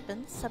magic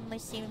weapon suddenly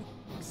seems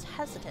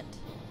hesitant,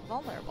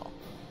 vulnerable.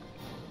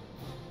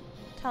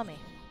 Tell me.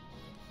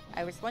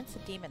 I was once a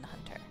demon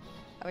hunter.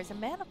 I was a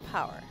man of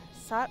power,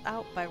 sought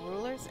out by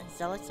rulers and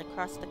zealots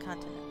across the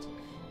continent.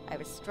 I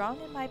was strong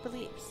in my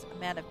beliefs, a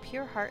man of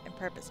pure heart and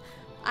purpose.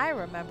 I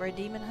remember a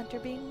demon hunter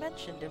being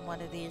mentioned in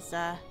one of these,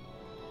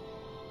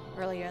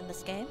 earlier in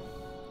this game.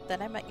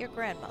 Then I met your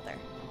grandmother.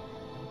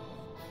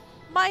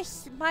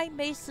 My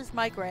mace is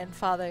my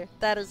grandfather.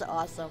 That is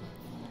awesome.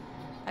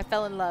 I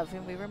fell in love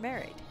and we were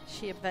married.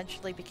 She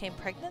eventually became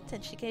pregnant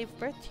and she gave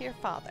birth to your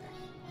father.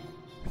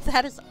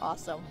 That is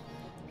awesome.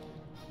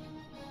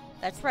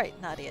 That's right,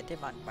 Nadia de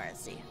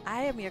Montmorency.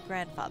 I am your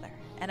grandfather,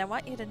 and I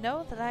want you to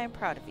know that I am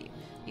proud of you.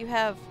 You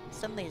have...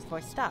 Suddenly his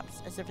voice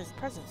stops, as if his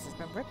presence has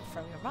been ripped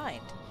from your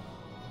mind.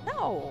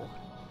 No!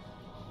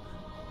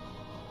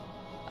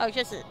 Oh,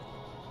 just...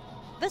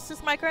 This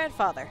is my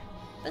grandfather.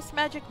 This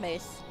magic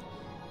mace.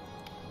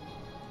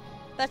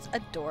 That's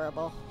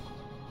adorable.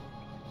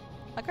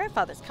 My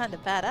grandfather's kind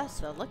of badass,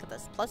 though. Look at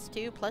this.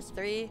 +2,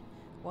 +3,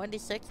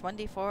 1d6,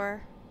 1d4.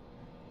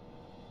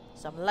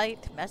 Some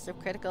light, massive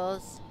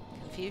criticals,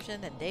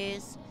 confusion, and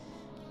daze.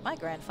 My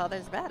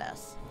grandfather's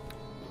badass.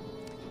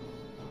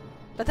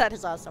 But that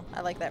is awesome. I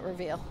like that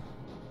reveal.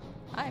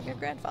 I am your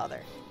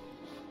grandfather.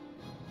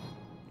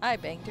 I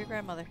banged your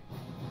grandmother.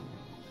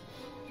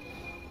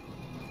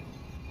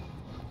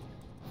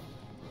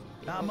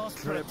 I must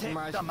protect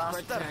the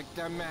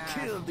master.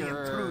 Kill the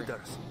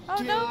intruders. Oh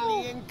Kill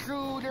no! the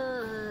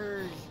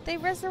intruders. They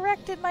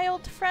resurrected my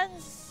old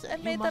friends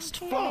and made them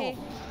king. Fall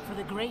for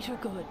the greater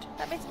good.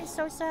 That makes me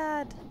so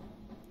sad.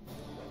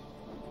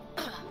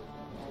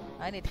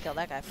 I need to kill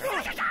that guy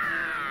first.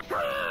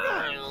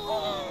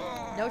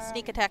 No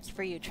sneak attacks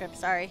for you, Trip.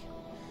 Sorry.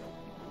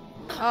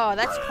 Oh,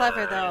 that's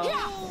clever though.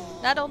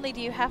 Not only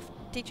did you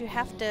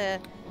have to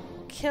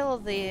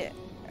kill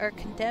or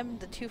condemn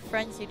the two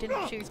friends you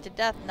didn't choose to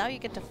death, now you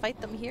get to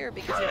fight them here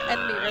because your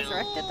enemy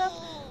resurrected them?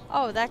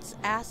 Oh, that's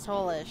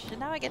asshole-ish. And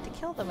now I get to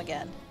kill them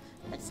again.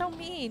 That's so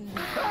mean.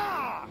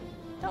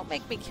 Don't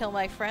make me kill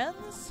my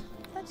friends.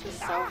 That's just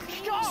so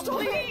mean. Stop,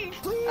 please!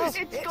 Please! Oh.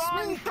 It's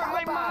gone from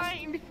my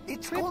mind!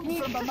 It's gone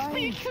from my mind!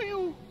 Speak to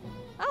you!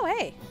 Oh,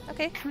 hey.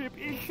 Okay. Trip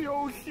is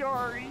so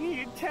sorry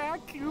he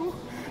attacked you.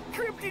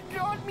 Trip did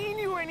not mean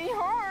you any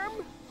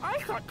harm. I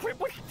thought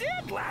Trip was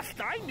dead last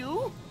I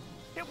knew.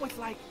 It was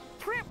like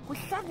Trip was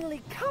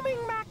suddenly coming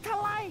back to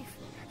life.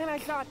 And I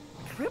thought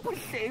Trip was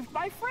saved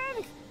by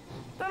friends.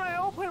 Then I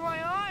opened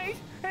my eyes,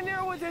 and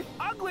there was this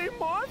ugly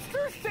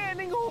monster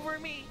standing over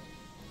me.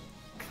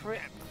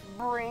 Trip's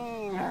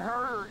brain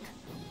hurt.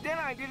 Then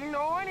I didn't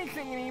know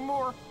anything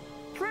anymore.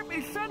 Trip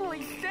is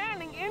suddenly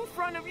standing in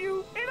front of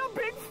you in a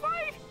big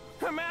fight.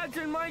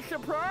 Imagine my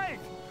surprise.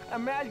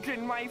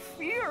 Imagine my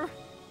fear.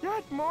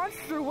 That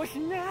monster was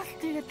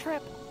nasty to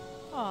Trip.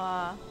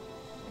 Aww.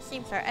 It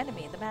seems our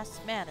enemy, the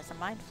masked man, is a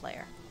mind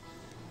flayer.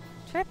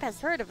 Trip has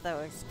heard of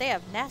those. They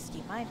have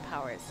nasty mind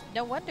powers.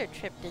 No wonder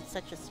Trip did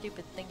such a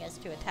stupid thing as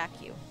to attack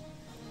you.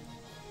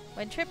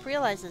 When Trip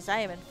realizes I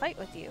am in fight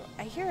with you,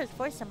 I hear his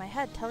voice in my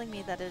head telling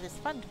me that it is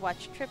fun to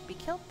watch Trip be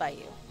killed by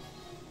you.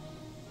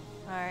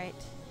 Alright.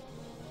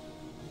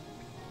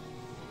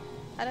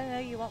 I don't know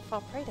you won't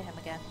fall prey to him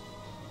again.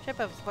 Trip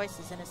has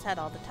voices in his head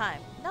all the time.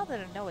 Now that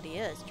I know what he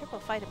is, Trip will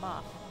fight him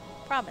off.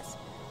 Promise.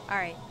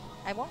 Alright.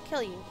 I won't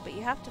kill you, but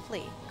you have to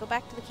flee. Go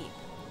back to the keep.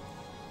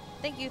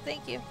 Thank you,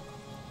 thank you.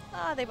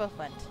 Ah, they both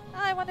went.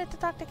 I wanted to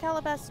talk to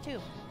Calabas too.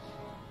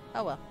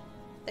 Oh well.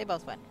 They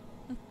both went.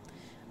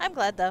 I'm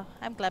glad though.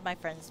 I'm glad my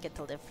friends get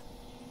to live.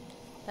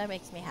 That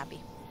makes me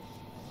happy.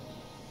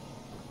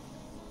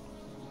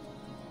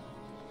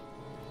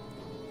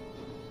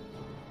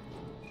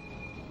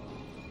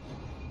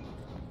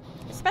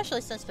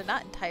 Especially since they're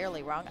not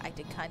entirely wrong, I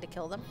did kind of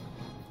kill them.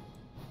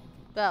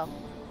 Well,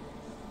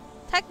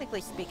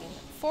 technically speaking,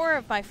 4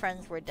 of my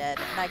friends were dead,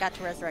 and I got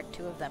to resurrect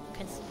 2 of them,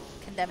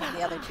 condemning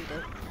the other 2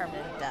 to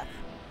permanent death.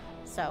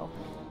 So,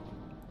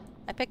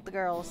 I picked the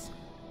girls.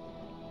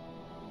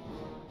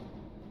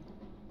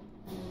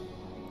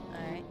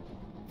 Alright.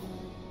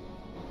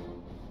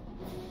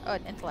 Oh,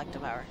 an intellect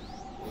devour.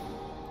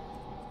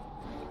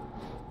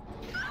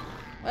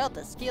 Well,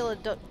 to steal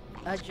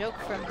a joke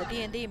from the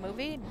D&D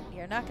movie,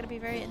 you're not going to be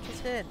very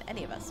interested in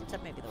any of us,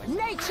 except maybe the wizard.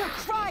 Nature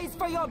cries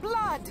for your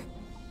blood!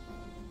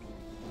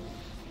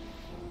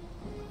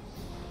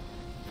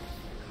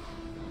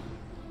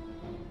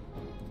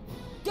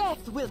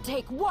 Death will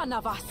take one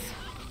of us!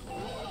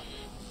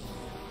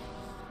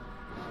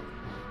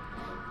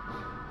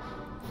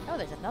 Oh,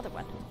 there's another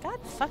one. God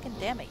fucking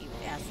damn it, you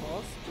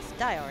assholes. Just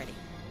die already.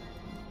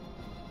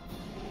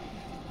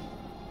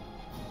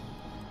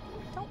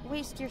 Don't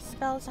waste your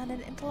spells on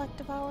an intellect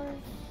devourer,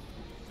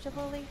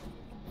 Javoli.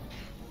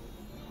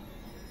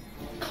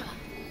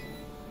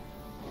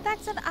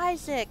 That's an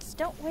Isaac's.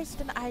 Don't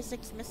waste an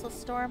Isaac's missile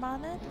storm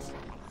on it.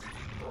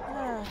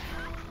 Ugh.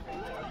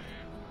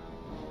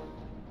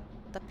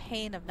 The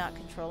pain of not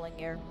controlling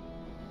your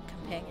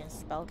companion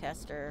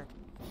spellcaster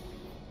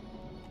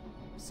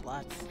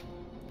slots.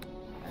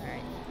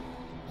 Alright.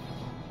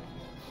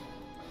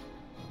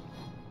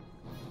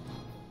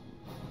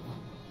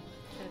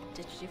 Should have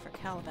ditched you for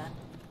Caliban.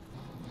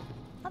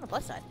 On the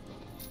plus side.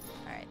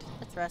 Alright,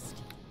 let's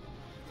rest.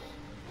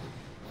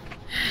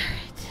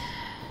 Alright.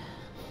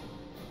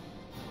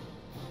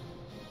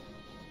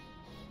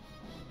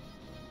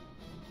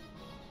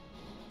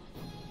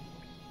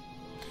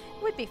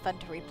 It would be fun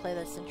to replay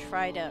this and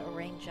try to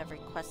arrange every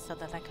quest so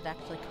that I could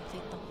actually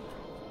complete them.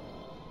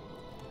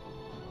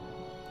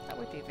 That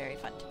would be very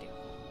fun to do.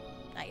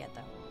 Not yet,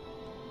 though.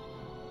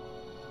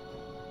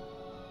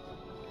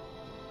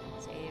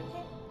 Save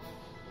game.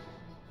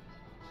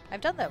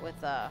 I've done that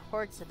with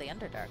Hordes of the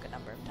Underdark a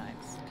number of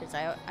times, because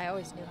I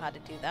always knew how to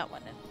do that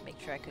one and make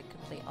sure I could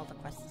complete all the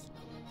quests.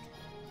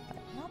 But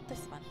not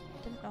this one.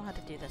 Didn't know how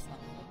to do this one.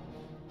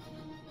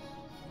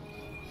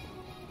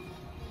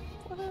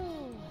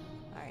 Woohoo!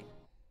 Alright.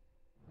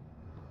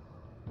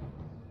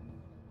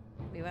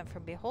 We went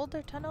from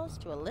Beholder tunnels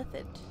to a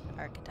Lithid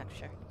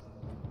architecture.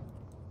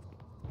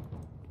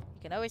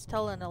 You can always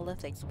tell an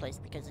Elithid's place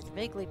because it's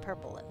vaguely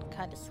purple and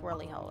kind of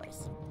swirly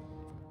hallways.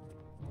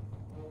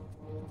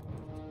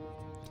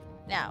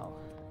 Now,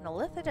 an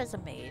Elithid as a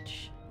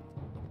mage.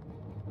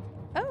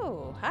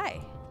 Oh, hi.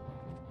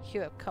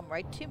 You have come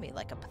right to me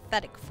like a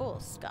pathetic fool,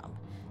 scum.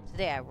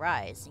 Today I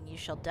rise, and you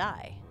shall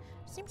die.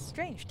 Seems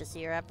strange to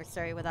see your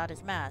adversary without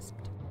his mask,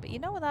 but you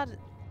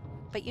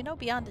know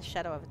beyond a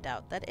shadow of a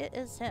doubt that it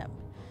is him.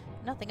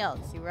 If nothing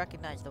else, you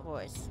recognize the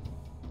voice.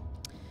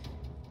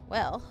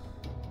 Well,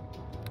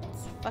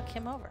 let's fuck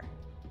him over.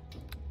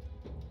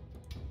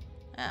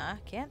 Ah,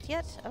 can't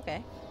yet?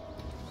 Okay.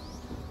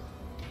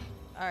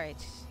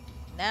 Alright.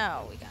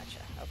 Now we gotcha.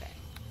 Okay.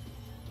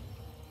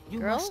 You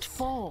Girls, must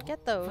fall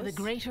get those. for the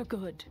greater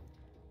good.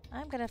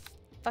 I'm gonna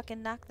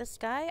fucking knock this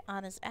guy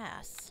on his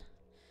ass.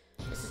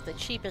 This is the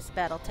cheapest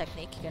battle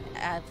technique you can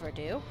ever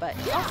do, but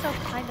also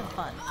kind of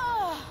fun.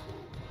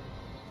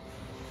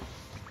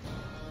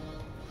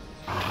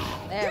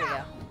 There we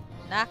go.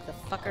 Knock the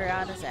fucker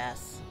on his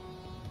ass.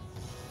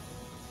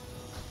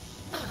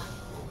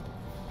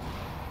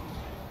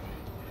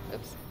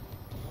 Oops.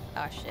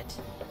 Oh shit.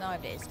 Now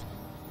I'm dazed.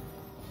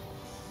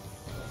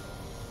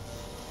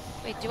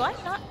 Wait, do I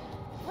not?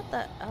 What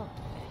the? Oh,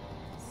 okay.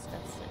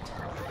 That's it.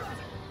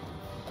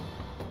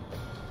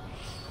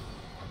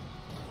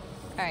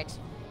 Alright.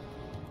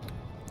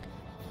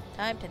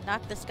 Time to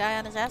knock this guy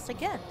on his ass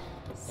again.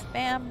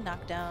 Spam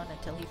knockdown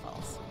until he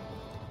falls.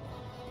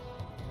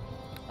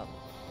 Oh.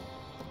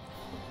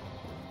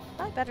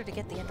 Probably better to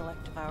get the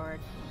intellect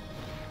devoured.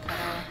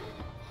 Ah,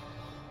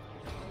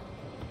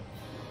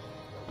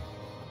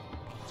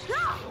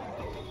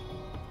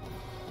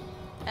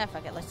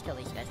 fuck it. Let's kill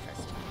these guys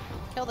first.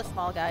 Kill the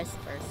small guys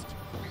first.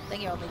 I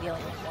think you're only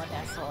dealing with one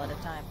asshole at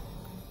a time.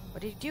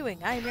 What are you doing?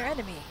 I am your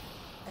enemy.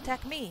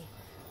 Attack me.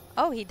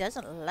 Oh, he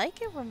doesn't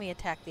like it when we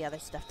attack the other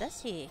stuff,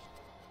 does he?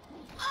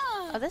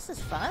 Oh, this is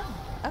fun.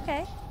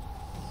 Okay.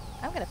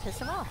 I'm gonna piss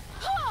him off.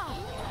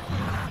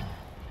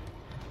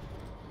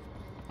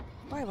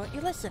 Why won't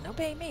you listen?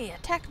 Obey me.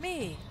 Attack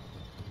me.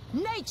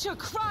 Nature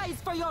cries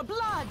for your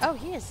blood. Oh,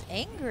 he is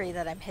angry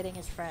that I'm hitting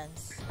his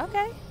friends.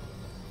 Okay.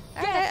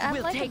 Alright,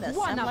 I'm liking this.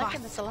 I'm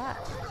liking this a lot.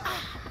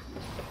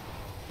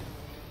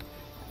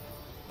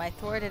 My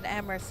thwarted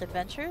amorous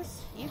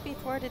adventures? You'd be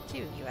thwarted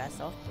too, you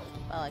asshole.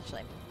 Well,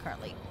 actually, I'm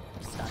currently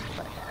stunned,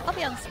 but I'll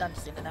be unstunned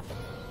soon enough.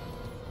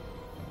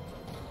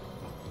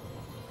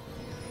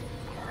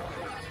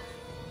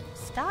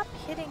 Stop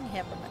hitting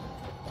him.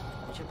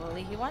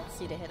 Presumably he wants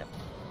you to hit him.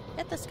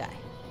 Hit this guy.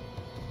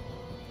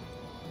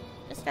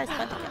 This guy's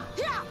fun to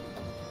kill.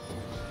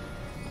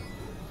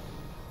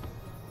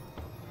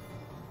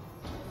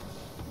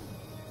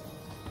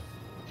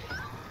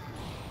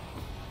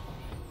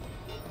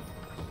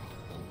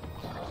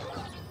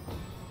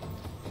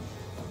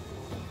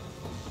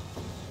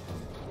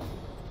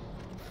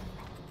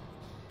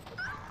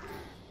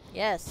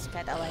 Yes,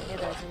 kinda like it.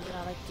 That's what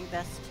I like to do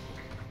best.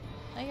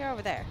 Oh, you're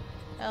over there.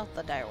 Oh,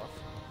 the direwolf.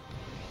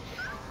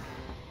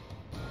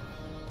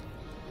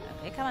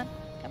 Okay, come on.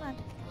 Come on.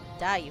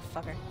 Die, you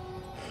fucker.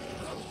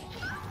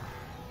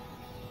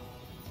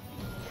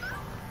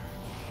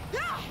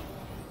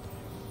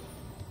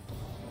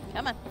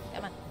 Come on.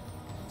 Come on.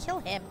 Kill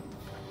him.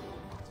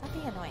 Stop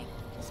being annoying.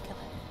 Just kill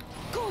him.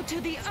 Go to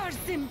the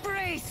Earth's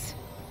embrace!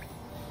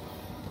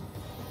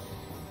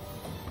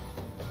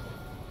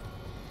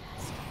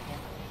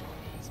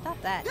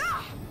 Stop that.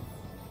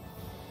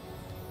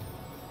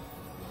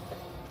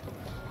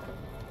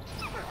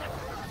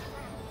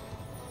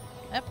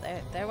 Yep,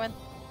 there went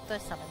the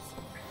summons.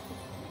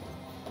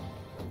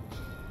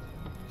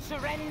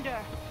 Surrender,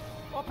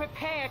 or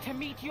prepare to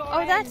meet your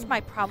end. That's end.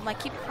 my problem. I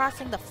keep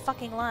crossing the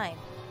fucking line.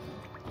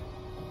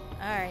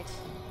 Alright.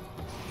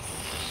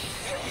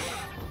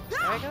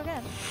 There I go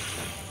again.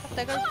 Oh,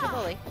 there goes the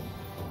bully.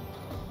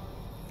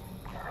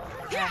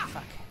 Ah,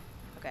 fuck.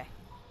 Okay.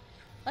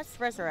 Let's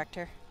resurrect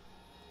her.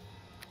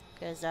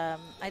 Because, I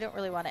don't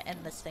really want to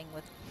end this thing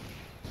with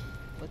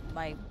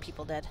my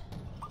people dead.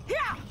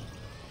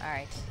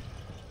 Alright.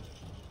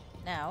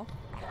 Now.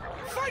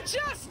 For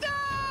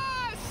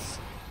justice!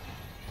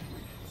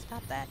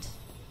 Stop that.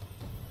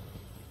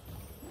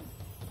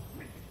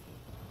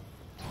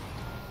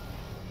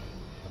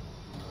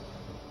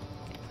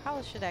 Okay,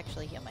 probably should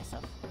actually heal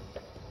myself.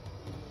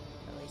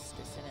 At least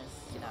as soon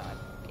as, you know, I'm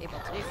able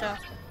to do so.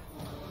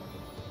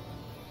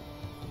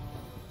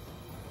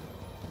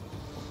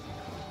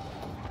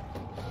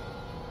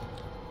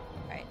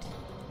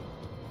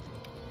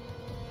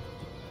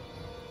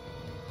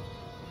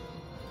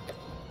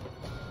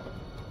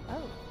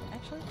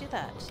 Do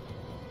that.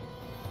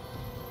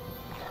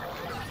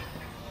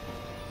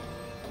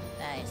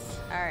 Nice.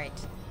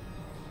 Alright.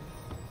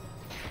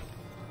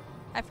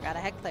 I forgot I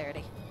had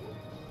clarity.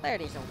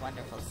 Clarity's a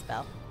wonderful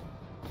spell.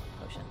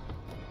 Potion.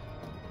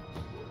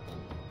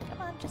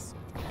 Come on, just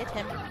hit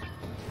him.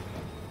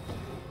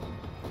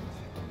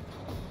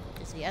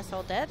 Is the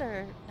asshole dead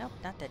or... Nope,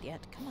 not dead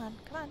yet. Come on,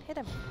 hit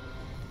him.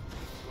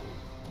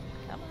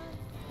 Come on,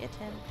 hit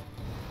him.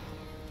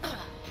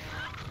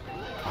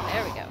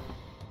 There we go.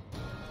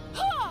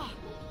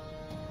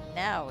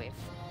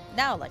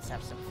 Now let's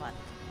have some fun.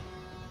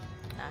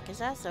 Knock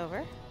his ass over.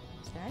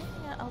 Is there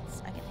anything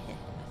else I can hit him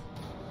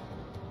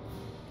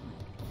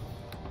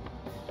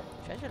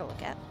with? Treasure to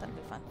look at. That'll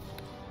be fun.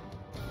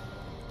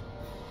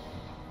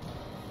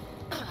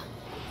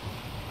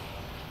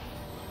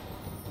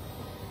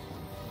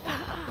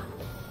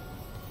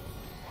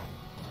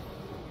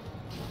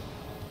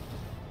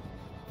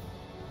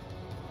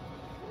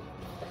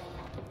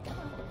 Come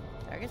on.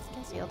 Target's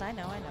concealed. I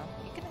know.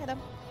 You can hit him.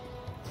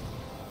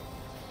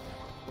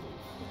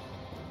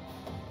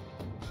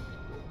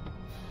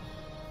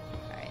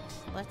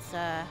 Let's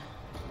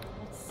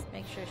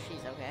make sure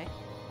she's okay.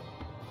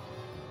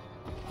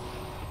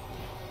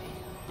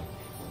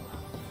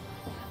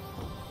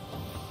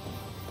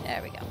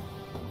 There we go.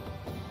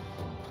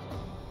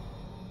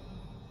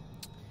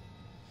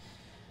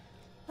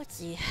 Let's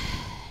see.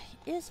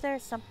 Is there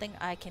something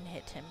I can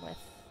hit him with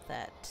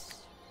that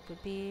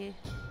would be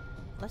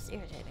less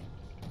irritating?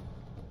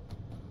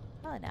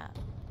 Probably not.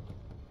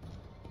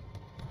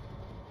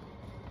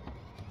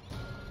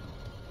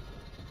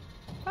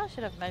 Probably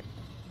should have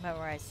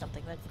memorize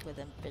something that's with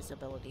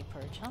invisibility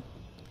purge, huh?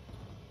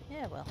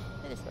 Yeah, well,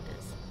 it is what it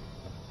is.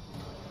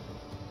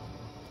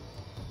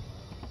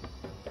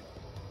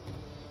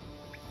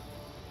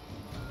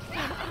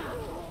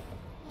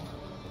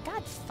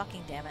 God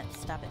fucking damn it,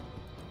 stop it.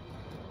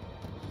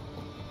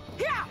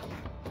 Yeah!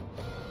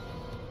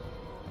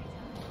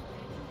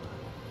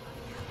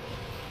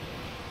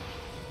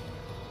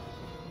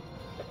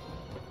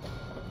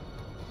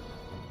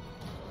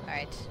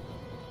 Alright.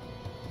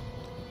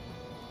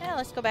 Yeah,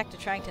 let's go back to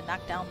trying to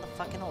knock down the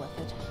fucking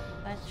Illithid.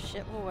 That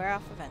shit will wear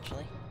off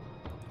eventually.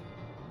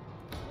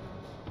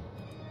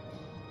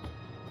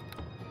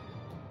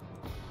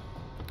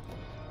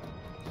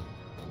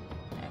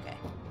 Okay.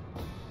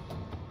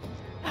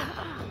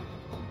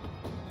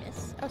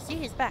 Yes. Oh, see,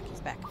 he's back.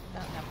 He's back. Oh,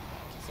 no.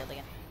 Concealed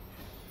again.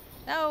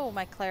 No,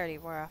 my clarity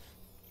wore off.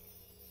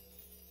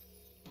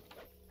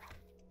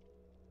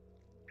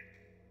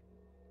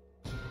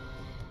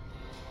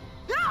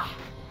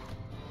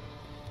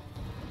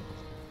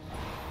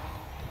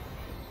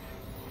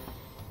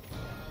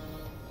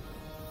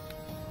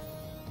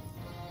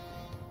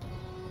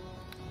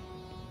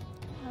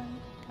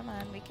 Come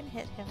on, we can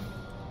hit him.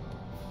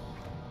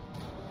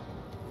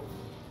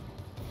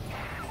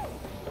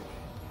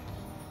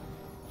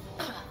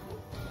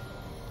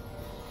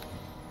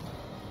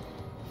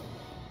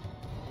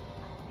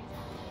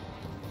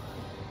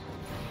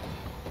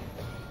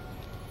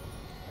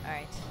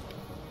 Alright.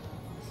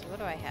 So what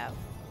do I have?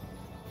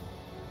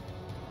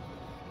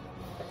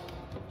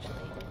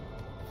 Actually,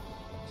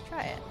 let's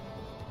try it.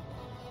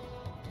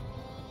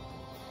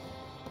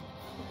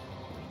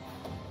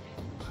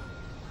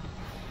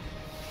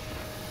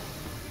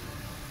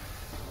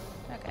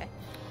 Okay.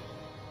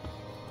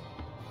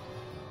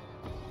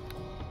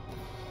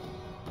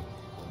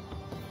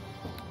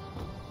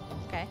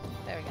 Okay,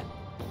 there we go.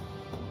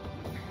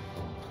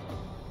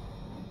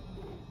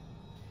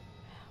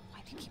 Why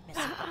do you keep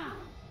missing?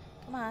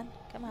 Come on,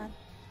 come on.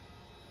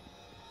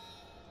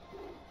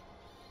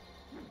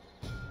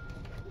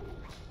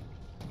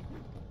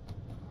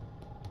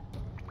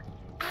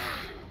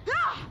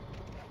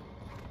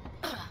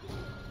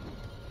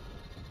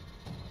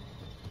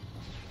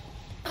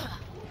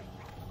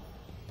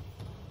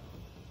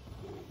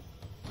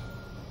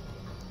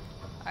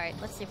 Alright,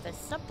 let's see if there's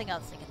something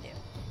else I can do.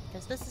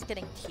 Because this is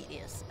getting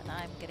tedious, and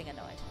I'm getting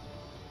annoyed.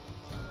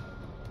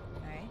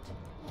 Alright.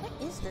 What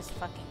is this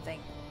fucking thing?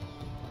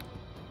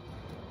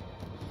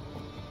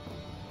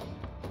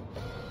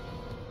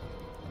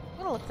 I'm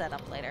gonna look that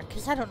up later,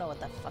 because I don't know what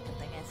that fucking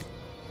thing is.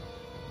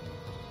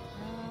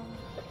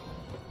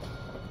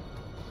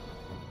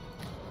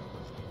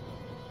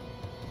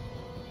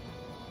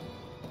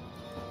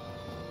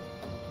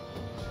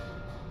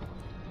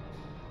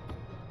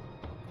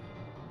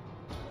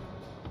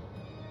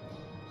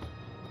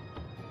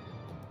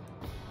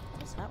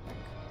 Does not work.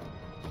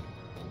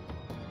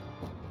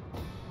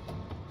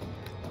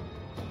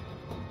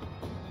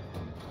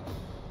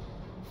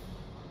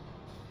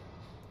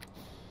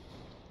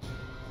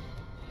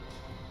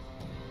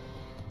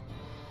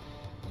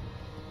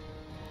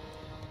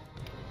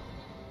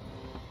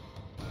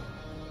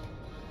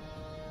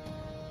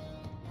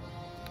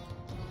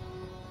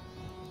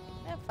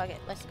 Yeah, fuck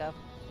it, let's go.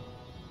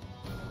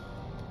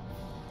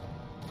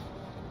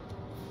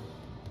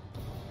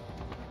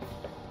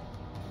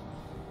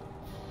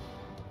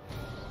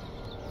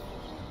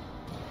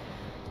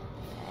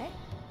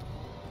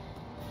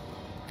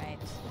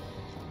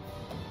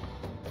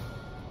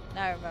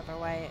 Now I remember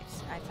why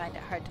I find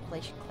it hard to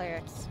play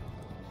clerics.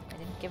 I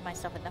didn't give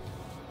myself enough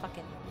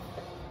fucking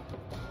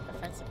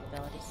offensive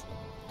abilities.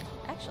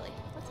 Actually,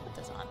 let's put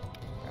this on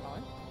for a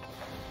moment.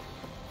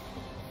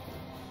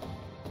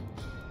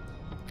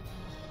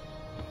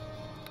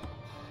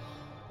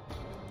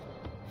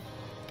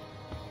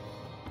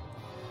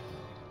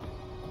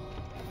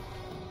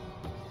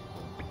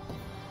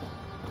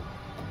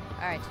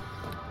 Alright.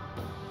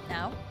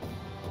 Now,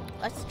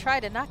 let's try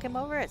to knock him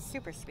over at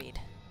super speed.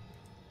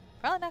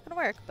 Probably not gonna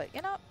work, but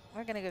you know,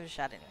 we're gonna give it a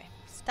shot anyway.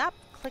 Stop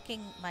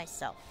clicking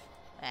myself.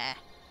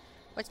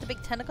 What's the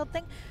big tentacle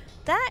thing?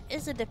 That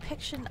is a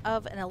depiction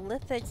of an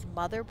Illithid's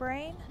mother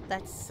brain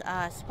that's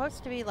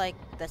supposed to be like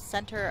the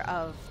center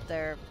of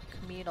their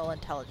communal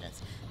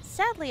intelligence.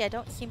 Sadly, I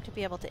don't seem to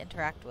be able to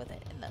interact with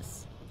it in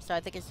this, so I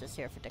think it's just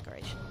here for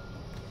decoration.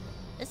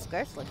 This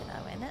gross looking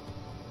though, isn't it?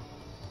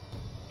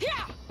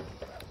 Yeah!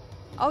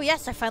 Oh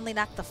yes, I finally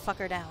knocked the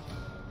fucker down.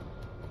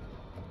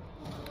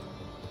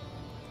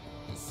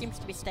 Seems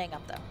to be staying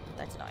up though.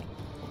 That's annoying.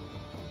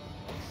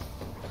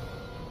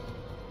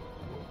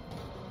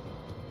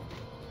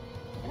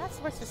 You're not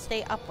supposed to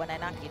stay up when I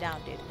knock you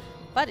down, dude.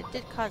 But it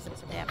did cause him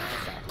some damage,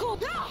 so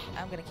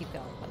I'm gonna keep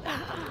going with it.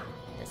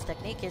 This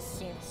technique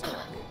seems to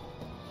work.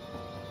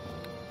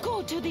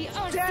 Go to the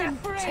earth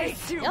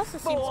embrace, you He also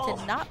fool. seems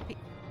to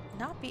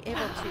not be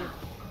able to.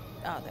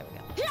 Oh, there we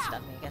go. He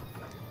stunned me again.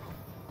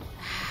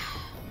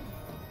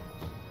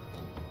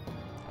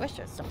 I wish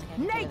there was something I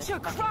could do with Nature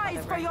this cries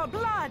fucking for your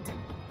blood.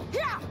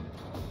 Yeah.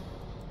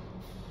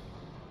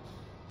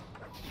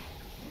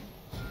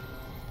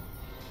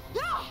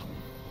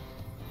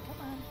 Come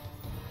on.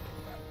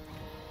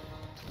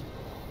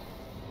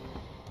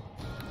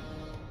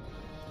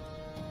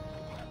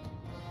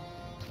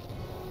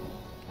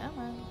 Come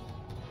on.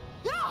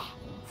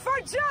 For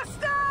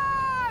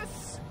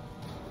justice!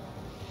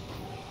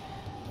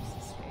 This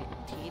is very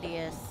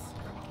tedious.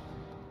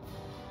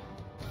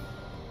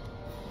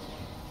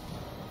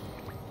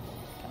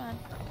 Come on.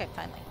 Okay,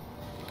 finally.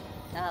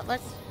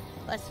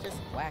 Let's just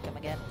whack him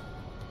again.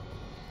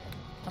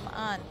 Come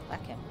on,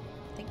 whack him.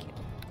 Thank you.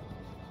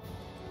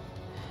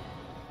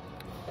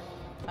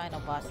 Final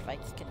boss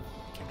fights can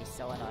be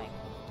so annoying.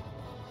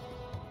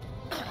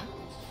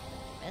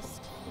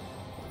 Missed.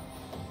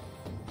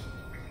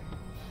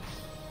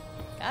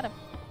 Got him.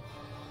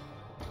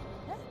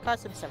 Yeah,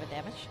 caused him 7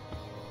 damage.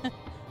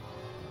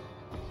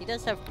 He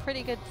does have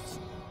pretty good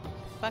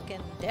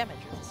fucking damage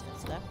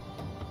resistance though.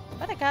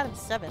 But I got him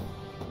 7.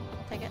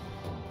 Take it.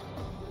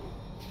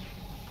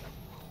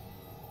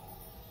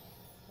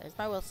 There's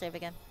my will save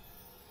again.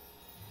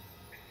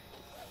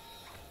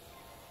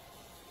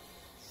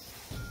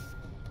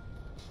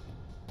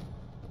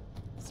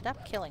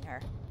 Stop killing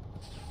her.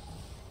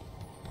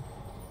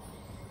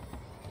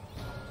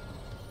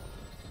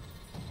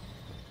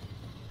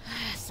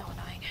 So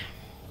annoying.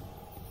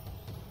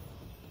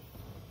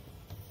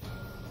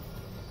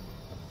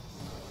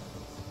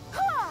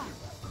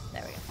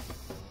 There we go.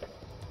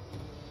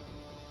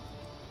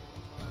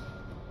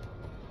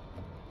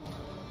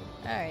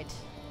 Alright,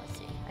 let's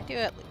see. I do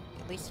at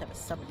least have a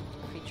summon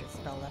creature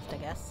spell left, I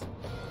guess.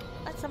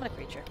 Let's summon a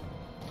creature.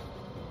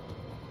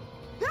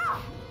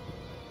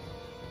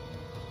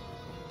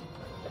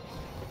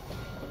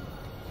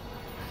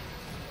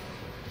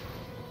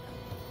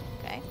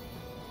 Okay.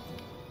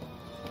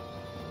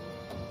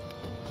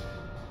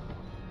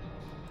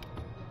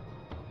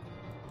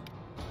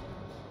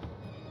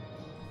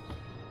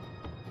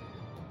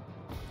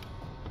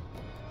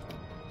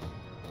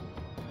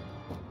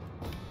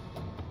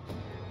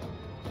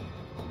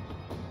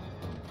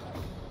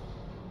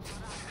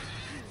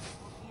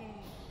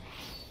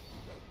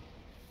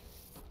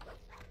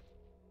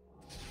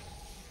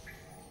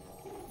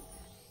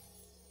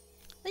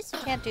 At least you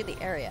can't do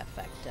the area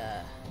effect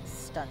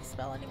stun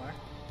spell anymore.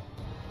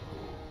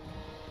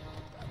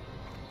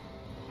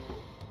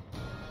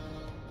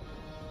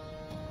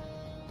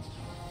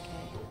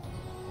 Okay.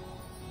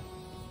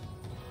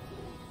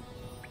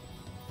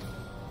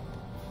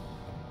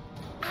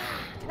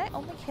 Can I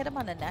only hit him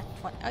on a nat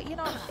 20? Oh, you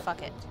know what?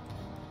 Fuck it.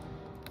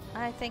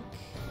 I think...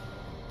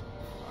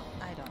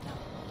 I don't know.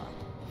 Hold on.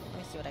 Let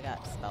me see what I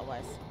got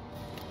spell-wise.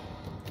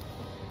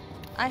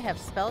 I have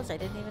spells I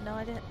didn't even know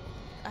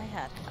I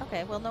had.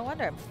 Okay, well, no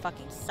wonder I'm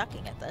fucking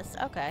sucking at this.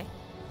 Okay.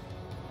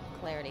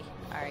 Clarity.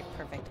 Alright,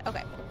 perfect.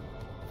 Okay.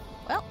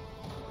 Well.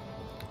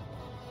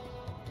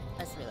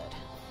 Let's reload.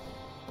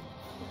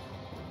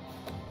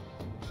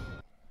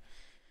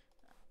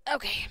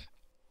 Okay.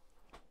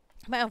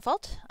 My own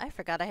fault. I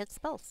forgot I had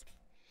spells.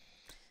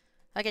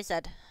 Like I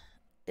said,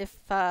 if,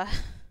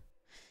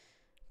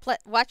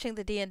 watching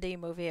the D&D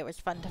movie, it was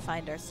fun to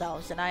find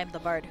ourselves, and I am the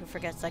bard who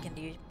forgets I can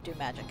do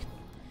magic.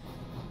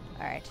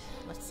 Alright,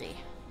 let's see.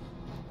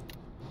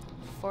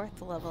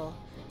 4th level,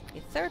 a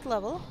 3rd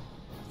level.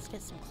 Let's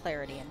get some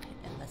clarity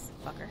in this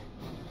fucker.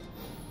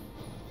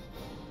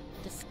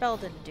 Dispel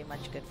didn't do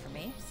much good for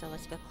me, so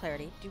let's go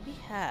clarity. Do we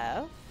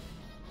have...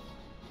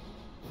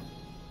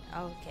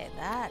 Okay,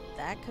 that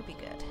could be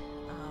good.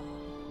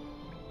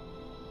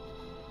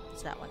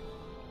 What's that one?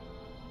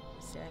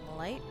 Searing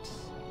light.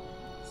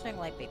 Searing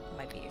light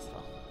might be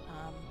useful.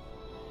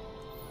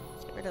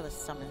 Let's get rid of the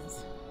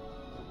summons.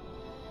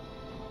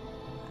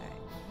 Alright,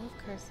 remove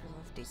curse,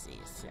 remove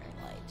DCs. Searing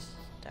light.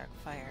 Dark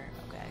fire,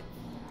 okay.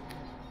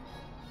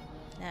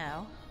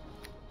 Now,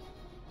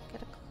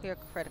 get a clear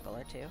critical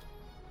or two.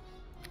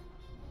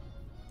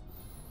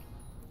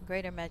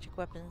 Greater magic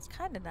weapons,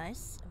 kinda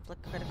nice.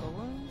 Inflict critical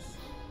wounds.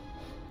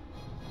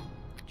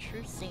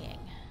 True seeing.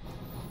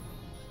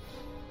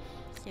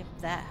 See if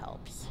that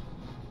helps.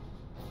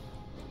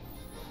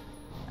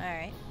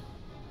 Alright.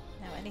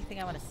 Now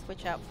anything I want to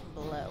switch out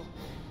from below.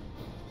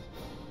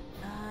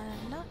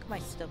 Knock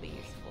might still be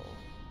useful.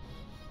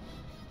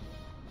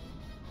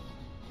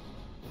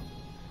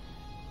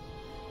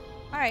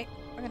 Alright,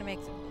 we're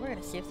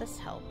gonna see if this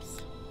helps.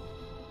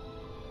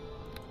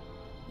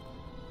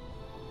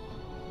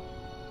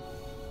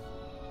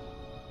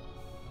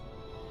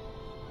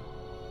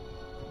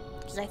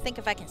 Because I think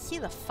if I can see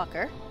the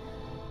fucker,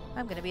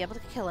 I'm gonna be able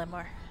to kill him,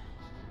 or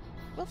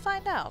we'll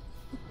find out.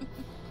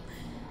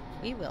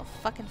 We will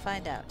fucking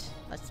find out.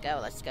 Let's go,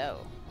 let's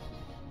go.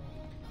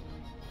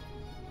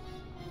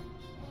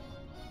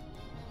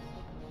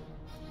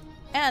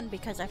 And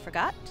because I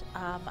forgot,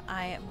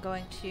 I am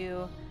going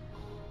to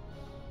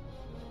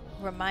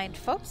remind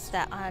folks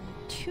that on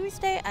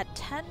Tuesday at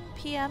 10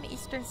 p.m.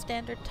 Eastern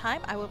Standard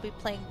Time, I will be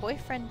playing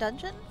Boyfriend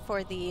Dungeon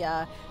for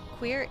the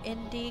Queer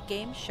Indie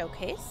Game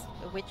Showcase,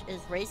 which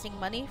is raising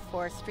money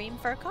for Stream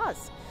for a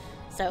Cause.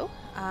 So,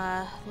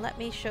 let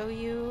me show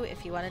you,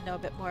 if you want to know a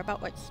bit more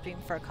about what Stream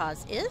for a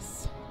Cause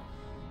is.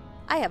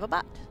 I have a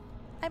bot.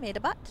 I made a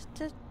bot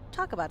to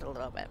talk about it a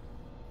little bit.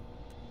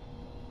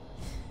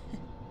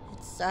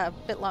 It's a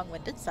bit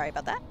long-winded, sorry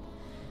about that.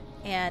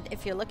 And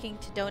if you're looking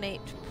to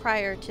donate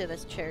prior to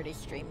this charity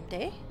stream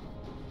day,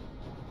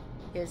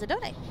 here's a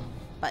donate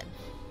button.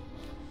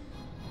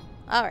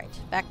 Alright,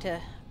 back to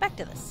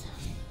this.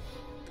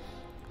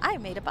 I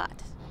made a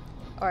bot.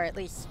 Or at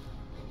least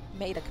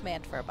made a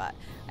command for a bot.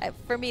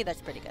 For me,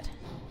 that's pretty good.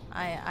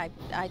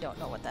 I don't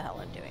know what the hell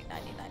I'm doing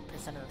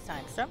 99% of the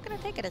time, so I'm gonna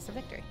take it as a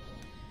victory.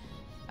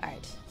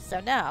 Alright, so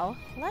now,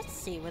 let's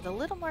see, with a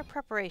little more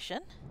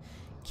preparation,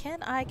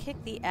 can I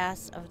kick the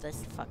ass of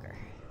this fucker?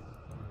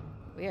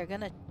 We are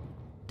gonna,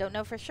 don't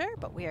know for sure,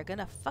 but we are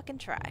gonna fucking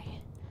try.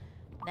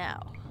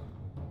 Now,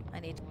 I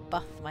need to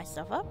buff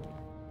myself up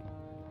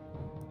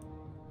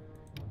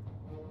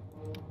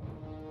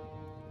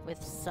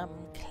with some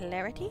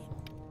clarity.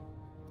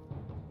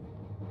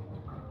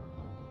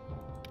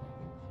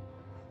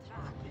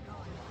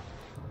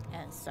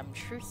 And some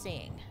true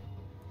seeing.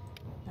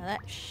 Now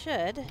that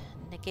should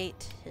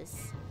negate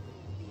his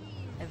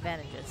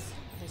advantages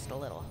just a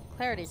little.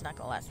 Clarity's not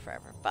gonna last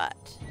forever,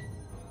 but...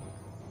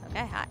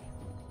 Okay, hi.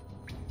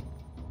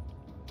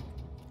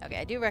 Okay,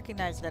 I do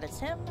recognize that it's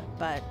him,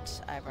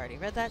 but I've already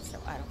read that, so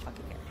I don't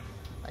fucking care.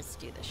 Let's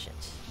do this shit.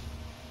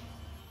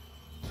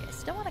 Okay, I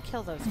still want to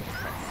kill those guys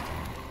first.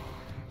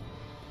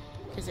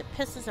 Because it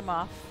pisses him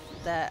off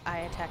that I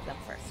attack them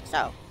first.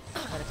 So,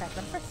 I'm gonna attack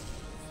them first.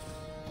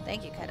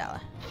 Thank you,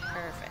 Kaidala.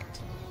 Perfect.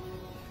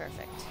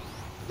 Perfect.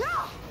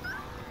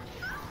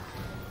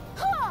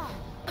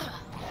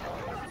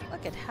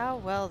 Look at how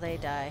well they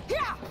die.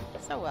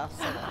 So well,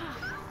 so well.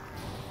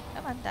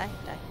 Come on, die,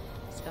 die.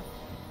 Let's go.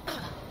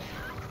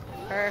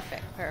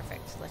 Perfect,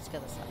 perfect. Let's go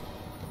this way.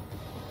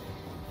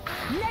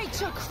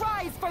 Nature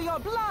cries for your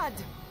blood!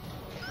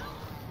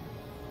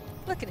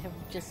 Look at him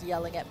just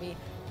yelling at me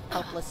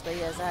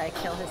helplessly as I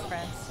kill his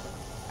friends.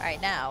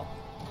 Alright, now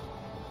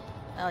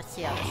let's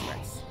see how this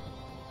works.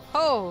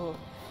 Oh!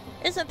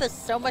 Isn't this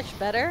so much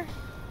better?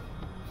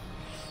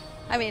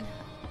 I mean,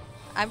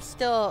 I'm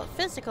still...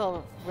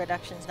 Physical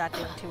reduction's not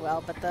doing too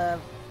well, but the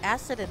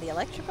acid and the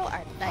electrical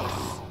are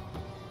nice.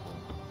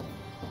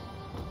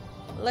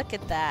 Look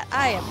at that.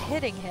 I am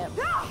hitting him.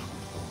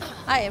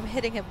 I am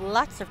hitting him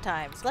lots of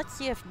times. Let's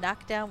see if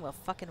knockdown will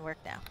fucking work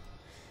now.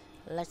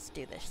 Let's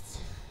do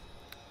this.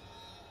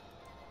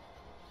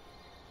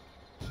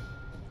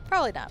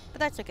 Probably not, but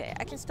that's okay.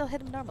 I can still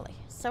hit him normally,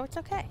 so it's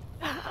okay.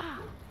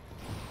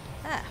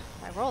 Ah,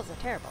 my rolls are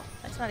terrible.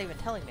 That's not even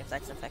telling me if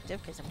that's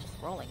effective, because I'm just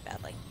rolling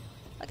badly.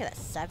 Look at that.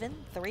 7,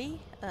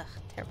 3? Ugh,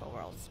 terrible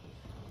rolls.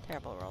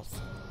 Terrible rolls.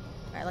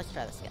 Alright, let's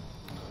try this again.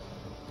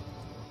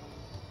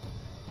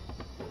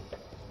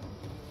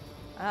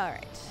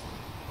 Alright.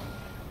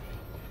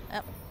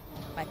 Oh,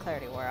 my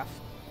clarity wore off.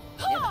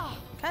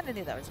 Kinda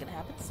knew that was gonna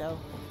happen, so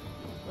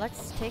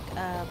let's take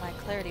my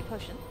clarity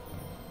potion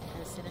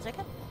as soon as I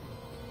can.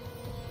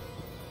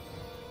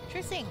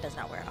 True Seeing does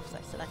not wear off, though,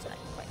 so that's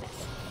quite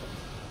nice.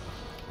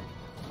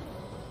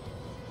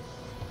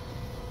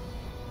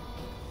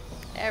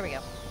 There we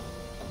go.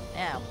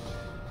 Now,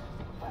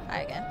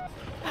 hi again.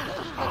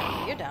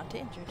 Look, you're down to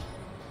injured.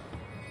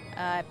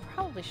 I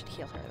probably should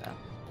heal her, though.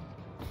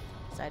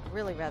 So I'd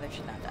really rather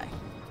she not die.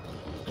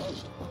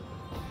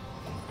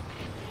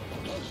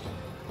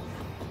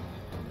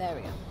 There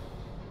we go.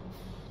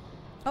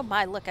 Oh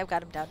my, look, I've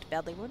got him down to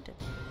badly wounded.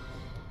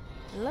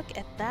 Look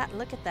at that,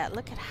 look at that.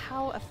 Look at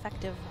how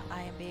effective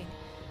I am being.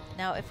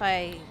 Now, if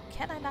I...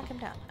 Can I knock him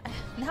down?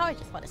 Now I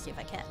just want to see if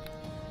I can.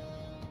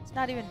 It's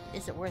not even,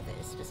 is it worth it?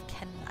 It's just,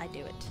 can I do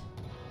it?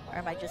 Or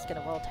am I just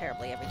going to roll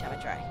terribly every time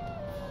I try?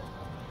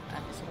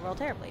 I'm just going to roll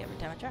terribly every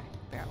time I try,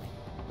 apparently.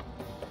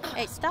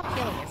 Hey, stop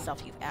healing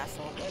yourself, you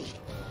asshole.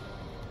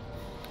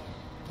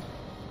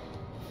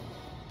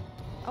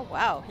 Oh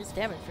wow, his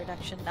damage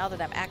reduction, now that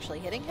I'm actually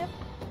hitting him,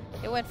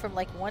 it went from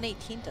like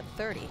 118 to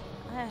 30.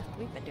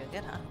 We've been doing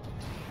good, huh?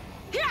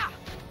 Yeah!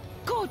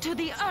 Go to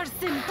the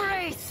Earth's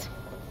embrace!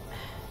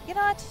 You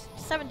know what?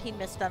 17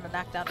 missed on the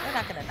knockdown. We're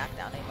not going to knock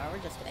down anymore. We're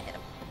just going to hit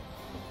him.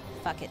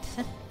 Fuck it.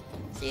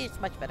 See, it's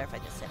much better if I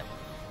just hit him.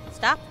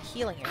 Stop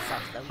healing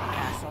yourself, though, you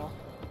asshole.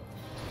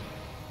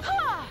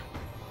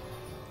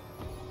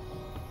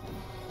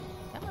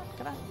 Come on,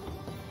 come on.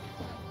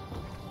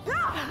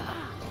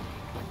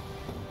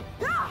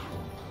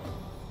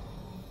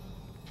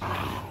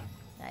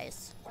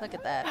 Nice. Look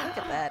at that. Look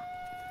at that.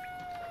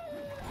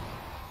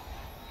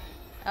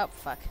 Oh,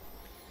 fuck.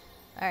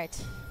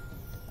 Alright.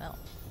 Well.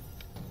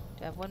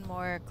 Do I have one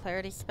more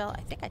clarity spell?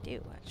 I think I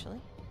do,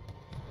 actually.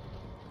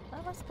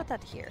 Well, let's put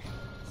that here,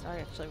 so I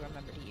actually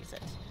remember to use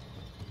it.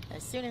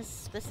 As soon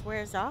as this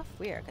wears off,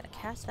 we are going to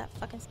cast that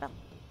fucking spell.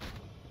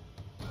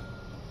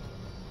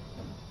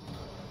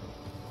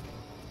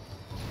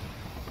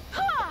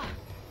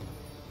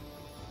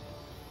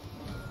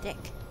 Dick.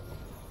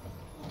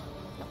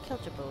 Don't kill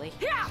Jabuli.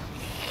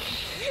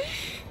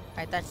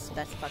 Alright, that's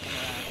fucking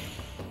annoying.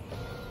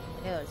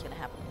 I knew that was gonna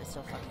happen. It's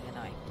so fucking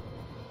annoying.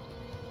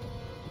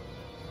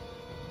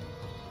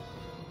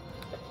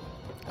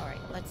 Alright,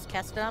 let's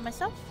cast it on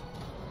myself.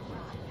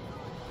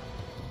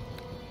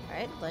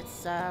 Alright,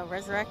 let's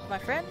resurrect my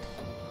friend.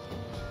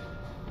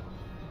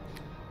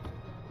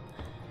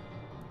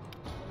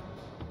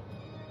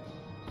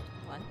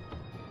 One.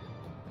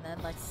 And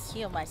then let's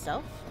heal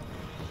myself.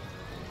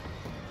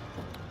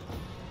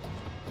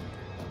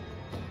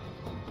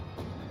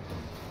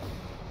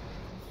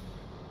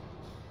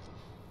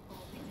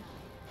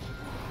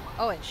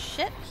 Oh, and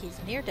shit, he's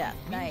near death.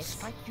 Nice.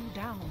 Strike you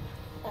down.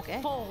 Okay.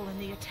 Or fall in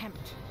the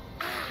attempt.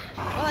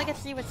 Well, I get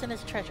to see what's in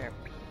his treasure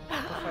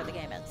before the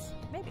game ends.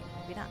 Maybe,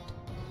 maybe not.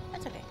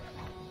 That's okay.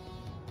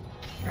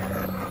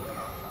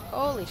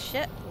 Holy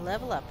shit,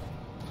 level up.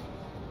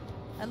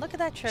 And look at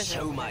that treasure.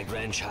 So, my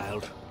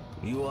grandchild,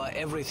 you are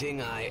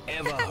everything I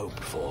ever hoped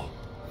for.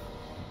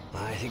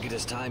 I think it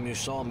is time you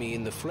saw me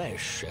in the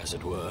flesh, as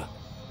it were.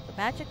 The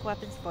magic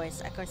weapon's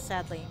voice echoes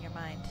sadly in your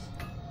mind.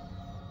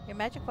 Your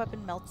magic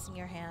weapon melts in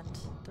your hand,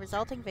 the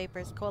resulting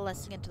vapors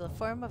coalescing into the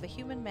form of a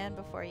human man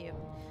before you.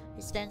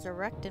 He stands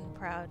erect and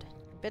proud,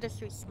 a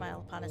bittersweet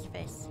smile upon his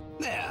face.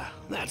 There,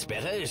 that's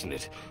better, isn't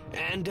it?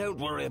 And don't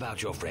worry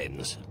about your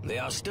friends. They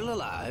are still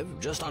alive,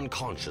 just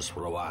unconscious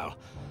for a while.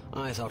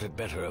 I thought it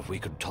better if we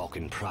could talk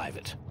in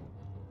private.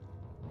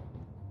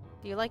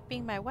 Do you like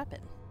being my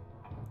weapon?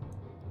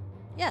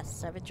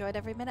 Yes, I've enjoyed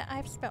every minute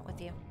I've spent with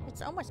you.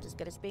 It's almost as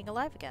good as being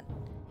alive again.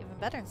 Even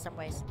better in some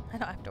ways. I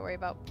don't have to worry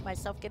about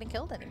myself getting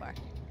killed anymore.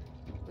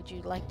 Would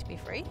you like to be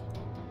free?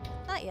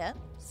 Not yet.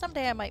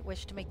 Someday I might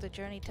wish to make the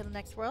journey to the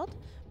next world.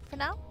 But for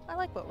now, I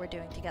like what we're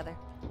doing together.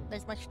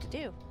 There's much to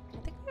do. I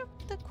think we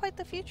have quite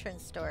the future in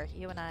store,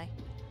 you and I.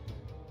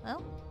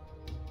 Well,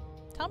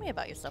 tell me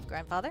about yourself,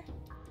 Grandfather.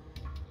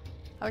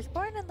 I was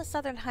born in the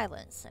Southern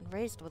Highlands and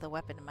raised with a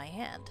weapon in my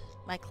hand.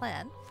 My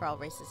clan, for all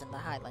races in the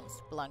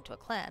Highlands belong to a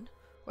clan,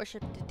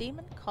 worshipped a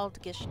demon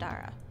called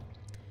Gishtara.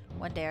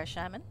 One day our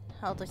shaman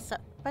held a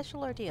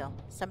special ordeal,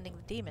 summoning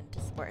the demon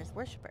to support his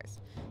worshippers.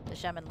 The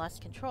shaman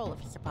lost control of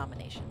his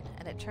abomination,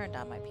 and it turned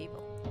on my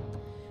people.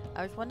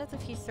 I was one of the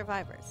few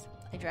survivors.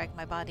 I dragged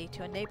my body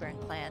to a neighboring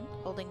clan,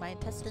 holding my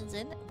intestines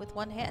in with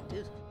one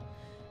hand,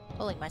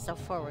 pulling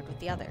myself forward with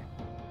the other.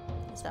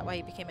 Is that why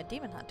you became a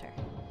demon hunter?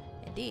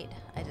 Indeed,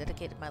 I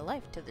dedicated my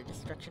life to the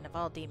destruction of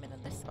all demon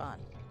in this spawn.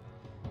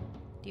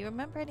 Do you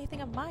remember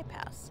anything of my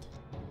past?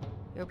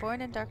 You were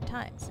born in dark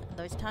times, and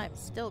those times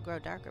still grow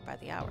darker by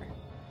the hour.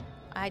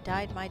 I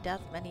died my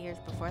death many years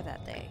before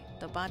that day,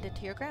 though bonded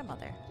to your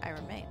grandmother, I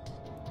remained.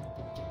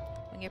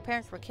 When your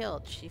parents were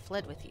killed, she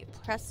fled with you,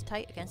 pressed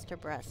tight against her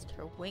breast,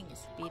 her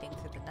wings beating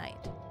through the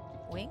night.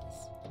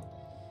 Wings?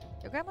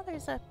 Your grandmother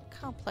is a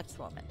complex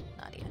woman,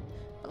 Nadia,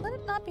 but let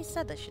it not be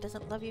said that she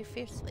doesn't love you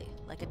fiercely,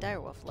 like a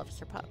direwolf loves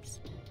her pups.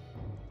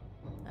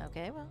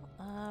 Okay,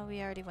 well,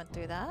 we already went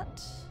through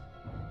that.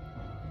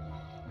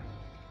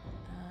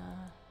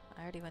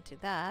 I already went through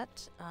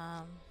that.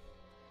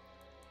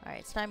 Alright,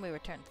 it's time we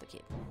return to the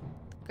keep.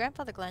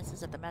 Grandfather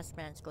glances at the masked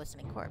man's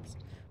glistening corpse.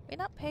 Will you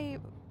not pay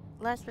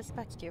last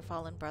respects to your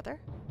fallen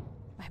brother?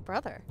 My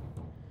brother?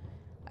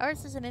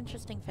 Ours is an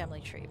interesting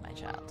family tree, my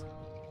child.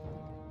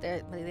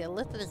 The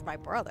Illithid is my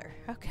brother.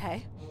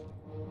 Okay.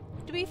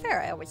 To be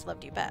fair, I always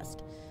loved you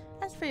best.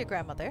 As for your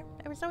grandmother,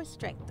 there was always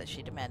strength that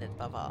she demanded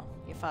above all.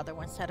 Your father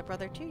once had a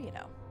brother too, you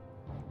know.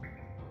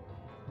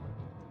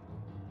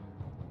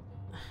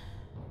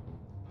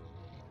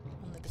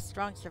 Only the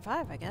strong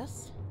survive, I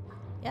guess.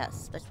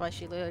 Yes, that's why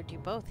she lured you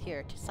both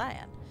here to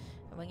Cyan.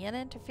 And when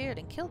Yenna interfered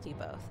and killed you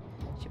both,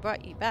 she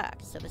brought you back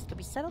so this could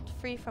be settled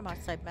free from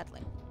outside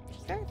meddling.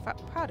 She's very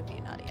proud of you,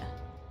 Nadia.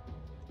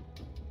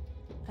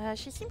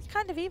 She seems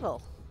kind of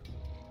evil.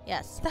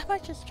 Yes, that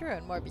much is true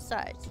and more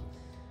besides.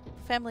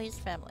 Family is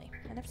family,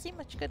 and I've seen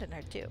much good in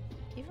her too.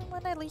 Even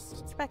when I least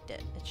expect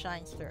it, it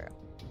shines through.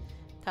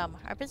 Come,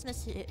 our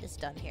business is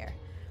done here.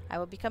 I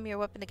will become your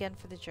weapon again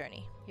for the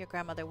journey. Your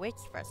grandmother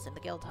waits for us in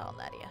the guild hall,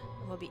 Nadia,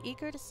 and will be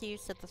eager to see you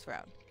sit the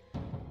throne.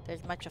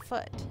 There's much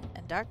afoot,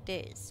 and dark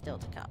days still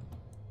to come.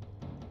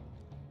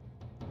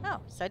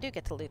 Oh, so I do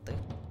get to loot the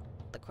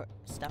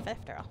stuff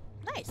after all.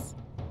 Nice.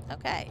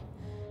 Okay.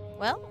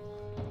 Well,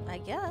 I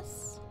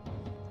guess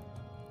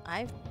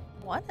I've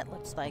won, it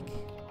looks like.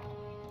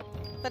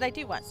 But I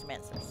do want some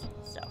answers,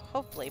 so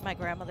hopefully my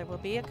grandmother will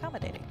be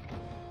accommodating.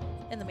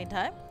 In the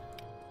meantime,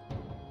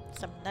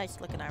 some nice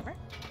looking armor.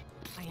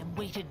 I am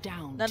weighted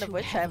down. None of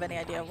which I have any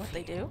idea what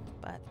they do,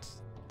 but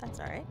that's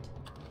alright.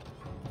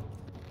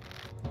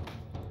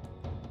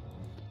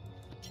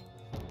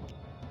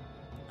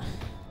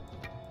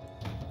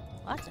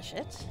 Lots of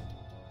shit.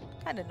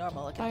 Kind of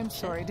normal looking. I'm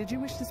sorry, did you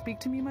wish to speak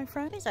to me, my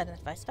friend? Please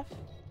identify stuff.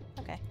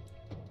 Okay.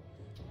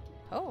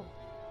 Oh.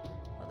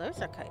 Well,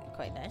 those are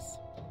quite nice.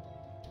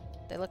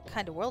 They look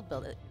kind of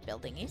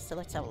world-building-y, so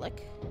let's have a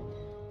look.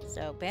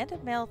 So,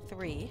 Banded Mail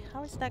 3.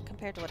 How is that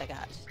compared to what I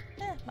got?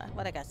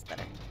 What I got's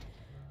better.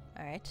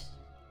 Alright.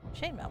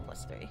 Chainmail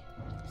plus 3.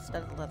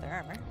 Studded leather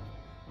armor.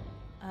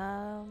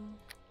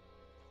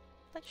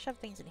 Let's shove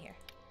things in here.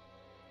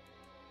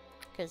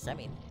 Because, I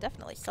mean,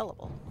 definitely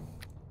sellable.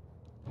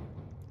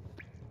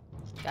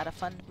 Gotta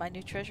fund my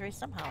new treasury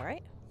somehow,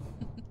 right?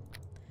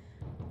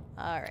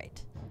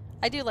 Alright.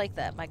 I do like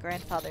that. My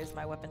grandfather is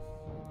my weapon.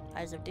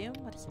 Eyes of Doom,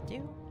 what does it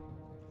do?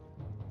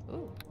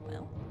 Ooh,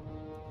 well.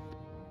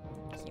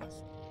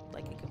 Seems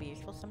like it could be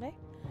useful someday.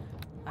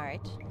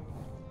 Alright.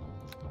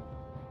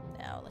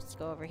 Now let's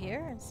go over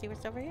here and see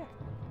what's over here.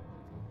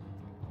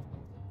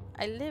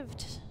 I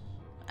lived.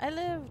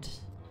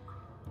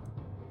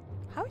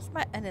 How is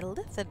an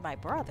Illithid my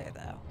brother,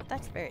 though?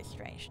 That's very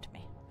strange to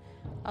me.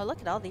 Oh,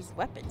 look at all these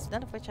weapons,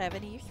 none of which I have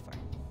any use for.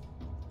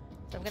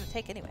 So I'm gonna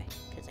take anyway,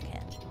 because I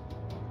can.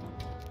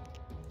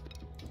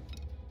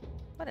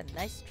 What a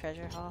nice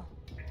treasure haul.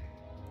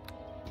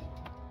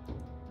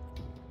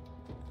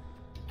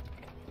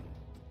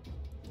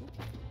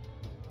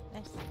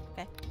 Nice,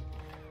 okay.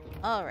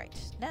 Alright,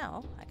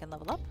 now I can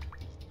level up.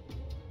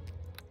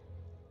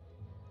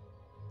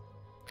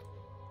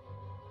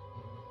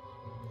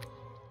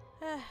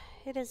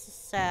 It is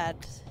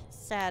sad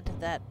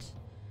that...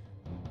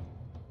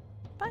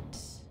 But...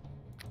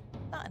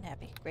 not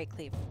unhappy. Great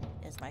Cleave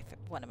is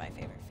one of my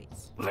favorite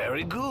feats.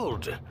 Very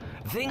good.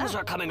 Things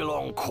are coming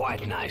along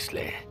quite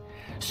nicely.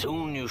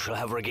 Soon you shall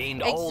have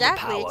regained all the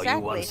power you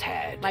once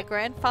had. My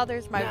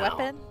grandfather's my now,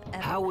 weapon.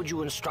 And how would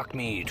you instruct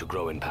me to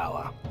grow in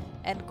power?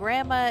 And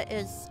Grandma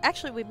is...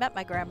 Actually, we met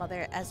my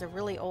grandmother as a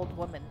really old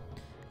woman.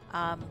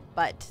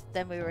 But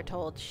then we were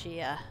told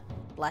she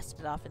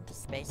blasted off into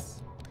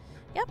space.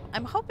 Yep,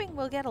 I'm hoping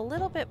we'll get a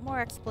little bit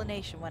more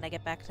explanation when I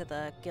get back to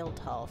the guild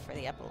hall for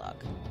the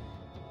epilogue.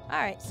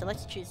 Alright, so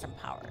let's choose some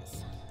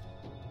powers.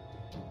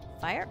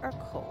 Fire or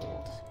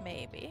cold?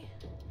 Maybe.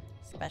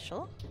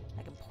 Special.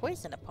 I can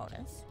poison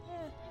opponents.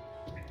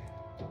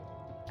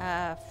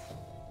 I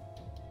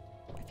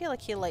feel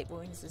like heal light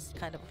wounds is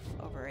kind of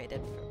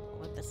overrated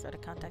with this sort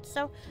of context.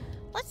 So,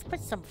 let's put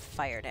some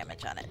fire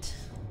damage on it.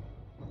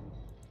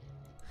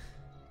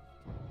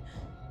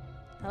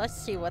 Now let's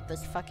see what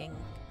this fucking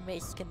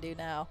mace can do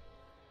now.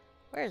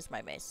 Where is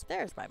my mace?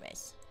 There's my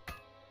mace.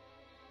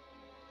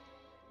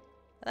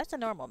 That's a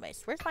normal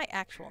mace. Where's my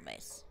actual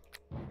mace?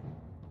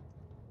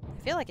 I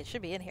feel like it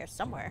should be in here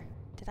somewhere.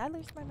 Did I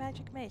lose my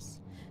magic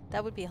mace?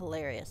 That would be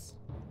hilarious.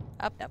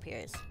 Oh, nope, here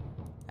it is.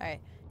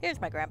 Alright,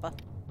 here's my grandpa.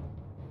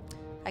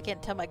 I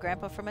can't tell my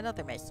grandpa from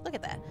another mace. Look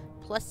at that.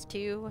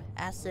 +2,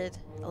 acid,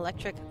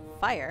 electric,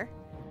 fire.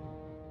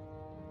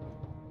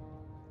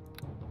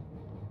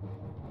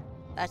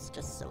 That's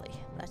just silly.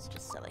 That's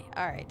just silly.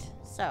 Alright,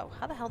 so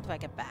how the hell do I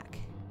get back?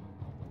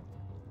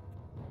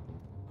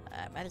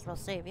 I might as well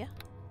save you.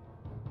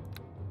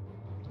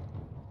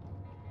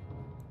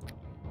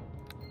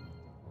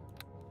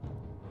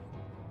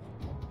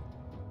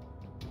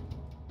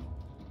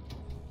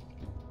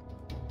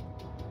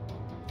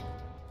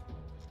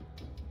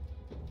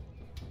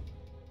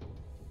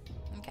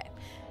 Okay.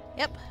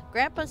 Yep,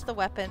 Grandpa's the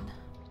weapon.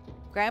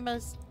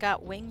 Grandma's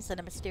got wings and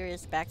a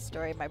mysterious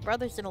backstory. My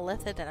brother's in a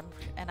lithid,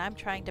 and I'm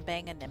trying to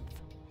bang a nymph.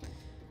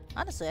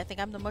 Honestly, I think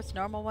I'm the most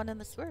normal one in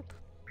this group.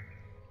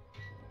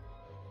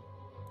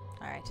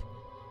 Alright.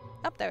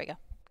 Oh, there we go.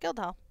 Guild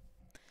hall.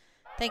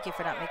 Thank you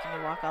for not making me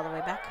walk all the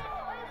way back.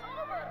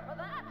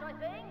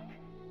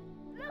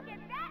 Look at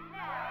that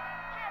now!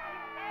 Have you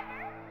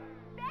ever?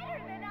 Better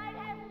than I'd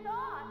have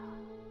thought!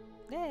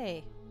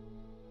 Yay!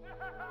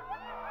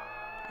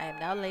 I am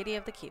now Lady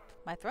of the Keep.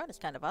 My throne is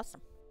kind of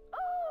awesome.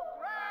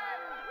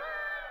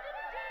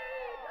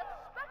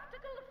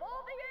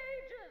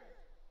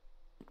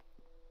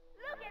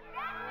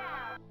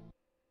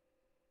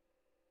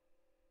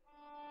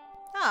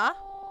 Ah,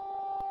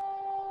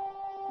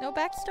 no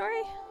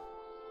backstory?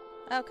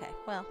 Okay,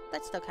 well,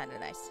 that's still kind of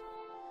nice.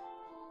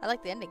 I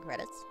like the ending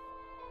credits.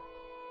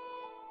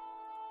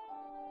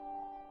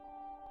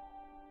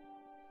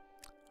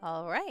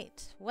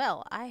 Alright,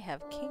 well, I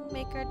have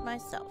Kingmakered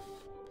myself.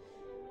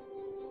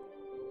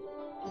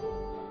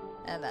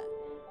 And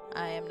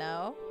I am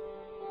now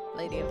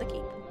Lady of the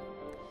Keep.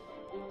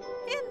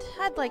 And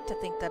I'd like to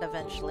think that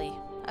eventually,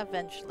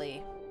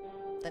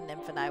 the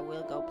nymph and I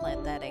will go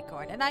plant that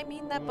acorn. And I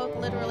mean that both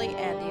literally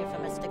and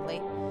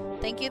euphemistically.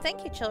 Thank you,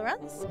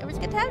 Chillruns. It was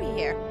good to have you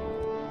here.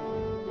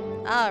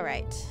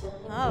 Alright.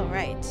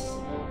 Alright.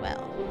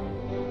 Well.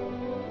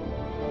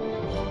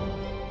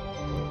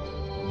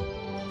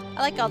 I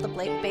like all the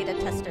beta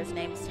testers'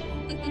 names.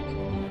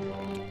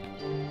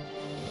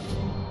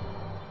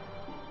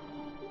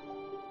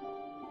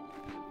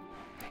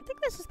 I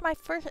think this is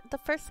the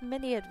first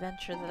mini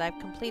adventure that I've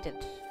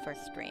completed for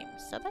stream,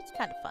 so that's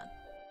kind of fun.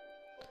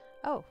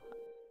 Oh.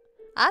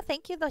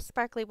 Thank you, the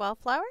sparkly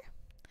wallflower.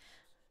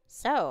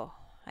 So,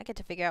 I get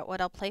to figure out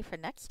what I'll play for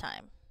next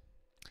time.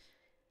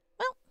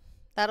 Well,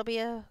 that'll be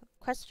a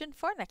question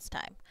for next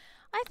time.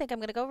 I think I'm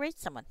going to go raid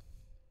someone.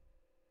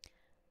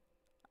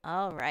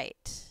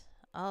 Alright.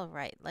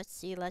 Alright, let's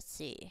see.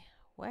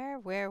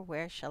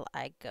 Where shall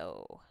I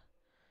go?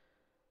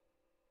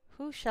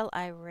 Who shall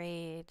I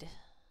raid?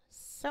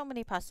 So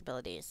many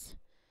possibilities.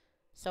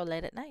 So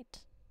late at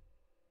night.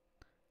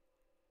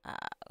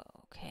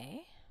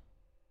 Okay.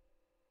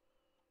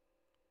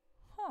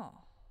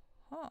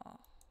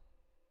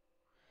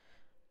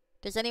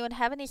 Does anyone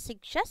have any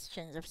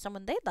suggestions of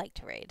someone they'd like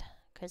to raid?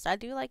 Because I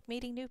do like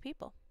meeting new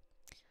people.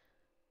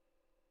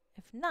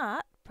 If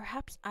not,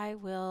 perhaps I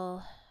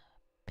will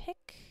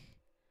pick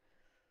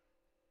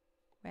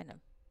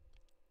random.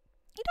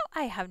 You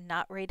know, I have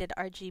not raided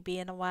RGB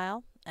in a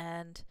while.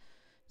 And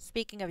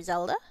speaking of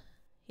Zelda,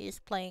 he's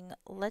playing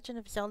Legend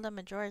of Zelda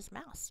Majora's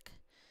Mask.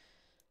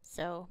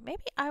 So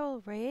maybe I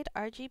will raid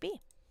RGB.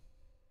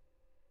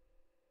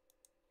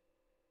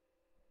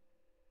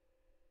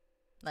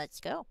 Let's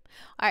go. All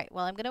right,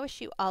 well, I'm going to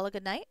wish you all a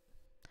good night.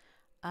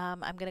 I'm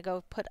going to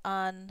go put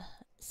on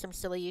some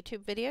silly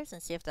YouTube videos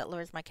and see if that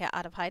lures my cat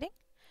out of hiding.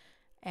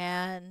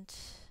 And,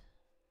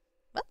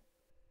 well,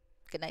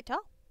 good night to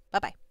all.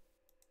 Bye-bye.